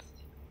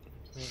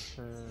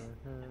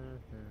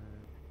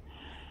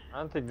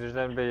don't think there's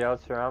anybody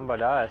else around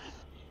but us.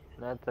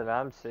 Not that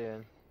I'm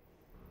seeing.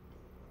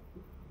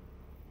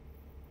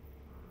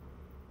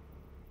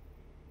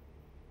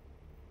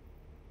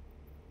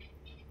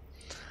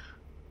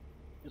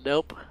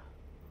 Nope.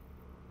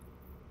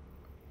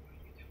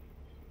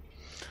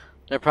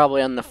 They're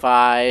probably on the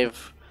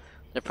 5.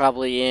 They're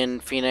probably in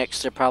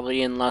Phoenix. They're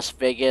probably in Las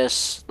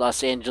Vegas,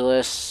 Los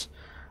Angeles.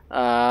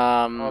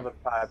 All the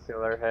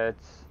popular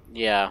hits.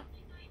 Yeah.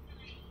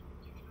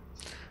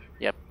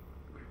 Yep.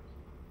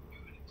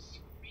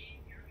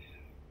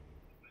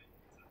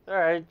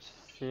 Alright,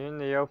 just see you in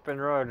the open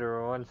road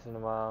every once in a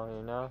while,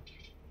 you know?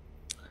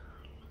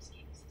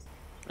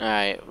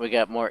 Alright, we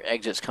got more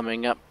exits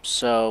coming up.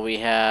 So we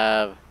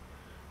have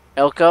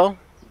Elko,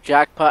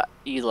 Jackpot,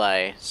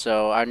 Eli.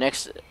 So our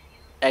next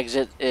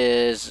exit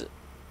is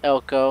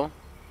Elko.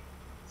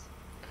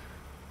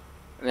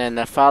 And then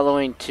the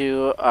following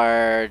two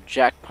are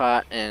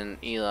Jackpot and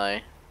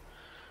Eli.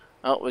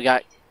 Oh, we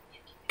got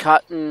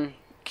Cotton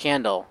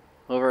Candle.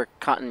 Whoever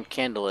Cotton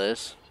Candle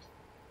is.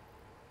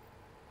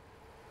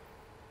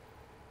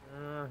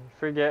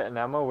 Forgetting,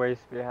 I'm a ways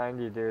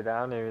behind you, dude.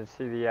 I don't even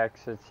see the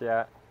exits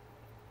yet.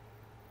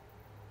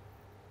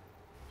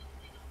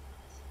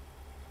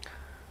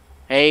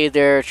 Hey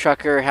there,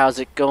 trucker. How's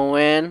it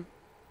going?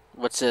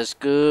 What says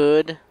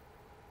good?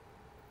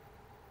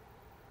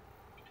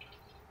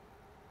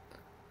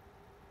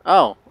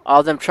 Oh,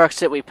 all them trucks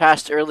that we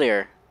passed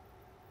earlier.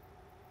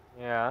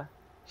 Yeah.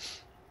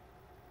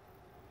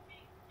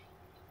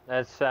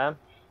 That's Sam?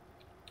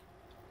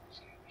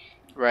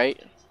 Right?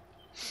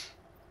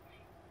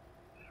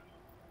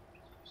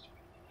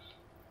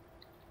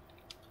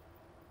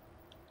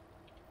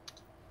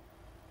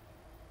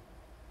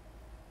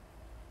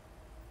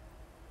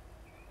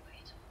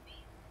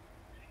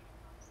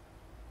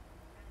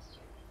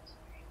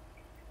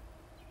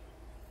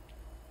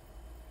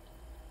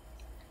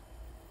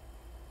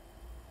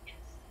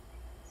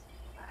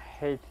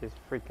 I hate these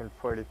freaking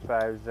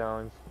 45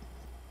 zones.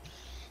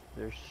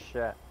 They're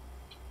shit.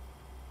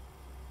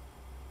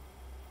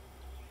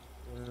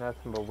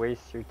 Nothing but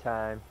waste your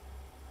time.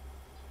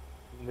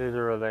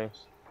 Literally.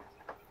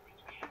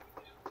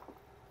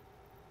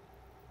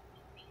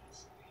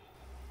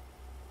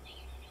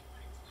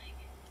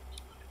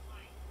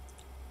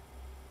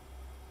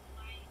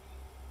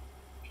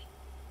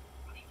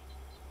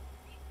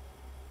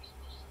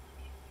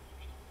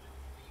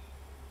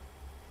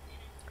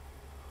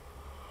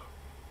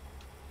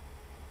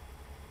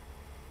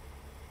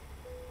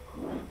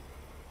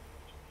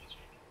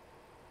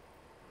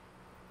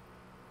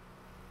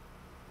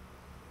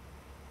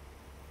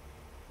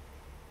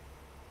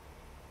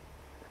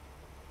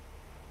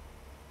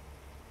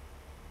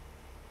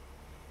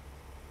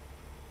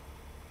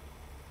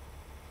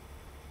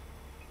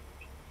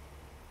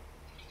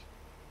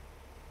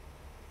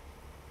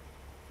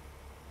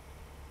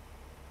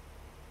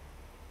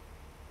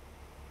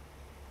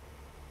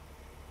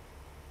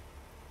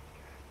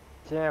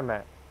 damn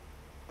it.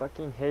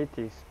 Fucking hate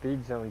these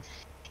speed zone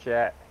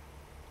shit.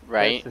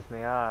 Right? Pisses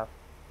me off.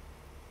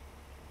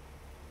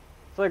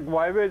 It's like,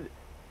 why would,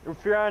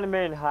 if you're on the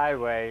main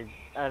highway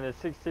on a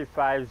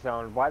 65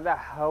 zone, why the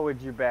hell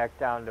would you back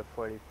down to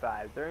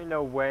 45? There ain't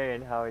no way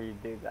in hell you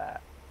do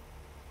that.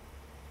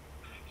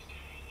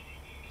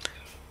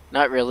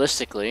 Not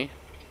realistically.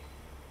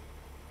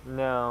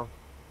 No.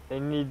 They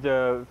need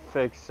to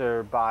fix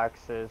their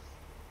boxes.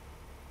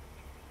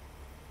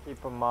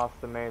 Keep them off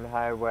the main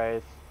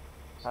highways.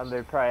 How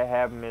they probably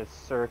have them as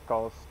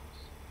circles,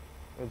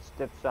 which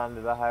dips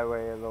onto the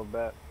highway a little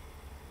bit.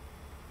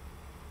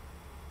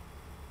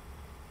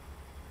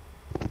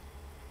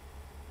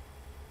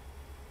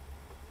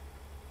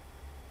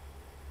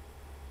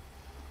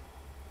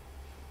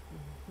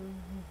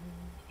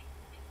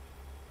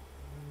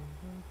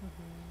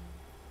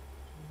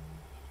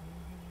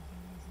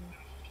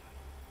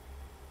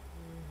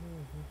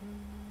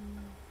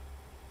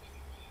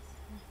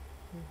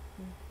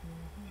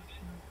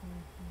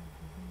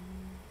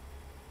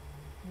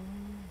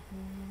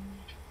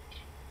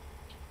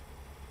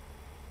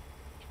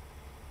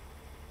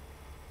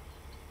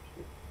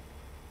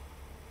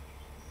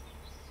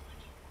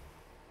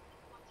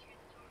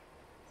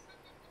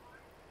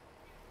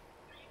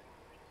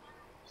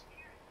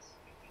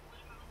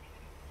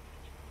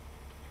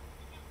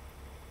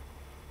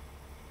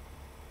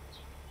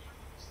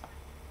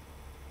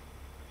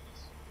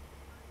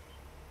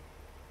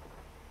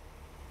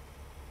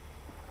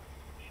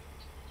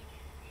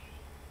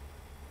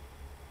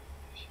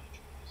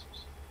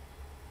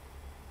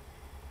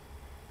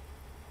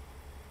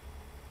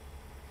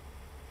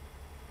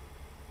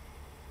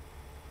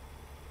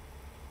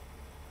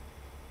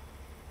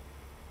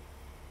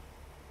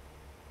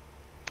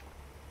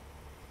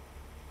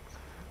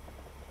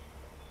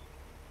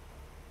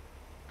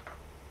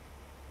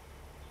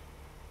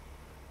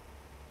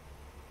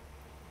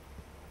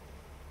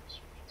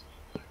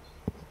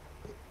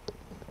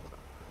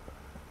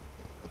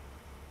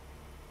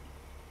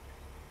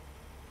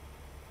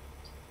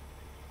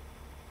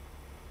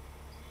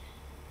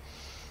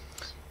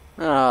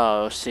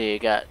 Oh, let's see.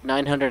 Got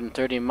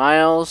 930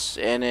 miles,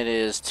 and it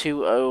is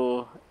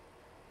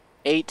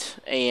 2:08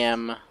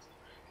 a.m.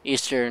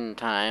 Eastern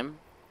Time.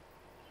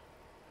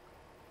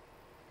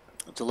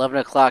 It's 11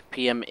 o'clock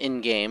p.m. in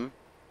game.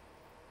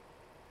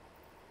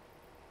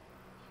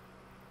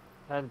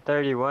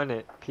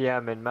 10:31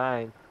 p.m. in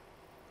mine.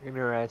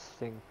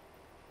 Interesting.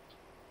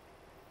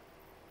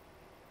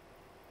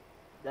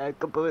 Not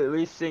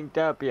completely synced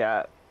up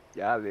yet,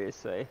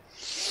 obviously.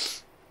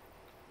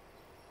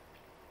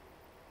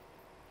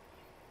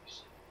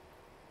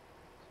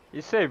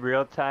 You say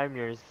real time,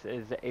 yours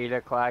is 8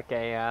 o'clock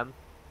a.m.?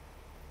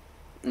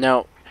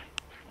 No.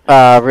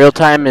 Real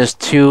time is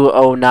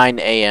 2:09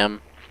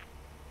 a.m.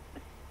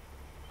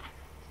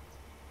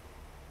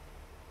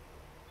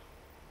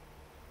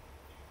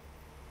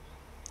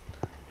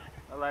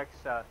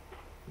 Alexa,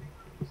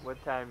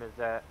 what time is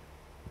that?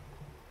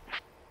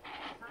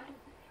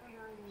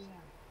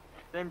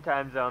 Same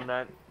time zone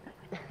then.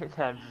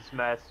 I'm just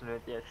messing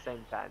with you,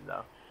 same time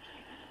though.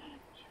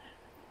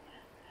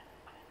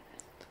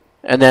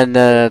 And then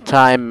the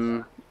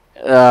time,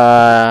 it's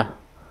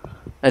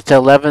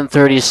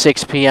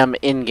 11:36 p.m.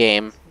 in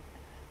game.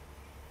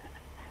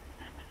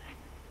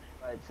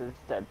 Right, so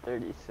it's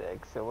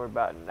 10:36, so we're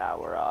about an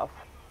hour off.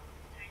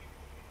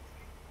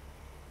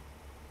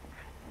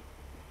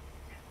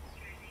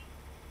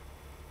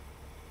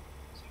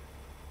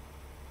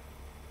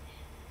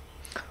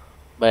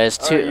 But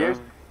it's Yours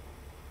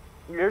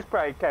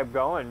probably kept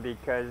going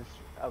because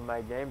of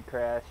my game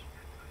crash.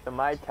 So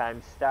my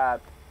time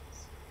stopped.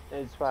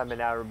 It's why I'm an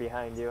hour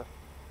behind you.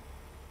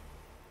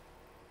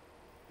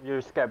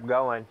 Yours kept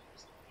going.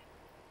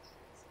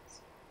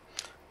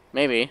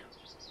 Maybe.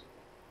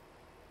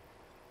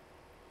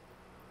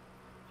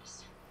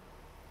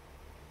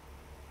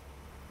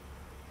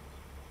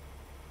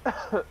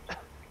 Because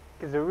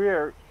if we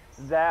were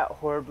that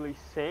horribly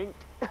synced,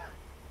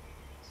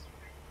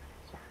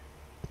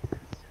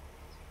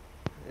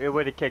 it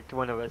would have kicked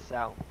one of us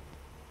out.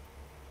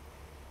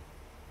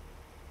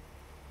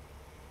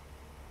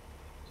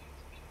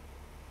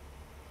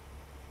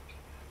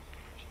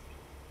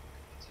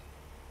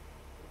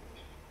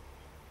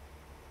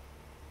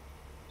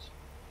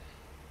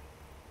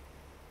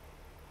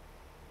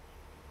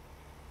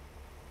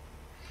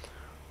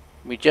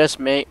 We just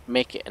may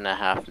make it in a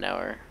half an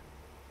hour.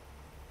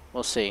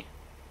 We'll see.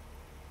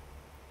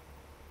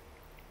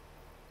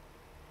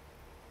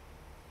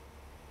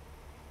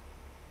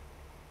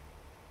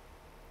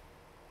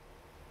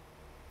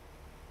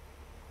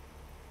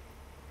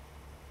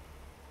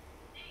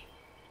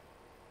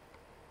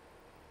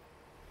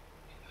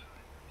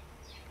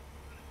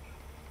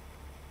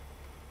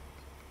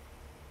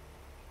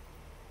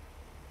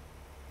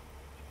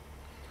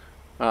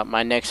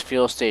 My next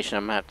fuel station,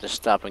 I'm gonna have to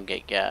stop and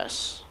get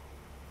gas.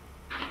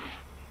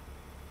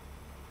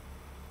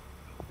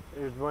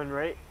 There's one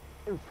right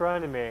in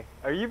front of me.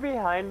 Are you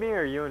behind me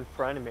or are you in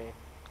front of me?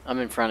 I'm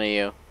in front of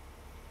you.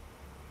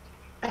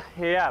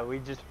 Yeah, we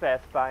just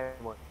passed by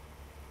one.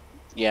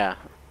 Yeah,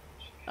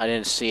 I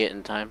didn't see it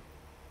in time.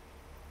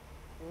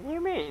 What do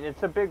you mean?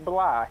 It's a big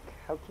block.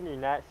 How can you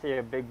not see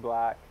a big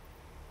block?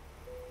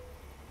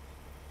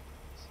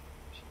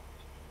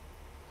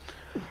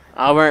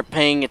 I weren't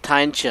paying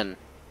attention.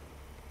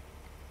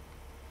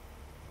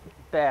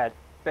 Bad.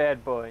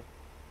 Bad boy.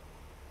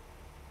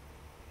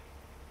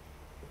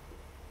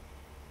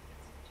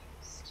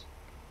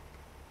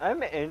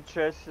 I'm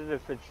interested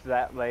if it's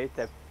that late,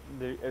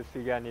 if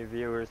you got any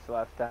viewers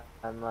left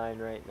online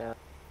right now.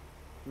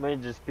 It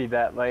might just be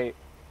that late.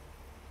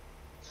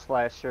 /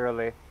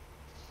 early.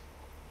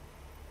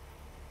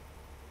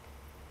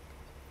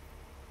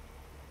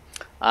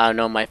 I don't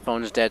know, my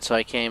phone's dead, so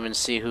I can't even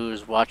see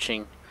who's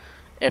watching.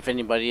 If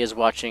anybody is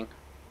watching.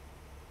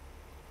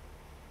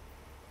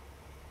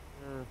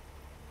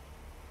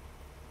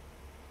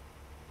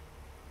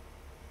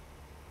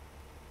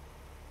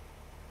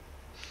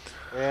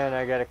 And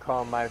I gotta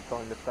call my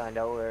phone to find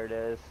out where it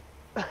is.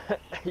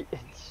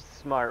 It's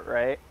smart,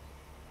 right?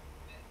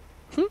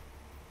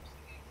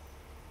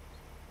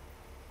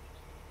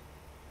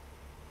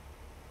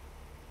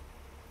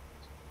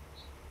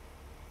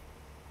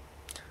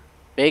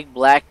 Big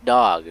black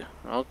dog.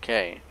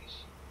 Okay.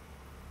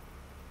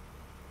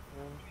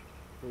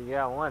 You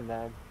got one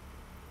then.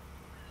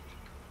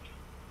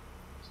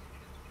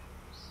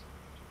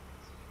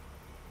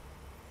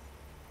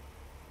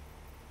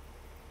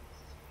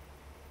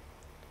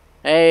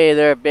 Hey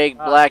there, big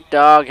black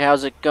dog.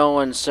 How's it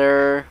going,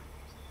 sir?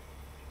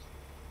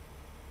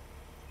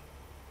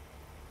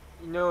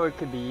 You know it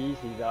could be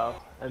easy though.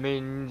 I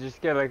mean,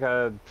 just get like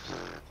a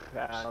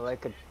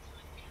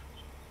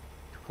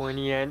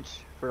 20-inch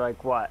for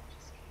like what,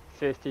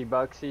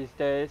 $50 these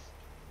days.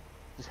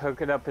 Just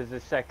hook it up as a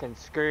second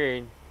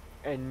screen,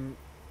 and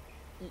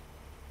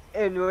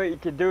what you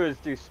can do is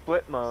do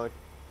split mode.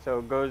 So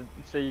it goes,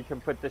 so you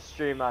can put the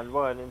stream on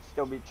one and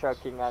still be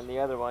trucking on the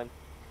other one.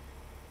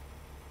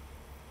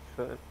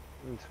 So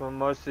it's what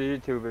most of the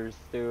YouTubers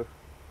do.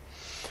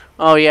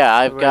 Oh yeah,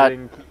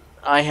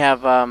 I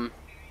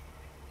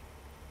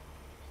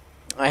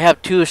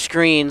have two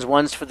screens.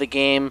 One's for the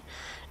game,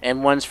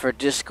 and one's for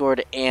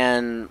Discord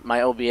and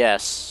my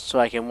OBS, so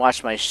I can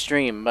watch my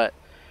stream. But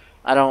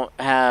I don't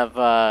have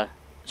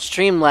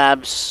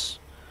Streamlabs.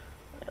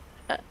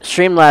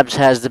 Streamlabs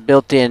has the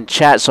built-in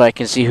chat, so I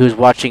can see who's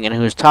watching and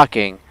who's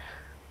talking.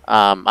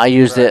 I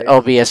use the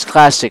OBS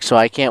Classic, so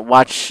I can't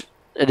watch.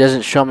 It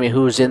doesn't show me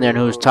who's in there and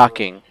who's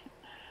talking.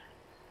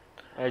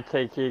 I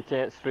take it you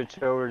can't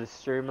switch over to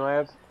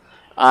Streamlabs?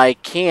 I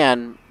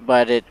can,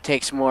 but it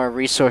takes more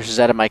resources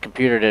out of my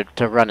computer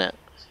to run it.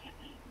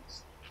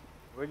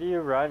 What are you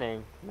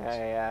running,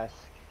 may I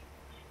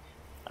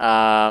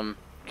ask?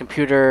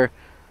 Computer,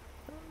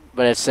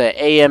 but it's a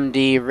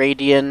AMD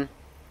Radeon.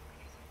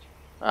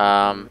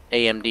 AMD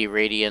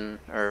Radeon,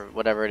 or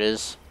whatever it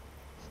is.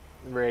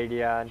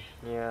 Radeon,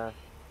 yeah.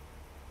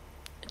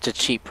 It's a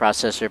cheap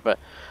processor, but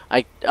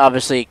I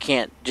obviously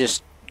can't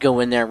just go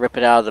in there and rip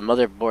it out of the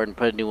motherboard and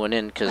put a new one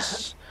in,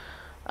 because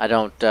I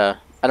don't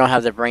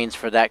have the brains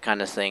for that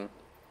kind of thing.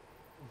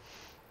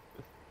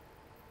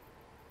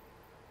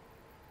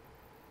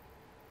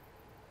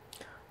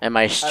 And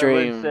my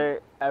stream...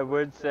 I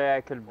would say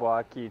I could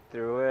walk you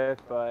through it,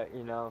 but,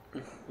 you know,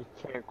 you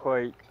can't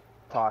quite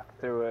talk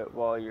through it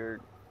while you're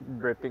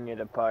ripping it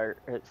apart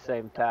at the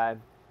same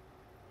time.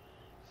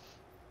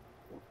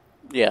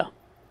 Yeah.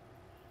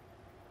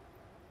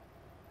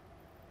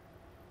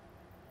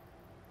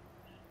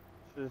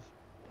 Just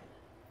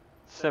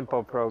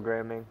simple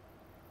programming.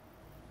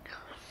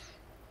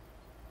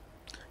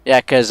 Yeah,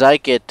 because I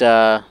get...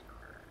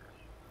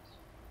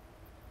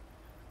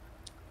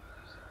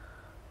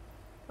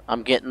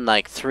 I'm getting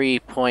like 3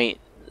 point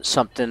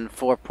something,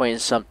 4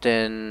 point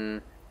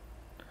something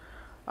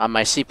on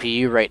my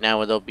CPU right now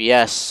with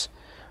OBS.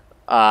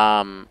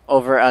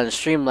 Over on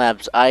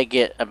Streamlabs, I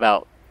get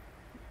about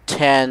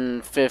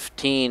 10,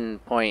 15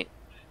 point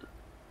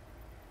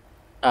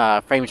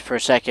frames per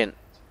second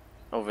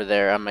over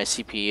there on my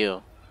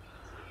CPU.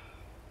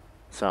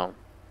 So.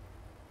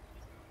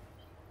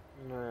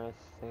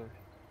 Interesting.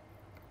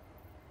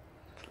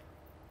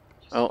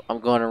 Oh,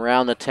 I'm going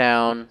around the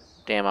town.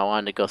 Damn, I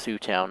wanted to go through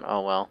town.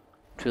 Oh well.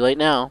 Too late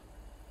now.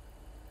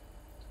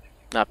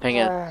 Not paying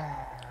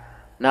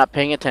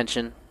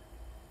attention.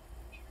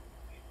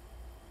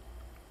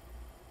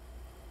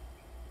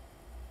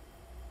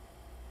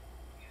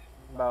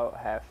 About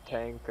half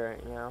tank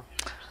right now.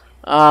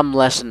 I'm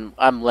less than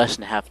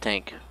half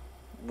tank.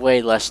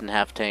 Way less than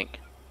half tank.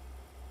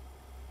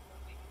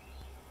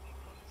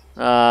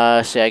 See,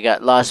 I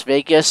got Las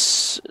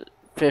Vegas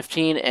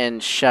 15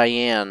 and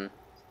Cheyenne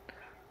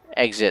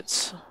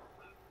exits.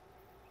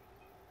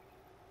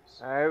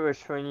 Alright,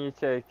 which one you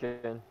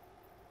taking?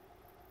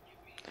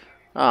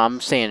 Oh,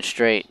 I'm staying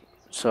straight,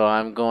 so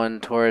I'm going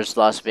towards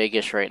Las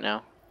Vegas right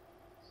now.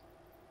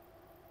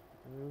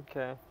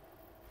 Okay.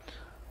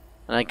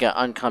 And I got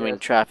oncoming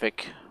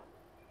traffic.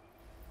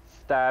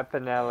 Stop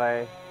in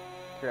LA.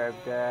 Grab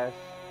gas.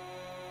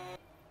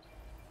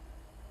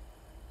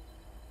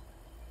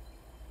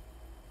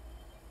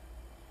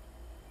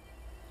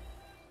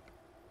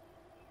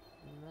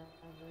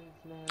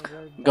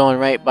 Going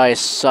right by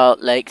Salt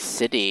Lake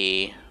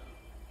City.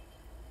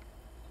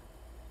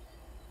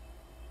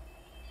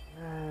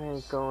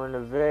 Alright, going to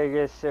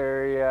Vegas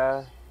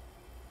area.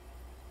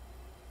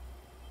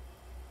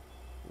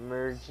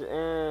 Merge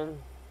in.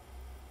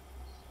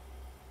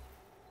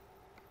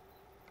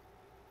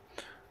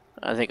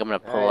 I think I'm gonna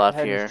pull Alright, off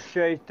heading here.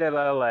 straight to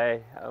LA.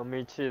 I'll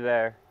meet you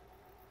there.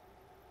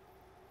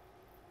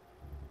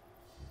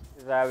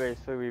 Because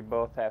obviously we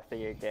both have to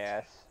get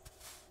gas.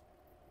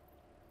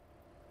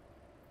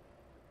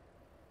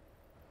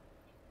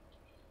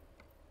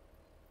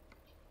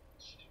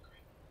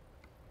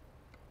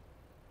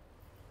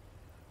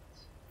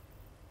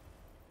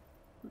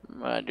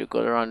 I do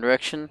go the wrong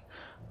direction.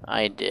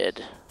 I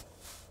did.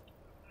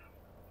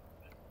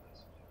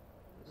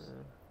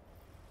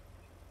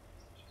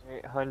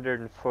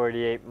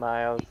 848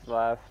 miles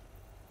left.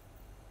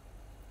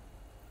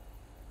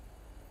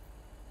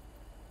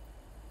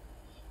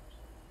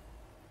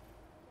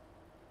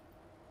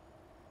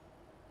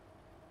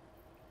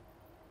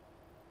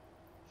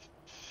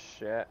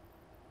 Shit.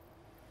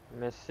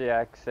 Missed the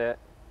exit.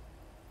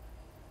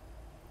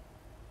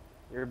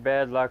 Your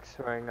bad luck's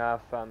wearing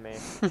off on me.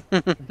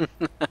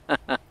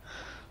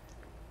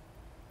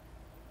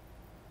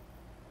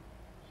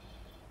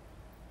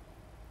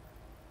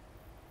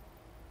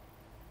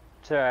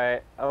 It's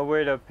alright. I'll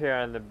wait up here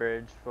on the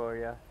bridge for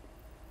you.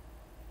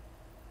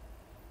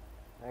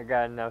 I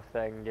got enough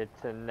that I can get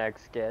to the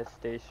next gas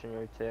station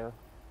or two.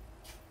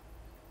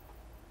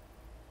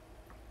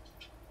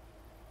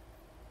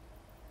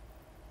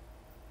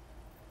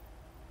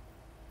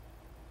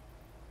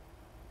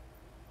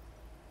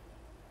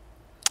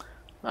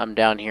 I'm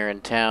down here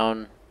in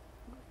town.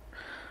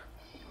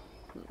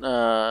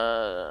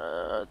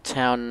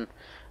 I'm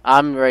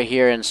right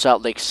here in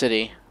Salt Lake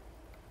City.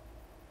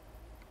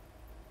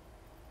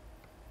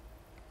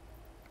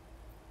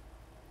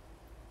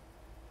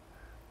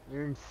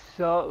 You're in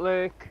Salt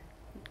Lake?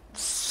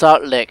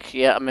 Salt Lake.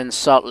 Yeah, I'm in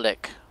Salt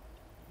Lake.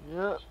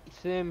 Yep,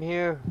 same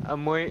here.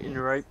 I'm waiting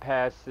right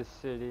past the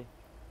city.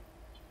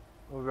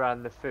 Over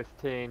on the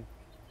 15.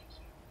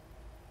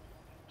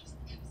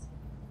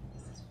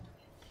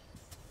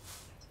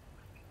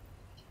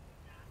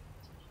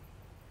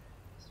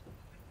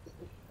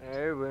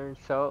 Hey, where in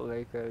Salt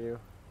Lake are you?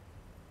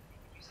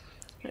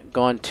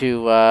 Going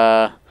to,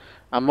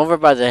 I'm over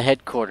by the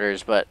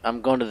headquarters, but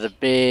I'm going to the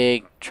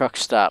big truck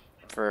stop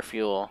for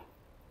fuel.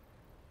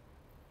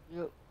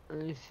 Yep,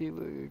 I see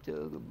what you're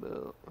talking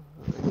about.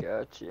 I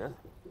gotcha.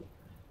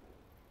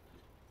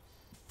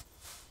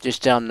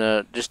 Just down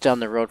the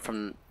road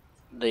from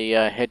the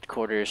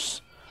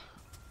headquarters.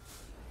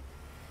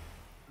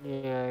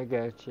 Yeah, I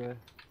gotcha.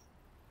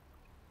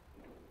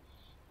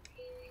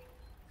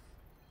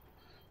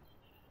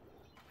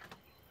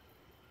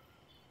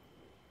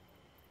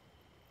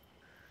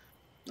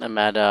 I'm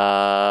at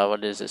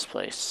what is this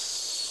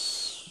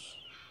place?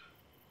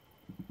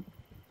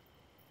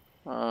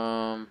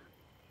 I'm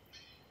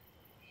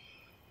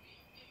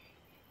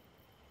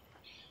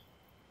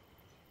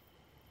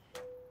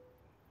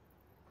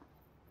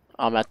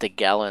at the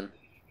Gallon.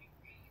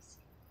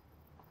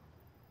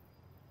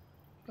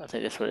 I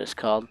think that's what it's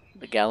called,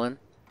 the Gallon.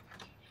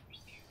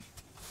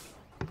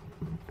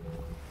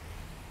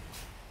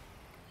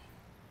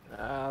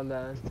 Hold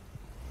on.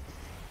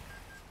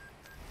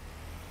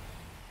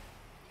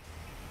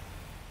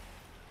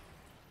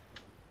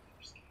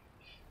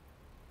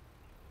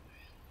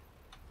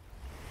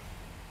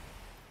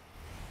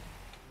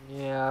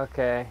 Yeah,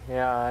 okay.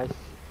 Yeah,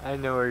 I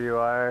know where you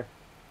are.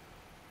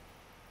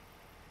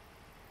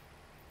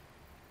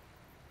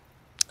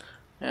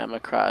 Yeah,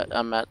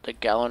 I'm at the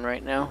Gallon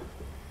right now.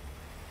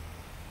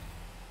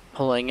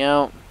 Pulling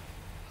out.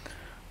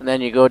 And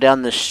then you go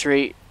down the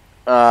street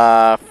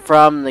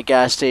from the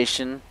gas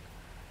station.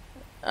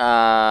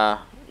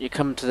 You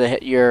come to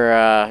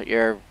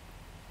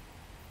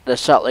the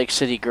Salt Lake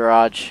City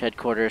garage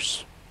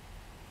headquarters.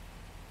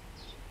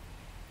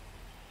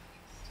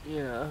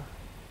 Yeah.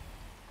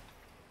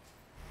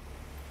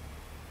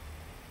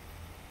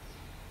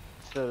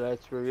 So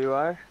that's where you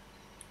are?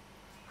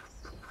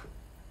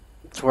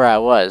 That's where I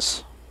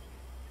was.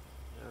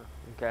 Oh,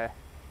 okay.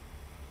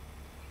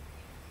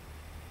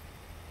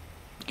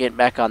 Getting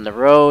back on the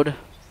road.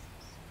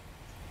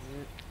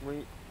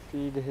 Wait for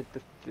you to hit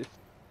the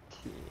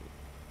 15.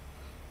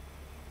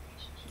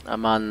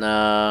 I'm on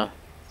the...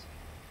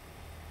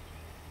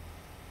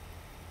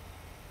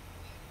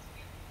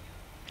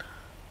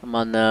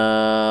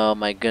 oh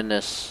my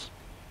goodness.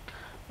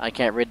 I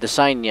can't read the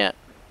sign yet.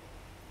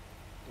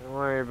 Don't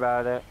worry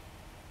about it.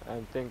 I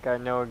think I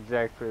know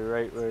exactly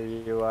right where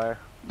you are.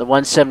 The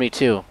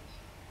 172.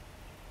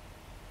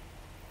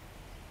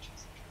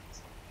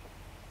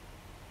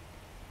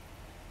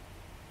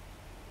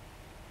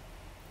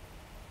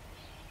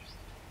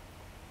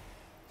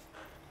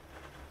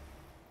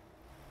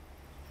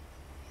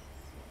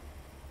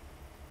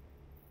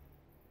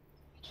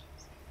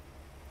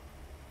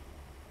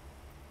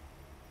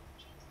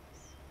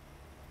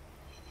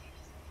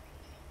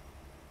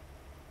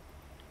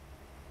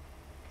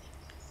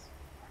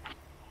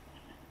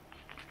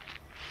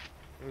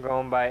 I'm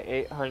going by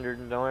 800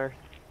 north.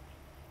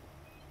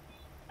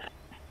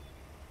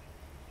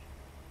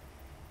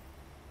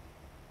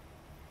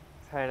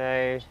 Can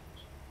I?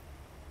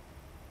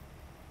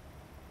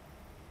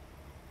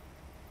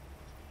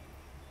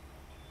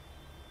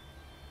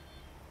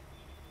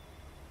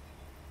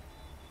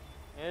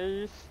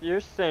 Yeah, you're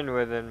staying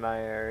within my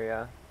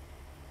area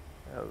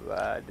of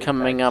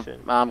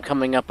detection. I'm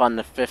coming up on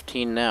the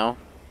 15 now.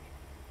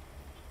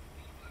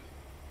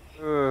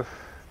 Oof.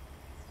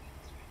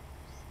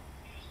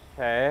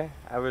 Okay,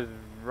 I was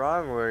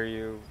wrong where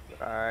you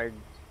are, I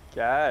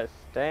guess.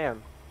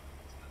 Damn.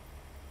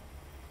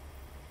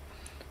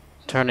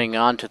 Turning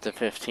on to the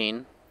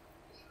 15.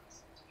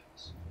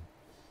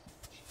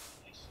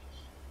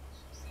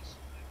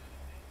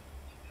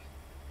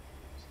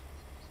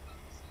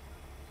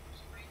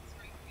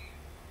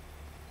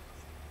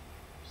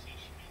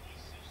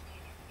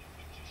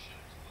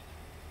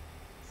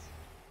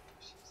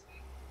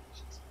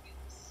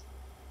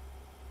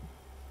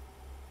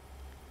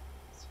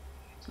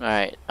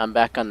 Alright, I'm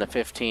back on the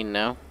 15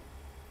 now.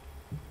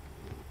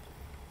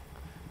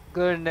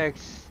 Go to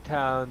next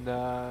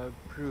town,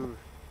 prove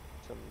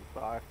some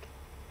fuck.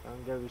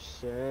 Don't give a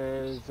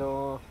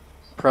shizzle.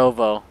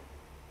 Provo.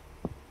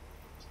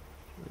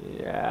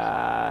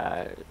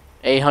 Yeah.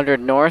 800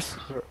 north?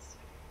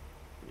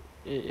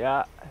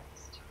 Yeah.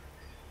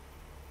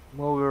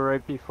 Move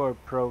right before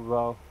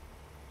Provo.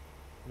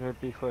 Right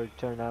before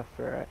turn off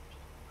for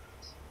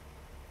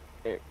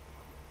it.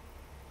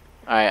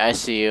 Alright, I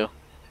see you.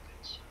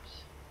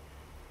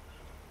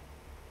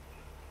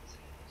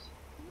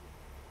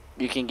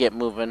 You can get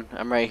moving.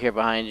 I'm right here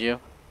behind you.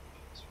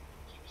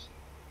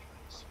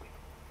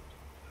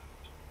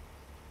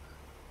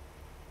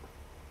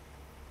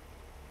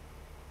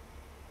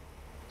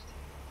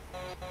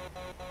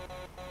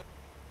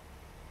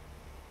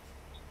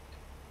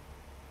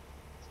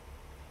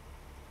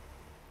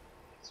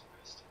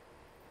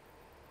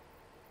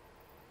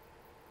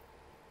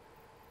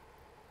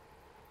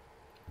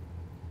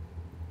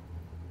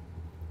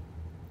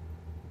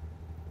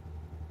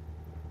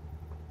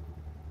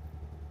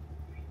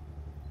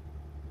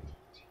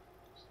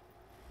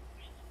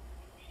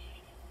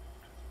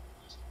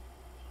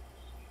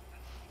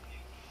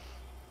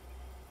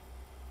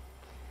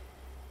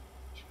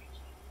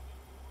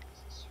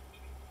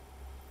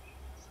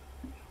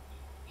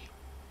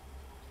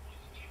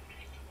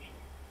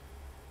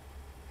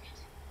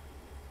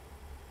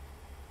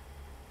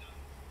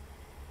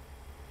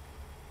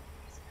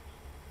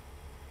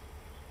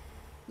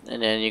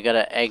 And then you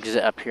gotta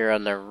exit up here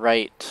on the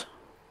right.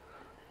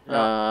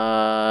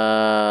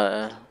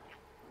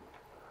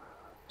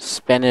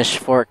 Spanish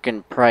Fork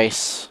and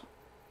Price.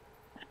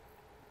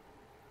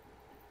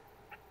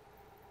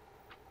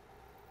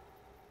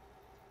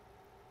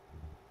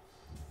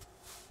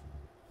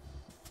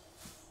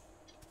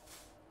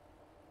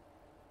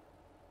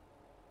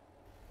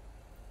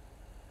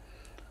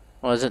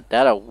 Wasn't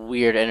that a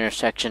weird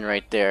intersection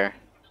right there?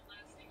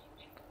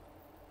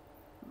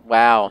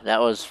 Wow,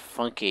 that was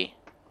funky.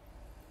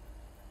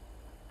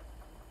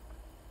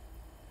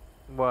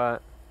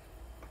 What?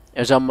 It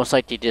was almost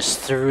like they just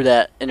threw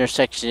that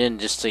intersection in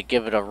just to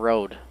give it a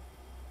road.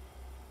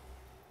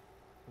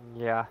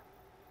 Yeah.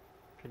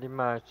 Pretty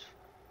much.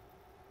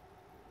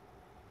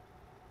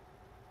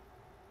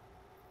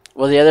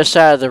 Well, the other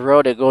side of the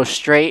road, it goes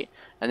straight,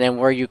 and then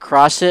where you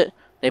cross it,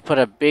 they put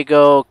a big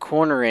old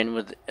corner in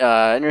with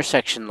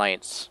intersection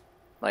lights.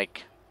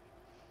 Like,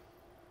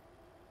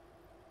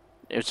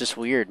 it was just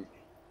weird.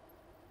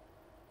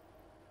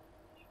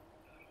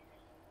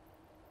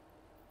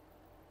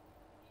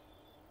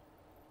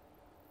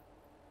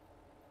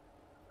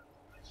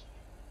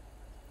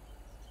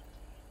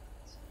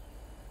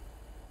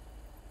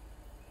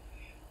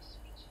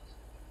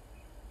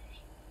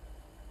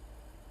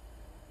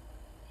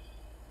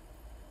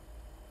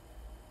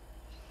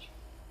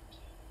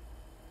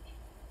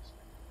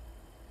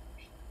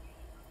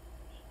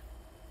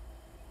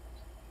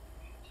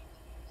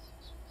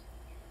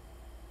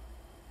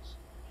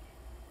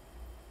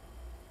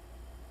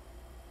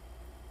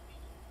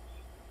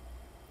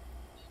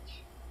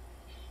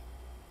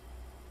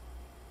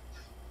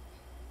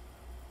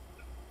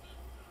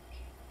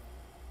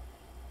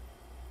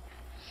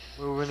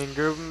 Moving and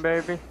grooving,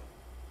 baby.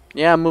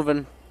 Yeah, I'm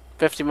moving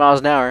 50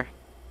 miles an hour.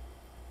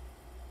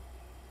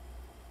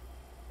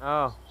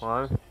 Oh,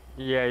 well,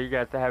 yeah, you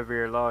got the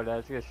heavier load. I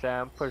was gonna say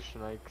I'm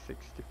pushing like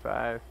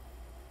 65.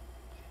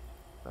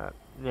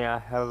 Yeah,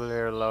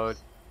 heavier load.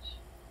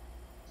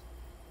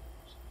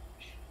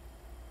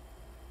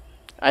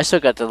 I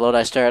still got the load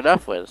I started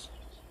off with.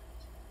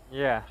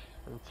 Yeah,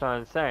 that's what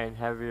I'm saying.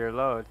 Heavier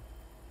load.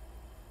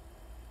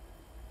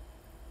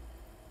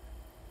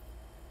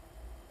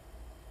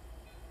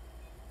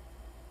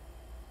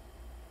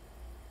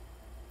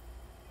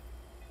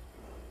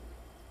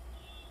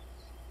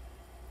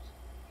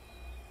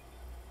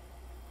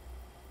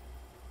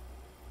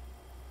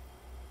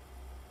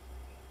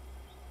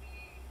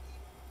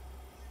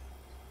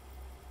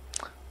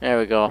 There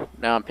we go.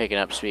 Now I'm picking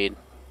up speed.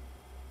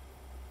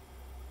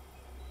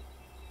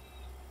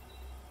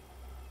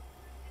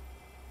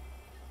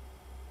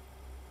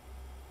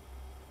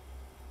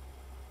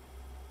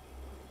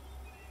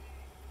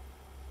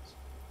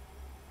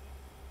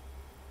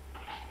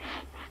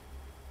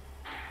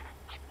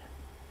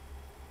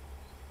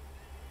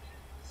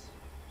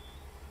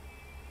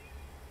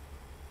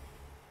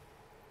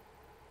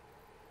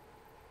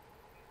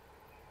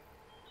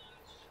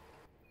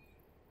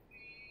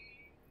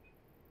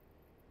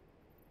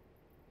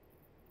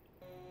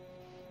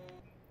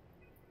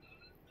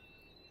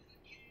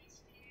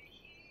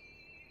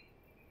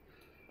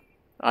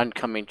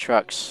 oncoming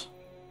trucks.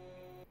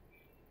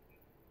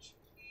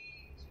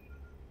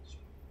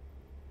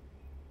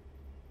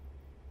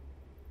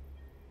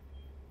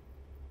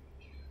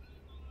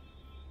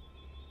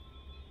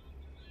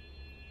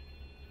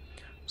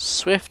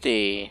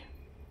 Swifty.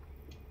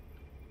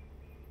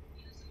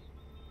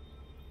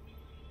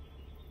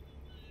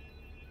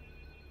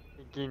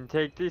 Think you can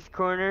take these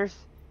corners?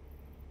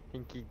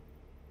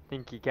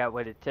 Think you got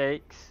what it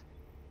takes?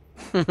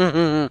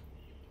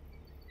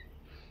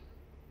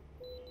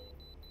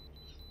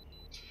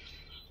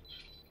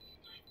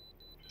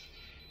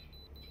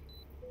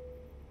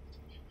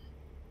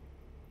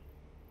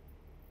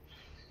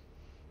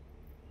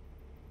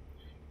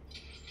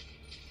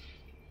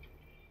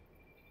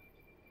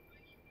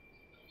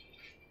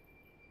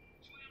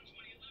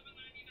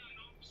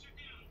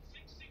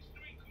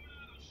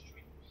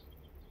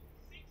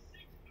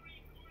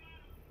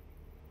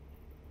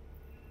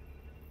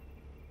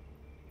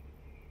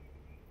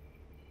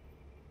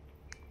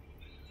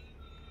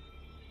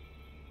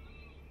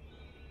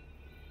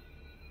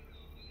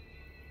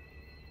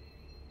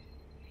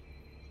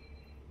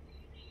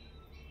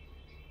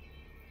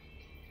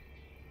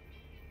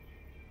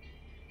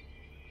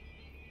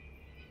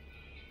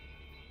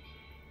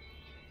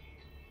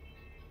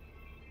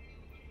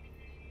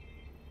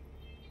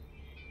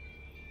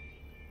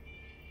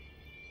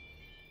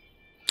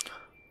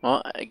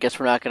 'Well, I guess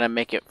we're not gonna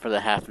make it for the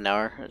half an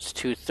hour. It's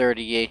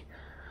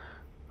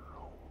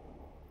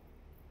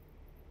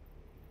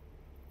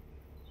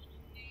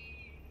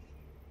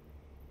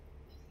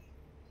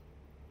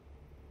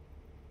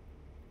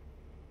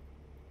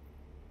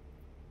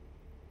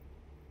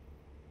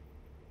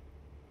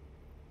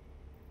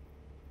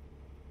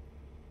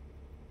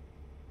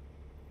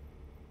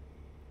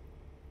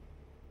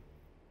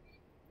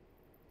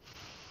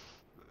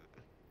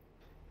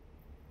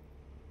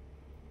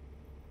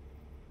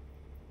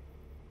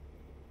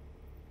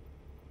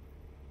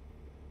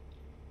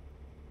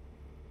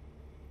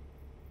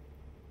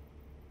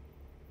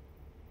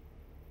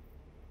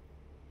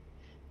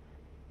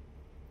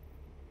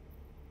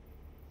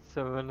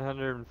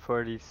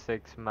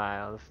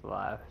miles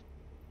left.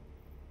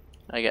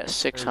 I got Or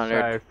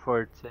 600. sorry,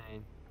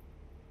 14.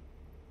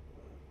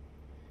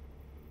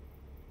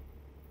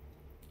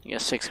 You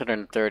got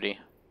 630.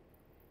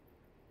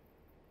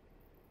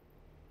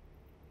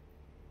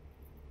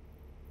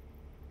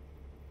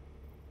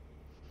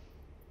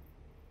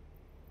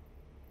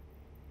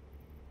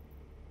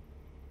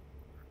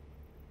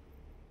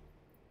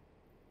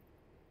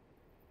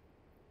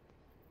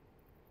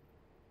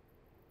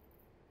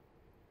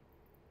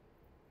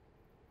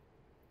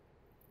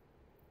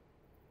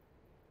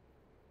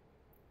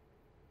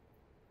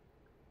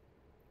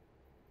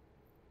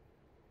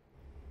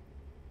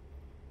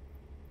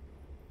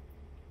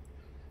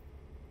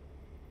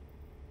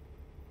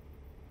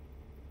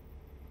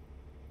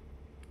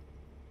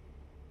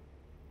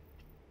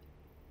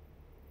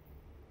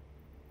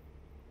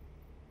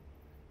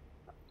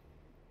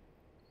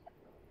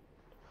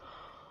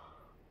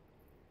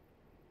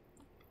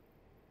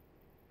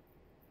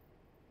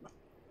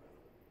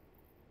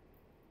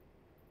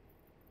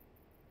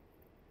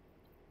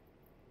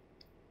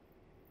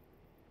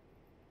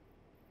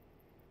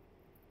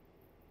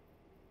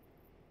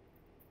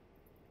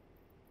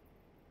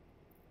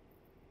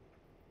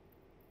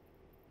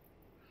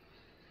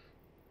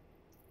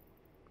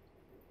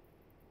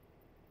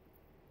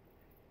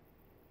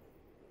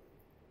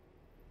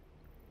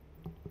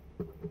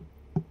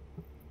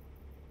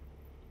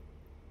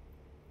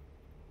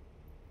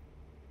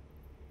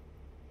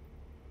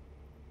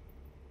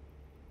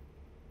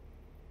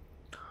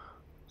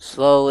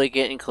 Slowly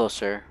getting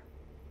closer.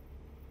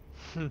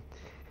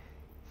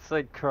 It's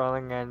like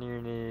crawling on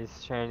your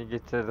knees trying to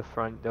get to the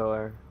front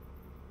door.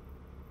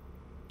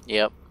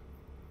 Yep.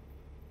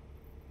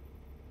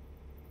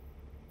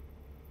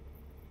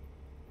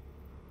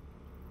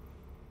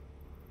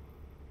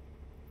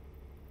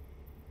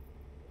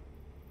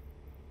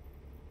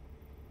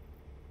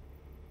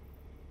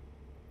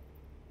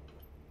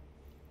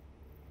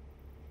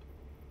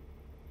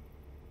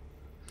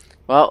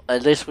 Well,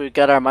 at least we've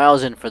got our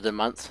miles in for the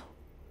month.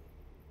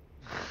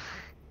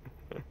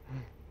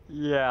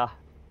 Yeah,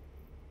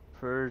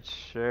 for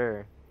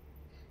sure.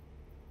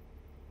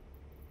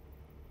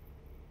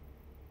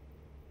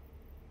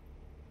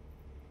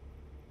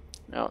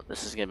 No,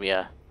 this is gonna be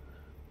a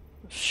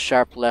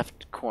sharp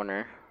left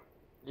corner.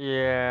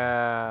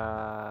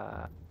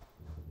 Yeah.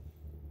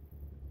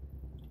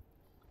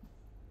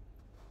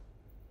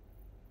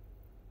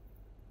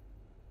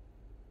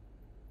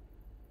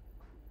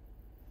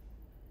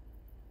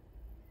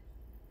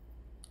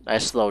 I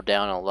slowed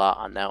down a lot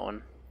on that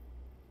one.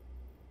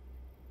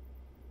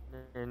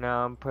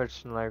 Now I'm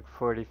pushing like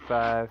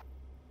 45.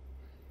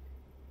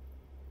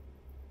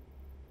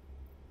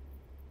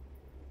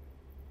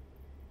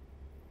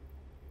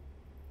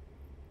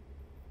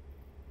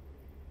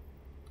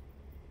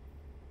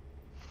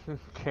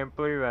 Can't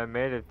believe I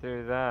made it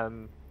through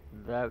them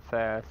that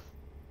fast.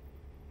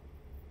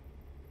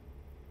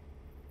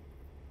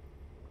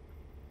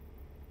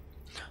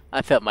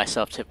 I felt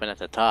myself tipping at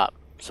the top,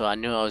 so I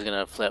knew I was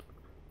gonna flip.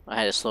 I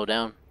had to slow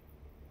down.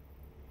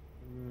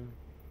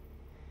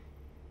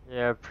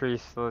 Yeah, pretty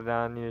slow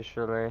down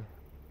usually.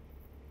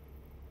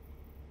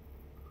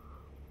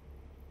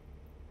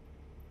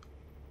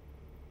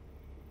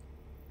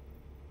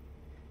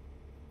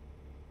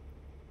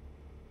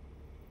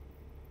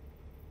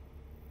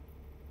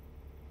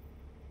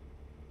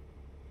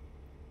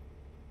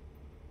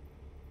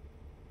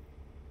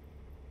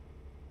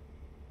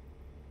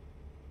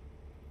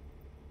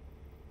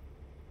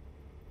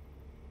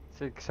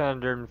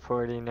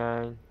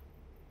 $649.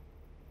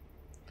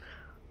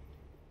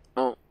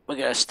 Oh, we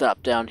gotta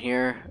stop down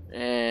here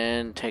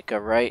and take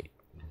a right.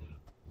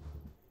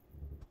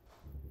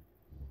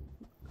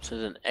 This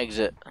is an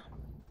exit.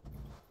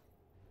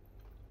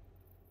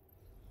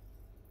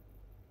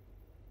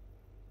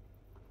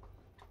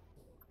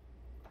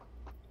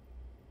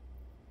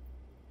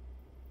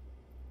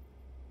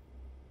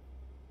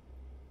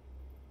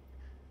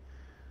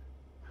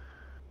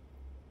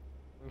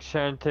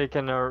 Sharon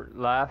taking a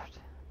left.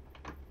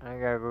 I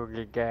gotta go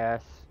get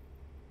gas.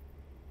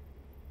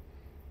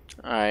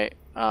 Alright,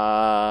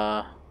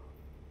 I'll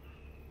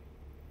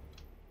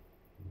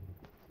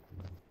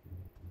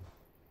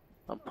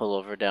pull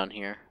over down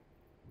here.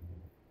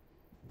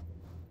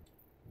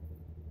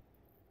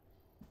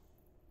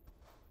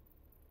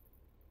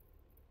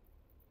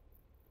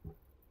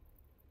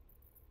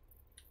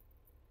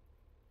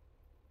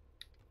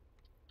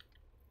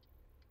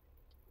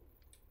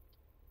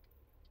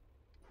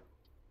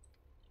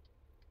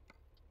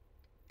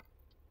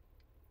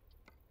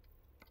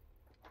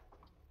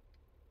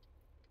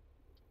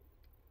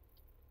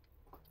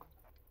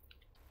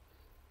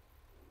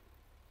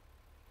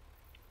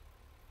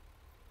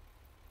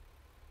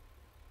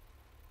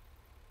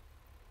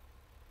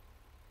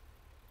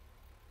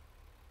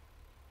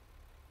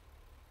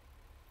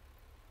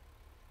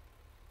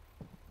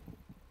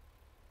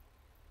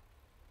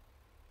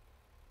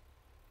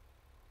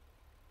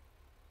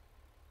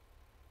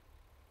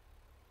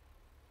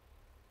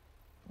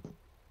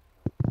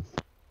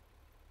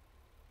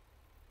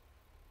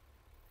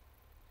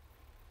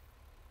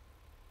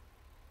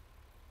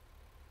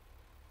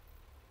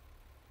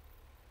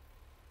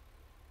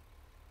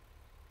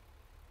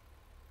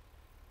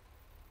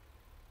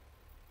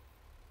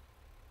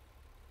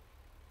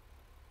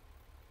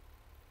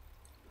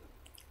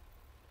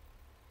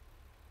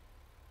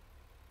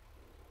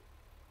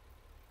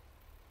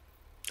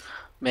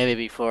 Maybe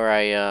before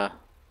I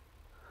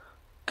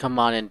come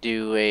on and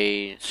do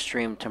a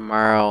stream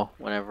tomorrow,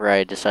 whenever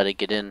I decide to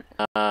get in,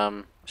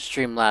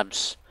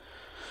 Streamlabs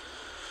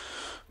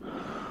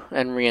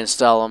and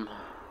reinstall them.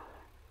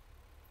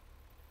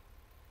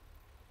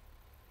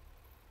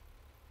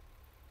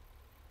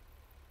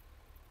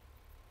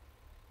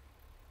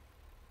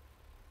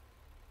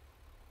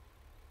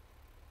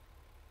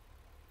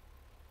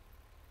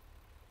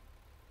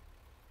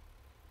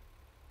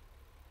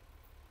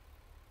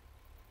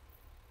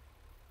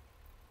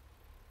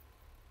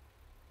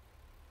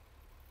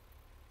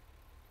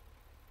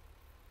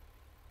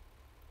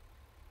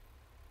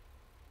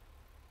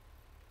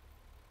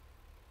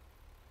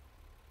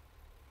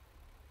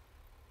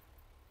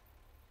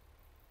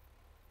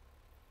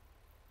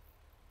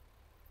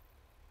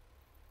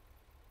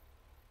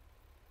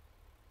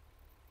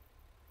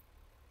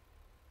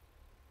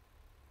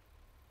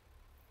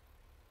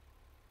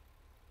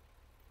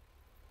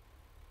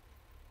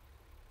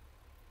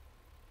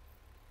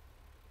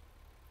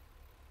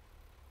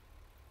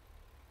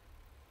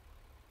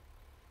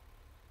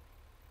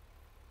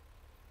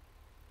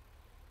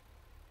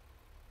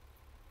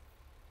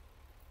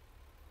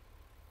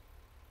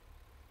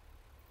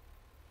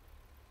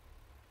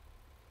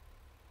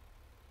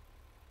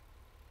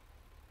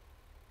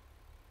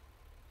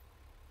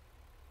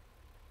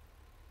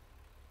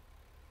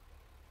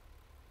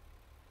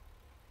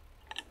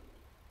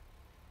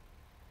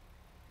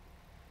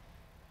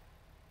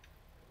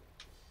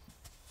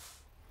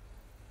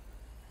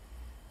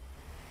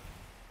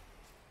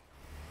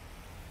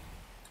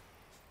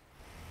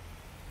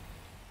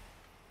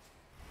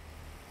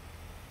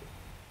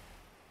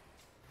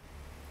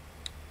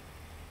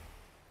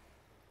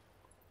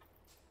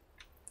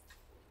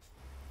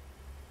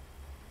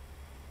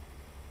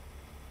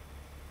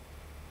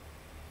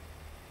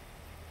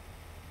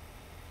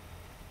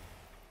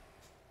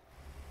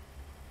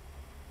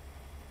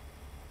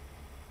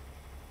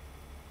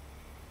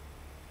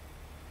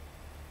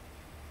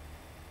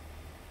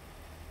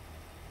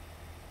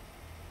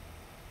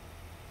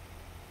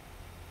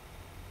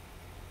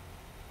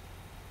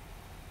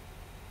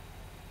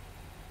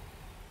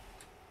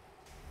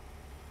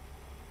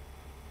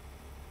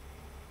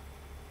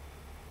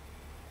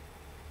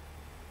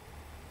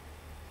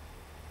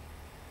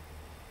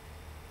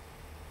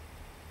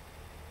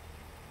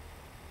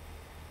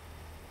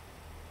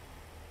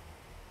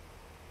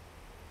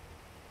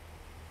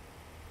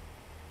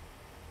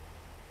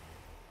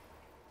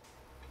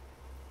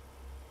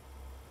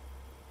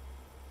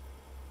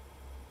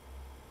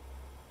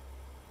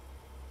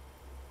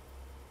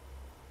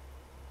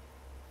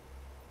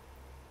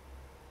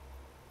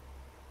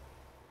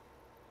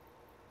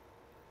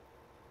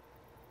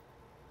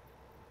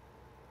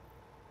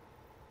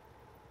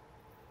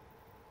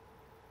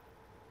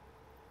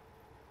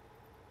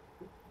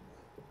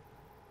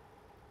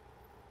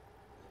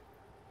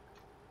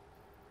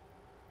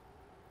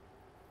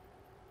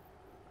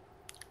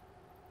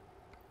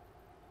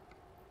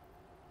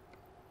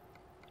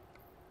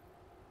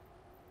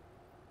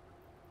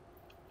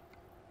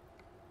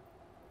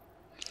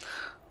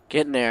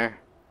 Getting there.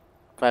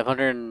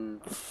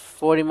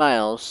 540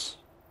 miles.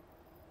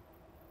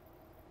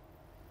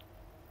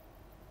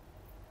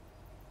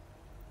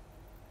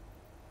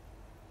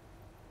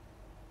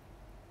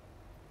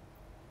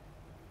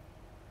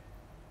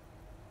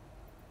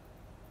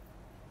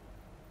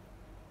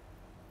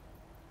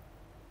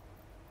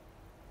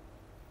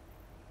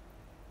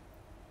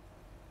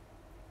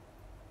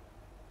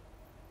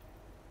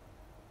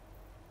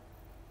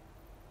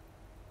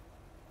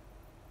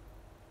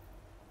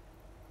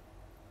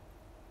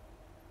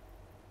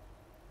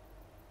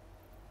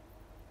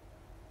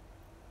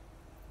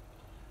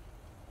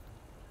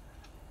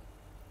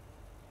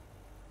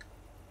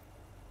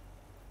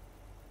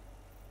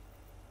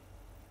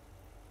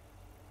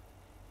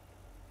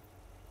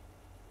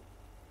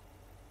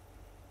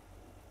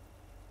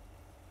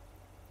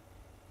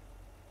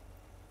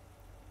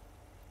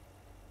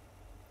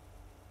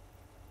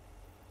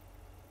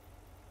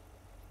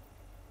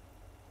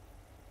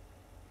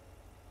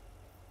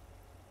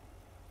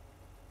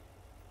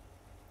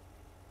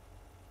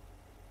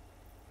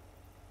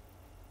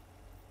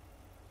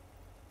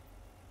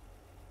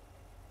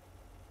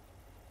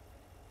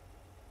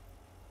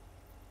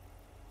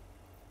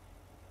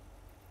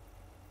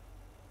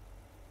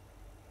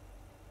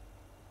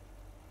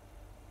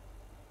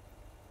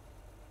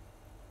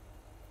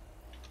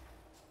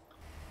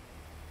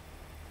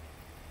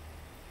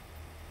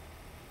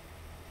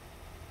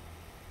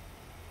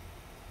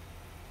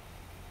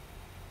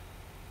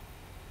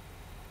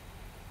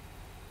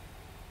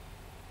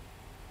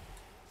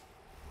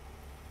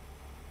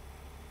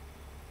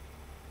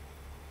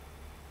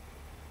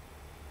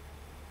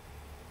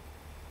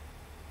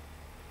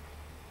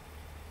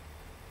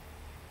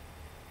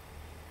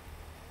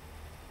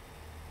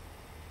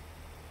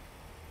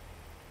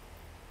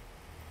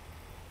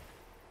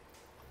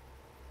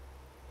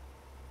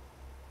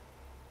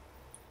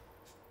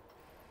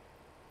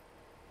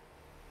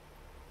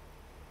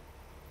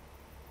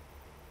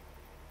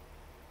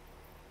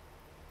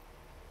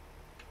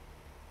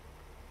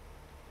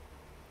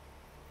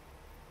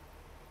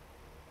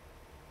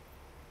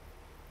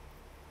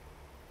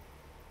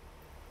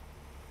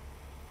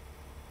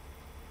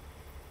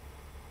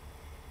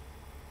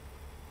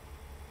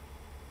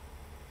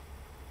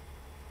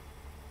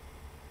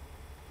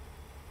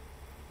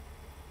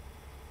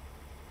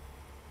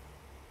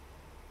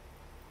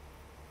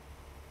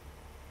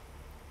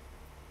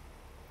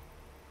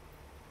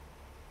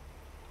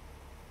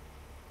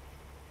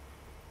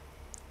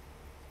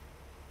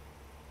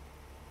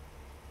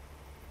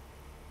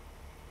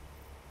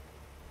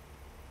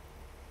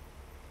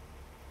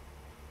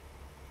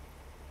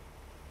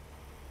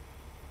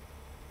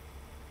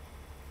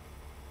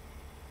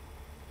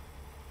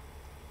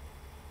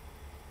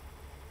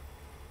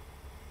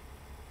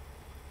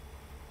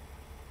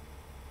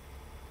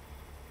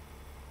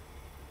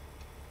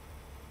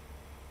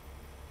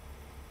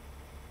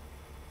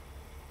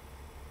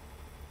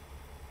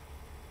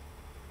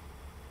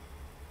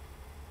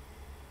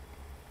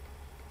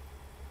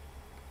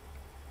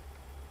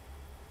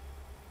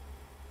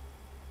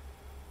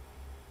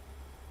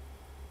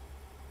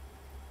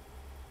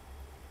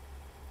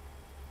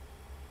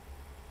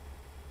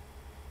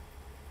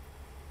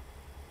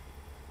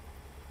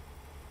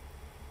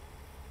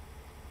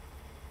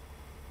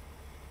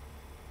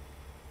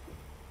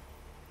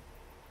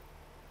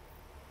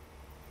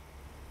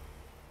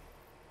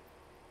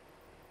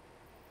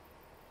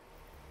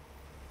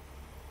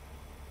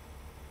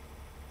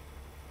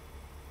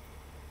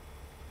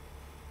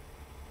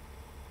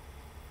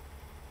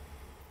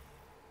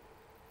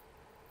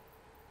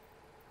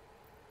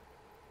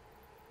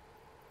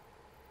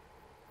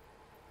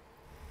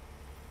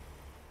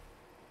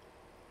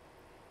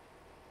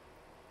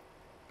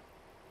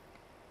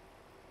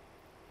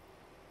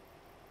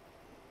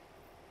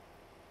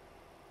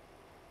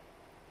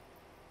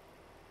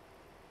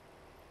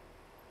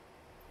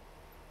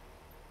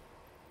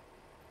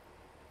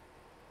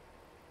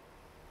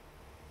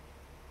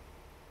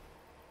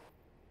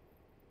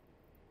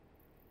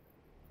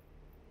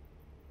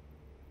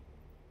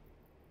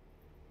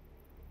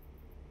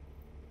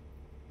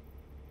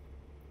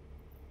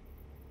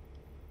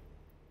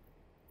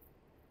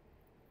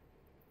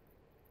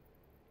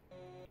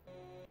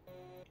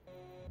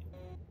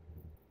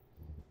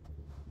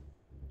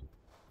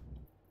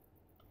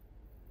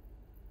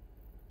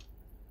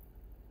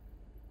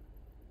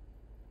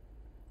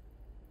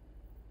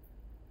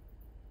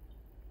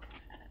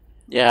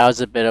 Yeah, I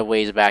was a bit of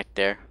ways back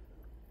there.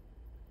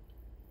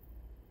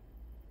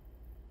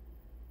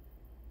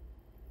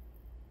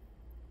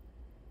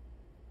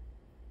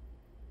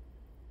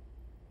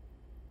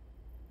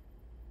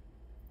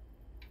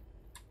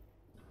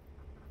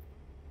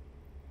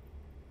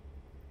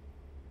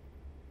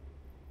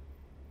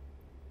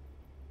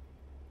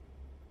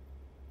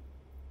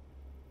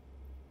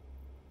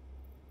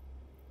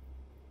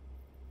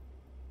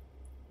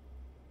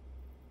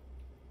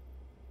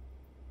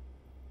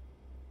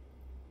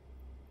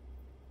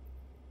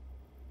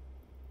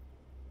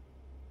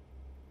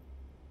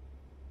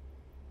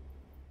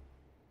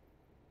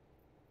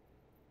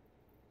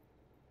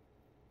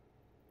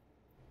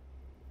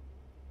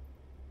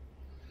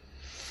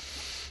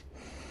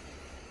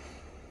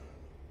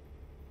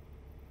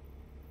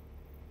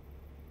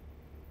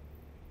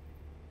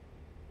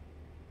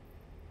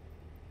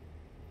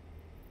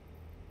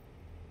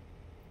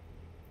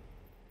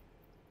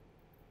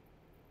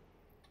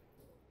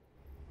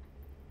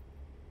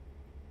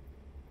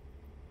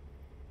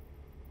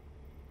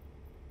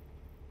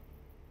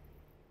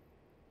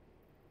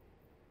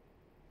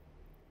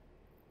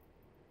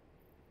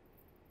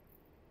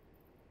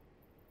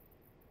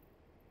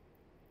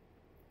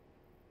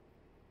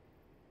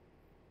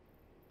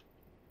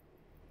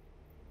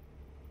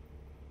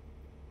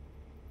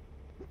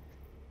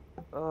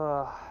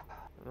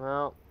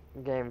 Well,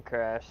 game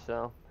crashed,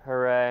 so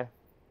hooray.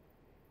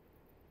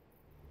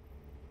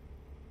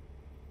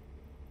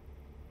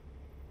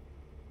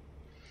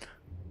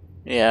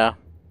 Yeah.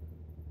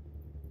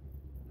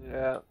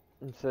 Yeah,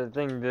 so I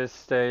think this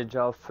stage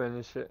I'll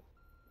finish it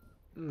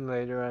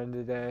later on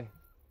today.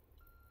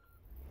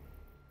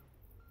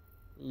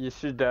 You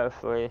should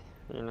definitely,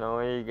 you know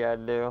what you gotta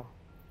do.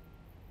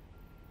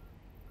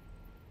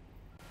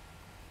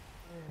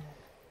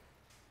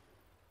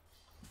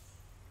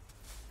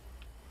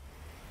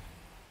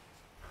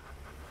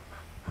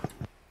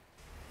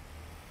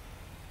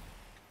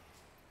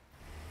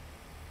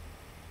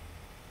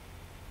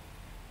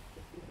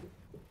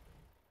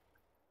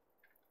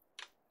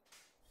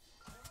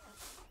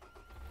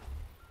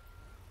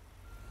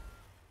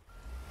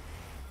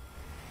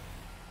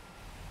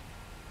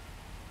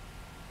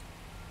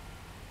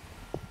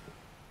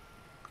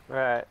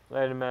 Alright,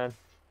 later man.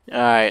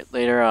 Alright,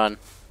 later on.